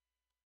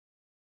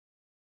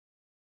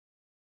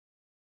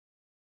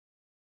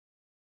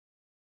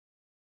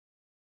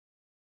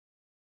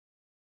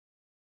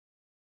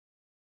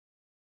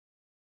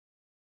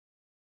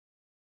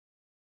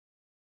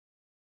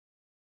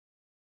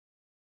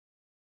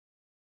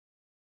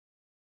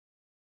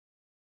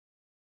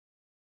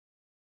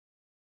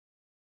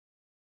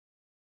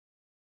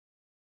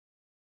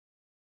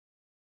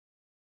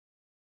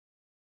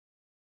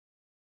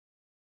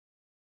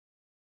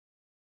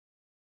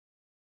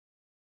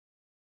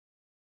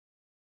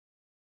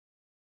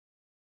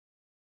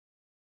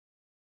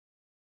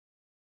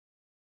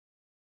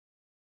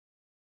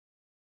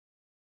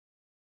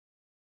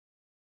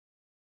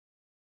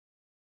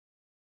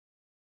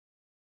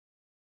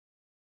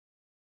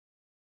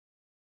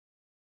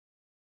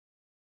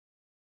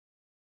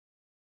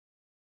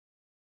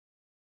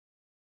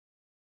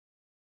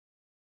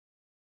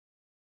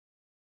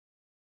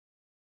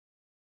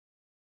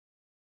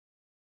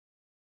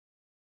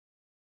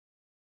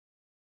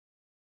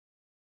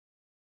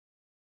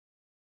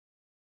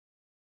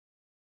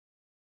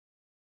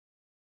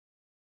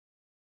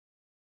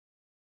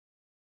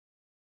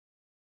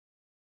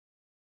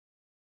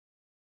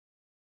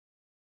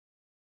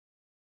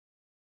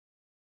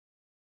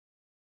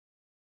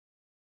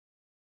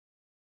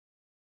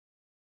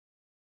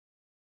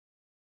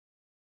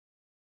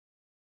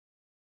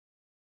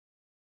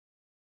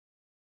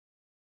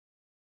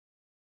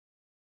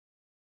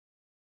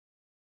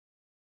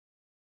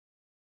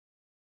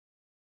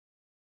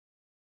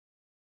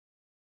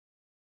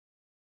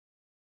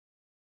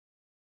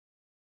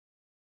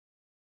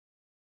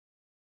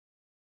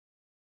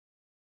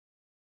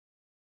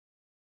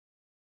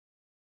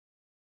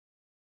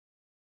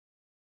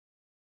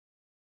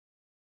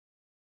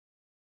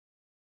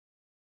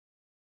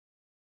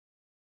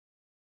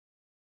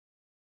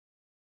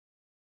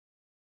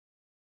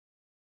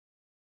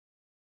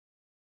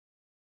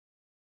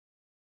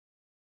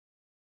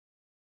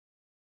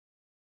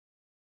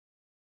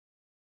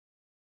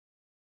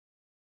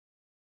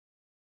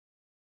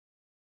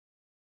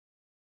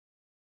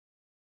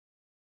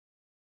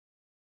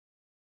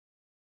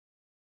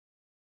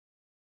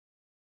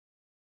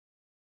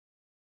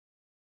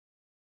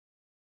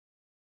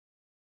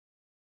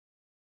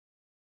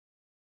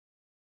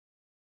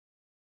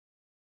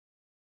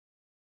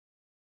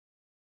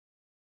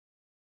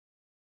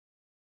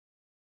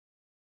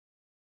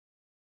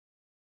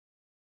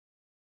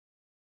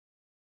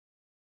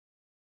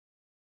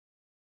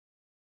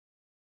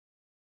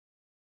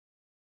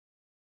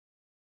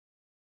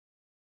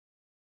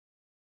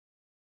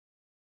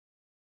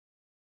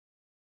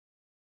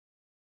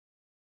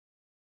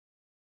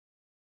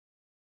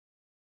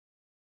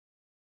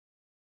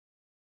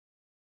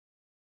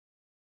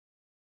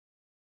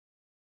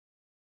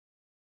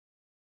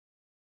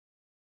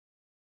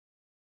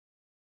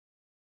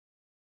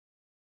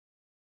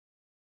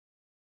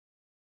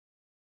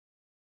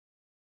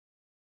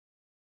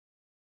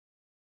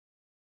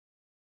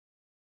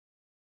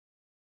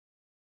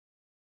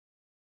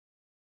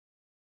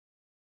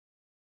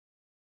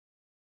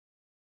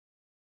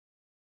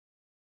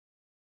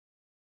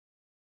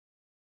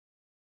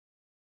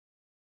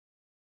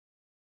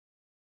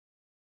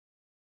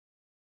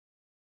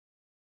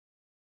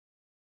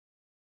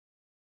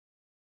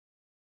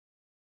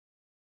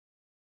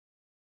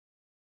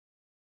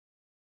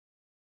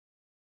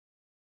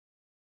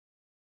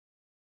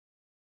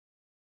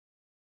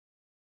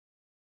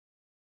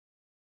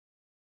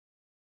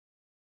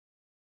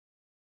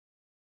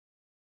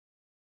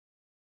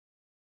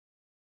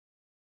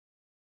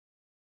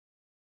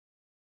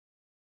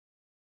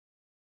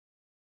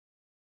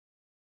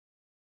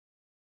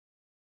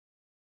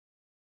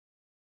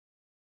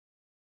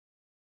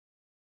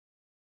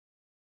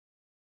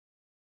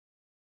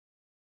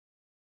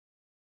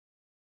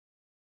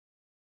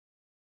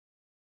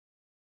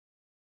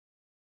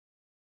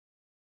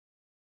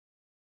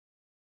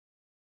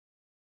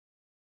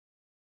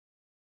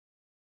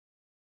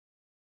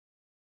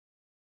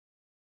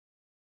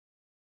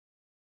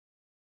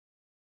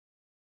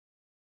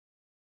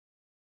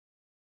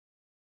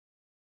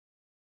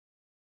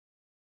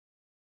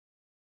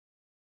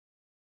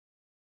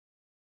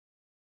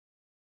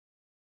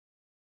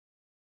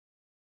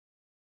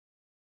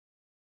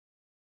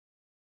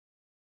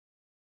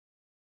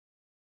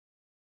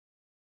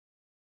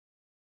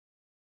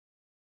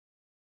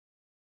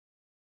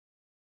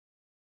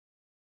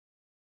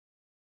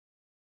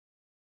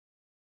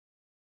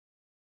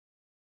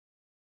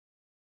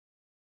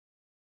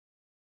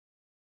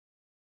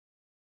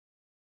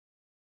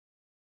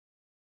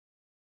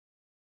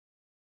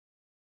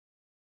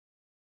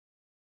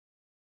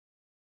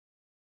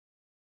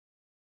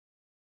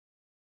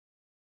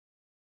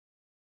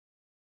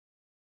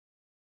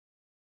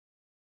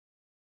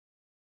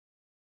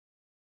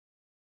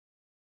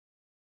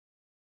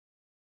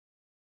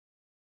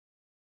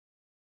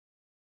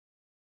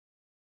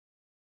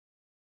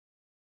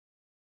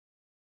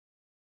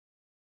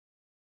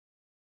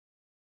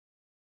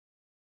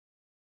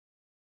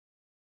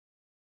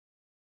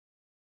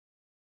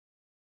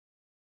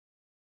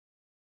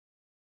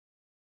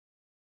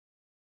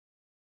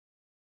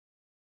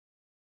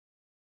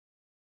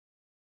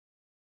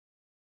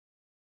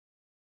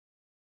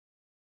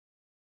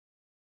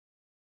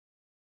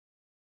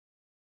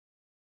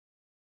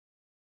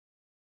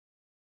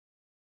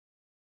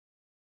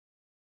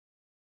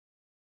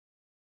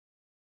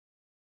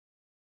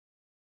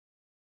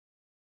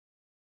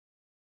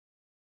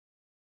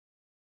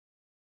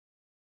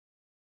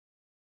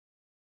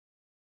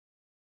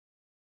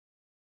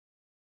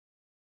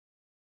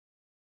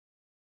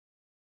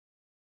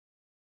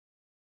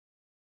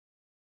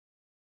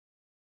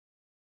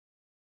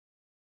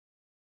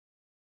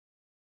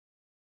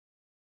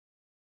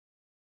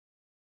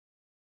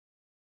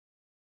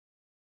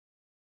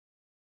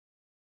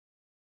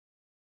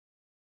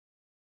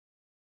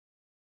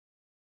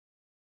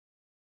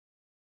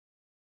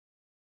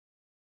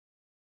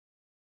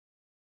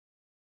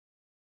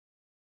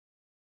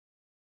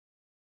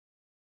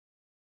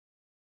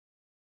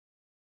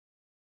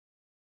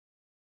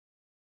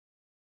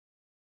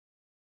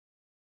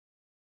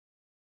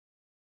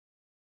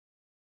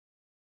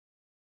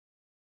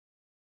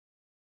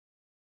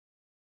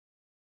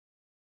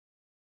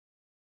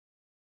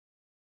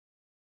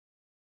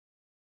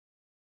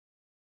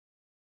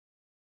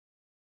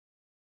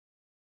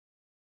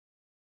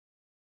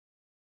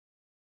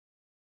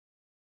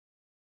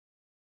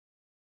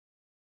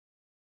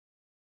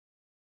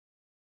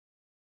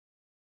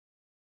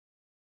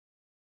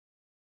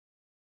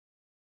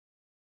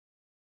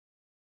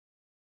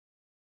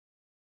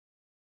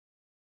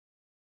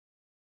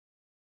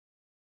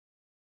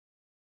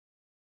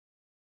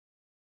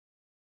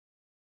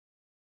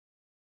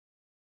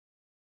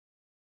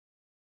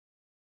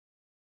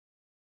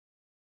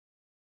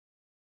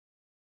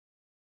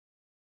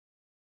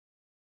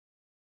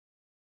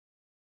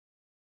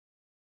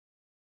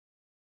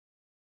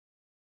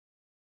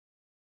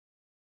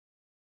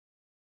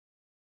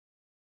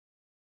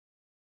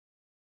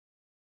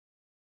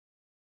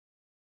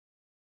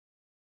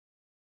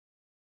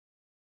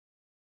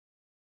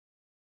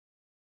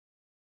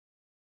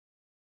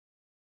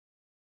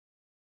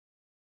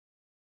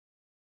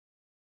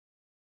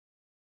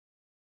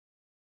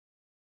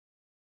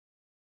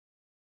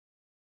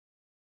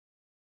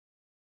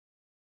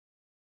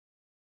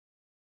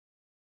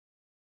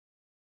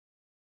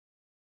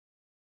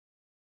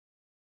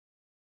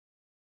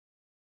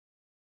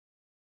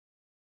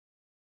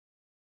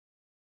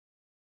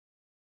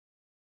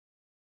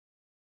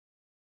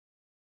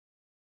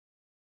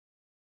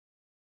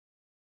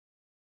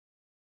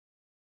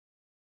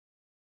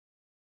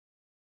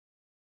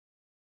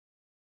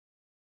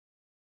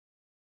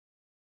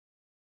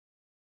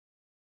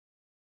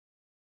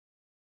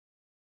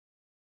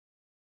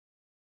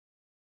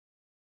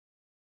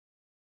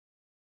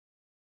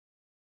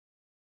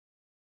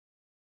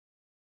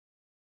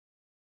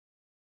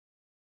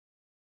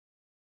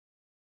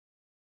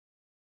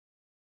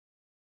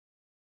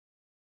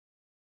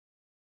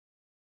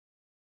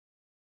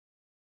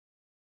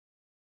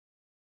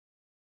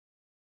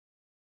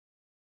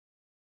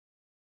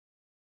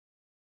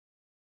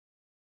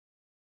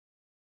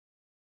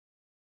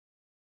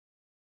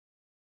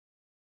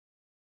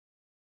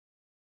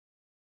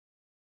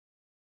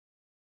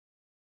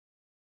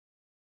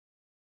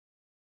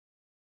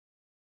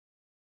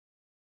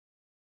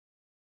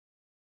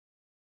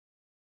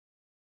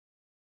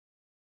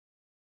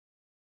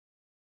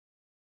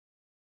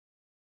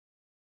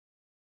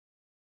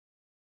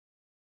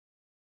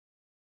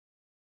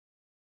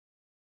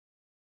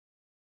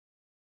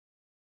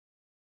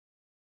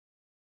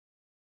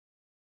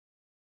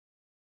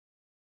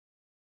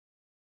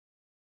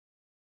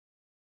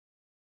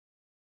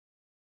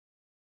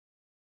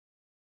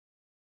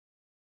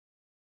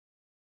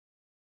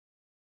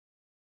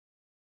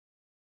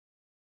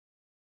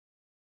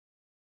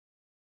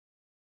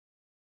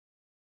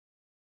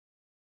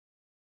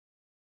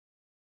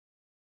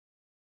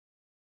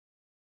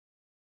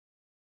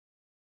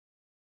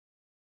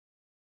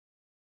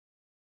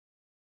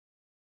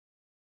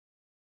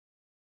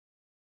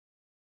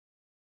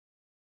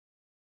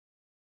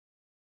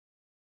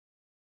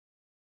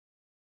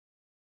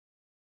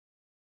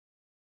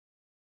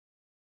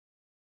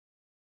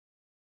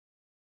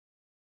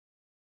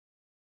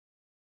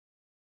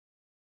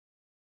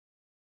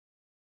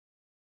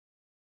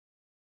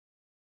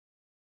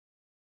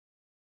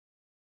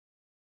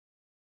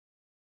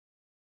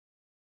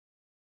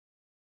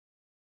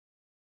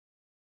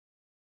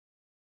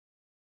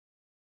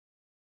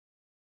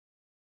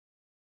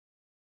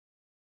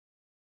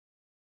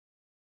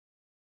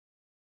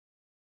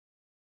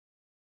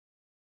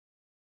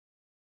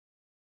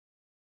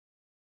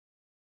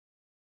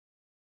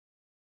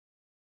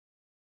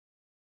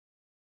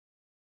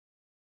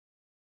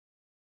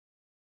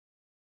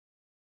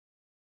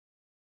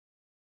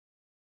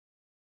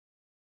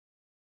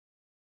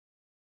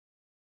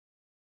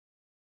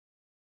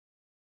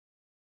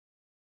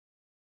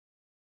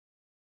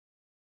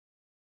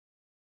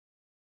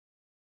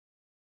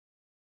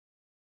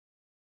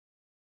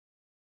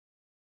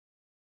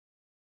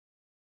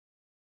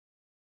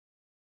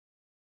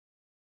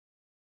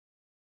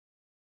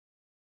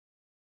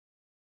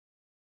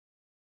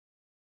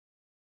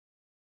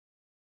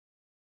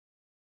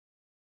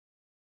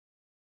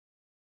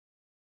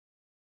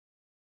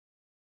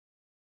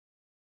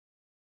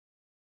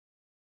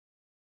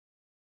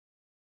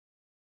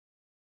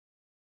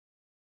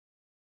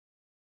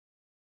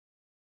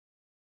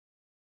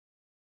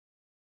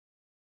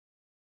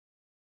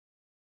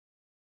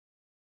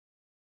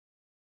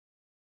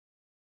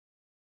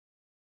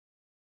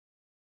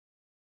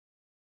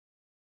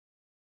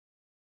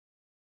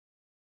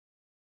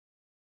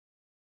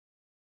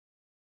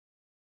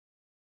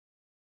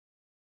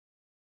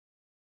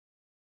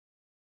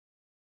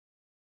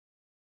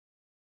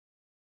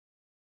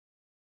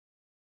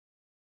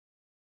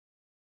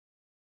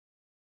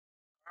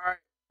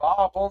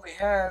 Bob only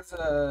has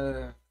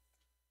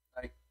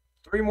like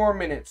 3 more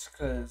minutes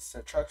because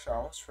the trucks are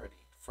almost ready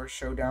for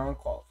showdown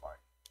qualifying.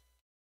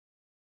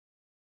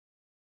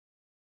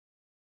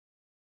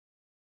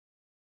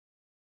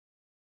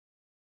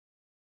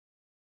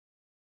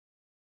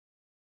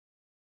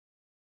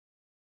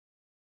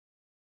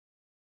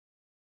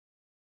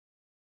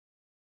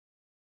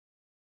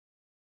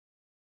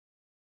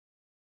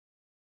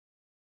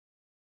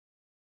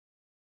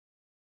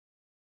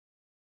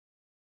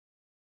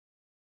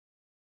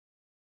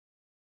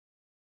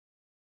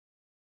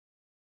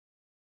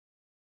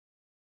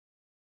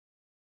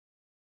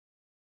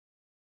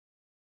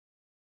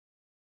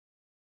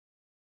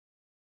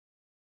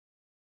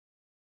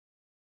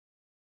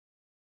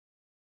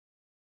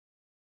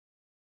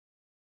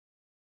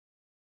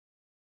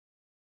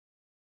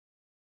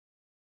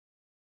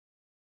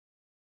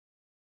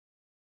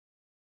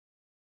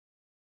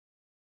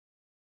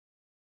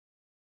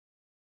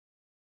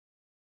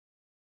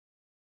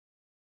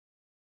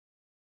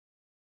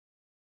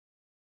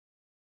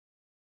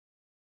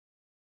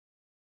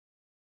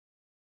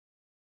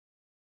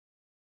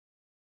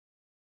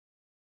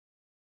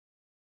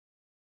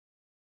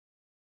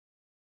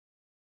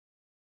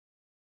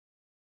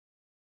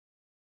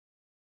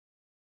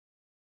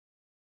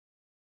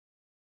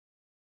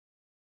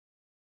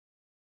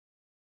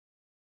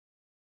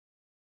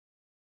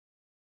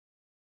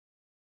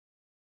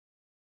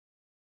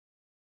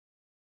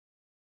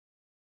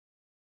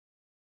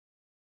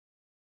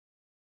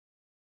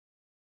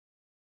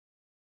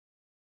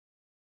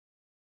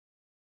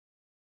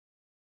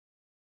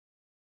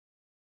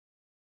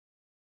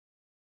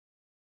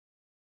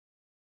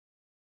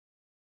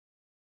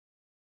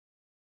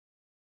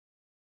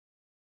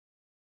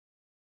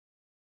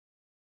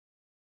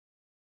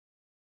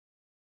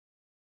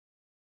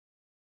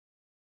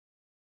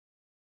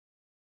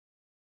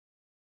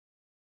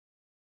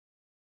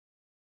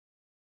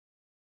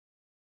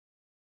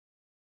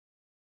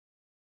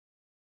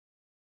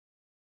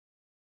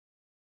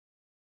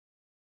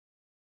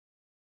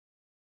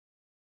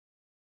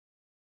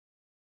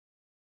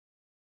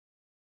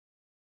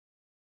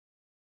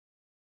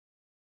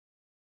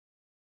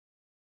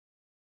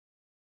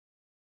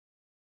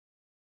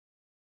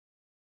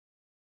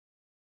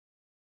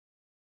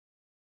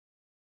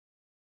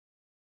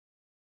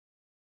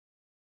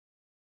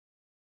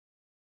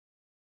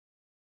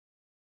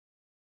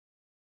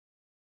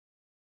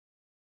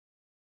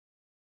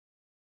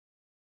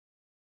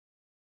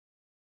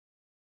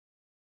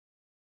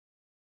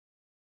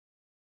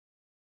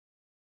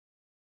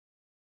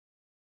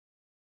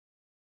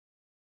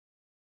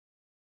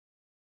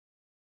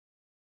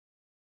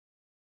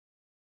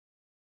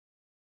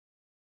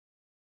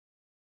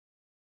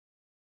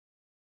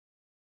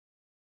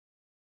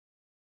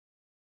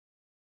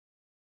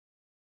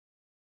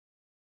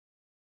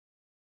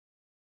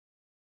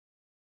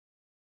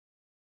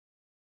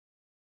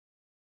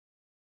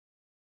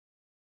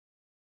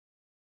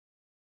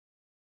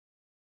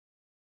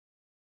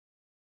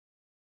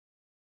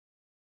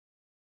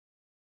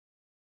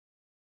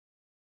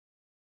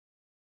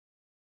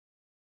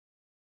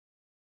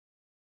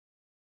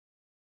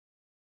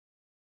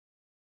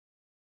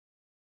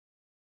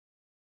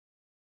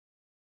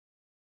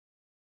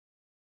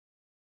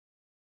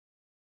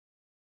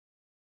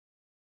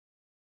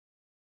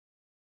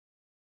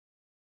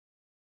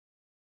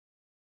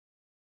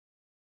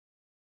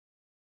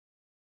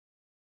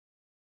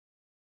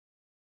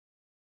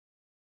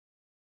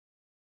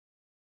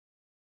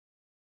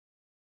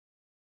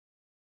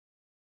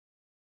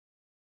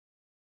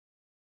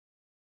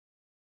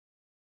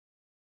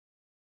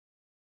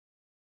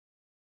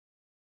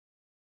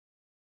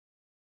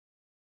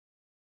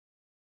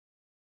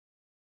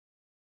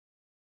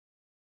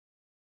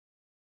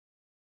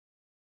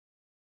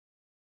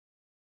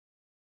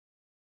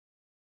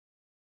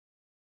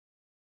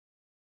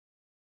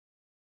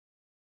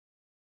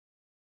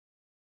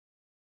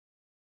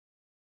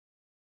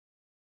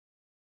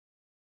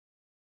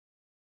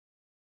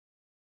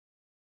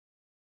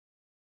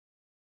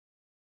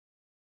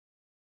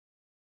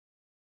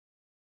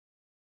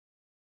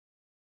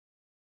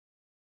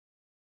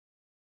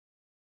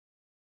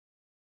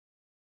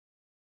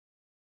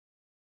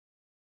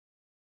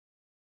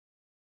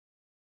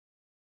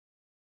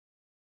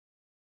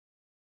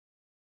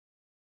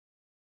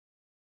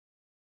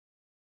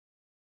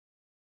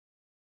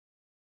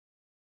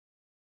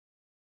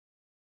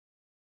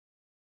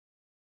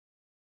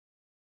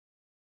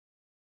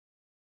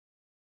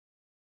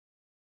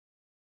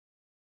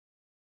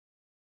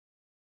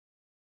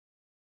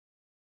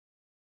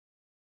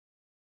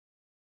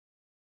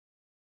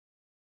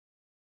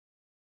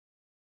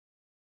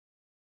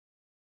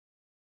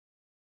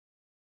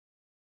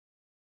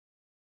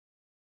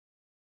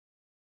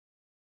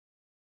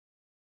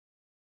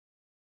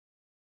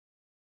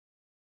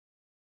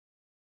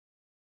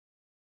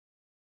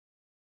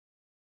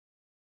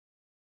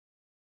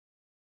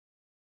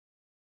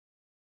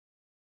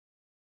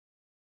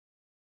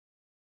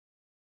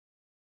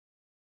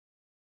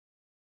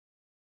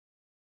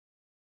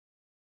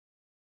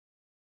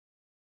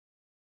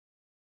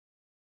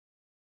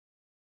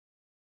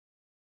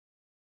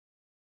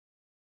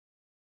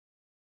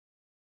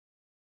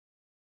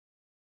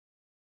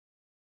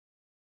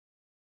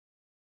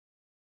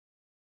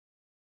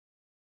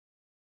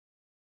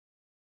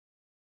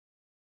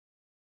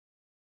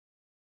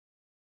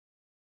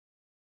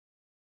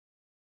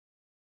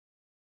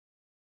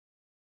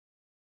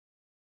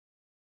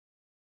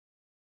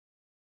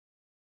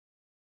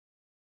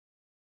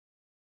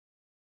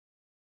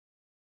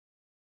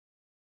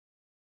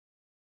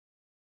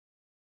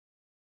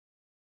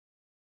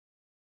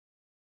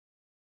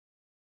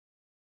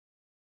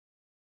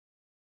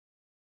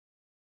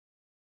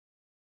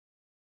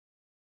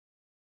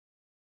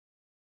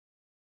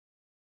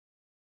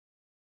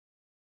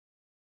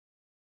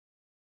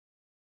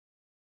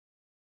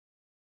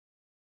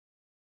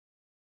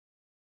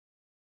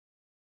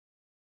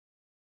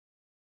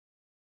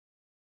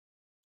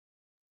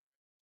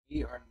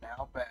 We are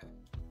now back.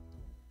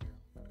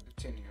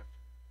 Continue.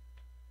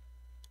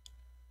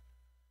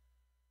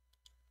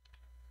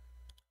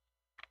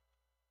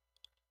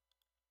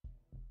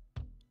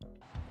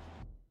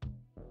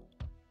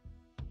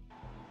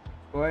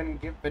 Go ahead and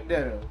get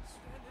vendettas.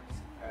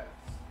 Pass.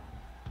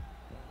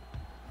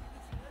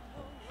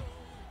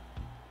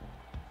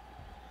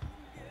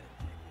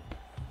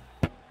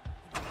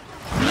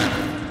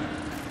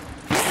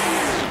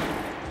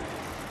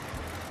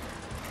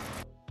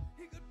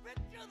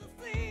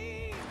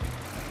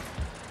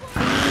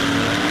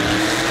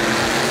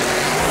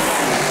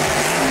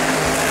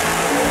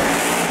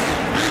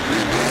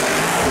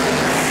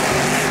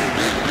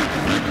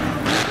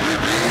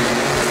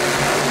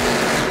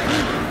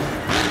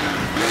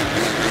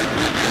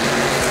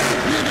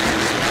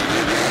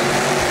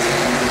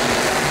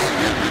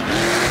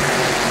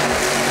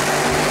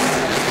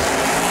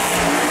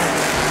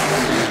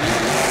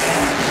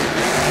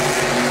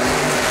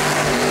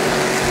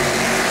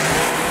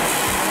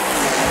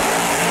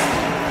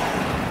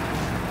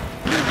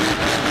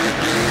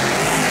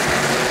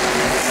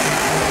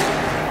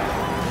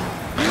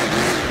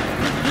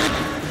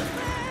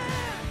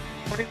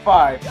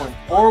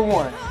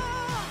 $25.41.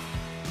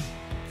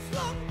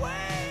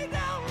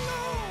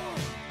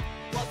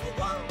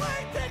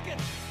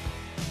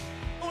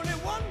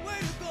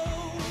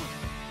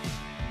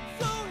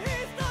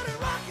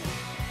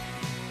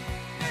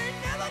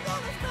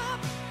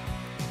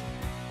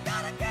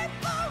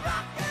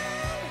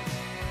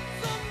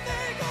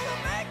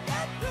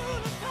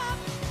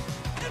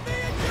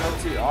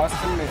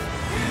 Austin Mill.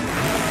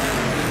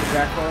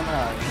 Jacqueline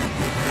High.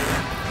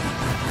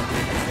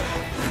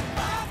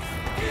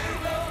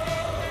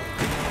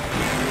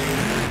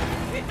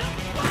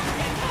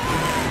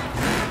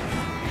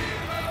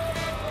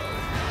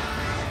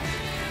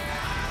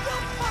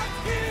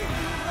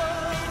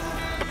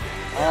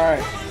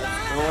 Alright,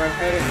 let's go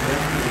ahead and go.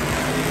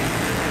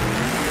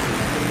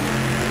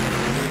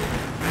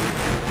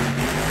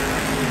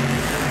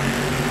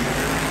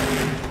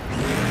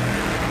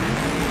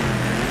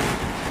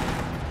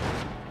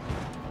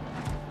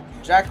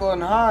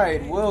 Jacqueline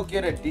Hyde will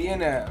get a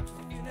DNF.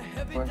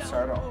 Go ahead and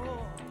start off.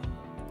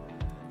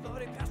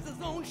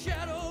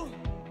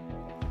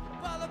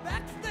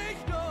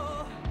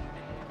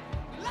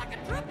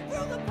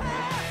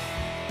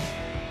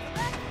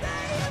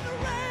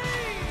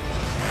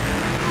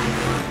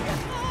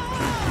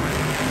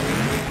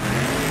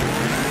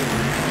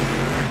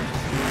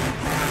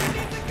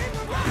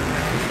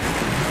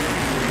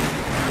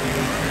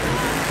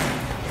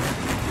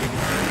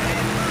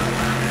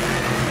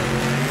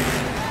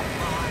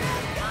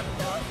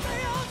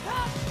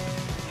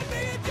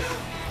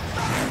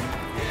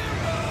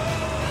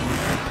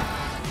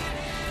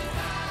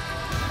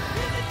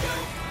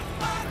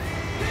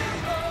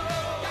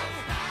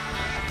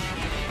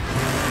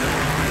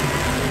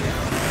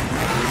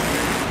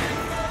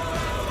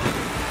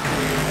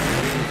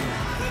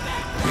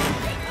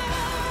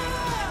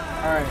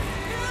 Alright.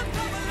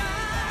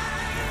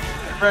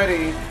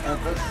 Ready. Go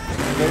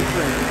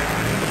through.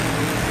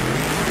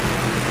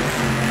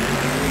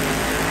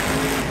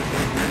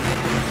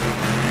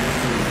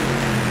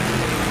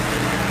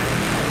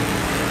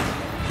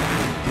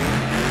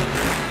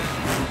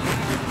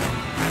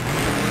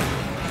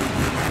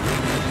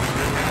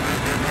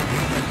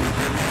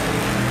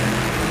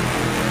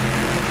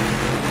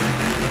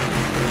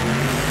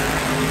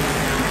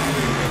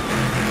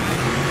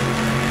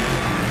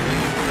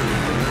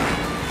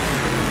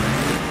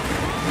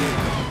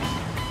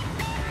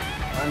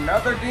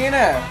 Another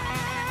DNF.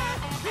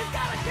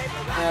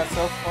 Yeah,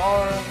 so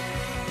far,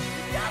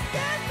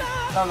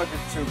 not looking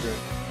too good.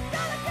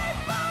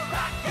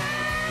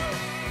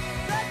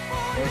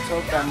 Let's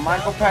hope that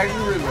Michael Packard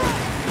reloads.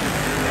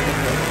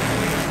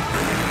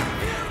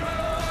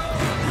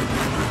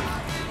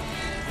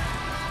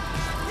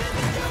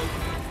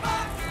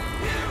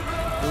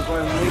 We're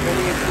going to leave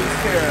any of these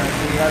here.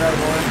 We got our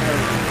one.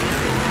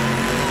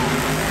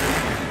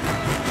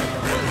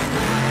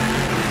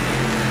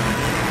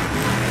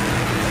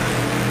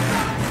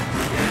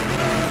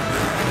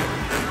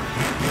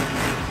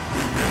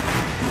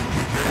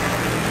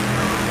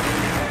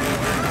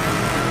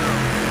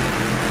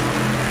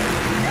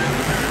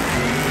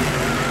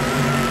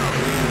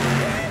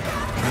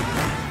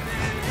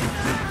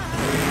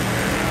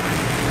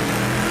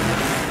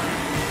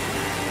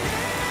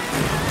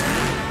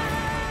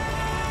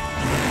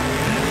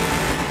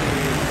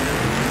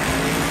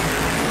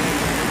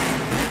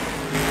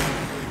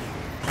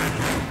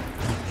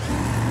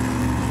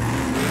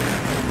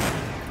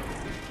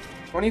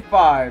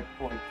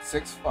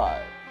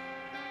 $25.65.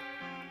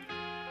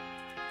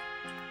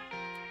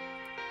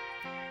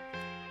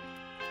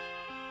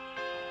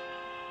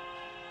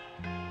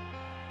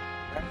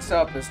 Next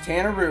up is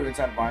Tanner Rubens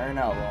out of Iron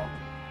Outlaw.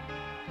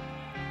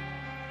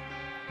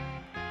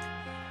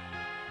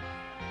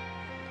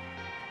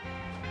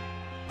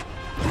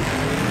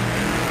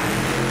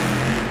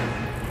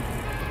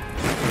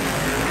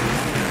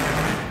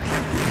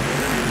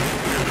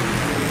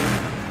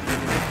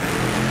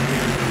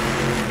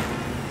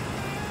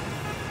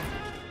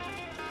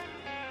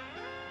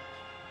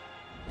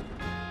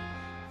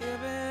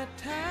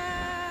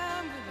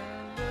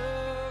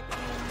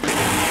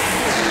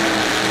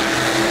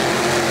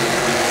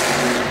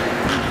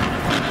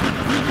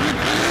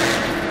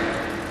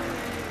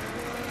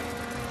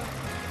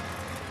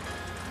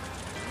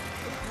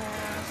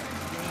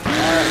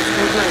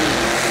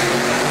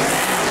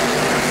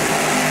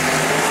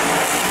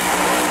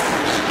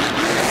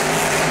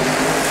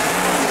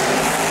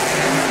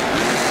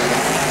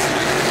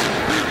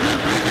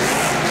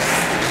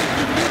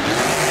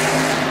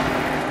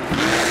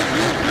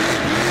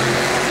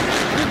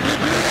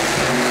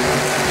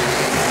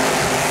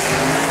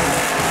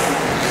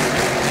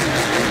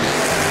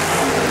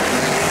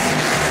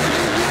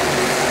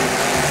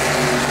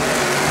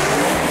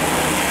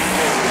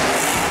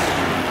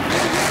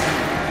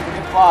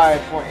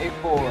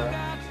 4.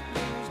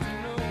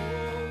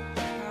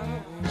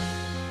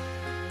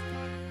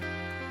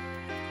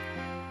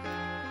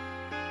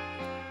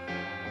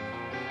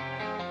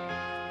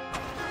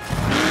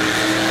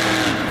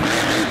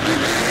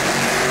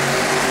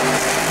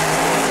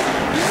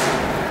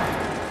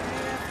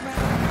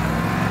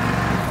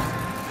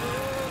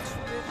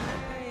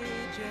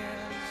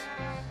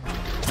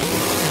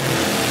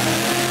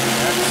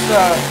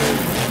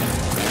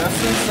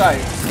 Just in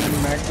sight,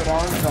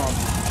 Megalodon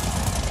zombie.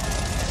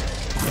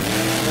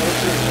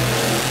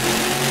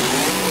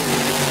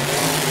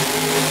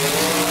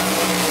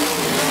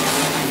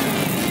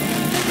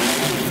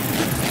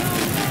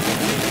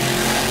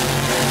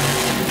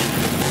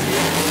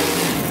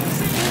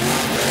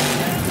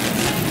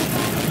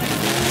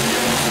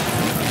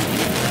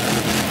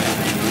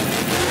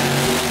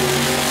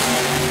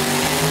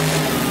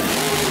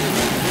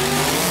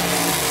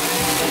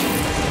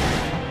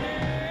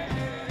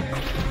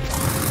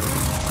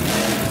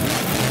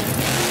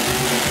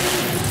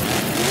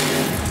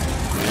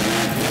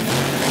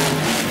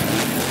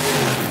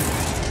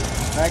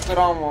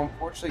 Megalodon will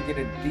unfortunately get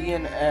a D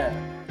and F.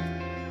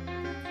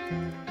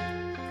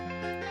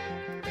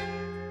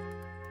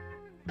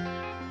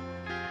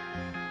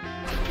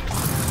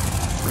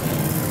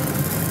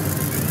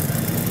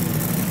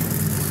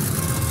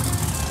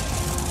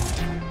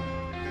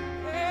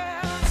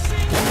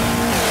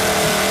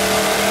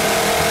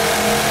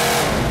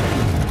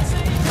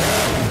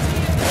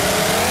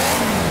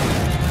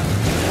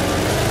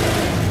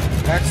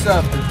 Next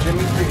up is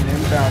Jimmy Green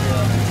inbound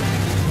running.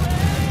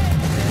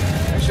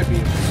 That should be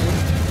interesting.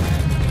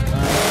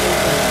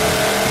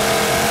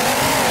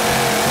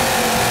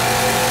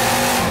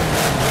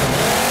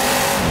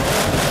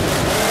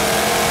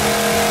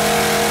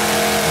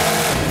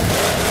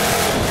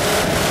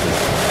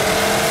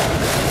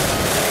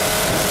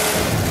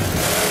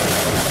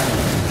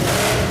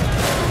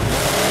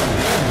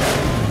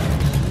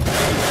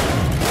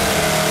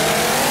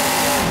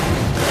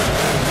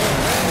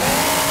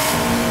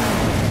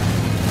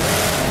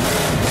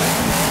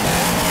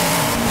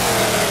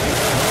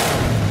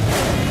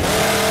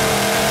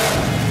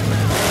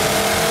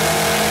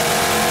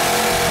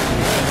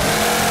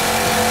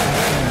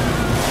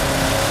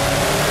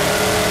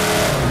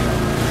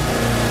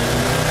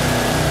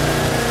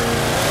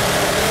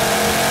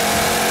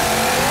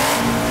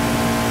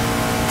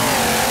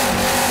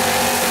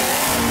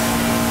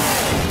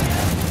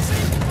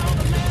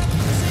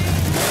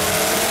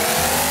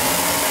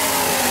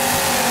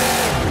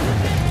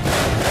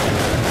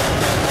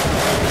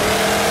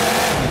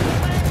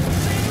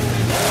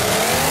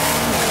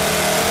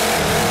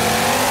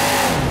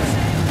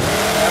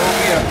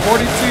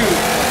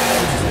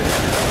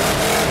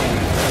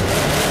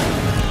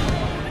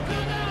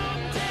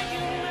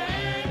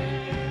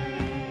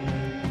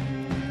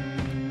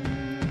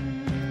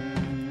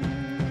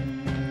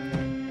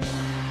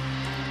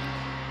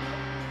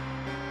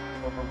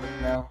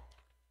 Now.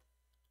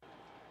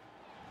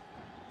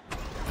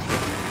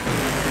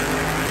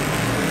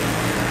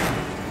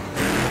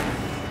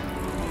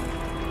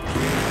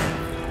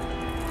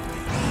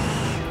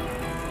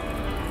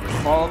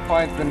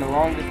 Qualifying's been the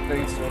longest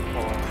day so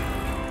far.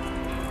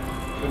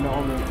 Been the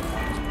only.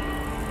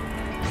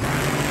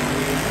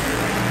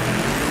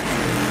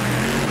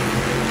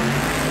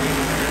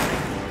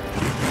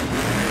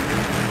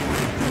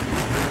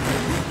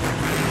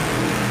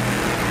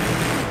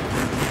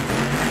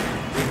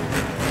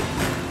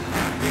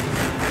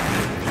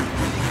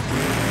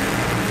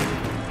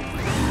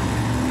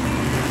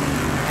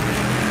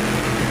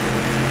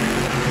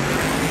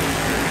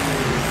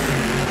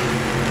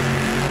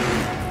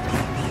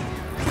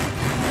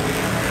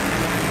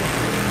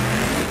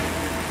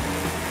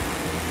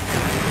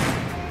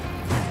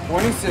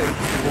 Twenty-six,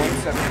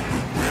 27.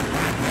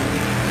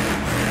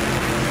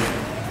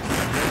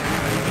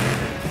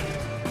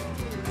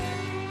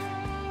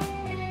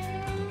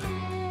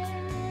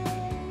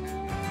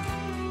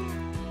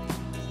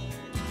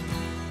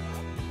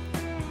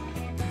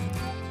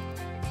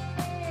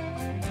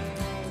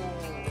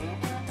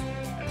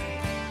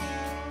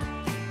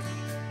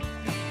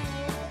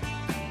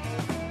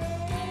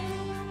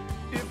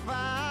 If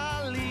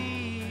I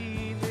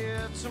leave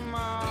here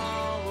tomorrow,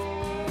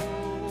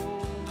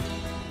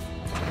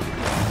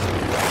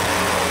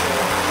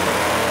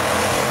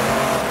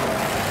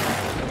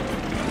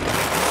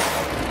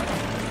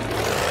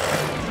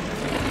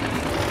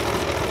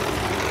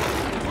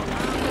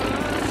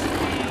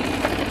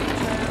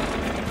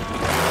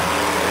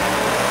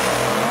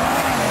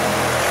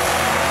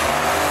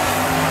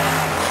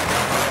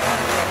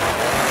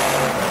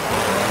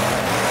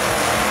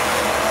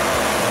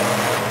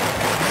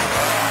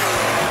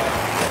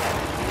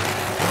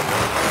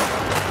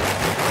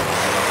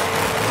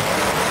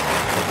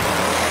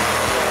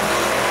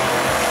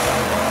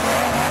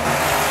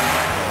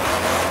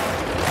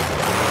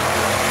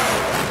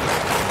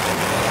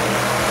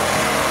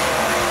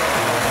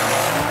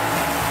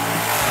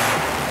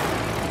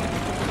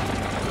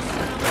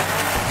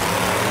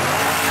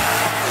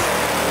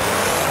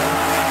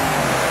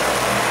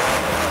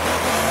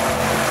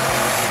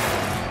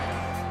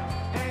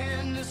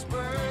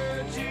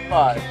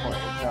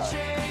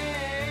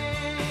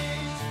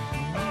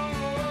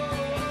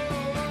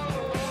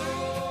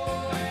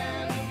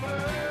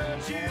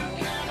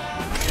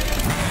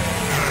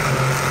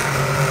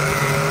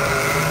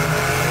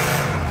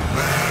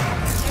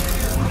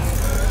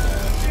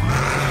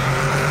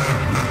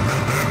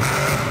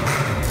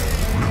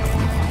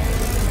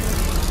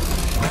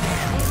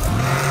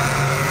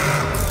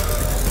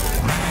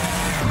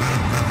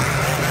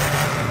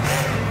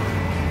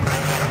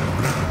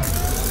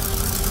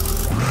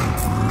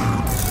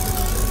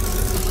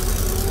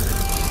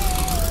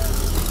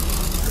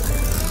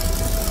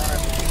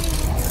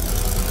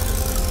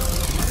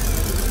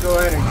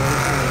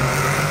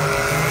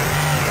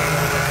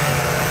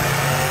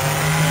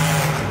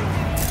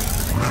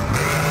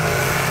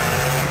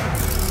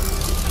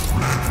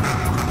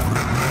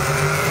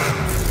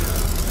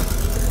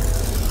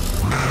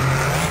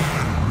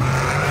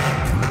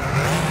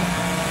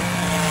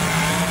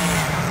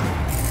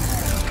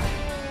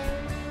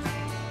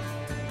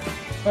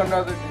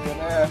 Another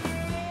DNF.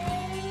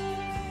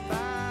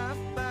 Bye,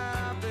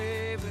 bye,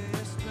 baby,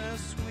 it's the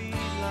sweet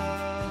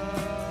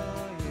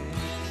love. Yeah,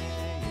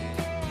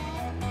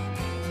 yeah.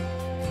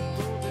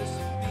 Oh, this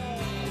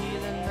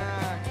feeling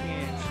I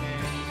can't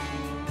change.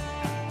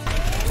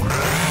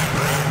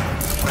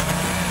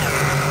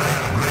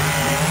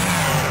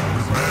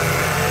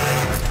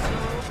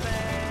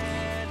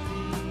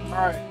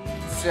 Alright,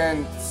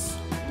 since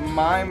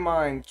my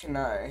mind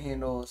cannot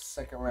handle a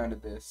second round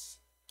of this,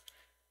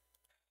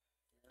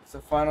 it's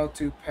the final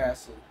two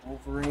passes.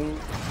 Wolverine.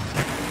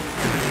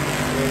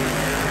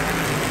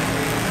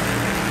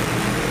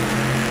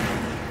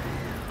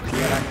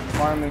 Yeah, I can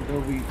finally go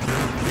weak.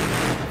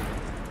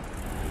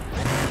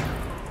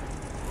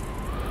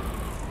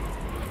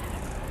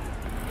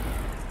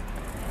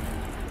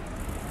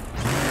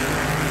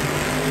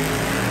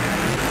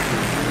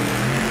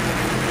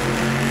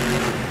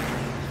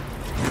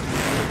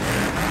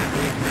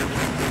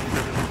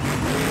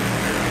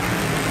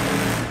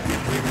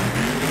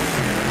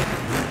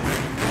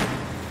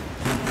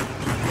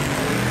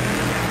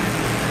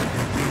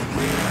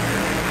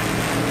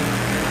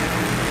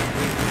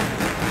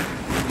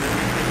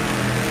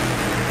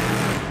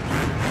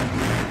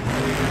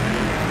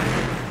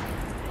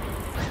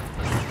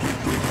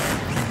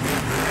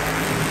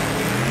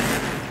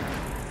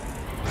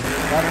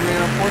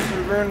 Spider-Man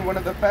unfortunately ruined one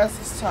of the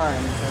fastest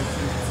times, as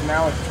it's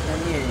now at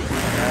 28.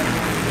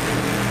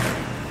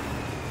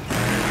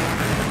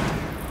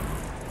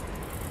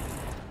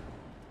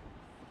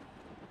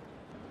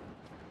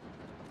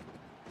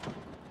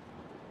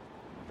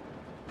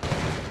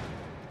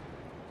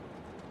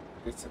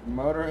 It's a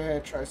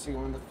Motorhead tries to get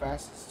one of the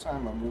fastest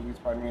time on movie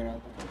Spider-Man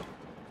out there.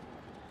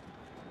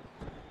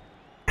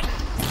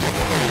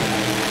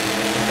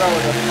 So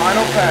the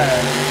final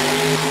pass.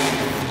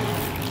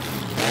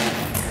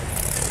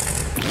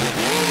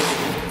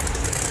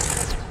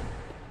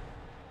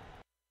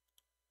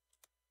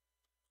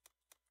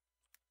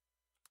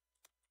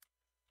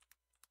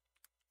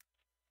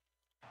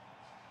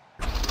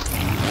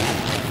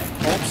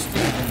 Hope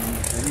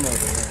Stevens in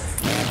Motorhead.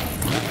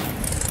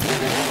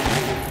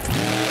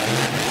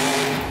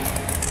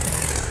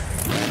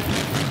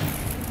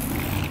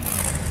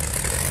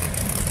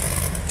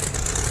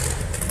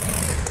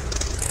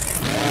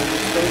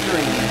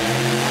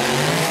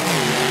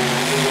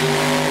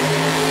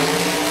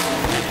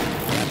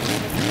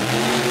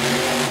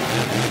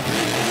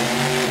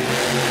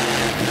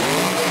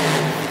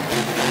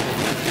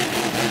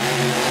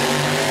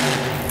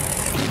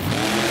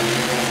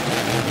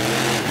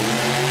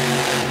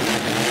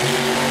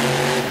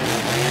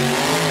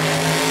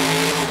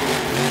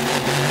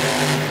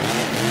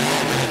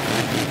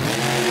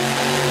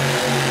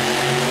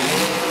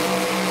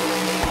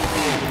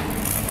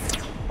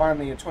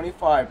 Finally, a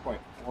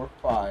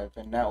 25.45,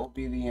 and that will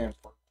be the end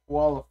for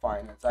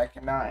qualifying, as I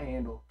cannot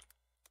handle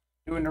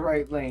doing the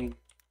right lane.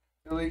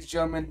 So, ladies and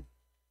gentlemen,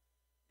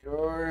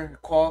 your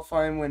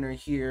qualifying winner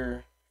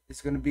here is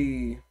going to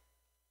be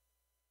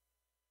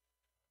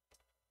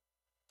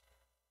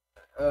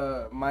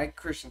Mike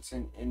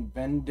Christensen in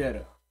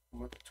Vendetta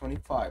with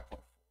 25.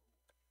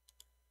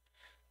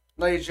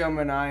 Ladies and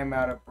gentlemen, I am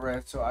out of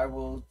breath, so I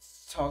will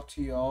talk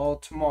to you all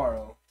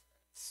tomorrow.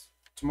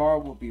 Tomorrow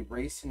we'll be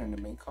racing in the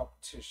main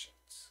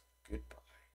competitions. Goodbye.